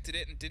expected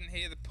it and didn't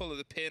hear the pull of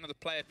the pin or the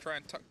player try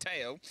and tuck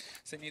tail,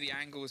 so they knew the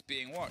angle was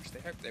being watched. They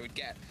hoped they would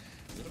get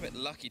A little bit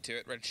lucky to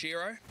it.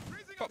 Renshiro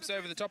pops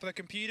over the top of the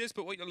computers,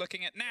 but what you're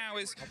looking at now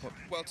is,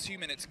 well, 2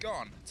 minutes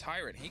gone.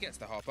 Tyrant, he gets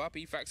the hop up.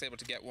 Efac's able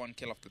to get 1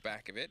 kill off the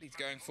back of it. He's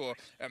going for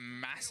a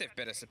massive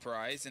bit of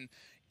surprise, and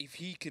if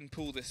he can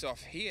pull this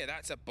off here,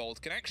 that's a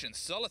bold connection.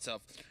 Solitov,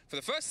 for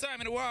the first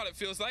time in a while, it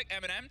feels like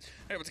M&M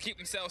are able to keep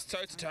themselves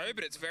toe-to-toe,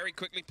 but it's very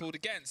quickly pulled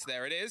against.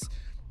 There it is.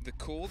 The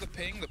call, the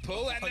ping, the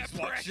pull, and the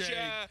pressure.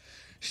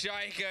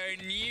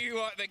 Shaiko knew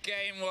what the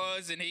game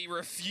was, and he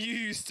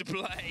refused to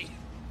play.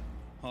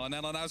 Oh,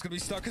 Nella now is going to be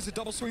stuck as a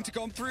double swing to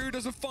come through.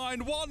 Doesn't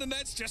find one, and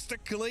that's just to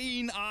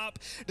clean up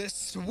the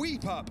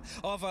sweep up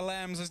of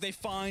Alems as they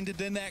find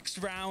the next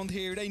round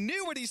here. They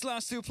knew where these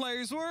last 2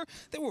 players were.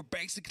 They were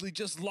basically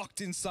just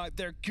locked inside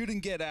there, couldn't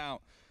get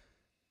out.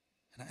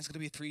 And that's going to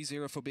be a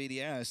 3-0 for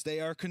BDS.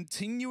 They are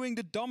continuing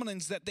the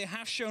dominance that they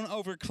have shown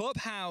over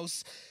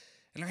Clubhouse.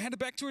 And they're headed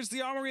back towards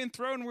the Armory and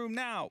Throne Room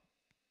now.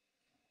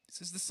 This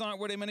is the site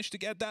where they managed to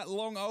get that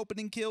long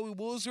opening kill. It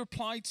was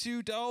replied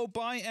to, though,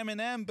 by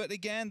M&M, but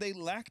again, they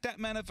lacked that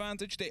man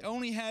advantage. They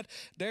only had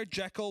their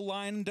Jekyll,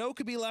 Lion, and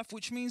Dokkaebi left,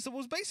 which means there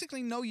was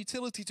basically no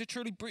utility to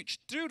truly breach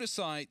through the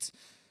site.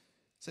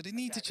 So they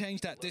need to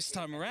change that this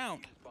time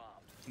around.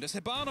 And as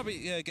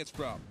Hibana gets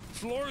brought,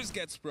 Flores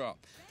gets brought.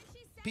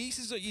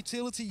 Pieces of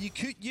utility you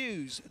could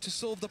use to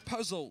solve the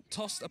puzzle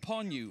tossed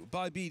upon you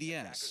by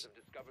BDS.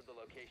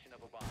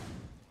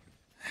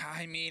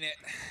 I mean, it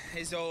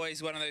is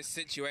always one of those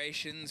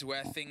situations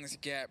where things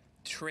get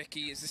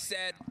tricky. As I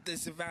said,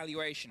 there's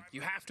evaluation.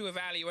 You have to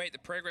evaluate the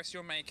progress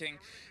you're making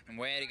and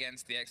weigh it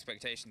against the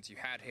expectations you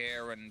had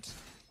here, and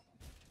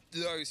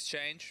those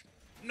change.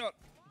 Not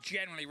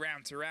generally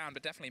round to round,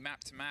 but definitely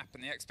map to map,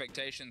 and the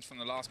expectations from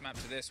the last map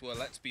to this were,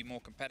 let's be more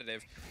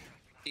competitive.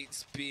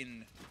 It's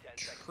been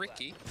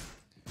tricky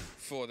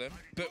for them,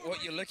 but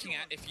what you're looking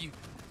at, if you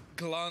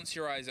glance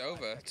your eyes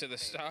over to the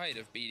side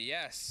of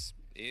BDS,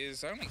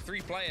 is only 3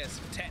 players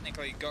have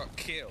technically got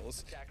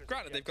kills.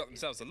 Granted, they've got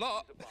themselves a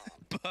lot,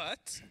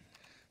 but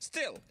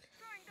still,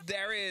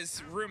 there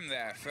is room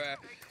there for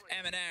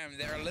M&M.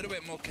 They're a little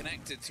bit more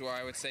connected to,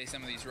 I would say,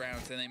 some of these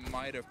rounds than they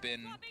might have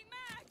been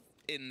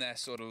in their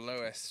sort of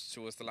lowest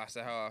towards the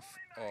latter half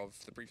of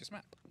the previous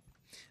map.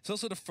 It's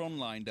also the front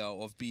line,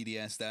 though, of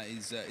BDS that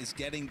is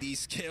getting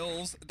these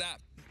kills. That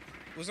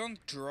was on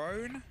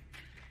drone.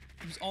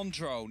 He was on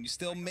drone. You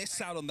still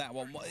miss out on that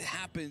one. What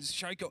happens?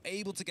 Shaiko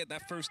able to get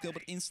that first kill,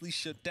 but instantly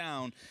shut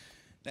down.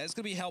 That's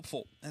going to be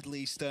helpful, at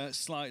least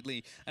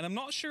slightly. And I'm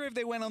not sure if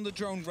they went on the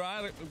drone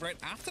right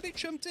after they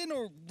jumped in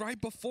or right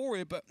before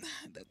it, but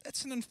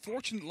that's an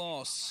unfortunate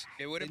loss.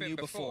 It would have been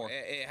before.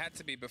 It had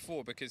to be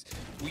before because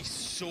we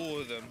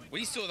saw them.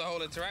 We saw the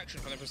whole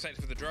interaction from the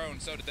perspective of the drone.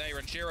 So did they.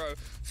 Renshiro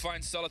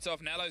finds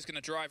Solitov. Nello's going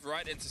to drive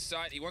right into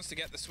sight. He wants to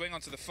get the swing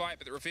onto the fight,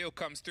 but the reveal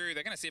comes through.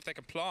 They're going to see if they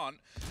can plant.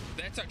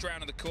 They're tucked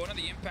around in the corner.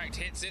 The impact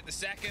hits it, the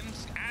second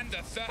and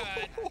the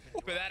third.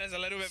 But that has a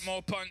little bit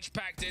more punch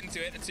packed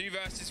into it. A 2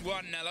 versus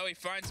 1. Nello, he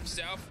finds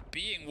himself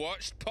being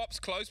watched, pops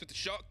close with the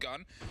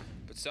shotgun,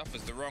 but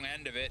suffers the wrong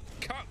end of it.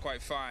 Can't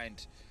quite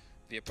find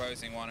the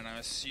opposing one, and I'm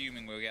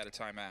assuming we'll get a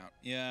timeout.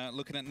 Yeah,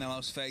 looking at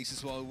Nello's face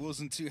as well, he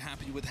wasn't too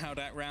happy with how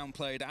that round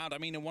played out. I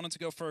mean, they wanted to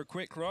go for a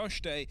quick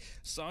rush. They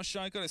saw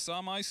Shaiko, they saw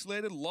him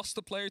isolated, lost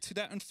the player to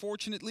that,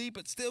 unfortunately,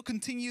 but still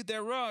continued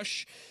their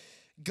rush.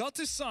 Got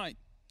to sight,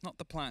 not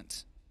the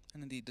plant.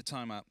 And indeed, the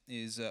timeout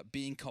is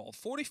being called.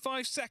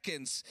 45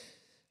 seconds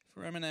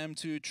for M&M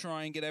to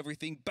try and get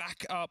everything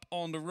back up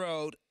on the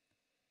road.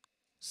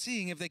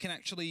 Seeing if they can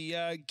actually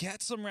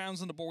get some rounds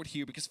on the board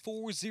here, because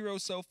 4-0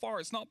 so far,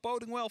 it's not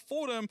boding well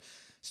for them,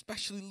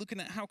 especially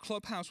looking at how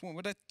Clubhouse went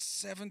with that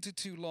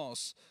 7-2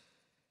 loss.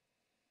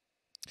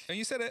 And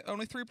you said it,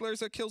 only 3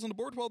 players that kills on the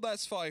board? Well,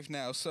 that's 5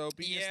 now, so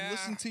BS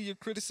listened to your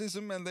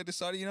criticism and they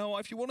decided, you know,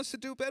 if you want us to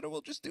do better, we'll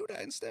just do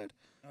that instead.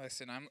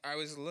 Listen, I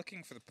was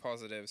looking for the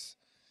positives,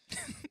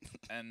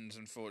 and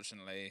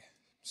unfortunately,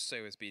 so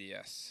is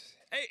BDS.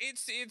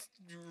 It's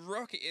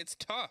rocky. It's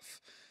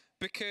tough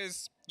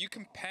because you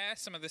compare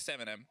some of this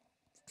M&M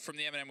from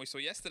the M&M we saw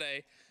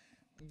yesterday,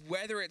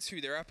 whether it's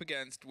who they're up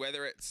against,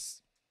 whether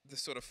it's the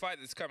sort of fight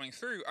that's coming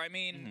through. I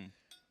mean,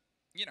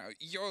 you know,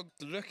 you're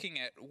looking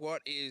at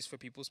what is, for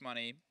people's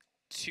money,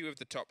 2 of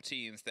the top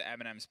teams that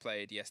M&M's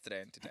played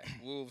yesterday and today,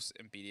 Wolves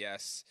and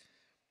BDS.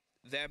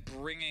 They're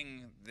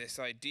bringing this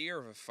idea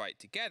of a fight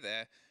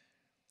together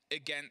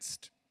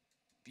against,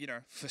 you know,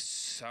 for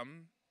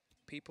some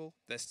people,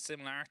 there's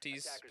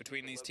similarities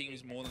between these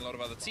teams more than a lot of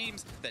other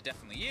teams. There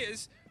definitely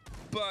is,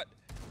 but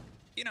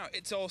you know,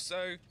 it's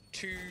also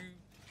 2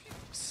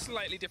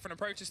 slightly different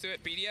approaches to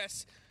it.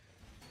 BDS,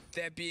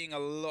 they're being a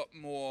lot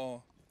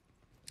more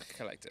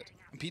collected.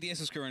 BDS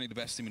is currently the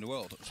best team in the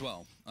world as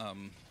well.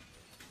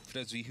 For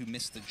those of you who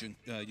missed the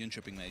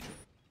Jönköping major,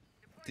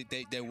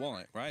 they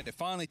won it, right? They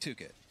finally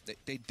took it.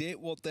 They did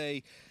what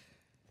they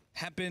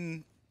have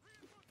been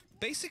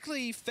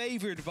basically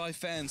favored by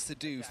fans to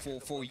do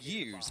for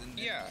years. And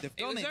yeah, they've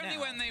done it only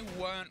now. when they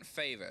weren't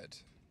favored.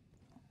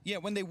 Yeah,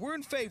 when they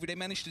weren't favored, they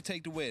managed to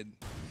take the win.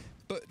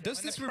 But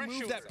does this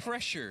remove that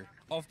pressure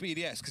of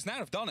BDS, because now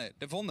they've done it.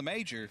 They've won the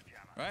major,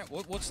 right?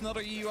 What's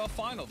another EUL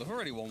final? They've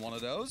already won one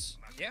of those.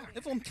 Yeah.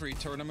 They've won 3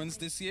 tournaments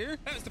this year.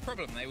 That was the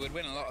problem. They would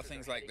win a lot of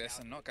things like this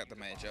and not get the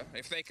major.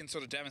 If they can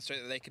sort of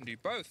demonstrate that they can do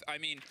both. I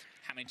mean,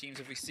 how many teams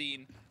have we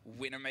seen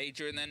win a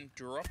major and then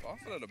drop off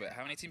a little bit?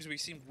 How many teams have we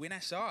seen win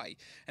SI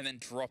and then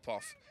drop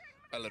off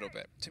a little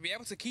bit? To be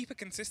able to keep a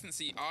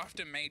consistency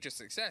after major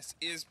success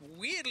is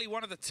weirdly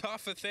one of the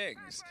tougher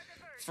things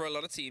for a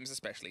lot of teams,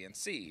 especially in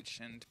Siege.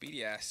 And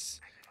BDS,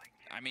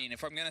 I mean,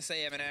 if I'm going to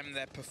say M&M,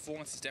 their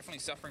performance is definitely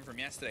suffering from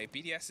yesterday.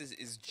 BDS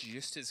is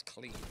just as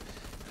clean.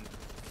 And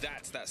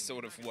that's that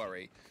sort of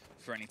worry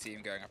for any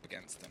team going up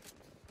against them.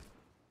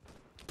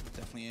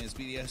 Definitely is.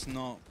 BDS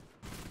not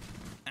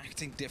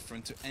acting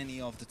different to any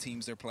of the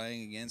teams they're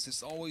playing against.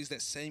 It's always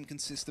that same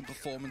consistent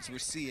performance we're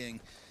seeing.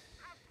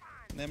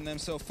 And M&M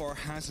so far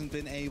hasn't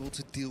been able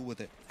to deal with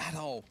it at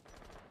all.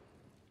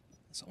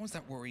 It's always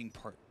that worrying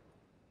part.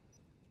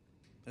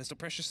 But as the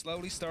pressure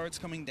slowly starts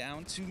coming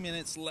down, 2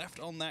 minutes left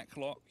on that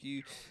clock,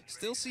 you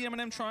still see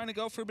M&M trying to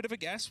go for a bit of a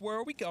guess. Where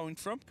are we going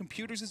from?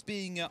 Computers is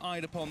being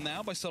eyed upon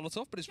now by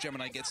Solotov, but as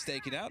Gemini gets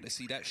taken out, they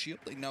see that shield.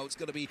 They know it's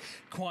going to be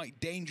quite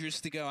dangerous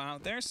to go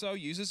out there, so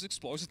Users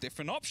explores a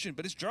different option.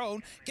 But his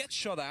drone gets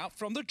shot out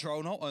from the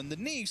drone hole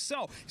underneath,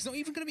 so he's not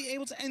even going to be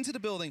able to enter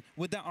the building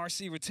with that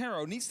RC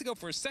Rotero. Needs to go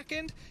for a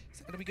second. He's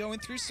not going to be going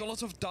through.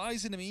 Solotov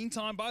dies in the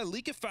meantime by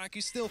Likafak,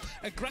 who's still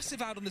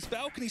aggressive out on this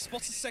balcony.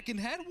 Spots a second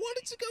head.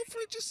 Wanted to go for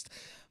it just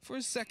for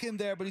a second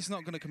there, but he's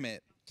not going to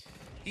commit.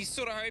 He's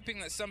sort of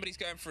hoping that somebody's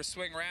going for a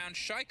swing round.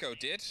 Shaiko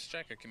did.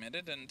 Shaiko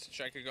committed, and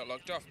Shaiko got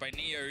locked off by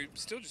Neo,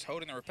 still just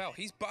holding the rappel.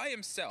 He's by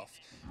himself.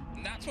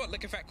 And that's what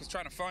Likafak was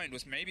trying to find,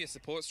 was maybe a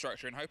support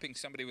structure and hoping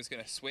somebody was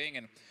going to swing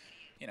and,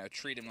 you know,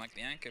 treat him like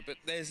the anchor. But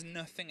there's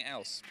nothing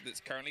else that's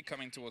currently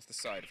coming towards the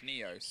side of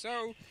Neo.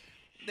 So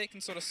they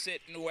can sort of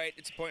sit and wait.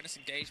 It's a pointless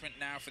engagement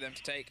now for them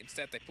to take.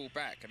 Instead, they pull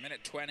back. A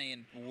minute 20,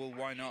 and well,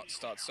 why not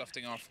start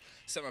softening off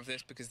some of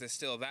this, because there's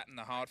still that in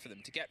the hard for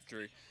them to get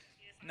through.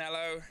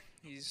 Nello,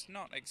 he's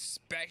not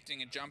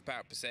expecting a jump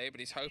out per se, but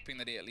he's hoping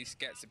that he at least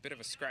gets a bit of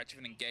a scratch of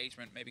an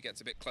engagement, maybe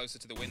gets a bit closer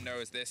to the window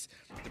as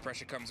the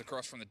pressure comes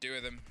across from the two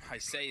of them.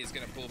 Haisei is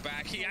going to pull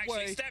back. He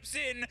actually steps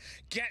in,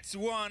 gets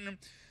one.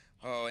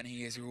 Oh, and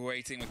he is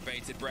waiting with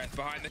bated breath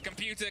behind the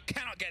computer.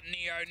 Cannot get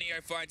Neo.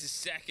 Neo finds his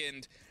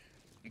second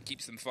and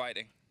keeps them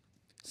fighting.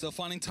 Still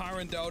finding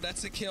Tyrant though.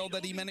 That's a kill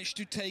that he managed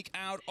to take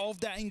out of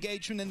that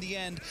engagement in the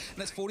end. And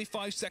that's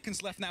 45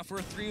 seconds left now for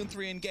a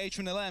 3-on-3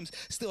 engagement. LMs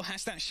still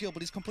has that shield,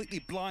 but he's completely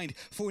blind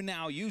for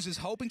now. Users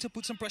hoping to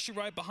put some pressure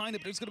right behind it,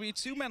 but there's going to be a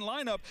 2-man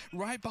lineup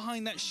right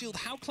behind that shield.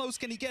 How close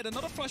can he get?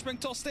 Another flashbang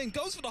tossed in,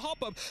 goes for the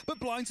hop-up, but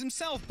blinds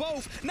himself.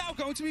 Both now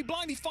going to be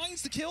blind. He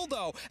finds the kill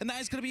though, and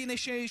that is going to be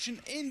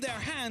initiation in their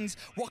hands.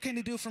 What can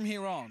they do from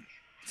here on?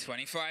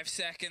 25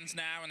 seconds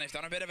now, and they've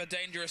done a bit of a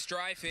dangerous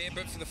drive here,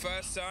 but for the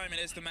first time, it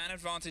is the man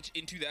advantage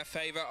into their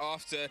favor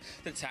after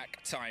the tack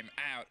time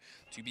out.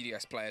 Two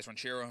BDS players,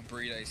 Renshiro and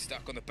Bride,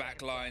 stuck on the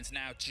back lines.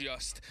 Now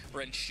just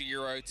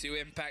Renshiro, 2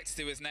 impacts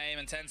to his name,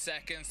 and 10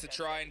 seconds to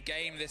try and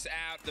game this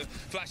out. The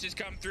flashes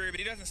come through, but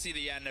he doesn't see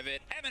the end of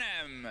it.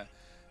 M&M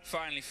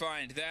finally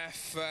find their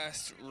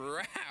first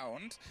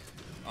round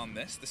on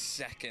this, the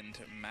second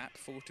map,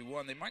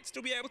 4-1. They might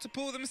still be able to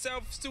pull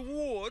themselves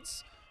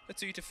towards a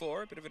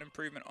 2-4, a bit of an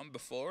improvement on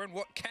before, and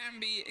what can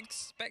be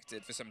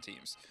expected for some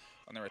teams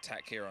on their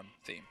attack here on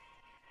theme.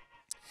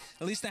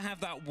 At least they have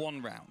that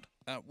one round,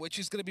 which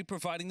is going to be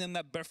providing them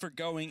that buffer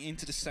going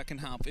into the second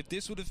half. If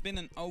this would have been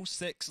an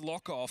 0-6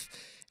 lock-off,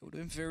 it would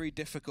have been very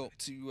difficult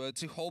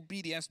to hold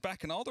BDS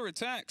back in all their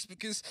attacks,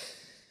 because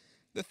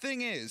the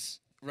thing is,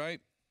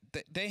 right,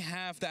 they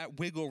have that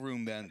wiggle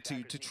room then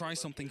to try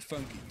something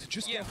funky, to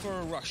just go for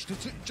a rush, to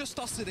just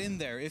toss it in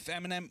there if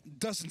M&M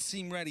doesn't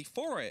seem ready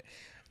for it.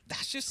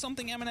 That's just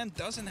something M&M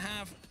doesn't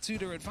have to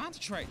their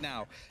advantage right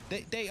now.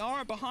 They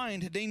are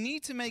behind. They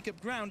need to make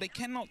up ground. They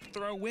cannot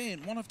throw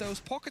in one of those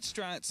pocket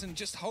strats and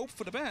just hope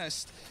for the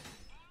best.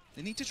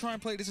 They need to try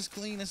and play this as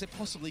clean as they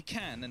possibly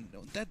can. And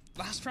that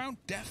last round,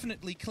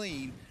 definitely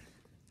clean.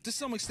 To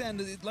some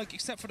extent, like,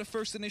 except for the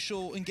first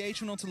initial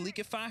engagement onto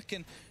Likafak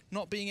and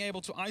not being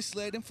able to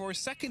isolate him for a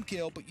second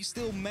kill, but you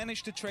still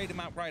managed to trade him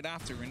out right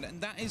after,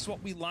 and that is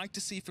what we like to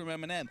see from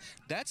M&M.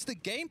 That's the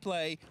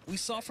gameplay we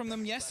saw from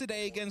them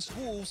yesterday against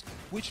Wolves,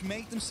 which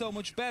made them so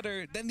much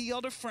better than the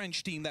other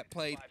French team that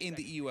played in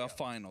the EUL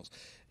finals.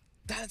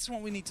 That's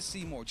what we need to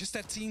see more, just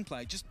that team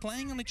play, just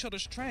playing on each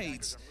other's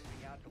trades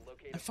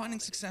and finding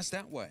success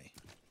that way.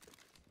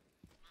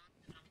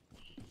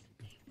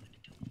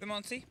 The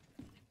Monty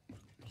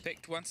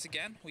picked once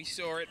again. We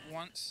saw it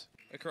once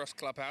across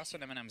Clubhouse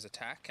on M&M's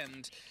attack,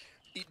 and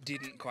it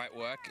didn't quite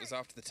work. It was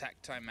after the tack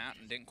timeout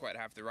and didn't quite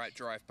have the right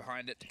drive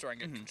behind it to try and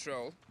get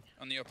control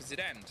on the opposite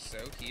end. So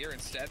here,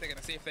 instead, they're going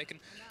to see if they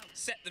can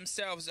set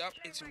themselves up.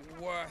 It's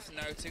worth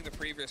noting the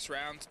previous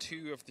round,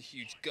 2 of the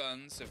huge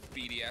guns of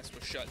BDS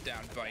were shut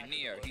down by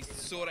Neo. He's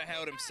sort of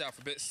held himself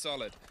a bit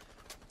solid.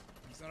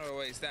 He's not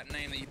always that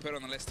name that you put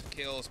on the list of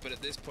kills, but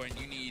at this point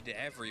you need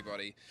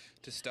everybody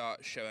to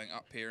start showing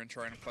up here and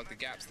trying to plug the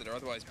gaps that are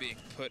otherwise being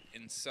put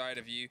inside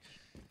of you.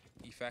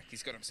 EFAC,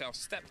 he's got himself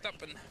stepped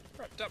up and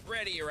prepped up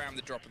ready around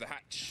the drop of the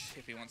hatch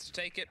if he wants to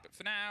take it. But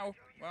for now,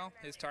 well,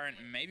 his Tyrant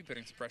may be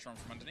putting some pressure on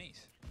from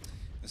underneath.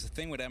 There's the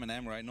thing with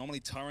M&M, right? Normally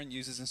Tyrant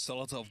uses and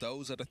Solotov.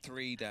 Those are the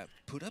three that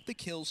put up the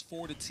kills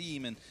for the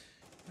team and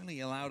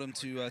really allow them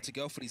to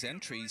go for these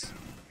entries.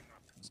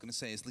 I was going to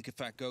say, as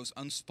Likafat goes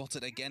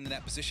unspotted again in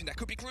that position, that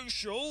could be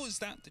crucial. Is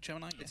that the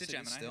Gemini? It's a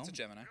Gemini. It's a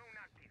Gemini.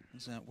 I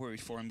was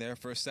worried for him there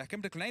for a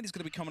second, but the grenade is going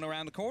to be coming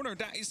around the corner.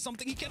 That is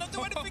something he cannot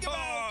do anything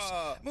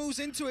about. Moves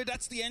into it.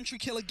 That's the entry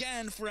kill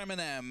again for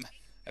M&M.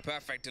 A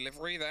perfect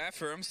delivery there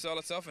from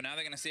Solotov, and now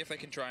they're going to see if they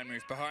can try and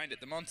move behind it.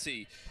 The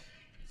Monty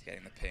is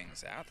getting the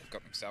pings out. They've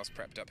got themselves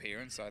prepped up here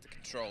inside the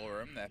control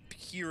room. They're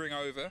peering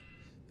over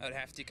at a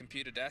hefty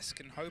computer desk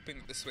and hoping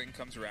that the swing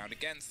comes around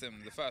against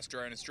them. The first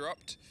drone is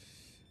dropped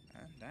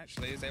and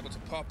actually is able to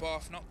pop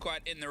off, not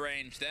quite in the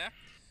range there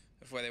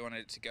of where they wanted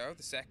it to go.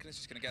 The second is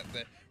just going to get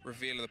the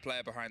reveal of the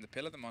player behind the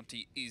pillar. The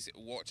Monty is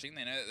watching.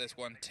 They know that there's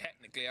one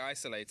technically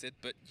isolated,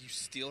 but you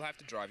still have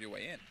to drive your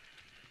way in.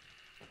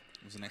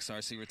 There's an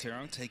XRC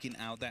Rotero taking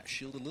out that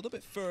shield a little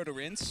bit further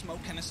in.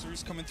 Smoke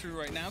canisters coming through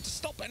right now to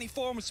stop any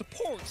form of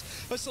support.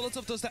 But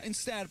Solotov does that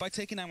instead by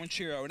taking out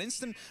Manchiro. An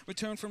instant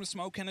return from the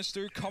smoke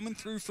canister coming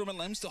through from a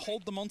Lems to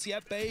hold the Monty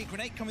at bay.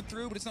 Grenade coming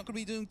through, but it's not going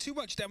to be doing too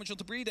much damage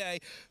onto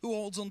Bride, who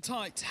holds on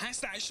tight. Has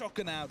that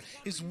shotgun out.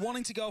 Is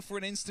wanting to go for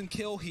an instant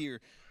kill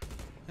here.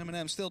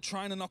 M&M still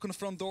trying to knock on the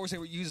front doors here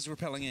with users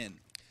repelling in.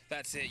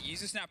 That's it.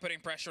 Users now putting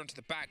pressure onto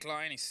the back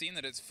line. He's seen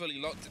that it's fully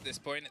locked at this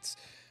point. It's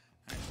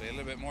actually a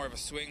little bit more of a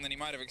swing than he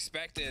might have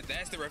expected.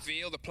 There's the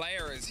reveal. The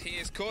player he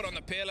is caught on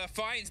the pillar,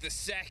 finds the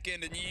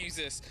second and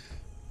uses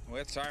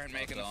with Tyrant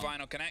making the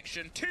final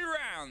connection. 2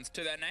 rounds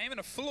to their name and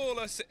a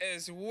flawless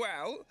as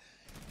well.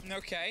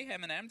 Okay,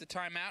 M&M, the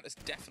timeout has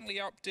definitely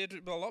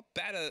opted a lot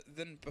better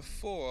than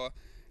before.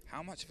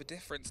 How much of a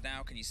difference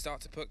now can you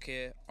start to put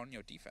here on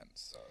your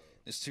defense?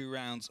 These 2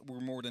 rounds were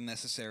more than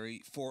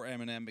necessary for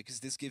M&M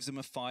because this gives them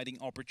a fighting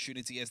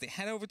opportunity as they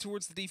head over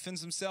towards the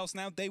defense themselves.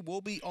 Now they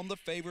will be on the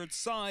favored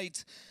side.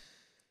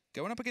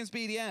 Going up against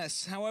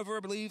BDS, however,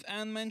 I believe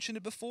Anne mentioned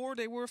it before,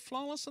 they were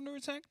flawless under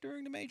attack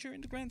during the major in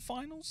the grand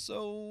finals,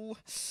 so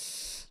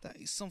that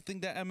is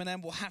something that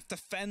M&M will have to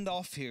fend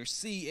off here,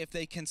 see if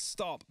they can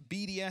stop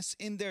BDS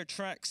in their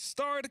tracks,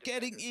 start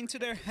getting into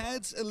their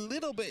heads a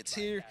little bit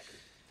here.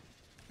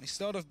 They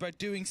start off by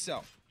doing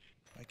so.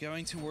 By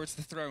going towards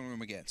the throne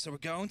room again. So we're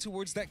going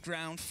towards that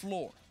ground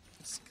floor.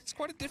 It's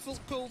quite a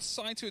difficult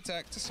side to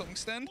attack to some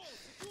extent.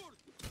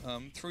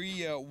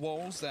 3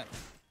 walls that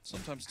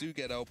sometimes do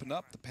get opened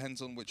up.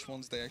 Depends on which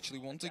ones they actually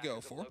want to go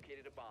for.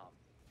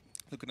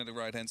 Looking at the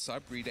right-hand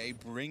side, Bride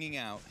bringing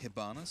out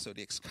Hibana, so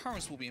the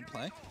X-Currents will be in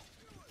play.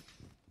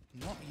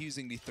 Not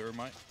using the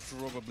Thermite,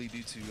 probably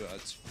due to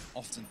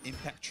often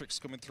impact tricks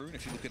coming through. And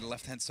if you look at the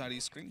left-hand side of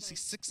your screen, you see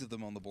 6 of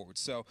them on the board.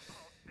 So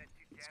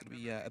it's going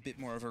to be a bit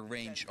more of a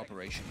range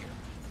operation here.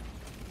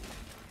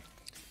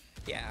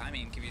 Yeah, I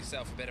mean, give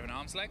yourself a bit of an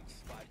arm's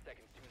length. 5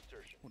 seconds to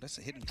insertion. Oh, that's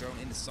a hidden drone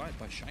in the side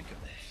by Shankar.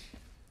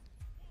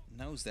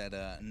 Knows that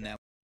now.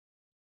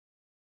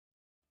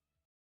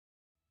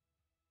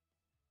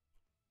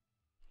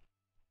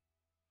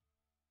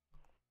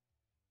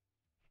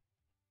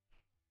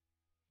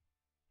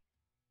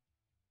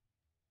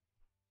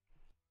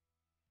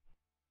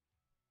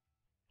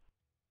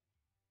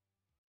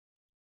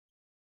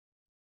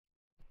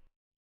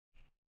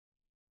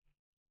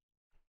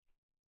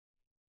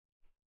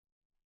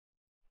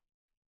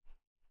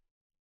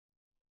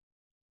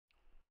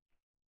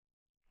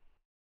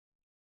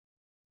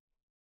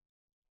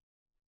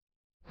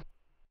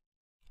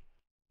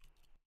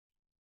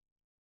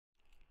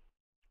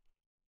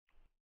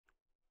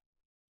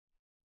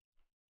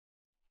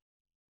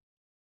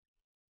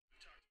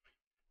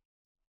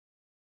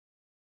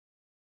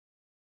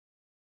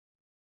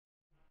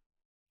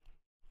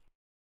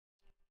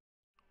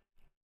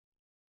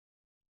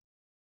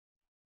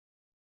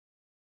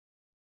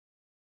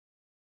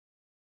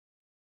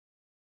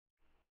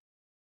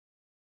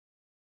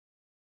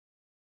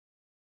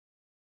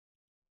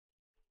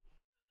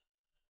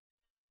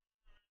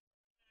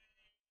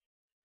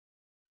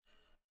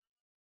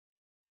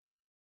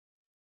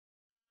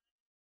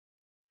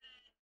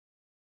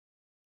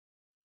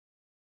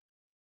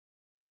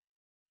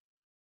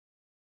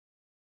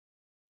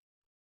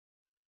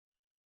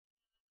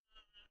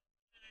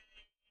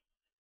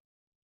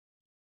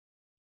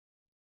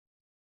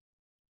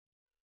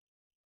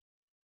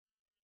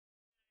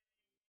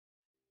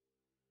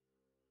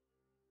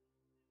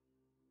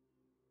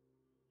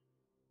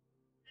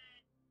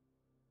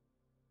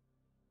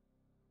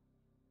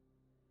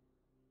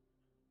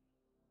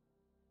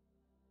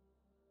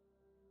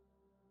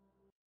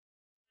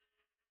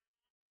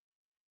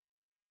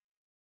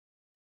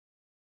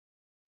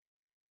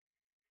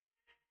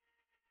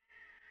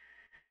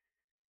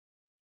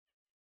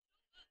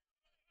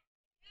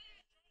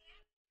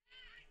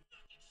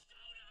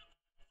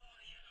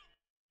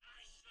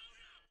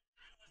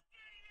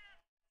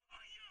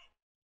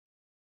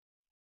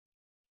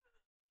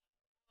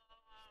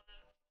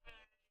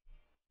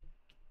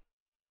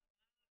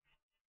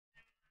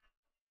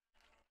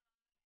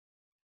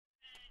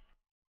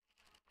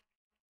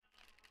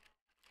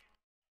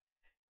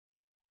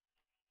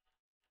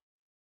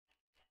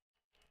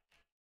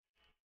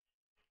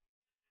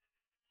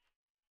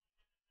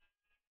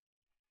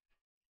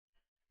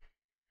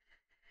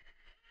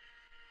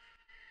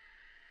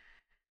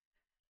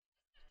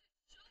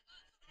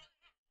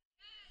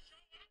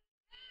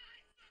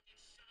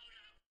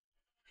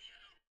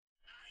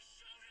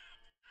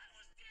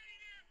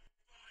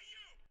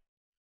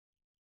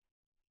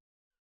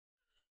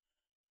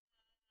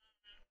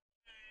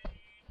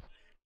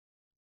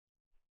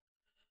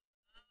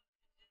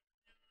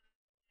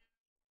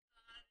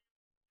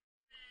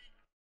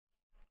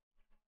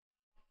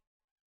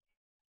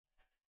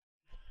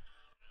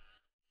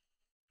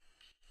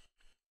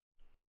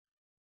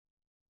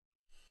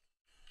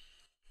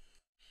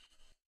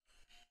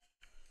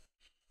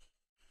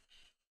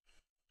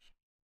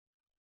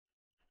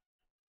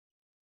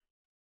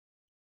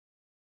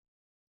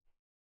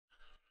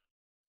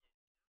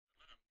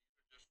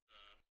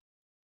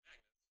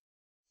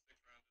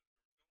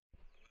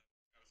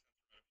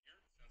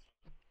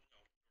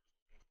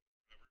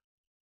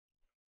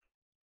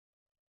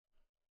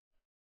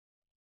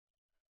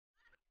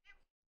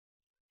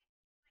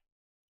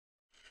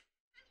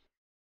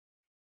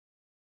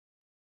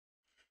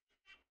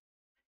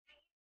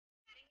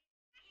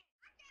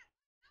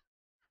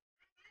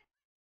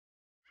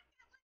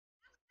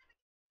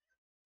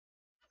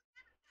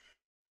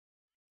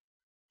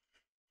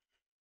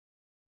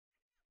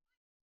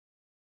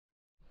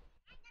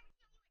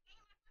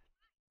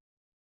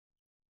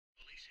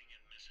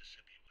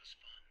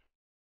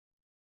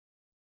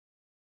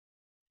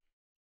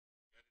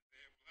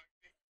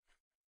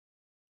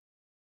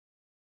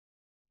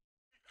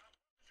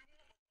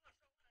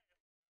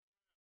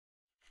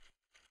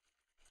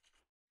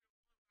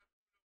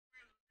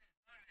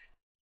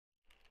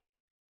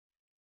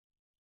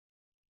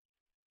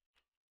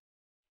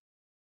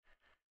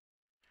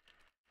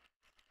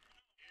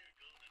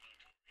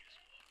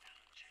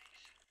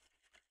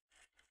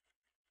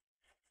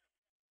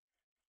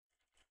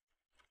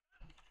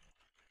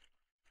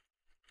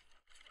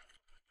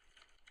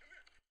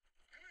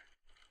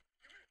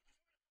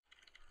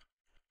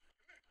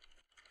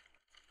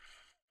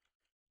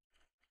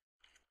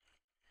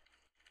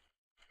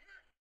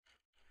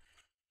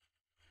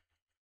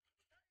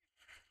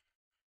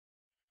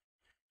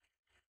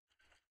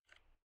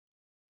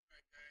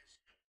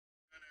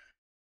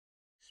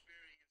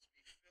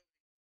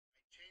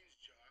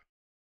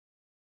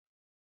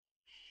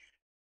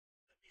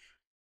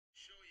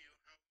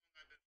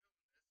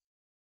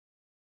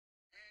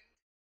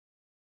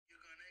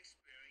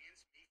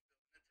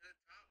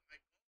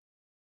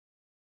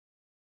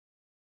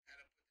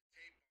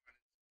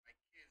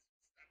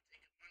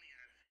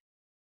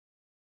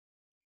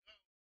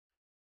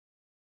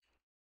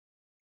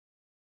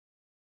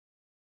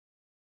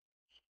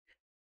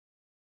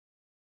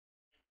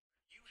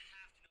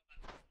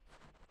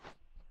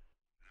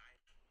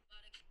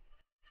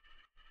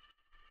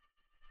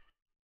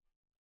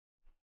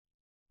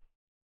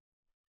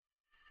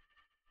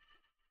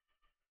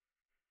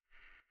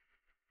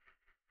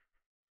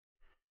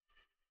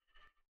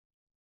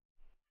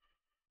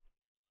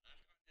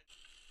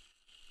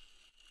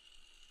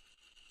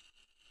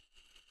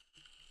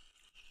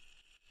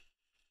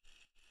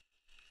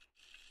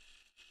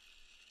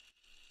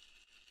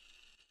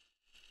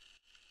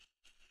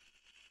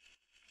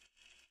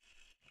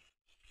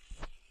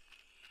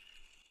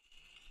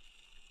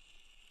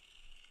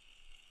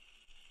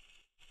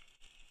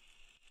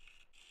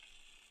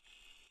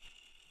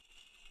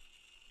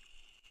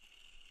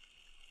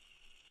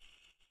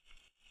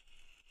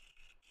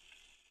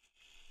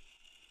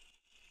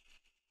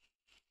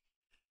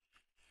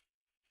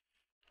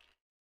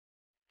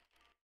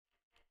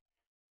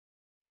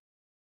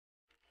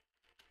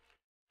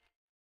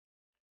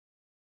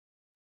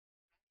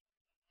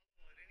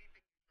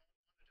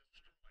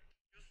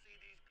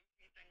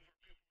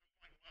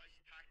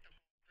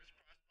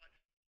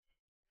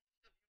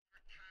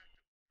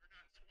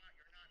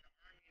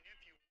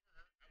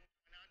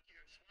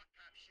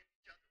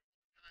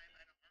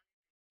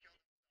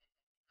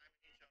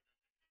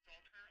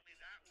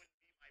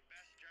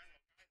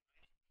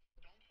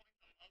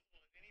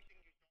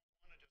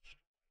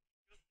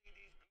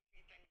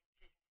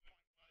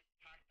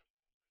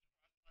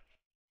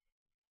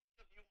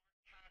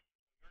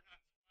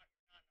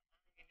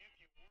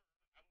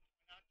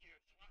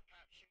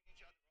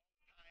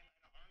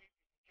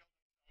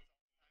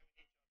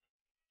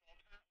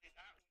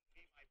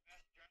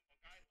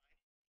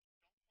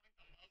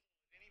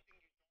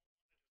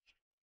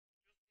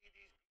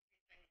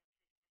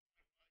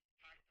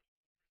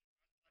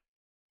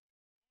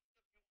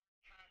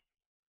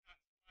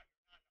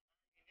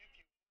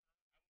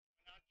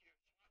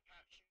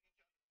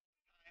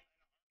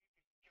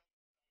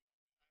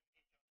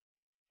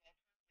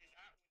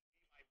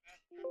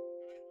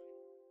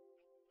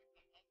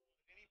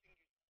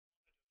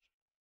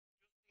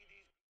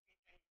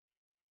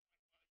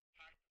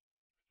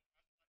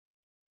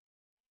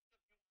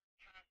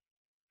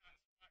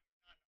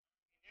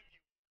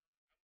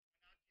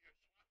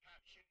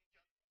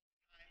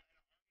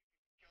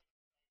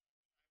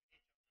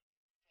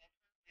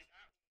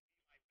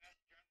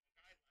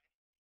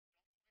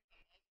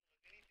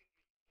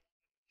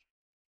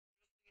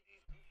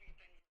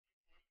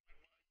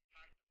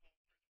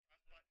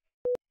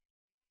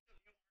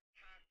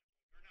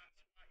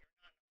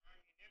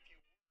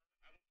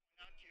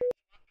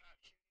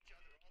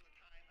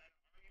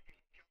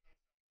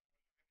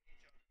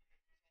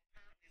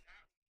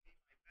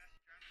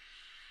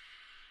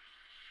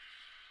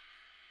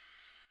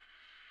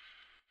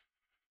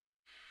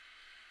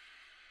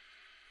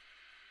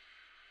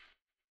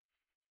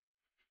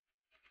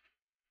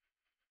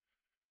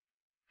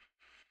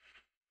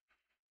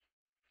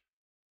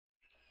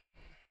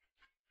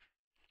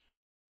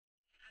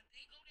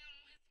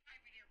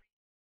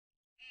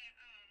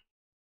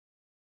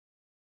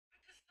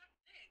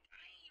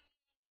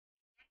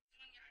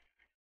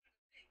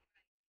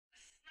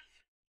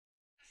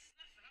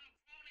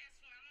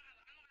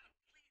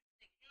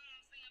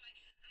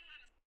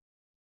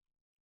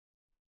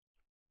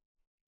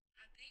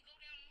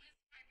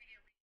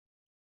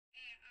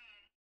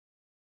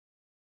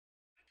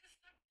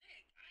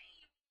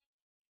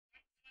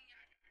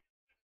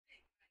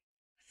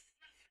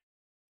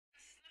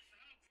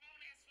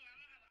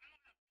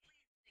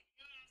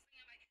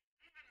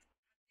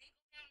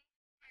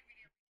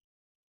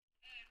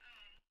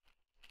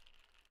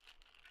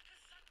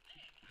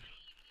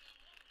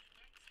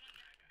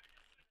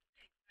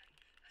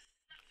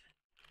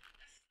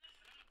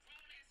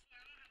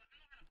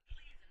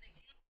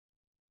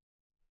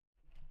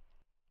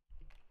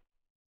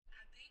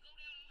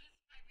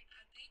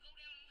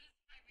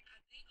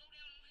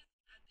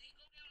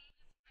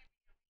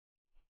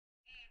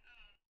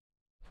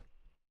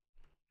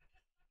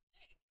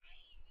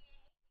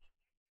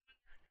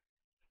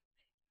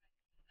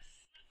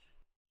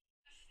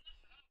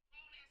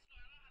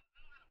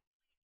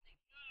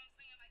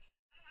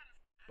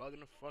 bugging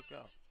the fuck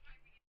out.